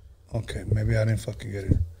 Okay, maybe I didn't fucking get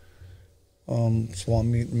it. Swamp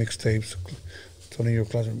Meat Mixtapes. Tony, your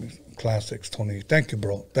classics. Tony, thank you,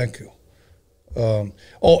 bro. Thank you.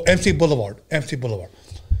 MC Boulevard.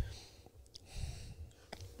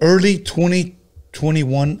 Early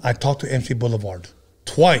 2021, I talked to MC Boulevard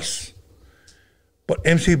twice. But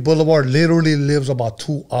MC Boulevard literally lives about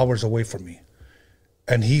 2 hours away from me.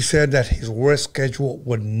 And he said that his work schedule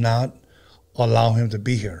would not allow him to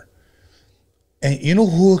be here. And you know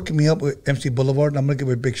who hooked me up with MC Boulevard? I'm going to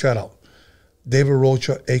give a big shout out. David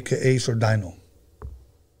Rocha, a.k.a. Sordino.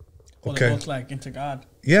 Well, okay. They both like into God.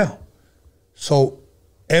 Yeah. So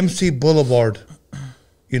MC Boulevard,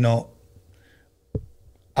 you know,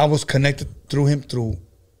 I was connected through him through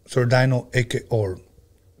Sordino, a.k.a. or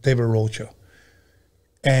David Rocha.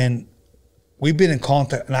 And we've been in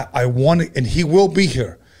contact, and I wanted, and he will be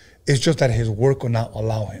here. It's just that his work will not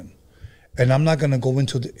allow him. And I'm not going to go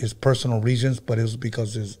into his personal reasons, but it was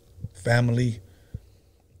because his family,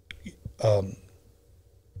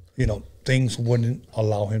 you know, things wouldn't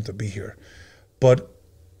allow him to be here. But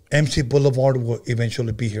MC Boulevard will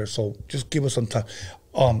eventually be here, so just give us some time.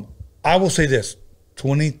 I will say this,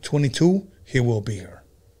 2022, he will be here.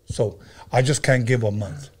 So I just can't give a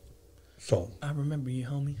month. So I remember you,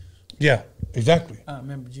 homie. Yeah, exactly. I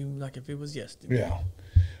remember you like if it was yesterday. Yeah.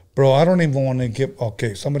 Bro, I don't even want to give,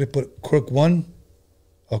 okay, somebody put Crook 1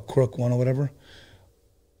 or whatever,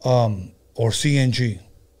 or CNG.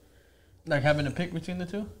 Like having a pick between the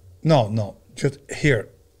two? No, just here.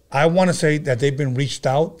 I want to say that they've been reached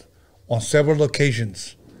out on several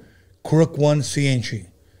occasions. Crook 1, CNG.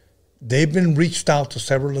 They've been reached out to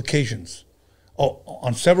several occasions,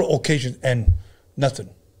 on several occasions, and nothing.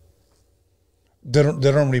 They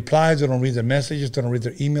don't reply. They don't read their messages. They don't read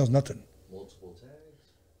their emails. Nothing. Multiple tags.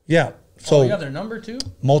 Yeah. So you got their number too.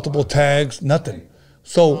 Multiple tags. Nothing.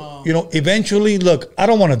 So you know, eventually, look, I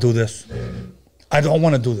don't want to do this.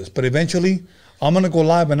 But eventually, I'm gonna go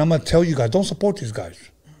live and I'm gonna tell you guys, don't support these guys.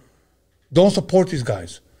 Don't support these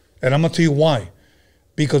guys, and I'm gonna tell you why.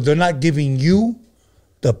 Because they're not giving you,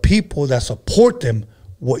 the people that support them,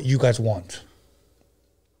 what you guys want.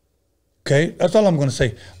 Okay, that's all I'm going to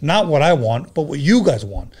say. Not what I want, but what you guys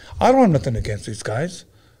want. I don't have nothing against these guys.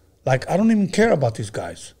 Like, I don't even care about these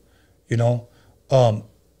guys. You know,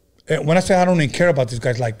 And when I say I don't even care about these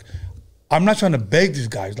guys, like, I'm not trying to beg these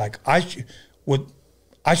guys. Like, I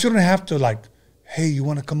shouldn't have to, like, hey, you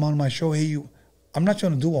want to come on my show? Hey, you. I'm not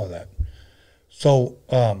trying to do all that. So,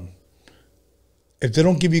 if they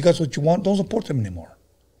don't give you guys what you want, don't support them anymore.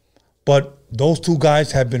 But those two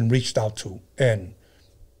guys have been reached out to, and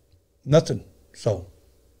nothing. So,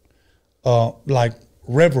 like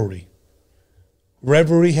Reverie.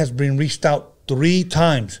 Reverie has been reached out 3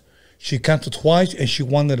 times. She canceled twice, and she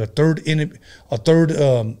wanted a third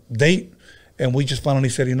date, and we just finally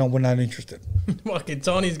said, we're not interested. Fucking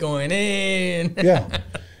Tony's going in. Yeah,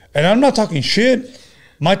 and I'm not talking shit.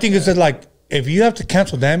 My thing is that, like, if you have to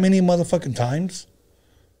cancel that many motherfucking times,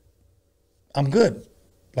 I'm good.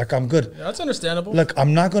 Like, I'm good. Yeah, that's understandable. Look,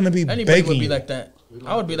 I'm not gonna be Anybody begging would be you. like that.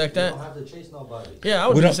 I would be like that. You don't have to chase nobody. Yeah, I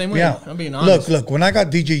would We be the don't- same way. yeah. I'm being honest. Look, when I got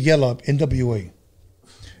DJ Yella up, NWA,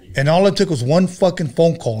 and all it took was one fucking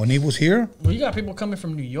phone call, and he was here. Well, you got people coming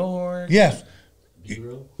from New York. Yes.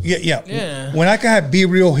 B-Real? Yeah. Yeah. When I could have Be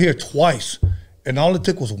Real here twice, and all it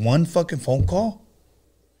took was one fucking phone call,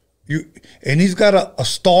 and he's got a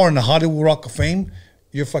star in the Hollywood Rock of Fame,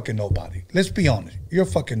 you're fucking nobody. Let's be honest. You're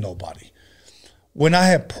fucking nobody. When I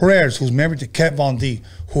have Prayers, who's married to Kat Von D,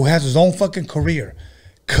 who has his own fucking career,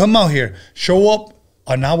 come out here, show up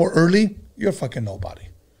an hour early, you're fucking nobody.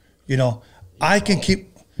 I can keep,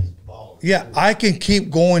 I can keep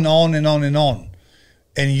going on and on and on.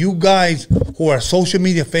 And you guys who are social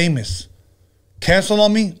media famous, cancel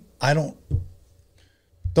on me,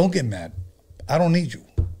 don't get mad. I don't need you.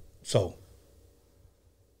 So,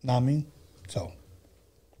 know what I mean? So,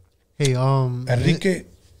 Hey, Enrique,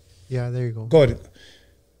 yeah, there you go. go ahead.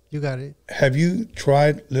 You got it. Have you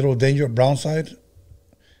tried Little Danger at Brownside?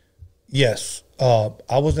 Yes. I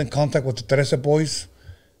was in contact with the Teresa boys,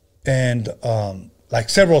 and like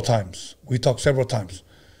several times. We talked several times.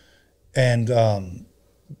 And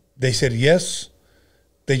they said yes.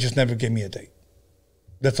 They just never gave me a date.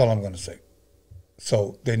 That's all I'm going to say.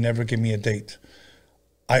 So they never gave me a date.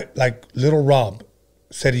 Like Little Rob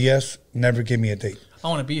said yes, never gave me a date. I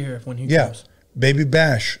want to be here when he Yeah. comes. Baby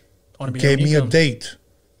Bash wanna be here gave when he me a comes. date.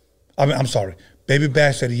 I'm sorry. Baby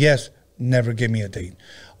Bash said yes, never gave me a date.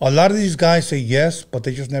 A lot of these guys say yes, but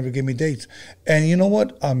they just never give me dates. And you know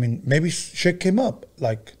what? I mean, maybe shit came up.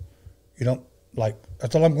 Like,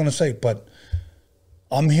 that's all I'm going to say. But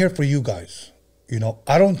I'm here for you guys.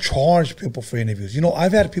 I don't charge people for interviews.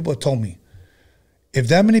 I've had people tell me, if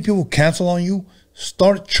that many people cancel on you,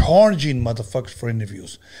 start charging motherfuckers for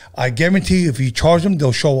interviews. I guarantee you, if you charge them,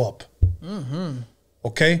 they'll show up. Mm-hmm.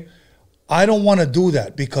 Okay? I don't want to do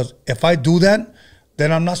that, because if I do that,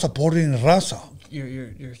 then I'm not supporting Raza.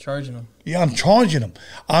 You're charging them. Yeah, I'm charging them.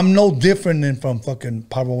 I'm no different than from fucking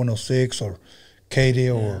Power 106 or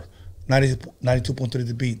KD or 92.3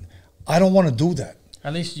 The Beat. I don't want to do that.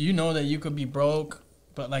 At least you know that you could be broke,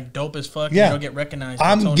 but like dope as fuck. Yeah. You don't get recognized.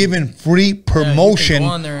 by I'm Tony. giving free promotion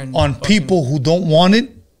on there and on fucking- people who don't want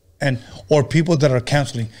it, or people that are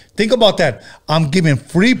canceling. Think about that. I'm giving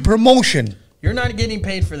free promotion. You're not getting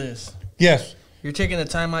paid for this. Yes. You're taking the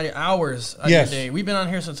time out of hours of Yes. your day. We've been on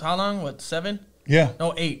here since how long? What, 7? Yeah.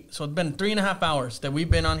 No, 8. So it's been 3.5 hours that we've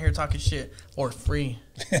been on here talking shit for free.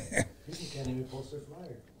 People can't even post their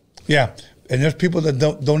flyer. Yeah. And there's people that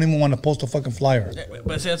don't even want to post a fucking flyer.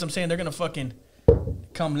 But see, that's what I'm saying. They're gonna fucking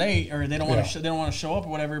come late, or they don't want Yeah. to. They don't want to show up or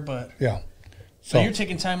whatever. But Yeah. so you're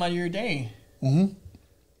taking time out of your day. Mm-hmm.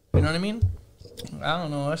 You know what I mean? I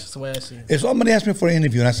don't know. That's just the way I see it. If somebody asked me for an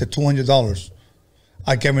interview and I said $200,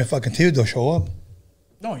 I guarantee fucking tell you they'll show up.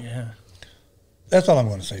 Oh yeah. That's all I'm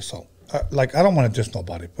going to say. So, I don't want to diss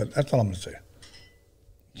nobody, but that's all I'm going to say.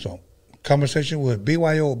 So, conversation with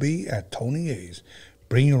BYOB at Tony A's.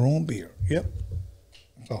 Bring your own beer. Yep.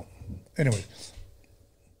 So, anyway.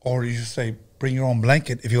 Or you should say, bring your own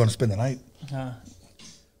blanket if you want to spend the night.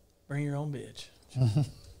 Bring your own bitch.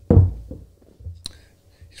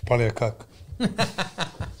 He's probably a cuck.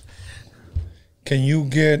 Can you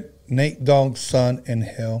get Nate Dogg's son in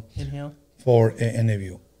hell Inhale. for an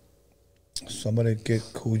interview? Somebody get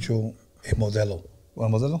Kujo a modelo.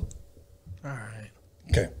 Want a modelo? All right.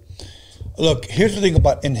 Okay. Look, here's the thing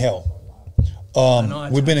about In Hell.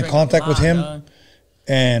 We've been in contact with him,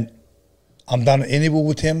 and I'm down to interview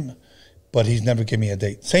with him, but he's never given me a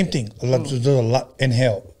date. Same thing. There's a lot In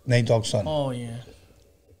Hell, Nate Dogg's son. Oh yeah.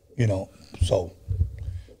 So.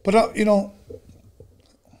 But, I'm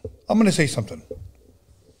going to say something.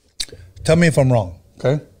 Tell me if I'm wrong,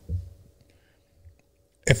 okay?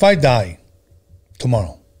 If I die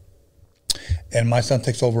tomorrow and my son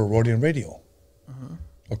takes over Roadium Radio,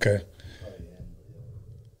 okay?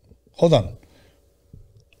 Hold on.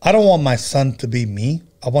 I don't want my son to be me.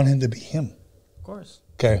 I want him to be him. Of course.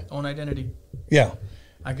 Okay. Own identity. Yeah.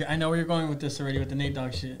 I know where you're going with this already with the Nate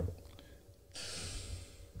Dogg shit.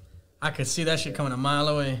 I could see that shit coming a mile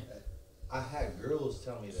away. I had girls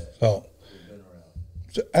tell me that. So, They've been around.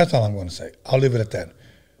 so that's all I'm going to say. I'll leave it at that.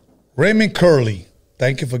 Raymond Curley,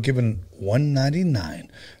 thank you for giving $1.99.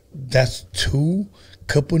 That's 2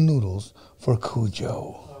 cup of noodles for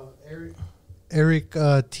Kujo. Eric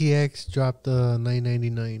TX dropped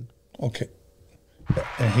 $9.99. Okay.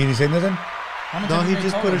 And he didn't say nothing? No, he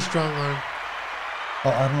just put a strong arm. Oh,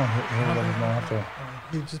 I don't know. He'll let us know after.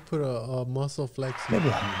 He just put a muscle flex. Maybe $100.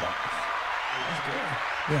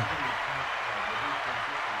 Yeah.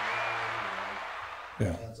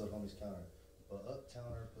 Yeah. Canceled homie's counter. But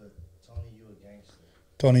Uptowner put Tony, you a gangster.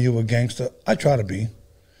 Tony, you a gangster. I try to be.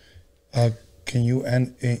 Can you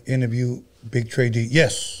interview Big Trey D?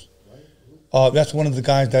 Yes. That's one of the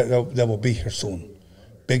guys that will be here soon.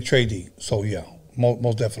 Big Trey D. So, yeah,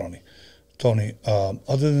 most definitely. Tony.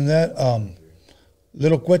 Other than that,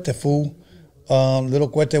 Little Cuete, fool. Little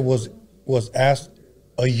Cuete was asked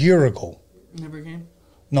a year ago. Never came?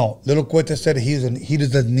 No, Little Cuete said he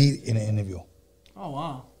doesn't need an interview. Oh,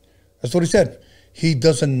 wow. That's what he said. He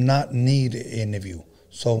doesn't not need an interview.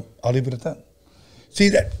 So I'll leave it at that. See,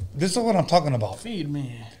 this is what I'm talking about. Feed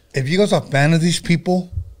me. If you guys are a fan of these people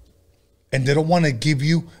and they don't want to give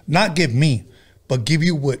you, not give me, but give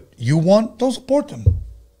you what you want, don't support them.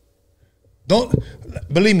 Don't,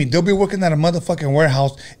 believe me, they'll be working at a motherfucking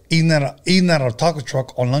warehouse eating at a taco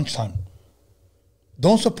truck on lunchtime.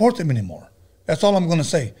 Don't support them anymore. That's all I'm going to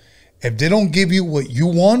say. If they don't give you what you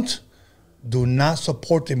want, do not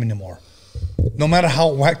support them anymore. No matter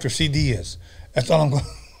how whack their CD is. That's all I'm going to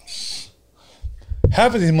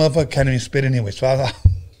half of these motherfuckers can't even spit anyway. So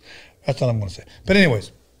that's all I'm going to say. But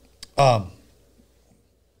anyways,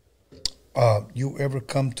 you ever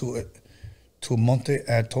come to Monte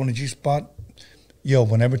at Tony G's spot? Yo,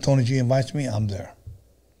 whenever Tony G invites me, I'm there.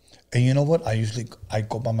 And you know what? I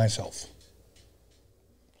go by myself.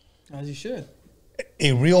 As you should.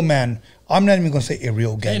 A real man. I'm not even going to say a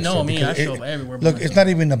real gangster. They know me. I show up everywhere. Look, it's not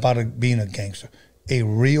even about being a gangster. A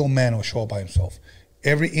real man will show up by himself.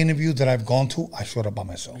 Every interview that I've gone to, I showed up by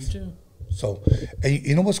myself. Me too. So, and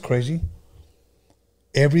you know what's crazy?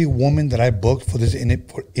 Every woman that I booked for this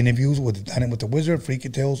for interviews with Dining with the Wizard, Freaky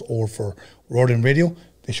Tales, or for Roadium Radio,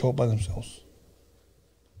 they show up by themselves.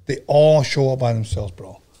 They all show up by themselves,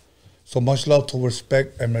 bro. So much love to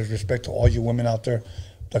respect and respect to all you women out there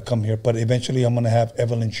that come here. But eventually, I'm gonna have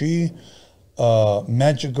Evelyn G,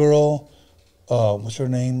 Magic Girl, what's her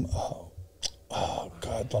name? Oh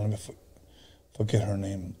God, don't let me forget her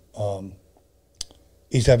name.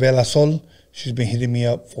 Isabella Sol. She's been hitting me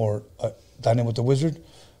up for Dining with the Wizard,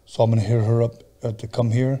 so I'm gonna hit her up to come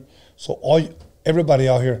here. So everybody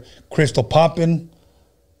out here, Crystal Poppin,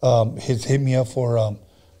 has hit me up for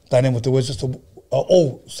Dining with the Wizard.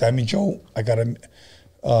 So, Sammy Joe, I gotta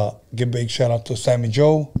give a big shout out to Sammy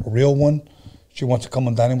Joe, a real one. She wants to come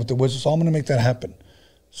on Dining with the Wizard, so I'm gonna make that happen.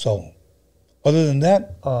 So, other than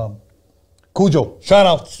that, Kujo, shout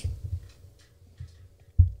outs.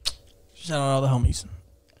 Shout out all the homies.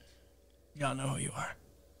 Y'all know who you are.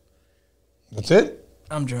 That's it?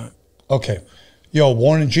 I'm drunk. Okay. Yo,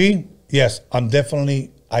 Warren G, yes, I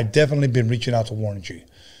definitely been reaching out to Warren G.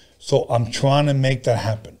 So I'm trying to make that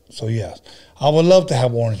happen. So yes, I would love to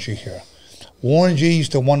have Warren G here. Warren G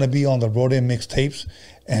used to want to be on the Roadium Mixtapes,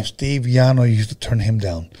 and Steve Yano used to turn him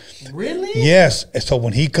down. Really? Yes. And so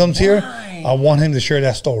when he comes here, I want him to share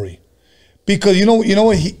that story. Because you know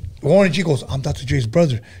what Warren G goes, I'm Dr. Dre's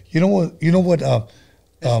brother. You know what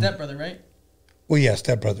Stepbrother, right? well, yeah,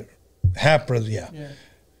 stepbrother. Half brother, yeah.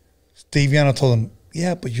 Steve Yano told him,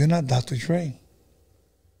 yeah, but you're not Dr. Dre.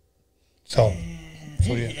 So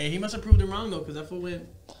yeah. He must have proved him wrong, though, because that fool went.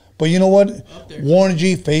 But you know what? Up there. Warren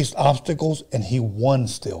G faced obstacles, and he won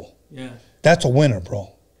still. Yeah. That's a winner,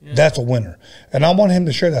 bro. Yeah. That's a winner. And I want him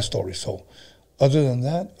to share that story. So other than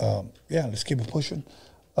that, yeah, let's keep it pushing.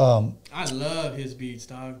 I love his beats,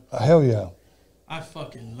 dog. Hell yeah. I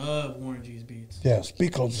fucking love Warren G's beats. Yeah,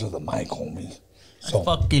 speak closer to the mic, homie. So, I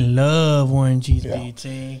fucking love Warren G's beats,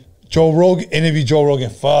 eh? Joe Rogan, interview Joe Rogan.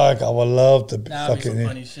 Fuck, I would love to That would be some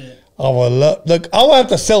funny shit. I would love, look, I would have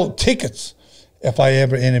to sell tickets if I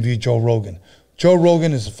ever interview Joe Rogan. Joe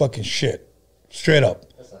Rogan is a fucking shit. Straight up.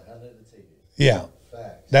 That's a hell of a ticket. Yeah.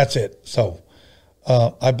 Facts. That's it. So,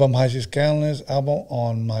 I bump High Scandalous album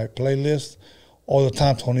on my playlist all the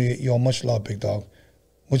time, Tony. Yo, much love, big dog.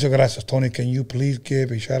 Muchas gracias, Tony. Can you please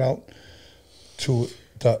give a shout out to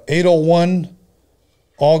the 801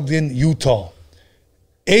 Ogden, Utah.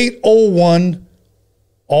 801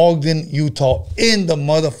 Ogden, Utah, in the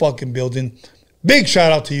motherfucking building. Big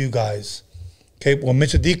shout out to you guys. Okay, when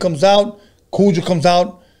Mr. D comes out, Kujo comes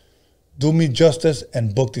out, do me justice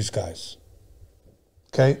and book these guys.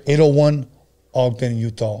 Okay, 801 Ogden,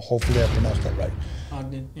 Utah. Hopefully I pronounced that right.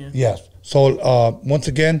 Ogden, yeah. Yes. So once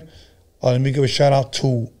again, let me give a shout out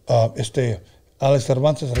to Alex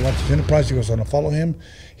Cervantes Enterprise. You guys want to follow him.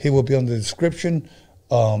 He will be on the description.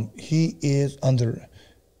 He is under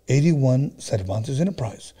 81 Cervantes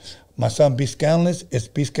Enterprise. My son, B. Scanless, it's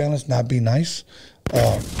B. Scanless, not Be Nice.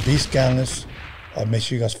 B. Scanless, make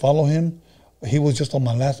sure you guys follow him. He was just on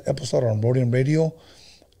my last episode on Roadium Radio.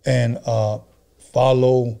 And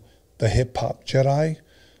follow the Hip Hop Jedi.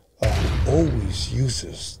 Always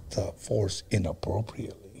uses the Force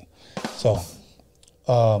inappropriately. So,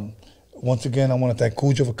 once again, I want to thank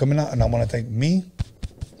Kujo for coming out, and I want to thank me,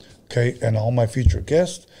 okay, and all my future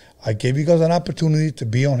guests. I gave you guys an opportunity to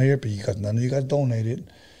be on here, but you guys, none of you guys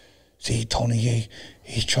donated. See, Tony,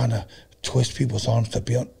 he's trying to twist people's arms to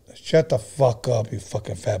be on. Shut the fuck up, you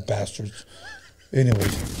fucking fat bastards.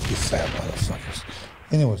 Anyways, you fat motherfuckers.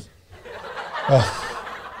 Anyways,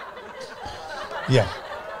 yeah.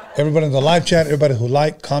 Everybody in the live chat, everybody who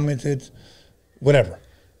liked, commented, whatever.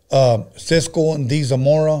 Cisco and D.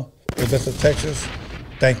 Zamora, Odessa, Texas,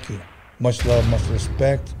 thank you. Much love, much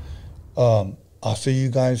respect. I'll see you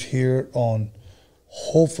guys here on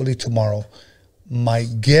hopefully tomorrow. My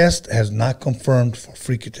guest has not confirmed for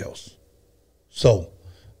Freaky Tales. So,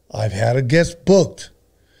 I've had a guest booked,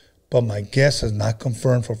 but my guest has not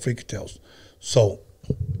confirmed for Freaky Tales. So,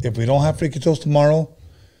 if we don't have Freaky Tales tomorrow,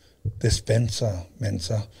 dispensa,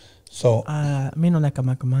 mensa. So, me no like a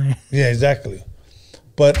yeah, exactly.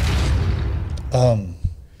 But,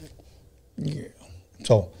 yeah.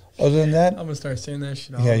 So, other than that, I'm gonna start saying that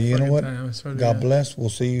shit. yeah, you know what? Time. God bless. We'll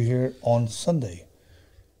see you here on Sunday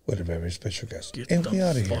with a very special guest. And we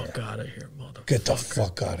out of here. Fuck out of here, motherfucker. Get the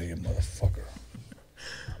fuck out of here, motherfucker.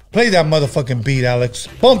 Play that motherfucking beat, Alex.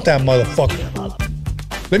 Bump that motherfucker.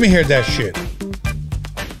 Let me hear that shit.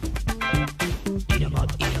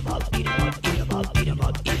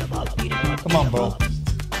 Come on, bro.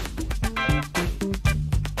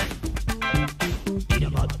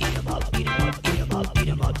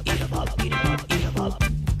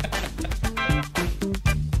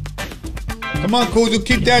 Come on, Kujo,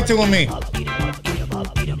 keep dancing with me.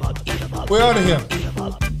 We're out of here.